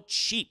so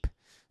cheap.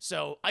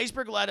 So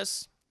iceberg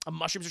lettuce,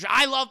 mushrooms.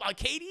 I love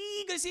Katie.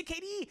 Gonna see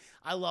Katie.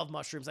 I love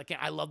mushrooms.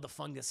 I love the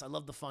fungus. I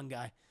love the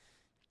fungi.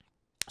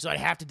 So I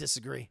have to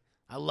disagree.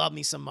 I love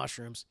me some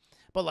mushrooms.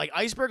 But like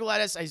iceberg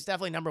lettuce is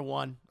definitely number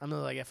one. I'm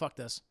like, yeah, fuck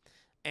this.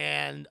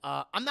 And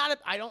I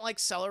don't like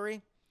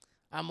celery.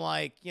 I'm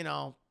like,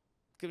 can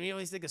you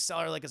always think of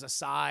celery like as a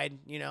side?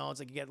 It's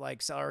like you get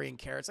like celery and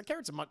carrots. Like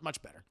carrots are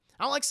much better.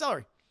 I don't like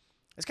celery.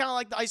 It's kind of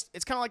like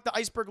the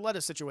iceberg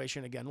lettuce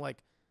situation again. Like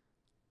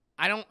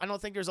I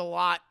don't think there's a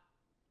lot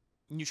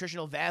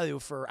nutritional value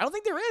I don't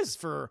think there is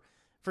for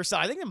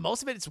celery. I think that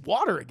most of it's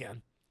water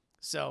again.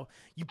 So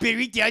you better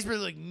eat the iceberg.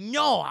 Like,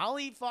 no, I'll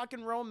eat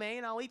fucking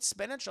romaine. I'll eat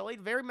spinach. I'll eat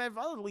very many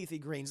other leafy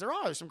greens.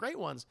 There's some great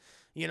ones,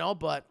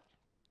 but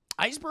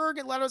iceberg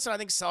and lettuce and I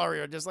think celery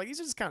are just like, these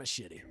are just kind of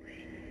shitty.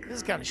 This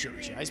is kind of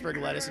shitty. Iceberg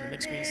lettuce and a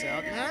mixed green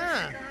salad.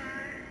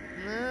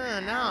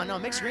 No.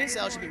 Mixed green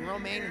salad should be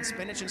romaine and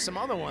spinach and some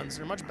other ones.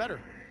 They're much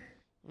better.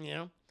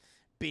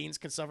 Beans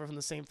can suffer from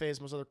the same fate as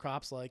most other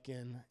crops like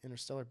in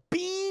Interstellar.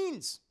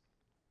 Beans!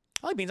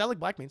 I like beans. I like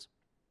black beans.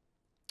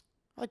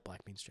 I like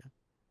black beans, John.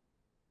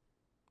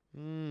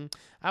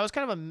 I was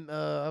kind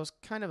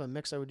of a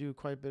mix. I would do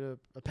quite a bit of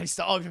petty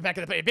stuff. Oh, back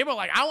in the petty. People are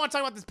like, I want to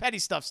talk about this petty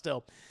stuff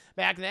still.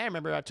 Back then, I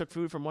remember I took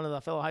food from one of the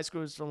fellow high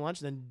schoolers from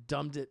lunch, and then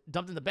dumped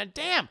in the bin.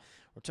 Damn!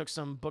 Or took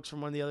some books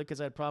from one of the other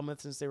kids I had a problem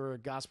with since they were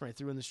gossiping. I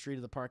threw in the street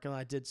of the parking lot.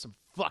 I did some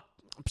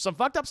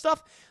fucked up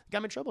stuff.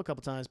 Got me in trouble a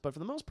couple times, but for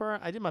the most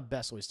part, I did my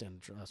best to always stand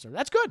in trouble.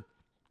 That's good.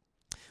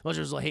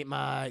 Losers will hate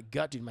my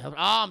gut, dude. My health.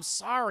 Oh, I'm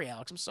sorry,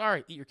 Alex. I'm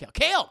sorry. Eat your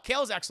kale.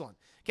 Kale is excellent.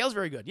 Kale's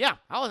very good. Yeah,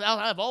 I'll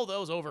have all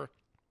those over.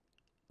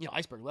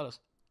 Iceberg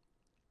lettuce.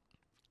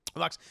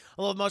 I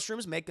love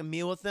mushrooms. Make a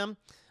meal with them.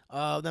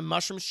 Then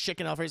mushrooms,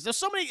 chicken alfredo. There's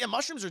so many.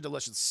 Mushrooms are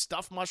delicious.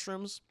 Stuffed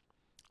mushrooms.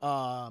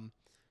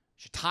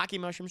 Shiitake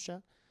mushrooms,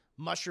 chat.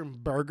 Mushroom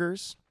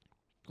burgers.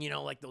 You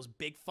know, like those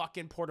big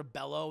fucking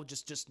portobello,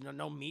 just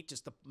no meat,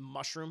 just the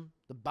mushroom,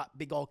 the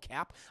big old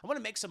cap. I want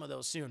to make some of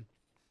those soon.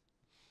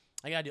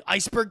 I gotta do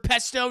iceberg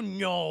pesto.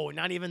 No,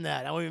 not even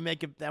that. That won't even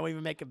make it. That won't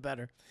even make it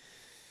better.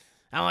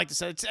 I don't like to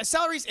say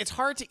celery. It's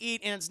hard to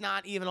eat, and it's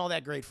not even all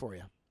that great for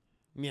you.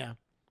 Yeah,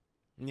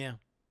 yeah.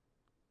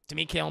 To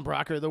me, kale and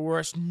broccoli are the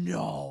worst.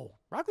 No,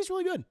 broccoli's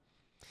really good, and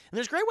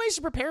there's great ways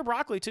to prepare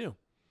broccoli too.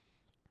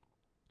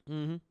 I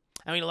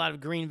mean, a lot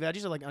of green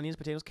veggies are like onions,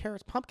 potatoes,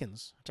 carrots,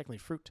 pumpkins. Technically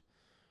fruit.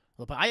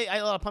 I eat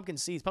a lot of pumpkin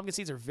seeds. Pumpkin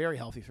seeds are very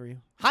healthy for you.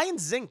 High in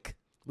zinc,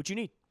 which you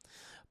need.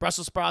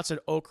 Brussels sprouts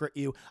and okra.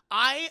 Ew.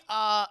 I'm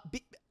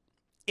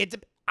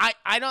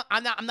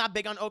not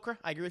big on okra.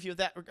 I agree with you with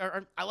that.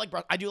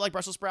 I do like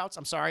Brussels sprouts.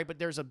 I'm sorry, but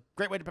there's a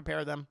great way to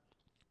prepare them.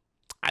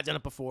 I've done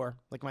it before,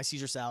 like my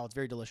Caesar salad. It's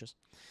very delicious.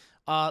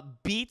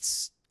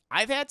 Beets.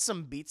 I've had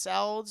some beet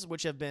salads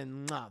which have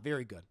been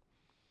very good.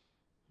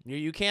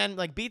 You can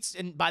like beets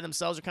by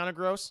themselves are kind of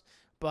gross,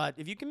 but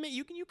if you can,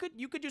 you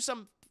could do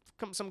some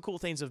cool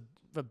things of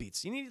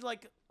beets. You need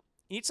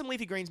some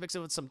leafy greens mixed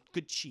with some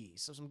good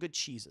cheese, some good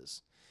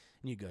cheeses,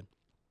 and you're good.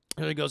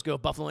 There it goes, go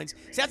buffalo wings.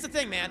 See, that's the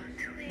thing, man.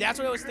 That's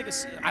what I always think of.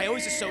 I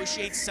always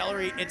associate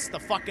celery. It's the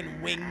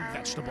fucking wing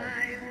vegetable,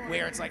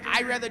 where it's like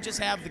I'd rather just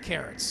have the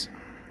carrots.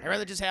 I'd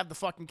rather just have the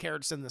fucking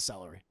carrots than the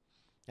celery.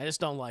 I just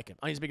don't like it.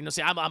 Onions big. No,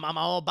 see, I'm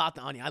all about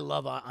the onion. I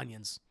love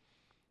onions.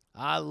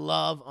 I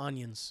love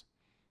onions.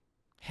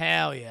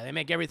 Hell yeah, they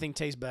make everything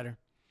taste better.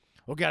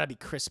 Well, gotta be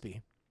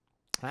crispy.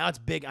 Now it's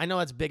big. I know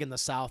it's big in the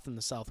South and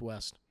the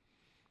Southwest.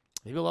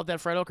 People love that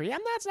fried okra. Yeah,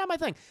 that's not my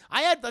thing.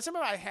 Something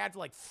I had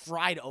like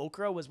fried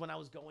okra was when I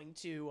was going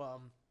to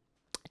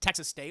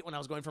Texas State when I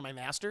was going for my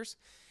master's,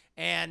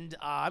 and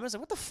I was like,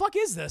 "What the fuck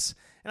is this?"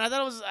 And I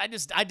thought it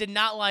was. I did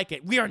not like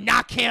it. We are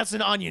not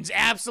canceling onions.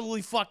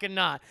 Absolutely fucking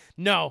not.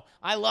 No,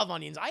 I love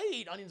onions. I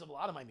eat onions of a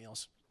lot of my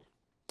meals.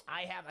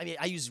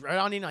 I use red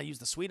onion. I use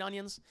the sweet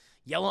onions,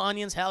 yellow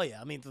onions. Hell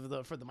yeah! I mean,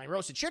 for my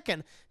roasted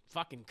chicken,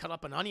 fucking cut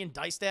up an onion,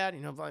 dice that.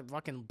 You know,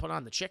 fucking put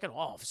on the chicken.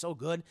 Oh, so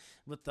good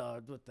with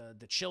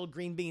the chilled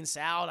green bean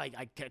salad.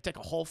 I take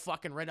a whole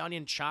fucking red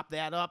onion, chop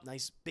that up,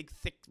 nice big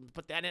thick,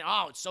 put that in.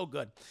 Oh, it's so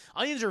good.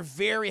 Onions are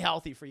very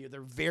healthy for you.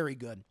 They're very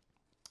good,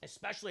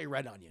 especially a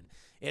red onion.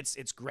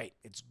 It's great.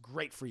 It's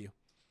great for you.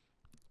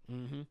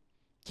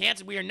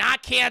 We are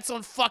not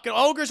canceling fucking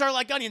ogres. Are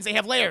like onions. They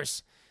have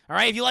layers. All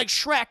right. If you like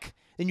Shrek,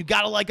 then you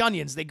gotta like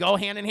onions. They go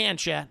hand in hand,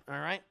 chat. All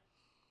right.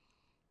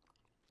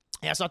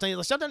 Yeah, so I'll tell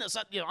you, sometimes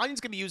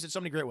onions can be used in so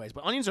many great ways,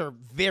 but onions are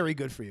very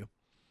good for you.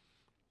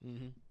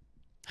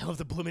 I love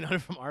the blooming onion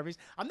from Arby's.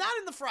 I'm not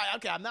in the fried.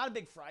 Okay, I'm not a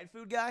big fried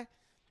food guy.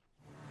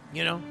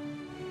 You know,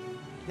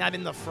 not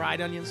in the fried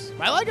onions.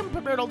 But I like them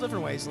prepared all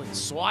different ways, like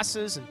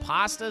sauces and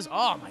pastas.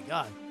 Oh my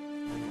god.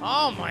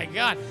 Oh my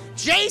god.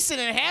 Jason,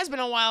 it has been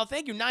a while.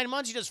 Thank you. 9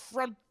 months. You just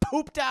front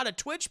pooped out of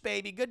Twitch,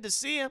 baby. Good to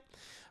see you.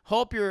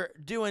 Hope you're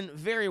doing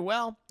very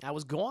well. I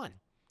was gone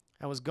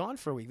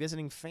for a week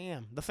visiting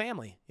the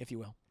family, if you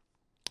will.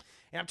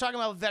 And I'm talking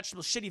about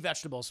vegetables, shitty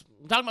vegetables.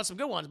 I'm talking about some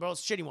good ones, but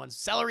also shitty ones.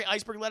 Celery,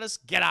 iceberg lettuce,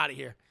 get out of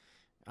here.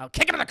 I'll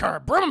kick him in the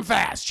curb. Broom him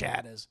fast,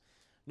 Chad. As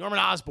Norman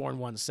Osborn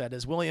once said,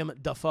 as William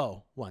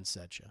Dafoe once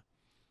said, Chad.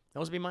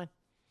 Those would be mine.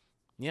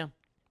 Yeah.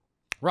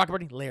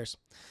 Rockabirdy, layers.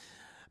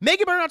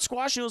 Make a burnout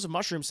squash noodles of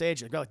mushroom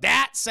sage. Go,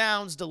 that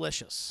sounds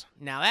delicious.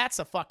 Now, that's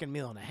a fucking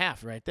meal and a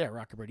half right there,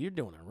 Rockabirdy. You're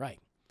doing it right.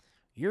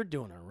 You're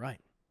doing it right.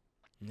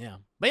 Yeah.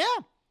 But yeah.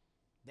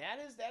 That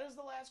is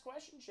the last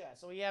question, chat.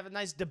 So we have a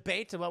nice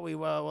debate about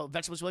what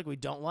vegetables we like, we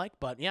don't like.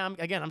 But yeah,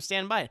 I'm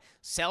standing by it.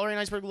 Celery and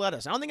iceberg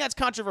lettuce. I don't think that's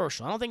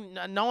controversial. I don't think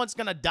no one's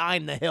gonna die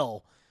in the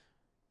hill.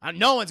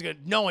 No one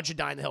should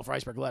die in the hill for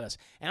iceberg lettuce.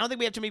 And I don't think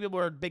we have too many people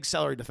who are big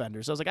celery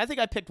defenders. So I was like, I think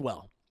I picked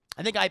well.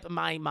 I think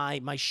my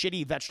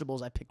shitty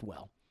vegetables I picked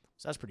well.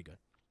 So that's pretty good.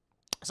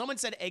 Someone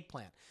said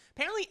eggplant.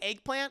 Apparently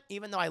eggplant,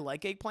 even though I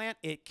like eggplant,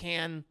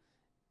 it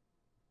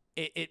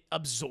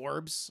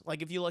absorbs,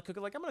 like if you like cook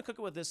it, like I'm gonna cook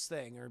it with this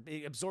thing, or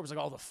it absorbs like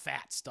all the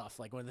fat stuff,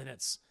 like within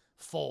its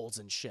folds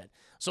and shit.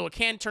 So it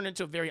can turn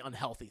into a very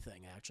unhealthy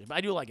thing, actually. But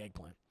I do like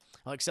eggplant.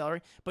 I like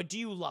celery. But do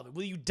you love it?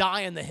 Will you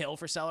die on the hill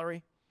for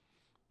celery?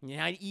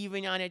 Not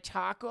even on a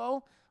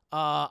taco.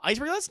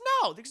 Iceberg lettuce?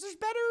 No, because there's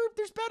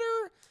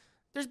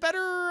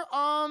better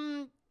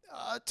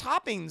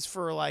toppings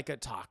for like a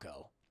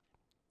taco.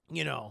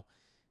 You know.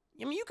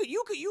 I mean, you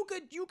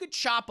could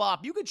chop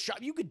up. You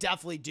could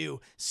definitely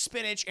do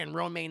spinach and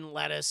romaine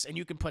lettuce, and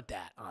you can put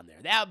that on there.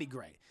 That would be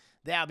great.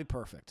 That would be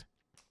perfect.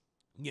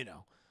 You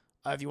know,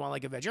 if you want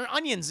like a veg or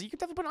onions, you could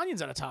definitely put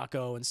onions on a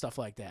taco and stuff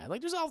like that.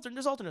 Like there's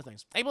alternate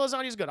things. April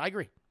lasagna is good. I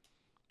agree.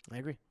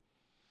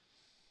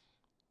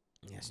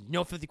 Yes,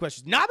 no 50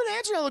 questions. Not been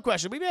answering all the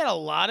questions. We've had a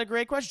lot of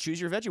great questions.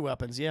 Choose your veggie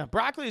weapons. Yeah,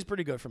 broccoli is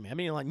pretty good for me. I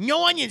mean, like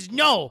no onions,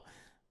 no.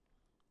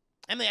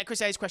 Emily,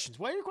 Chris asked questions.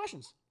 What are your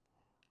questions?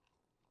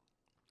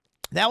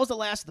 That was the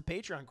last of the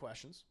Patreon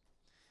questions.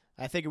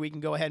 I figure we can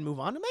go ahead and move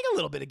on and make a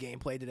little bit of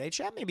gameplay today,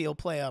 chat. Maybe we'll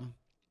play a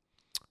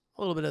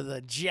little bit of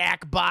the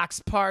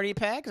Jackbox Party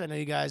Pack, because I know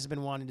you guys have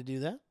been wanting to do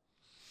that.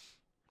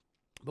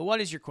 But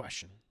what is your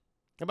question?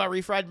 About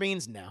refried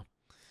beans? No.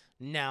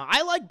 No,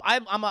 I like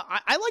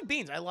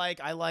beans. I like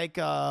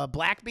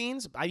black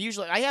beans.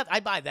 I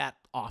buy that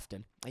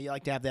often. I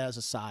like to have that as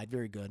a side.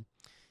 Very good.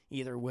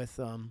 Either with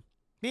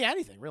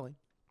anything really.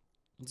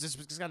 It's just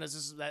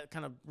that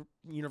kind of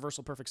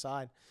universal perfect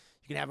side.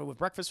 You can have it with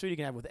breakfast food. You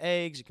can have it with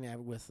eggs. You can have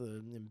it with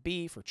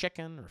beef or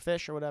chicken or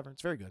fish or whatever.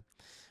 It's very good.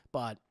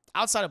 But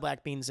outside of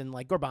black beans and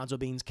like garbanzo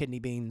beans, kidney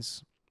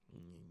beans,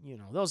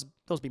 those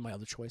be my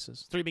other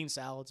choices. 3-bean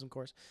salads, of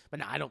course.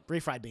 But no, I don't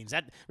refried beans.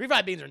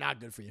 Refried beans are not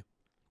good for you.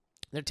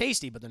 They're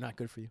tasty, but they're not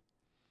good for you.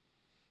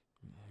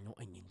 No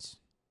onions.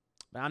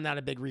 But I'm not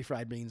a big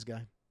refried beans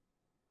guy.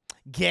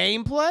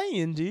 Gameplay,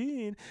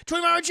 indeed.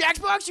 20-hour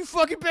Jackbox, you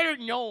fucking better.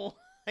 No,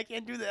 I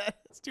can't do that.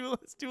 It's too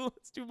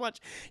much.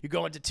 You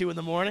go into 2 in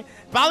the morning.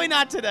 Probably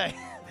not today,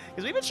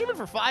 because we've been streaming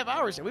for 5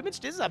 hours. This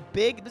is a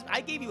big.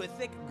 I gave you a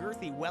thick,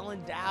 girthy,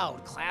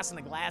 well-endowed class in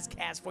the glass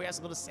cast for you. Has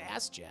to go to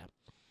SAS Jam.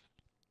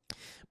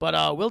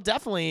 But we'll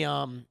definitely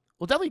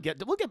we'll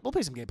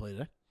play some gameplay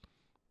today.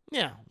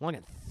 Yeah, long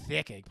and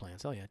thick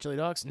eggplants. Oh yeah, chili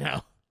dogs.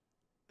 No,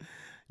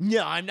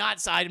 I'm not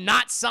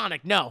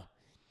Sonic. No.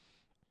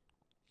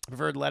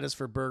 Preferred lettuce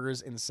for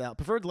burgers and salad.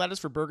 Preferred lettuce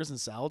for burgers and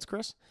salads,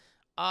 Chris.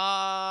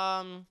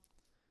 Romaine.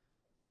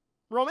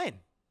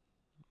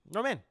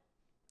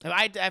 If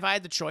I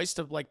had the choice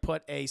to like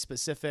put a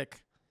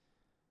specific,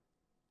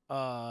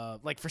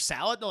 like for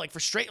salad, no, like for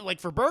straight, like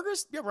for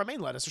burgers, yeah,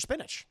 romaine lettuce or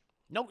spinach.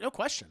 No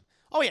question.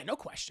 Oh yeah, no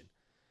question.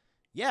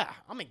 Yeah,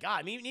 oh my God.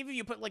 I mean, even if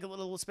you put like a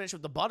little spinach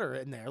with the butter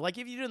in there, like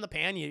if you do it in the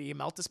pan, you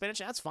melt the spinach,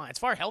 that's fine. It's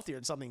far healthier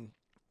than something,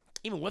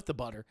 even with the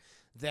butter,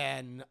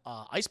 than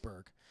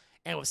iceberg.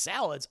 And with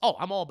salads,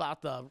 I'm all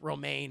about the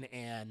romaine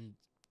and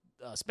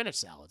spinach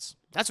salads.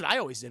 That's what I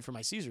always did for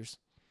my Caesars.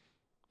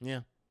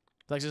 Yeah.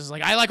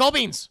 I like all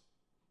beans.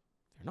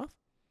 Fair enough.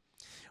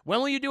 When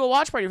will you do a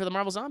watch party for the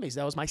Marvel Zombies?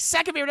 That was my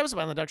second favorite episode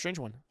on the Doug Strange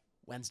one.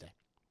 Wednesday.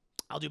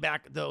 I'll do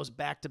those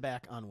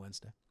back-to-back on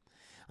Wednesday.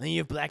 And then you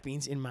have black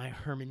beans in my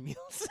Herman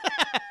meals.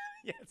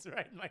 Yeah, that's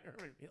right, my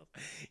Herman meals.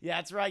 Yeah,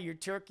 that's right, your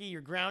turkey,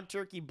 your ground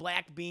turkey,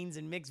 black beans,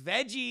 and mixed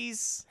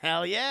veggies.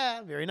 Hell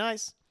yeah, very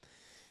nice.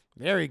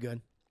 Very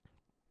good.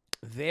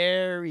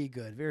 Very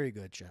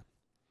good, Chef.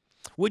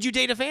 Would you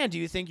date a fan? Do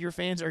you think your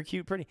fans are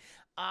cute, pretty?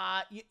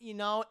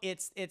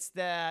 It's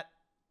the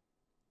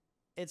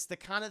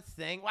kind of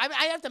thing.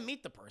 I have to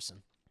meet the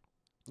person,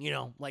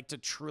 like to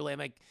truly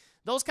like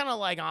those kind of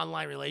like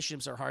online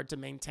relationships are hard to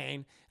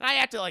maintain, and I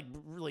have to like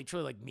really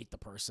truly like meet the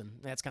person.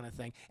 That's kind of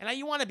thing, and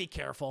you want to be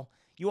careful.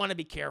 You want to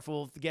be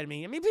careful of getting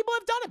me. I mean, people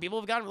have done it. People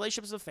have gotten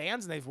relationships with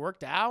fans, and they've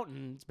worked out,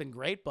 and it's been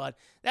great. But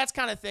that's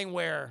kind of thing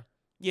where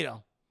it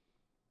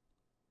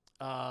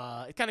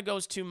kind of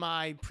goes to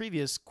my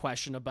previous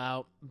question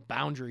about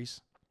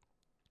boundaries.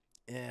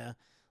 Yeah.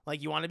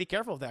 Like, you want to be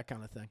careful of that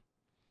kind of thing.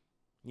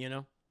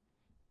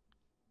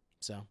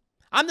 So,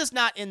 I'm just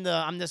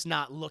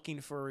not looking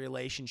for a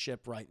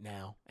relationship right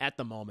now, at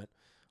the moment.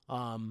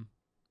 I'm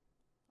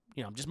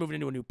just moving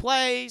into a new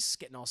place,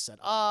 getting all set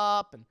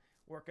up, and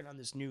working on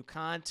this new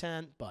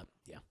content. But,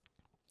 yeah.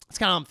 That's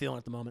kind of how I'm feeling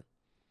at the moment.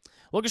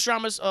 Lucas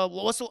Straumas,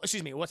 what's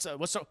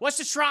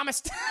the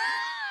Straumas?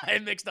 I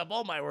mixed up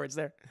all my words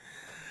there.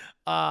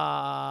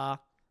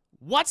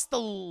 What's the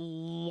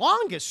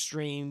longest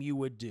stream you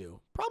would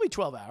do? Probably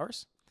 12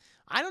 hours.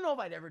 I don't know if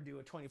I'd ever do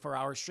a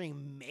 24-hour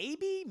stream.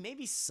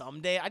 Maybe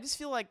someday. I just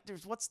feel like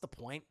what's the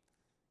point?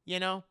 I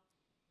feel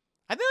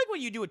like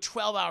when you do a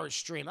 12-hour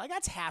stream, like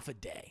that's half a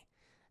day.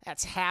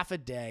 That's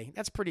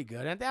pretty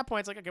good. And at that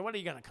point, it's like, okay, what are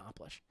you going to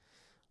accomplish?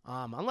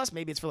 Unless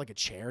maybe it's for like a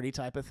charity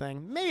type of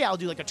thing. Maybe I'll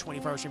do like a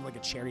 24-hour stream, like a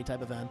charity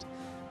type event.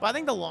 But I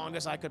think the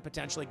longest I could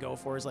potentially go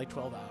for is like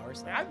 12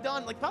 hours. Like I've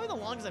done, like probably the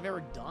longest I've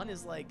ever done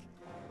is like,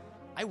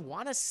 I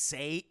want to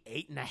say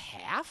 8.5.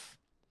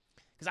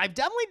 Because I've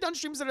definitely done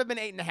streams that have been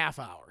 8.5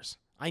 hours.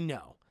 I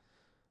know.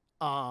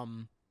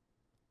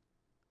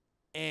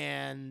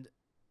 And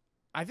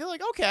I feel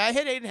like, okay, I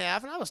hit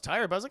 8.5 and I was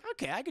tired, but I was like,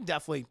 okay, I could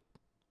definitely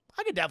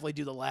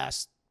do the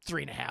last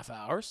 3.5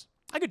 hours.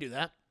 I could do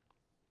that.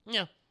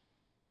 Yeah.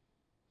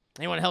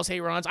 Anyone else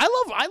hate runs?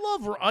 I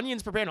love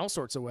onions prepared in all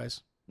sorts of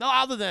ways. No,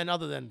 other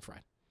than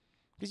fried.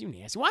 Because you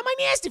nasty. Why am I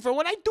nasty for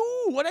what I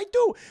do?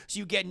 So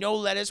you get no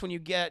lettuce when you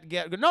get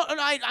no.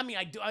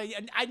 I do.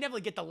 I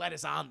never get the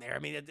lettuce on there. I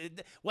mean,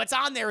 what's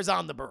on there is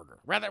on the burger.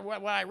 Would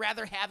I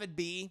rather have it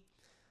be,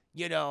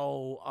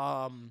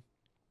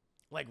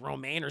 like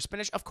romaine or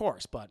spinach? Of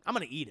course, but I'm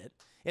gonna eat it.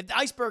 If the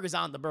iceberg is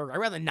on the burger, I'd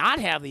rather not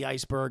have the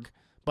iceberg.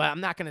 But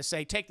I'm not gonna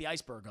say take the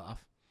iceberg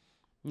off.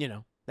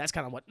 That's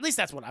kind of at least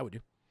that's what I would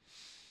do.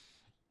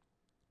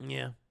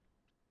 Yeah.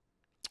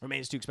 Romaine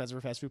is too expensive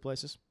for fast food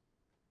places.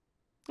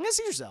 I'm gonna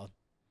Caesar salad.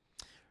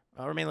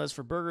 Romaine lettuce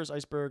for burgers,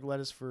 iceberg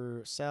lettuce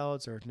for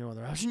salads, or no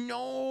other option.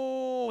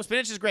 No,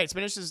 spinach is great.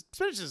 Spinach is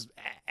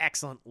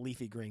excellent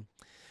leafy green.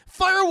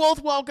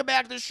 Firewolf, welcome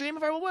back to the stream.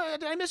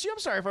 Did I miss you? I'm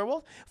sorry,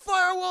 Firewolf.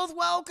 Firewolf,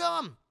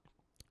 welcome.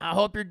 I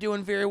hope you're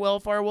doing very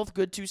well, Firewolf.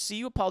 Good to see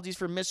you. Apologies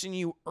for missing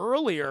you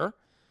earlier.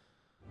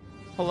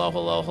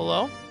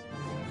 Hello.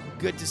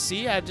 Good to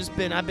see you. I've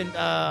been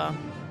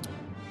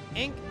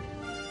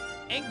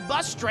Ink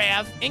Bust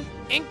Trav. Ink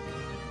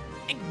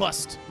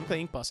Bust. Okay,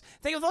 Ink Bust.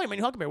 Thank you for following, man.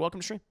 Huckleberry, welcome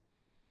to stream.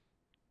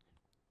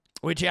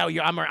 Wait, Chow,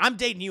 I'm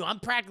dating you. I'm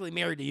practically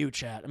married to you,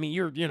 chat. I mean,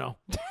 you're,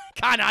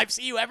 kind of. I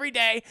see you every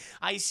day.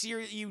 I see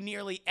you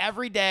nearly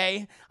every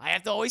day. I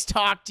have to always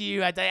talk to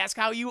you. I have to ask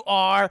how you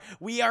are.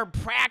 We are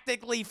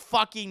practically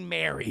fucking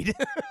married.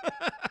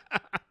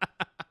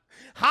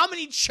 How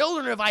many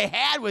children have I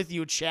had with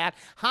you, chat?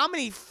 How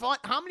many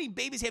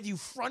babies have you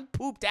front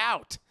pooped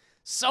out?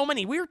 So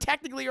many. We were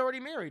technically already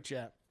married,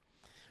 chat.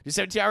 Just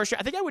 17 hours straight.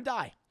 I think I would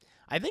die.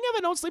 I think if I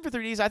don't sleep for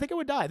 3 days, I think I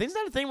would die. I think it's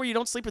not a thing where you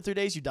don't sleep for 3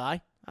 days, you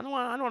die. I don't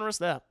want to risk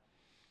that.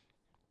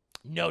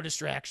 No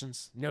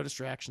distractions. No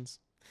distractions.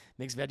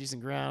 Mixed veggies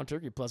and ground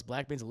turkey plus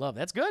black beans and love.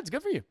 That's good. It's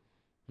good for you.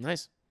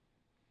 Nice.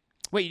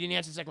 Wait, you didn't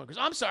answer the second one.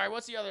 Because I'm sorry.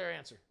 What's the other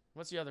answer?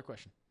 What's the other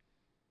question?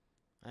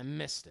 I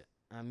missed it.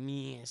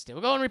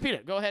 We'll go and repeat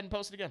it. Go ahead and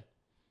post it again.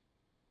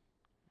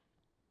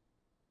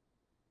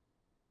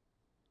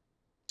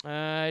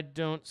 I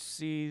don't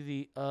see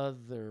the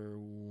other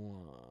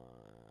one.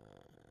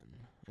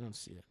 I don't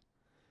see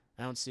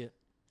it.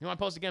 You want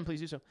to post again? Please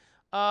do so.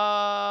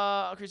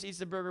 Chris eats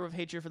the burger with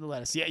hatred for the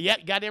lettuce. Yeah,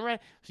 goddamn right.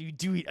 So you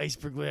do eat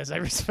iceberg lettuce. I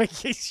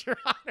respect your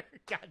honor.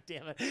 God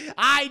damn it.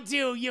 I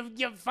do.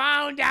 You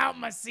found out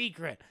my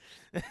secret.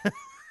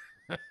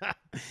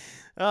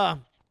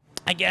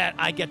 I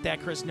get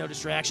that, Chris. No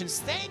distractions.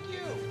 Thank you.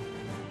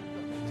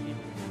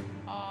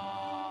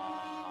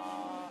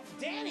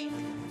 Danny,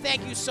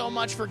 thank you so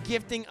much for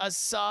gifting a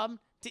sub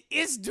to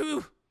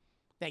Isdu.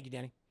 Thank you,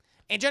 Danny.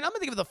 And Jen, I'm going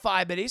to give it the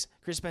 5 biddies.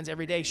 Chris spends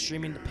every day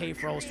streaming to pay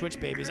for all his Twitch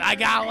babies. I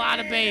got a lot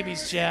of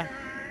babies, chat.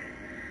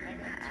 I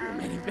got too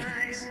many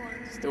babies.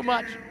 It's too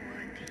much.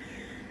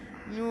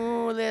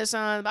 No, listen.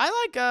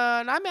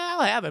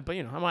 I'll have it, but,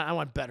 I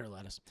want better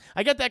lettuce.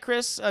 I get that,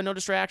 Chris. No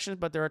distractions,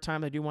 but there are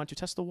times I do want to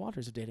test the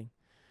waters of dating.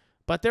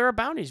 But there are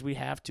boundaries we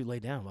have to lay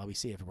down while we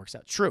see if it works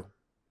out. True.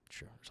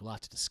 There's a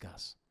lot to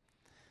discuss.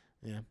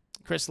 Yeah.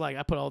 Chris,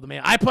 I put all the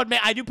mayo. I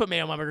do put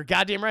mayo on my burger.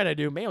 Goddamn right I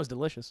do. Mayo is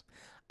delicious.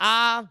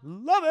 I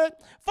love it.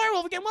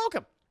 Firewolf, again,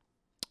 welcome.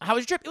 How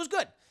was your trip? It was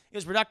good. It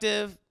was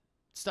productive.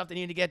 Stuff that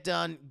needed to get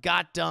done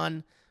got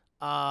done.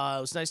 It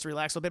was nice to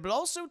relax a little bit, but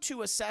also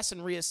to assess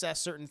and reassess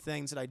certain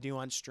things that I do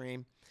on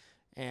stream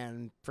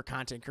and for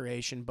content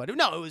creation. But it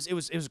was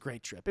a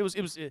great trip. It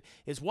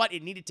was what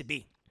it needed to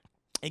be.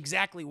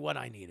 Exactly what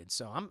I needed.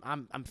 So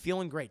I'm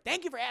feeling great.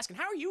 Thank you for asking.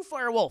 How are you,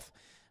 Firewolf?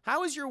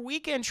 How is your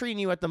weekend treating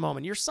you at the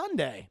moment? Your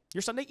Sunday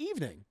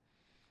evening.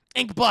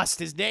 Ink Bust,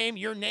 his name.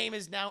 Your name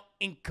is now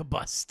Ink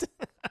Bust.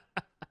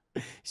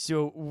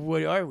 So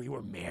what are we?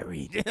 We're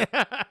married.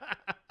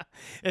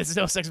 It's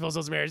no sex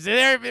post marriage.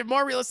 They're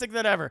more realistic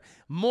than ever.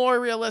 More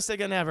realistic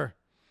than ever.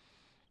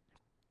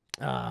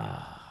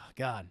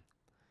 God.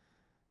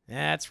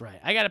 That's right.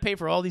 I got to pay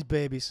for all these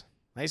babies.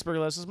 Iceberg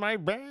lettuce is my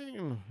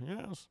bane.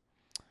 Yes.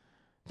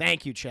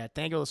 Thank you, chat.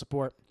 Thank you for the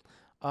support.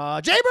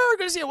 Jay-Bird,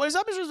 good to see you. What is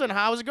up, Mr. And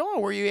how's it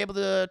going? Were you able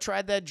to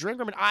try that drink?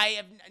 I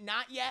have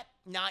not yet.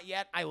 Not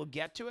yet. I will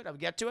get to it.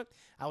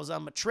 I was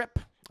on a trip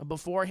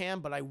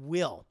beforehand, but I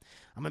will.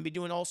 I'm going to be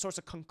doing all sorts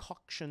of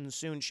concoctions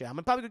soon, chat.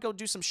 I'm probably going to go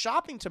do some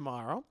shopping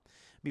tomorrow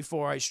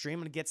before I stream.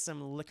 I'm going to get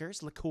some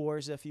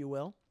liqueurs, if you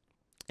will.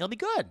 It'll be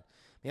good.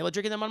 Maybe I'll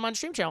drinking them on my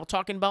stream channel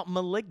talking about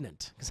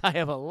Malignant because I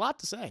have a lot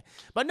to say.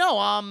 But no,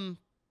 I'm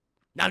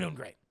doing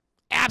great.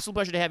 Absolute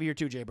pleasure to have you here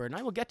too, Jay-Bird. And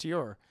I will get to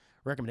your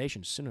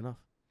recommendations soon enough.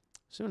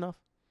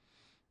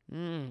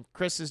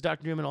 Chris is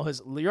Dr. Doom and all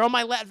his. You're all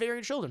my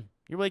Latvian children.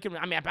 You really can.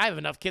 I mean, I have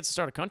enough kids to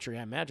start a country,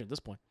 I imagine, at this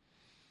point.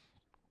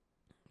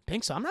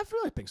 Pink sauce. I'm not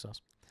really pink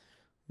sauce.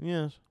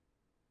 Yes.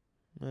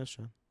 That's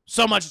true.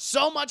 So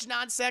much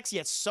non-sex,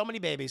 yet so many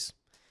babies.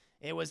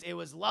 It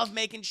was love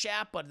making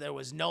chat, but there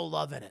was no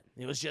love in it.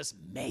 It was just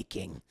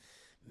making.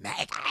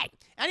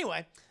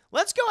 Anyway,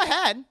 let's go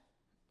ahead.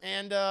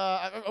 And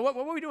what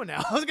were we doing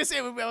now? I was gonna say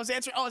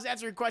I was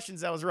answering questions.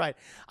 That was right.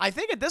 I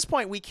think at this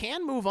point we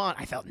can move on.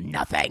 I felt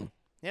nothing.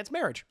 Yeah, it's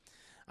marriage.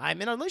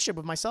 I'm in a relationship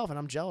with myself, and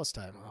I'm jealous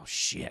time. Oh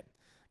shit.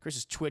 Chris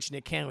is Twitch,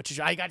 Nick Cannon, which is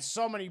I got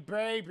so many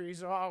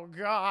babies. Oh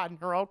God,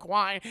 they're all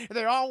crying.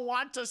 They all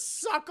want to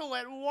suckle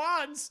at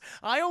once.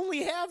 I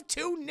only have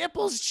 2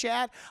 nipples,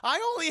 chat.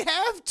 I only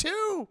have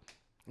 2.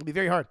 It'll be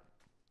very hard.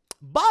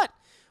 But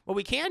what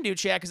we can do,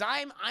 chat, because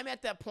I'm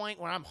at that point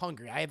where I'm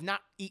hungry. I have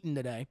not eaten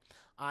today.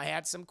 I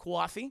had some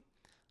coffee.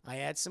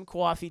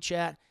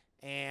 Chat,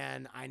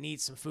 and I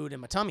need some food in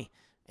my tummy.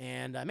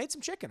 And I made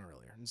some chicken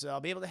earlier. And so I'll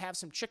be able to have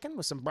some chicken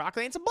with some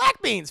broccoli and some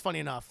black beans, funny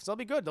enough. So it'll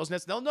be good. Those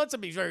nuts will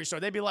be very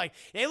short.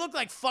 They look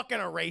like fucking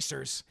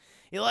erasers.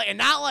 And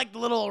not like the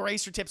little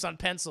eraser tips on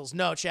pencils.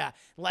 No, chat.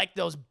 Like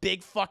those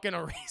big fucking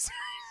erasers.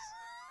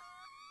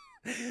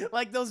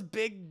 Like those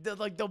big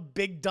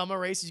dumb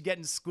erasers you get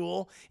in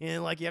school,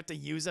 and you have to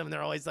use them, and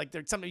they're always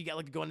they're something you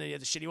get going into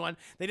the shitty one.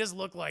 They just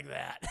look like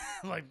that.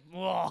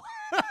 Whoa.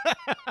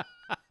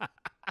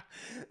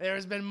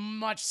 There's been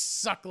much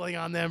suckling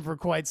on them for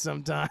quite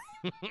some time.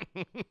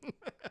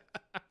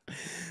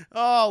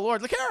 Oh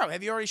Lord, Lucero,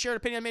 have you already shared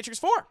opinion on Matrix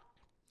 4?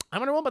 I'm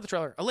gonna know about the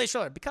trailer, a latest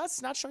trailer, because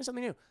it's not showing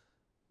something new.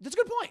 That's a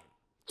good point.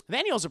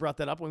 Vanny also brought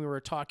that up when we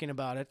were talking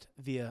about it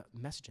via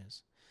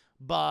messages.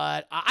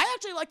 But I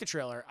actually like the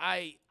trailer.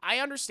 I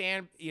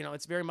understand,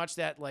 it's very much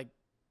that, like,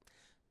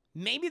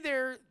 maybe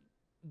they're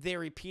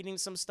repeating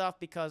some stuff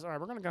because, all right,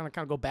 we're going to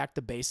kind of go back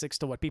to basics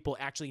to what people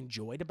actually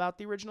enjoyed about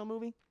the original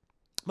movie.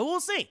 But we'll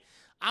see.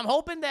 I'm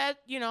hoping that,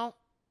 it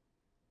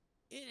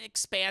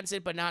expands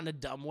it, but not in a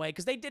dumb way,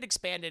 because they did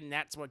expand it, and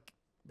that's what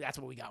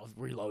we got with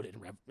Reloaded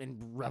and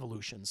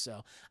Revolution.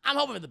 So I'm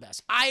hoping for the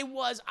best. I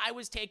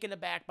was taken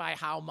aback by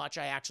how much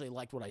I actually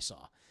liked what I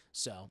saw.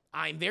 So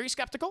I'm very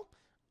skeptical.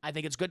 I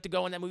think it's good to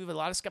go in that movie with a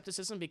lot of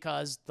skepticism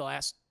because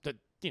the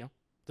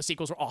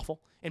sequels were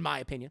awful, in my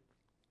opinion.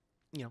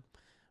 And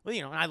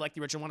I like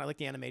the original one. I like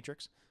the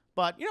Animatrix.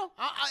 But,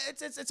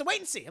 it's a wait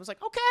and see. I was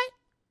like, okay,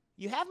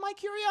 you have my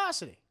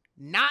curiosity,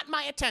 not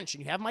my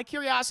attention. You have my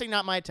curiosity,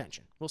 not my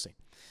attention. We'll see.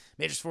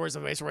 Matrix 4 is the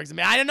way it works.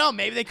 I don't know.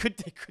 Maybe they could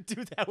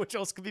do that, which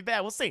else could be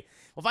bad. We'll see.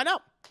 We'll find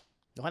out.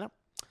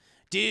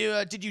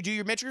 Did you do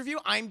your Matrix review?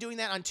 I'm doing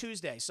that on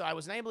Tuesday. So I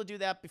wasn't able to do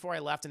that before I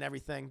left and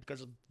everything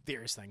because of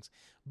various things.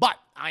 But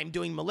I'm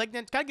doing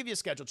Malignant. Can I give you a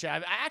schedule,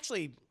 Chad?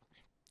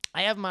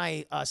 I have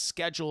my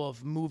schedule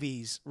of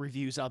movies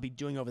reviews I'll be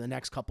doing over the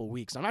next couple of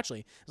weeks. I was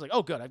like,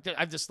 oh, good.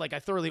 I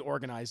thoroughly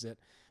organized it.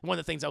 One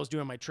of the things I was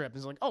doing on my trip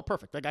is like, oh,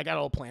 perfect. Like, I got it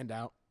all planned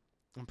out.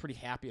 I'm pretty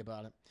happy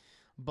about it.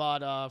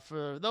 But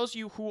for those of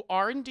you who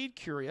are indeed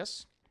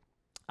curious,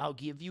 I'll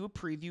give you a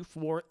preview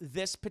for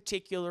this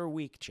particular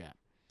week, chat.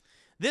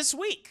 This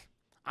week,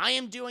 I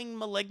am doing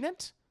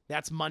Malignant.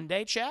 That's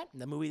Monday, chat.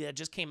 The movie that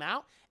just came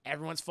out.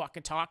 Everyone's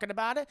fucking talking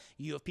about it.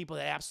 You have people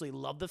that absolutely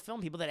love the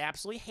film, people that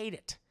absolutely hate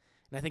it.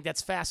 And I think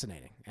that's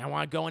fascinating. And I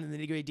want to go into the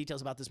nitty-gritty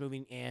details about this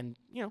movie and,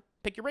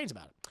 pick your brains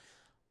about it.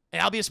 And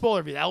that'll be a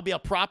spoiler review. That'll be a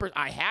proper,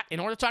 in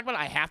order to talk about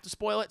it, I have to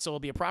spoil it, so it'll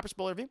be a proper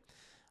spoiler review.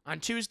 On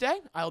Tuesday,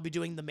 I will be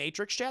doing The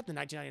Matrix, chat, the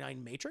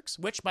 1999 Matrix,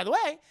 which, by the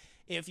way,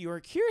 if you are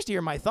curious to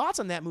hear my thoughts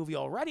on that movie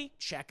already,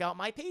 check out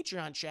my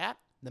Patreon, chat,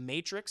 The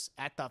Matrix,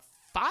 at the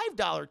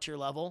 $5 tier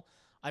level.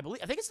 I think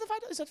it's the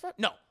 $5, is that $5?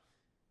 No.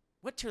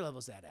 What tier level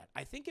is that at?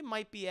 I think it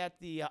might be at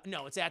the,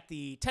 no, it's at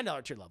the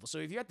 $10 tier level. So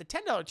if you're at the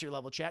 $10 tier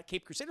level, chat,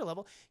 Cape Crusader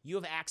level, you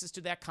have access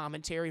to that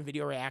commentary and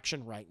video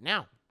reaction right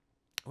now.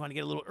 I want to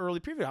get a little early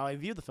preview of how I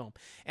view the film.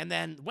 And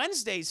then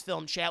Wednesday's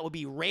film, chat, will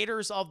be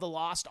Raiders of the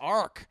Lost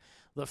Ark,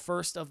 the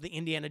first of the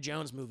Indiana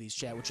Jones movies,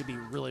 chat, which would be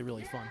really,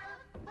 really fun.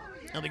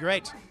 It'll be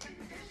great.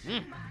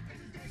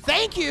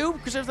 Thank you,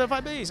 Crusader for the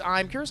 5 days.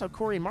 I'm curious how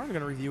Corey and Martin are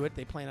going to review it.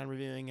 They plan on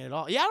reviewing it at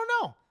all. Yeah, I don't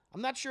know.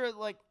 I'm not sure,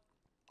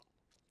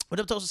 what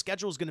Upto's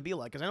schedule is going to be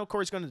like, because I know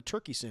Corey's going to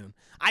Turkey soon.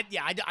 I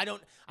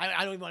don't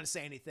even want to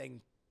say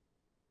anything.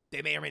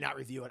 They may or may not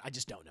review it. I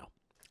just don't know.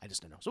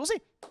 So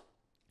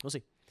we'll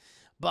see.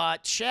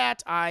 But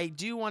chat, I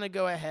do want to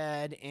go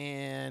ahead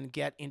and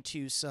get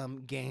into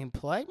some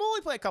gameplay. We'll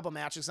only play a couple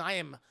matches.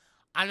 I'm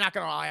not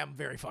going to lie, I'm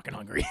very fucking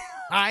hungry.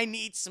 I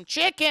need some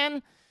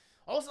chicken.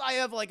 Also, I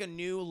have a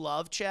new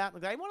love, chat.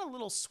 I want a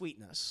little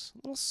sweetness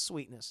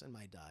in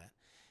my diet.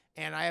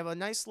 And I have a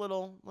nice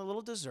little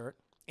dessert.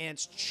 And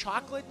it's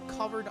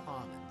chocolate-covered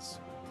almonds.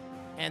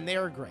 And they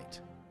are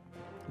great.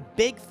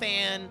 Big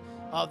fan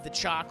of the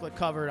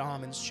chocolate-covered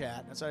almonds,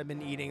 chat. That's what I've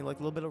been eating. A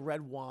little bit of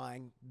red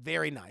wine.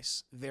 Very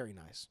nice. Very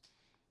nice.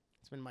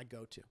 It's been my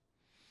go-to.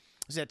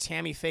 Is that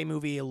Tammy Faye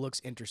movie? It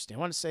looks interesting. I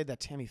want to say that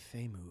Tammy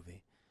Faye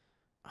movie.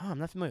 Oh, I'm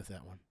not familiar with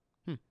that one.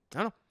 I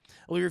don't know.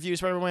 Will you review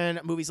Spider-Man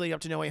movies leading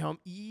up to No Way Home?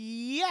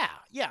 Yeah.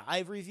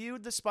 I've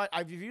reviewed the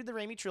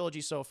Raimi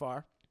trilogy so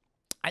far.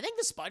 I think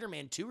the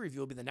Spider-Man 2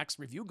 review will be the next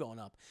review going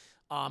up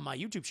on my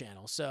YouTube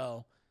channel.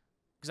 So,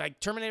 because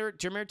Terminator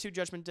 2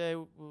 Judgment Day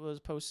was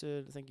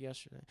posted, I think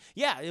yesterday.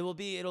 Yeah, it'll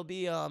be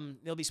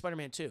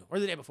Spider-Man 2 or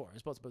the day before. It's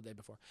supposed to be the day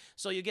before.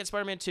 So you get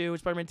Spider-Man 2,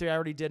 Spider-Man 3 I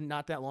already did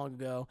not that long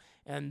ago,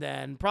 and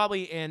then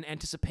probably in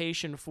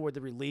anticipation for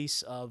the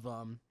release of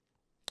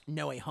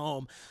No Way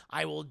Home,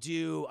 I will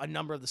do a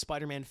number of the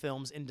Spider-Man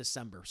films in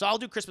December. So I'll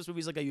do Christmas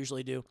movies like I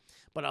usually do,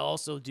 but I'll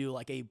also do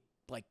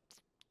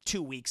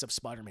 2 weeks of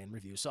Spider-Man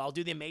reviews. So I'll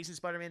do the Amazing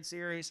Spider-Man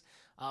series,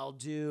 I'll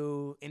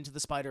do Into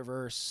the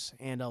Spider-Verse,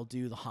 and I'll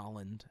do the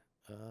Holland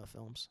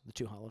films, the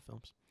 2 Holland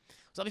films.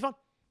 So that'll be fun.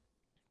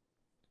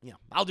 Yeah,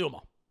 I'll do them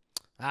all.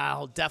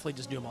 I'll definitely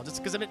just do them all, just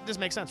because it just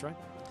makes sense, right?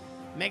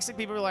 Makes it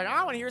people are like,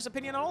 I want to hear his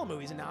opinion on all the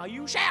movies, and now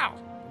you shall.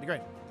 It'll be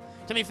great.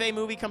 Tammy Faye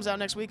movie comes out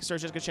next week.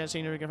 Search just a good chance to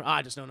see it.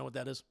 I just don't know what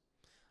that is.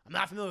 I'm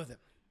not familiar with it.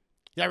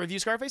 Did I review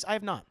Scarface? I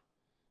have not.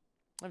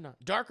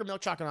 Dark or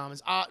milk chocolate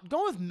almonds?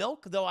 Going with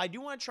milk, though. I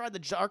do want to try the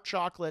dark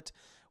chocolate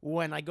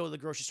when I go to the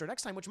grocery store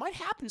next time, which might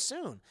happen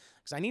soon.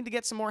 Because I need to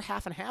get some more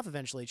half and half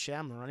eventually, chat.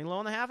 I'm running low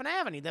on the half and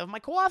half. I need that with my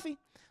coffee.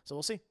 So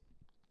we'll see.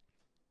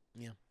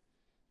 Yeah.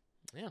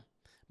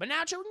 But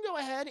now, chat, we can go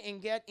ahead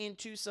and get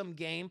into some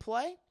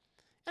gameplay.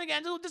 And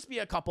again, it'll just be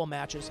a couple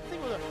matches. I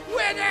think we'll go,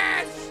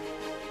 witness!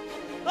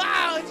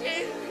 Oh,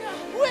 Jesus!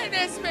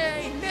 Witness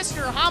me!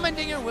 Mr.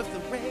 Hommendinger with the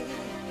raid.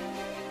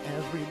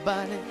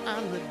 Everybody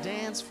on the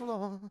dance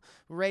floor.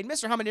 Raid.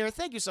 Mr. Hommendinger,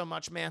 thank you so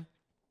much, man.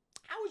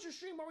 How was your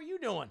stream? What were you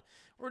doing?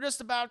 We're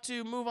just about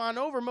to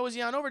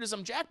mosey on over to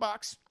some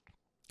Jackbox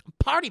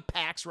party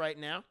packs right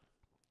now.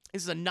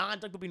 This is a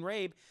non-dopamine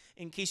rabe,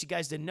 in case you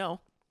guys didn't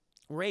know.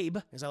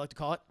 Rabe, as I like to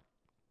call it.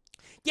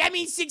 That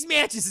means 6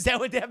 matches. Is that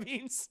what that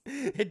means?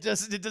 It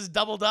just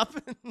doubled up.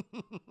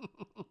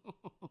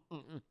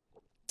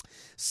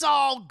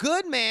 Saul,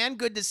 good man.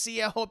 Good to see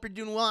you. Hope you're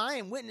doing well. I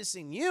am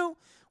witnessing you.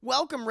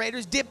 Welcome,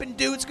 Raiders. Dippin'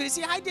 Dudes. Good to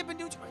see you. Hi, Dippin'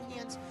 Dudes. My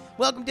hands.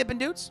 Welcome, Dippin'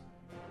 Dudes.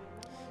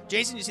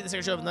 Jason, you see the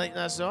second show of the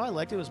night? So I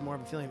liked it. It was more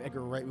of a feeling of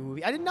Edgar Wright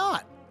movie. I did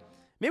not.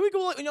 Maybe we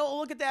can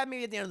look at that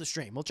maybe at the end of the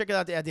stream. We'll check it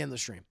out at the end of the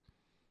stream.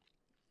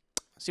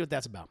 See what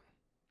that's about.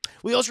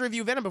 We also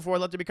review Venom before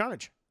Let There Be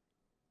Carnage.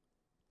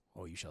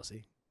 Oh, you shall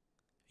see.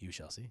 You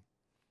shall see.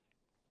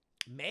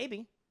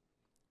 Maybe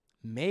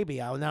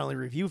I'll not only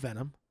review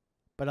Venom,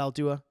 but I'll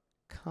do a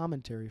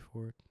commentary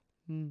for it.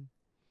 You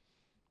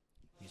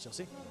shall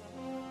see.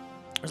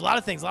 There's a lot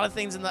of things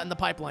in the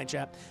pipeline,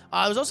 chat.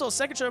 There's also a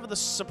second show of The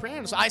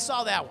Sopranos. I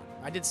saw that one.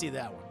 I did see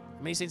that one.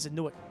 Many saints didn't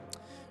do it.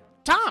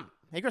 Tom!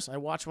 Hey, Chris, I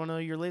watched one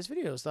of your latest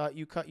videos. Thought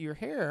you cut your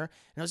hair,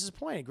 and I was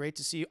disappointed. Great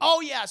to see you.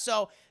 Oh, yeah,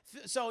 so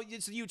it's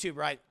YouTube,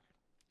 right?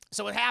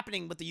 So what's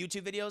happening with the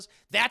YouTube videos,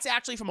 that's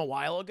actually from a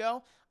while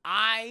ago.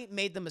 I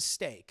made the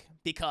mistake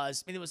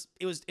because it was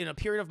in a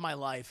period of my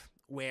life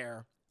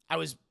where I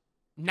was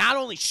not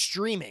only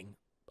streaming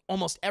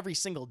almost every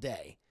single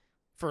day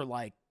for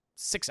like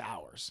 6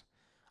 hours,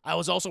 I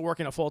was also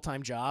working a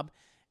full-time job,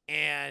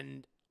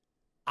 and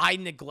I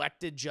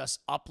neglected just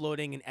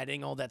uploading and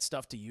editing all that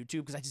stuff to YouTube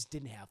because I just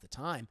didn't have the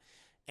time.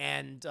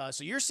 And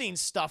so you're seeing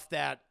stuff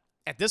that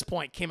at this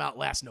point came out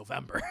last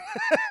November.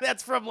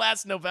 That's from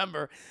last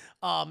November.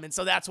 And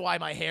so that's why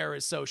my hair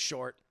is so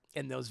short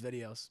in those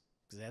videos,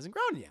 because it hasn't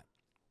grown yet.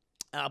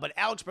 But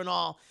Alex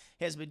Bernal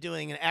has been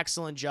doing an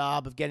excellent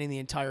job of getting the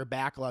entire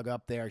backlog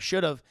up there.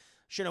 Should have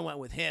went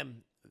with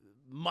him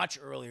much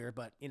earlier,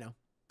 but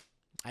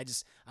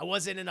I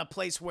wasn't in a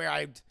place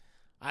where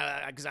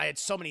because I had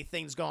so many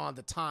things going on at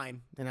the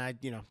time, and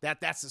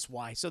that's just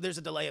why. So there's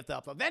a delay of the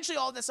upload. Eventually,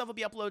 all this stuff will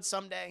be uploaded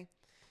someday,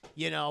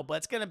 but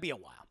it's gonna be a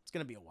while. It's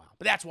gonna be a while.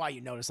 But that's why you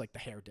notice like the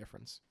hair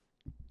difference.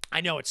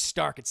 I know it's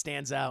stark. It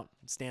stands out.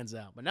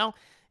 But no,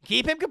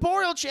 keep him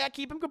corporeal, Chad.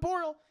 Keep him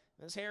corporeal.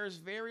 This hair is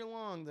very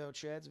long, though,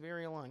 Chad. It's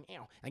very long.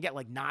 Ew. I got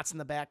like knots in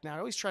the back now. I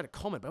always try to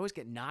comb it, but I always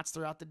get knots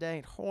throughout the day.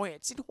 It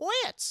hurts.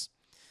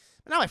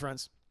 But now, my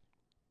friends,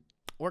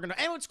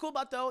 and what's cool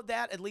about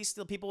that at least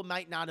the people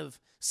might not have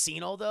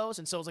seen all those,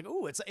 and so it's like,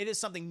 ooh, it is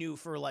something new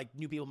for like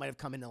new people might have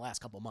come in the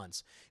last couple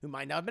months who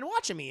might not have been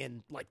watching me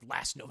in like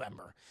last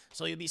November.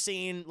 So you'll be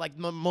seeing like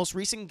the most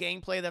recent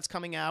gameplay that's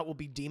coming out will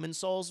be Demon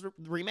Souls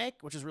remake,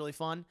 which is really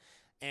fun,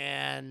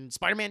 and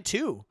Spider-Man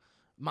 2,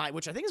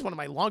 which I think is one of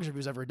my longest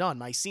reviews I've ever done.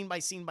 My scene by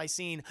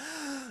scene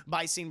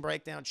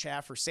breakdown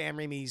chat for Sam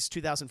Raimi's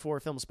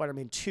 2004 film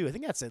Spider-Man 2. I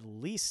think that's at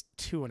least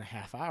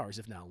 2.5 hours,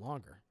 if not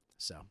longer.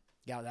 So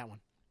got that one.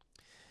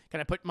 Can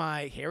I put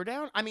my hair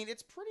down? I mean,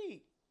 it's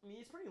pretty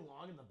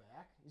long in the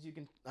back, as you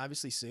can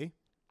obviously see.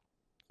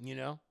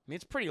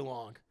 It's pretty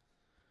long.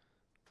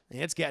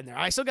 It's getting there.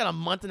 I still got a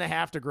month and a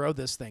half to grow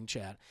this thing,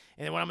 Chad.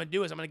 And then what I'm gonna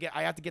do is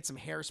I have to get some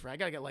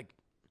hairspray.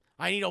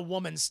 I need a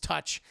woman's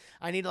touch.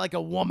 I need like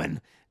a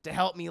woman to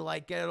help me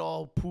like get it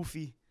all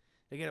poofy.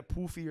 To get a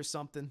poofy or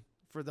something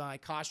for my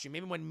costume.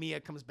 Maybe when Mia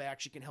comes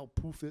back, she can help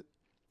poof it.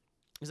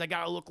 Because I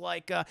gotta look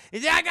like I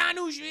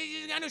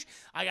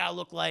gotta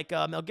look like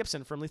Mel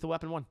Gibson from Lethal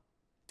Weapon 1.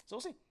 So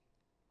we'll see.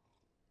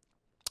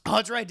 Oh,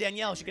 that's right,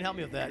 Danielle. She can help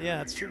me with that. Yeah,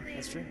 that's true.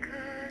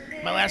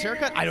 My last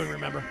haircut? I don't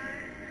remember.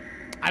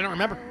 I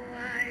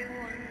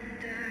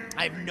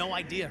have no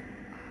idea.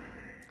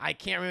 I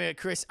can't remember.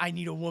 Chris, I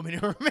need a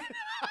woman.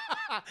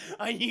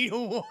 I need a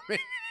woman.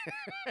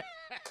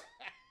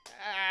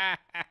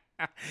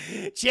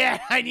 Chad,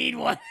 I need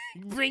one.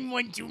 Bring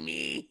one to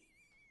me.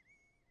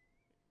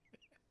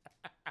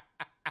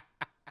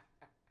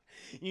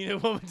 You need a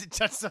woman to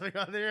touch something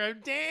on there.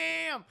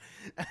 Damn.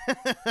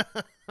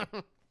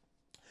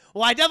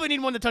 Well, I definitely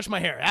need one to touch my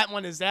hair.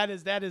 That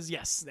is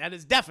yes. That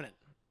is definite.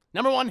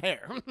 Number one,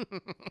 hair.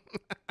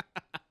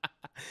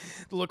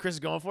 The look Chris is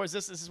going for. Is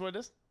this what it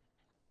is?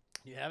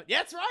 You have it? Yeah,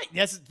 that's right.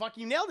 Yes, fuck,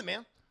 you nailed it,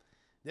 man.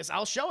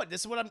 I'll show it.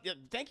 This is what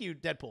thank you,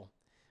 Deadpool.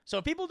 So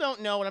if people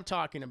don't know what I'm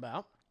talking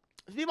about,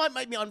 people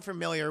might be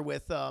unfamiliar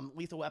with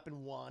Lethal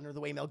Weapon 1 or the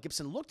way Mel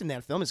Gibson looked in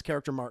that film, his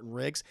character Martin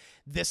Riggs.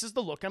 This is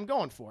the look I'm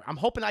going for. I'm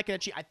hoping I can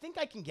achieve. I think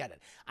I can get it.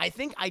 I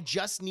think I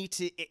just need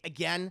to,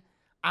 again,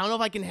 I don't know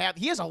if I can have,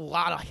 he has a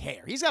lot of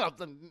hair. He's got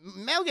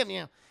Mel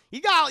Gibson,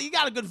 you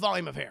got a good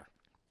volume of hair.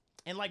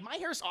 And like my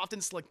hair is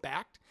often slicked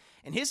back,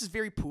 and his is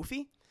very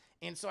poofy.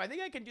 And so I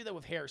think I can do that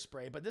with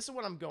hairspray, but this is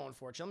what I'm going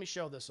for. Let me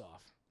show this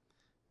off.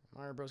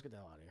 Mario Bros, get the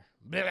hell out of here.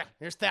 Blah.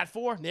 There's That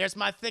 4. There's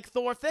my thick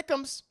Thor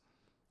Thickums.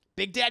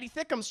 Big Daddy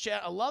Thickums,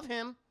 chat. I love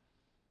him.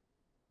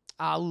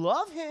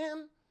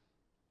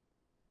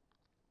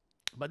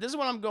 But this is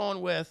what I'm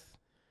going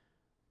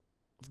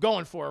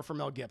for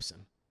Mel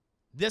Gibson.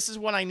 This is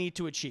what I need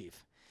to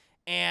achieve.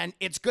 And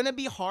it's going to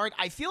be hard.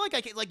 I feel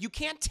like you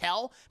can't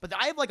tell, but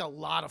I have like a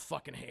lot of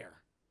fucking hair.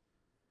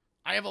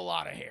 I have a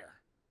lot of hair.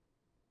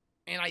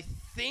 And I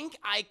think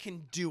I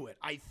can do it.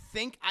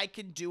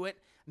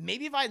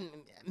 maybe if I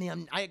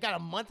got a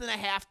month and a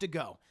half to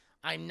go.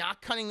 I'm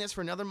not cutting this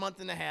for another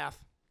month and a half.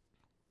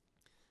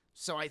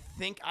 So I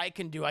think I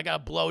can do. I got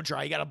to blow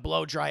dry. You got to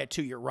blow dry it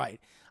too. You're right.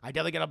 I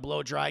definitely got to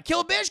blow dry.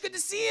 Kill Bish, good to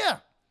see you.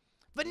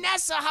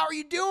 Vanessa, how are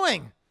you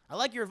doing? I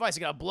like your advice.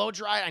 I got to blow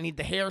dry it. I need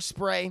the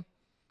hairspray.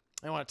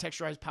 I want to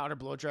texturize powder,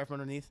 blow dry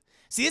from underneath.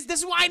 See, this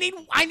is why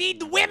I need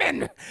the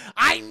women.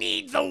 I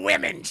need the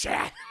women,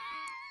 chat.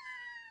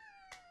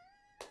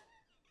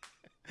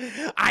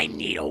 I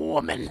need a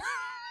woman.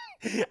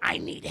 I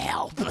need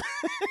help.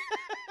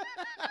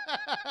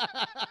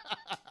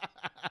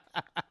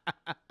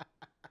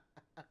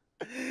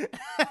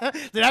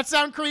 Did that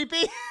sound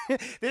creepy? Did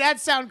that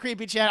sound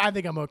creepy, Chad? I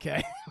think I'm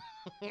okay.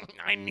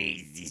 I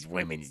need these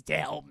women to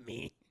help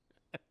me.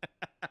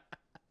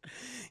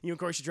 You, of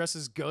course, should dress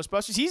as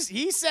Ghostbusters.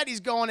 He said he's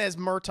going as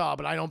Murtaugh,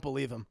 but I don't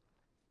believe him.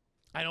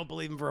 I don't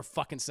believe him for a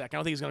fucking second. I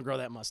don't think he's going to grow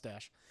that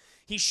mustache.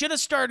 He should have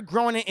started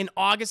growing it in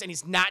August, and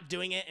he's not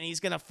doing it, and he's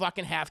going to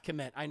fucking half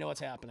commit. I know what's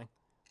happening.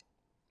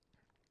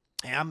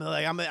 And I'm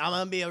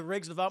going to be a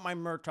Riggs without my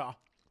Murtaugh.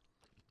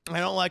 I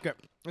don't like it.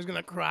 He's going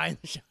to cry.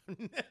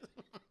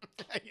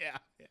 Yeah.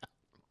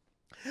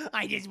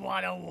 I just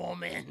want a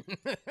woman.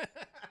 Because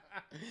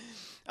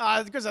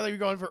I thought you were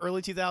going for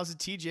early 2000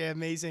 TJ,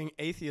 amazing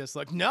atheist.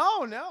 Like,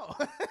 no.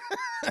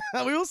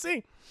 We will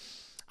see.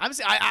 I'm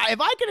saying,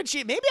 if I can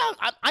achieve, maybe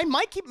I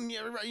might keep,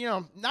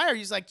 Nair,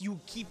 he's like, you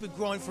keep it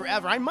growing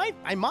forever. I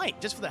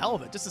might, just for the hell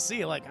of it, just to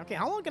see, like, okay,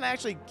 how long can I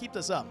actually keep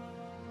this up?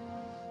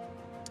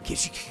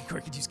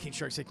 Could use King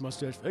Shark's fake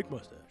mustache.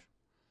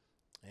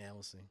 Yeah,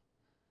 we'll see.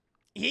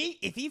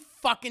 If he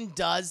fucking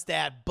does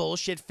that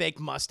bullshit fake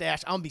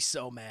mustache, I'm gonna be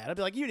so mad. I'll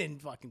be like, you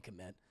didn't fucking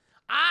commit.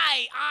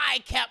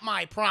 I kept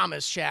my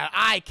promise, Chad.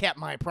 I kept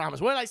my promise.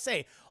 What did I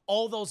say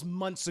all those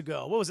months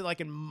ago? What was it,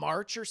 like in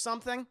March or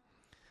something?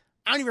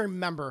 I don't even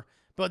remember.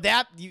 But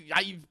that you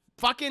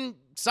fucking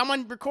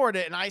someone recorded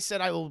it, and I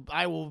said I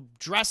will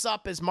dress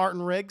up as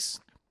Martin Riggs.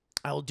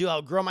 I'll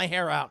grow my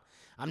hair out.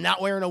 I'm not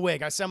wearing a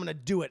wig. I said I'm gonna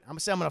do it. I'm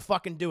gonna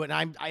fucking do it,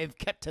 and I have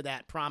kept to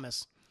that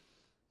promise.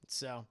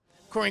 So.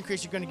 Corey and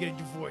Chris, you're going to get a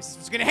divorce.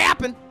 It's going to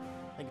happen.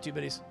 Thank you, 2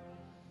 biddies.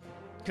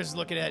 Because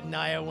looking at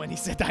Naya when he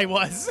said I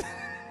was.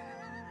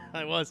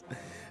 I was.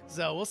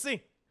 So we'll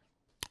see.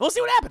 We'll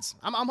see what happens.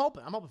 I'm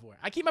hoping. I'm hoping for it.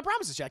 I keep my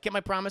promises, Chad. I kept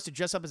my promise to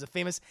dress up as a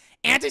famous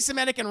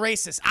anti-Semitic and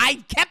racist. I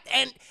kept,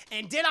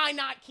 and did I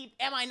not keep,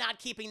 am I not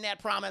keeping that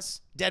promise,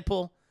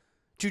 Deadpool,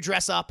 to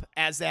dress up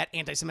as that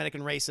anti-Semitic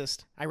and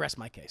racist? I rest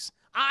my case.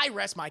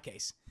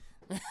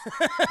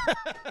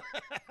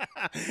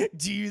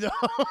 Do you, though?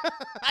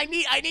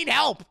 I need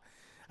help.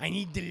 I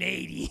need the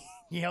lady.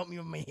 You help me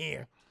with my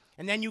hair.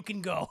 And then you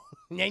can go.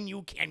 Then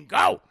you can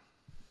go.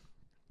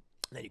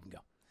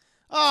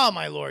 Oh,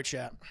 my lord,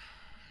 chat.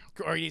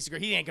 Or he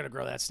ain't going to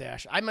grow that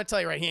stash. I'm going to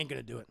tell you right, he ain't going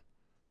to do it.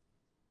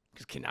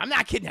 Because I'm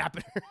not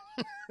kidnapping her.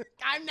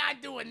 I'm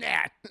not doing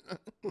that.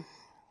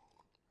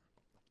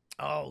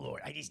 Oh,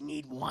 Lord. I just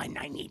need one.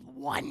 I need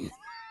one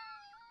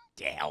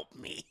to help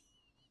me.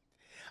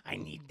 I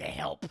need the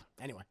help.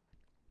 Anyway.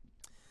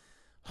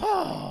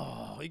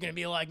 Oh, you're going to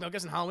be like, no,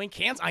 guessing Halloween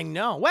can't? I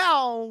know.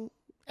 Well,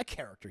 a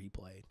character he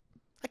played.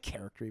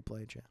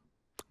 Jeff.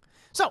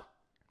 So,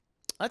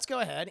 let's go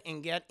ahead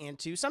and get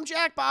into some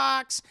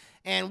Jackbox.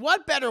 And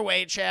what better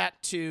way,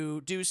 chat, to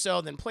do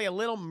so than play a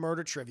little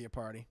murder trivia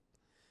party?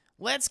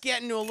 Let's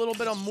get into a little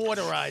bit of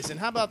mortarizing.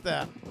 How about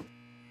that?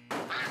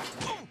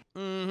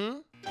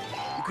 You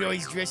could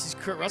always dress as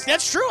Kurt Russell.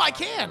 That's true, I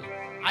can.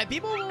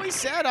 People have always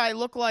said I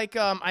look like,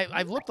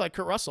 I've looked like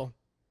Kurt Russell.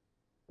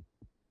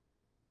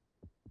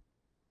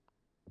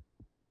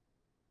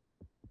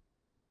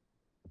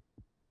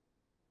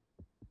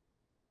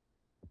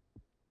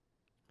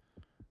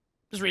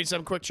 Just read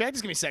some quick check.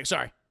 Just give me a sec.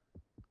 Sorry.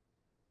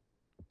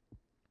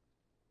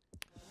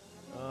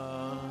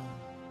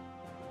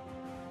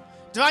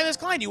 Divine Miss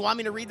Klein, do you want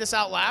me to read this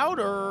out loud,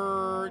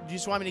 or do you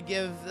just want me to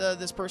give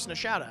this person a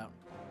shout out?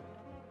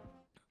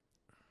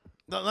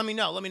 Let me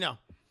know.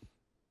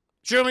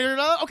 Sure, let me read it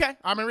out loud? Okay,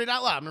 I'm gonna read it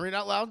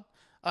out loud.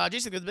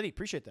 Jason, good video.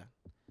 Appreciate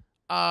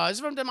that. This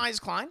is from Divine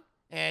Miss Klein,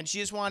 and she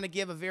just wanted to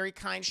give a very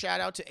kind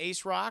shout out to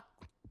Ace Rock,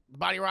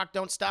 Body Rock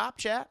Don't Stop,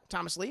 chat.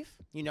 Thomas Leaf,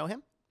 you know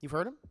him. You've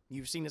heard him.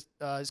 You've seen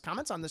his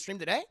comments on the stream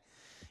today.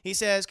 He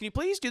says, can you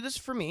please do this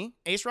for me?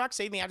 Ace Rock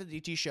saved me after the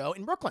DT show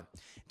in Brooklyn.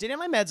 Didn't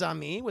have my meds on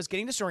me, was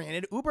getting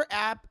disoriented, Uber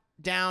app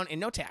down, and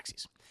no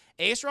taxis.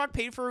 Ace Rock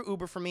paid for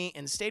Uber for me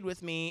and stayed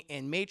with me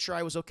and made sure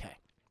I was okay.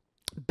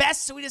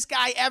 Best, sweetest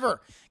guy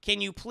ever.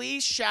 Can you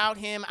please shout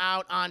him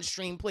out on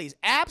stream, please?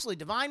 Absolutely.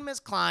 Divine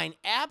Miss Klein,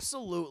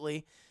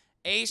 absolutely.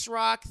 Ace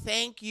Rock,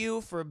 thank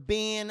you for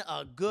being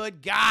a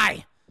good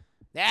guy.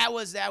 That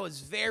was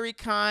very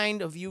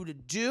kind of you to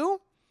do.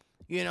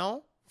 You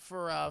know,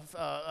 for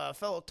a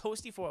fellow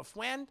toasty, for a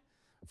friend,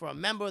 for a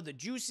member of the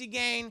Juicy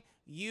Gang,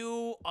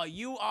 you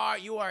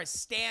are a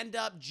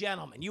stand-up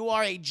gentleman. You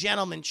are a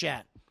gentleman,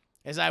 chat,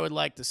 as I would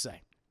like to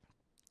say.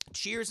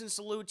 Cheers and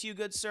salute to you,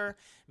 good sir.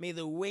 May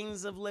the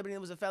wings of liberty that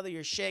was a feather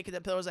your shake at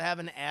the pillars of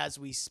heaven as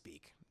we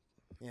speak.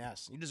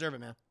 Yes, you deserve it,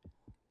 man.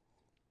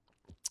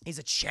 He's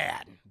a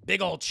Chad.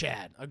 Big old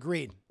Chad.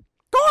 Agreed.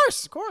 Of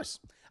course, of course.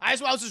 I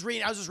was just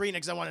reading it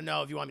because I want to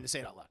know if you want me to say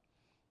it out loud.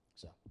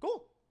 So,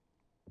 cool.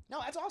 No,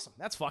 that's awesome.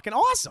 That's fucking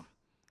awesome.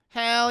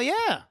 Hell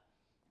yeah.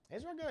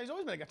 He's always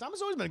been a good guy. Thomas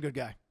has always been a good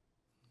guy.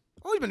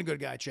 Always been a good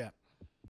guy, Chad.